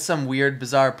it has some weird,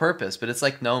 bizarre purpose. But it's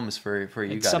like gnomes for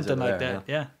you guys. Something like there, that.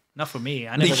 Yeah. Not for me.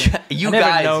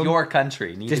 Your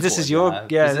country. This is your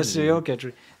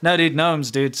country. No, dude,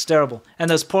 gnomes, dude, it's terrible. And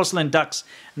those porcelain ducks,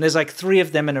 and there's like 3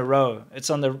 of them in a row. It's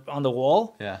on the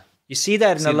wall. Yeah, you see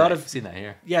that in a lot of. I've seen that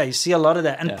here. Yeah, you see a lot of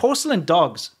that, and porcelain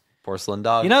dogs. Porcelain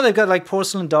dogs. You know, they've got like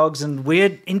porcelain dogs and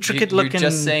weird, intricate looking.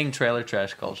 You're just saying trailer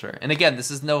trash culture. And again,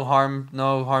 this is no harm,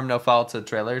 no foul to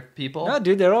trailer people. No,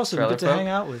 dude, they're awesome. Good to hang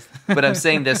out with. But I'm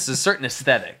saying there's a certain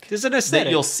aesthetic. There's an aesthetic that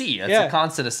you'll see. It's a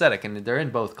constant aesthetic, and they're in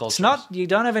both cultures. It's not. You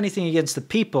don't have anything against the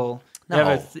people. No, You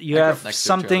I have, grew up next to a trailer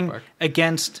something park.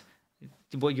 against.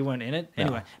 Well, you weren't in it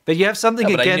anyway, but you have something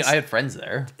No, but against. I had friends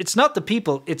there. It's not the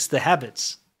people; it's the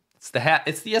habits. It's the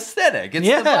it's the aesthetic. It's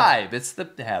Yeah. the vibe. It's the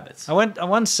habits. I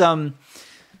once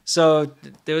so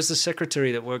there was a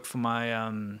secretary that worked for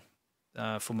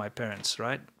my parents,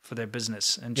 right, for their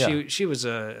business, and she was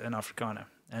an Afrikaner,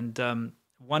 and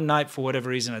one night for whatever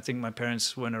reason, I think my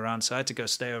parents weren't around, so I had to go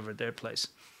stay over at their place,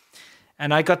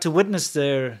 and I got to witness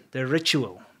their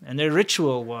ritual, and their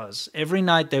ritual was every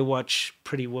night they watch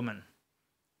Pretty Woman,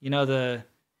 you know, the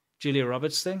Julia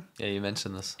Roberts thing. Yeah, you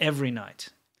mentioned this. Every night,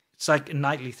 it's like a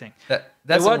nightly thing.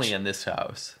 That's watch- only in this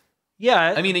house.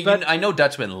 Yeah, I mean, but, I know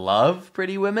Dutchmen love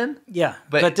Pretty Women. yeah,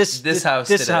 but this house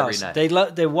did it every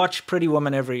night. They watch Pretty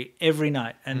Woman every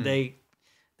night, and they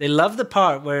love the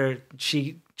part where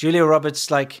Julia Roberts,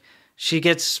 like, she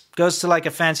goes to like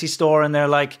a fancy store, and they're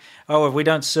like, oh, we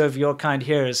don't serve your kind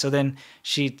here. So then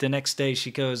the next day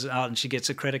she goes out and she gets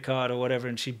a credit card or whatever,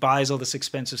 and she buys all this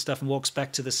expensive stuff and walks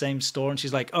back to the same store, and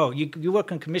she's like, oh, you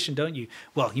work on commission, don't you?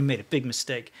 Well, you made a big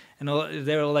mistake. And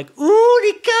they're all like, ooh,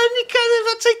 you can't,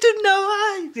 what's I to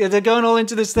know? Yeah, they're going all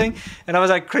into this thing, and I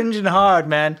was like cringing hard,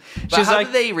 man. But She's how like,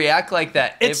 do they react like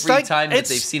that every time that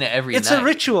they've seen it every night? It's a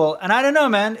ritual, and I don't know,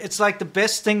 man. It's like the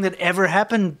best thing that ever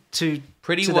happened to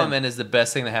Pretty to Woman them. is the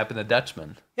best thing that happened to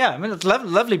Dutchmen. Yeah, I mean, it's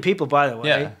lovely people, by the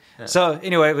way. Yeah. So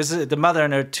anyway, it was the mother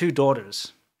and her 2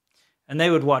 daughters, and they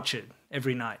would watch it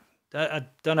every night. I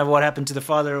don't know what happened to the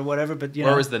father or whatever, but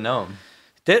Where was the gnome?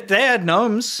 they had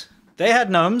gnomes. They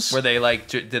had gnomes. Were they like?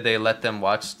 Did they let them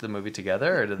watch the movie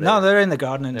together, or did they? No, they're in the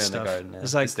garden and They're in the stuff. garden, yeah.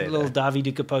 It's They like stay little there.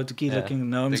 Davide Capote looking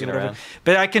gnomes or digging whatever. around.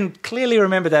 But I can clearly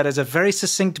remember that as a very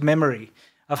succinct memory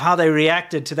of how they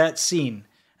reacted to that scene.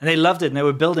 And they loved it, and they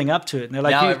were building up to it. And they're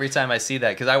like, Now every time I see that,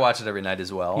 because I watch it every night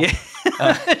as well.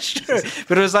 Yeah, sure.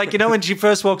 But it was like, you know, when she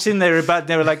first walks in, they were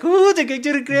like, ooh, they're going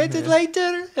to regret it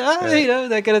later. You know,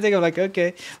 that kind of thing. I'm like,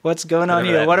 okay, what's going on Whatever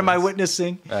here? that What am I means.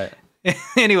 witnessing? Right.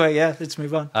 Anyway, yeah, let's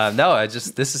move on. No,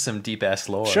 this is some deep ass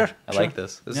lore. Sure, I sure. like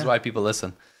this. This is Yeah. why people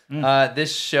listen.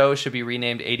 This show should be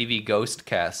renamed ADV Ghost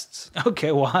Casts.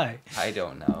 Okay, why? I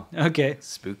don't know. Okay.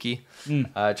 Spooky.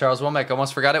 Charles Womack,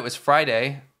 almost forgot it was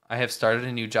Friday. I have started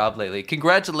a new job lately.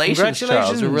 Congratulations,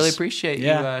 Charles. We really appreciate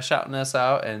you shouting us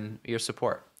out and your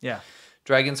support. Yeah.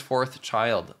 Dragon's fourth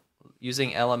child.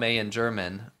 Using LMA in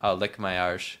German, lick my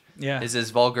arsch, Yeah. is as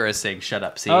vulgar as saying shut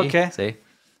up. See? Okay. See?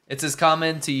 It's as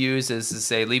common to use as to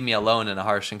say leave me alone in a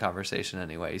harsh conversation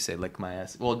anyway. You say lick my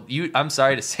ass. Well, I'm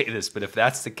sorry to say this, but if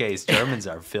that's the case, Germans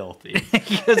are filthy.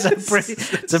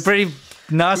 It's a pretty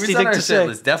nasty Who's on thing our to shit say.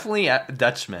 list? Definitely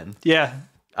Dutchmen. Yeah.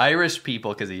 Irish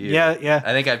people because of you. Yeah, yeah.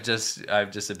 I think I've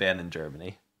just abandoned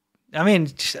Germany. I mean,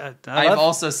 I've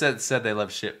also said they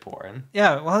love shit porn.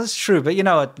 Yeah, well, that's true. But you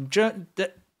know what?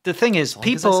 The thing is, long as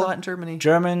I people, saw it in Germany.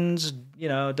 Germans, you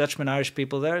know, Dutchmen, Irish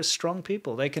people, they're strong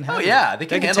people. They can handle yeah, it. they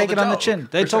can handle take the it on the joke, chin.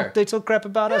 They for talk sure. they talk crap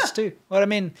about us too. What I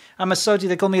mean, I'm a sodi,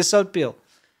 they call me a sodpeel.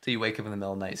 So you wake up in the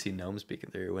middle of the night, see gnomes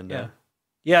peeking through your window.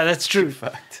 Yeah, that's true.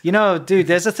 Fucked. You know, dude,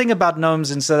 there's a thing about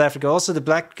gnomes in South Africa. Also, the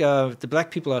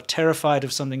black people are terrified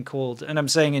of something called, and I'm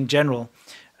saying in general,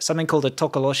 something called a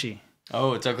tokoloshi,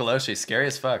 Oh, Tokoloshi, scary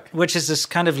as fuck. which is this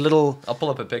kind of little. I'll pull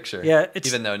up a picture. Yeah, it's-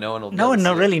 even though no one will. No one see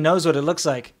it. really knows what it looks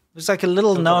like. It's like a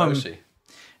little gnome. Tokoloshi.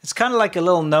 It's kind of like a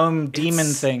little gnome demon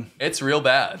thing. It's real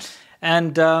bad.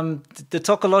 And the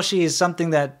tokoloshi is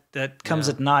something that comes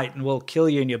at night and will kill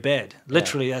you in your bed.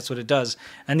 Literally, that's what it does.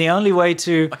 And the only way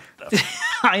to,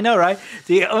 I know, right?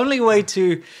 The only way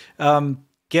to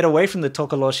get away from the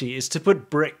tokoloshi is to put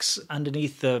bricks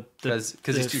underneath the 'Cause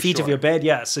it's too feet of short. your bed.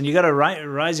 Yes, and you got to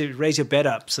raise your bed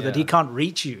up so that he can't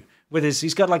reach you with his.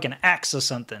 He's got like an axe or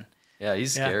something. Yeah,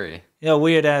 he's scary. Yeah,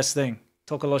 weird ass thing.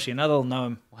 Tokoloshi, another little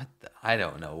gnome. What? I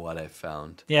don't know what I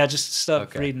found. Yeah, just stop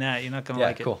Okay. reading that. You're not gonna Yeah,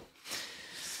 like cool.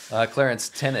 Clarence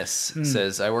Tennis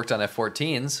says, I worked on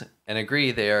F-14s and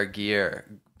agree they are gear.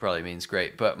 Probably means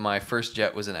great, but my first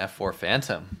jet was an F-4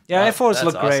 Phantom. Yeah, Wow, F4s that's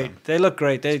look awesome. great. They look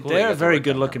great. cool you They're got a to very work on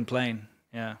good that. looking plane.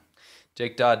 Yeah.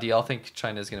 Jake Dodd, do y'all think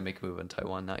China's going to make a move on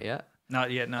Taiwan? Not yet.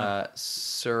 Not yet, no.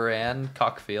 Saran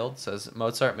Cockfield says,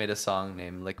 Mozart made a song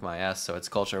named Lick My Ass, so it's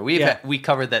culture. We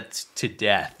covered that to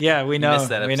death. Yeah, we You know. missed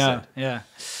that We know. episode.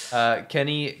 Yeah.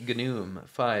 Kenny Gnoom,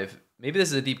 5. Maybe this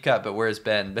is a deep cut, but where's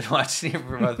Ben? Been watching him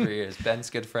for about 3 years. Ben's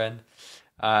a good friend.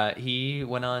 He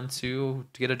went on to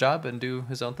get a job and do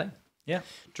his own thing. Yeah.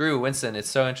 Drew Winston, it's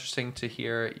so interesting to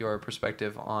hear your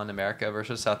perspective on America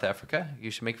versus South Africa.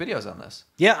 You should make videos on this.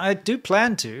 Yeah, I do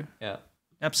plan to. Yeah.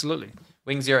 Absolutely.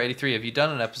 Wing083, have you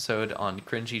done an episode on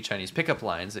cringy Chinese pickup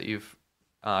lines that you've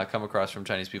come across from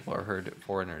Chinese people or heard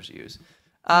foreigners use?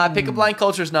 Pickup line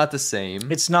culture is not the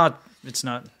same. It's not. It's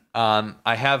not.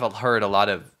 I have heard a lot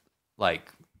of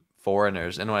like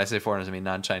foreigners, and when I say foreigners, I mean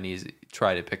non-Chinese,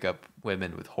 try to pick up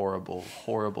women with horrible,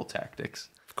 horrible tactics.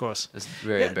 Of course. It's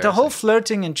very embarrassing. The whole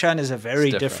flirting in China is a very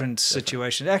It's different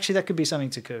situation. Actually, that could be something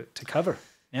to cover.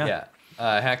 Yeah.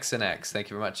 Hex and X, thank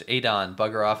you very much. Adon,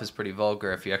 bugger off is pretty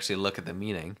vulgar if you actually look at the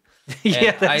meaning.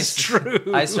 Yeah, that's true.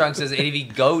 iStrong says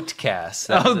ADV goat cast.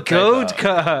 Goat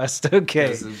cast.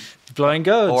 Okay. Blowing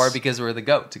goats. Or because we're the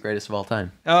goat, the greatest of all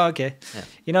time. Oh, okay. Yeah.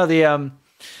 You know,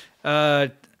 I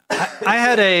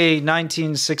had a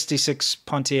 1966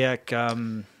 Pontiac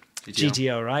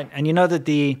GTO, right? And you know that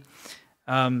the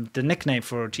nickname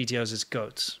for GTOs is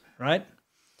goats, right?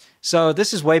 So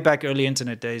this is way back early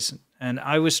internet days, and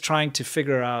I was trying to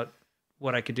figure out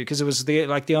what I could do because it was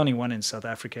the only one in South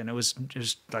Africa, and it was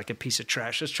just like a piece of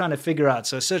trash. I was trying to figure out.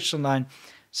 So I searched online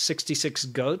 66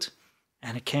 goat,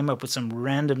 and it came up with some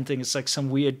random thing. It's like some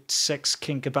weird sex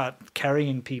kink about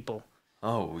carrying people.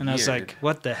 Oh, and I was like,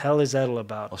 what the hell is that all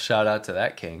about? Well, shout out to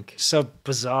that kink. So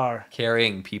bizarre.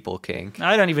 Carrying people kink.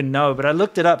 I don't even know, but I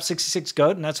looked it up, 66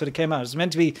 goat, and that's what it came out. It was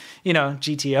meant to be,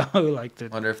 GTO. like the.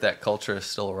 Wonder if that culture is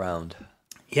still around.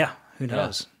 Yeah, who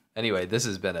knows? Yeah. Anyway, this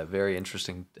has been a very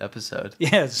interesting episode.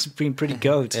 Yeah, it's been pretty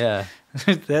goat. Yeah.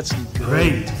 That's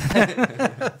Great.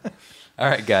 All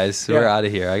right, guys, so we're out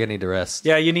of here. I need to rest.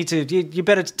 Yeah, you need to. You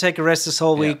better take a rest this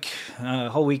whole week,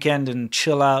 whole weekend, and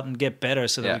chill out and get better,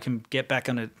 so that we can get back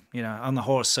on it, on the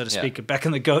horse, so to speak, back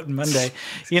on the goat on Monday.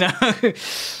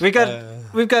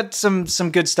 we've got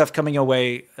some good stuff coming your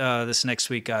way this next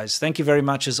week, guys. Thank you very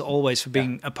much, as always, for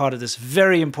being a part of this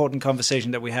very important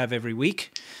conversation that we have every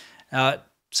week.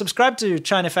 Subscribe to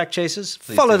China Fact Chasers.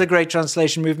 Follow the Great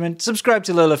Translation Movement. Subscribe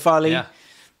to Lola Farley. Yeah.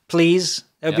 Please.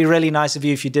 It would be really nice of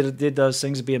you if you did those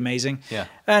things. It'd be amazing. Yeah.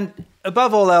 And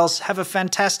above all else, have a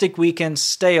fantastic weekend.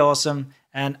 Stay awesome.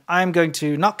 And I'm going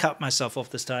to not cut myself off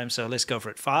this time. So let's go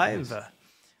for it. 5. Let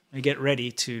me get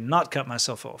ready to not cut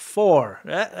myself off. 4.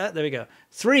 There we go.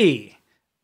 3.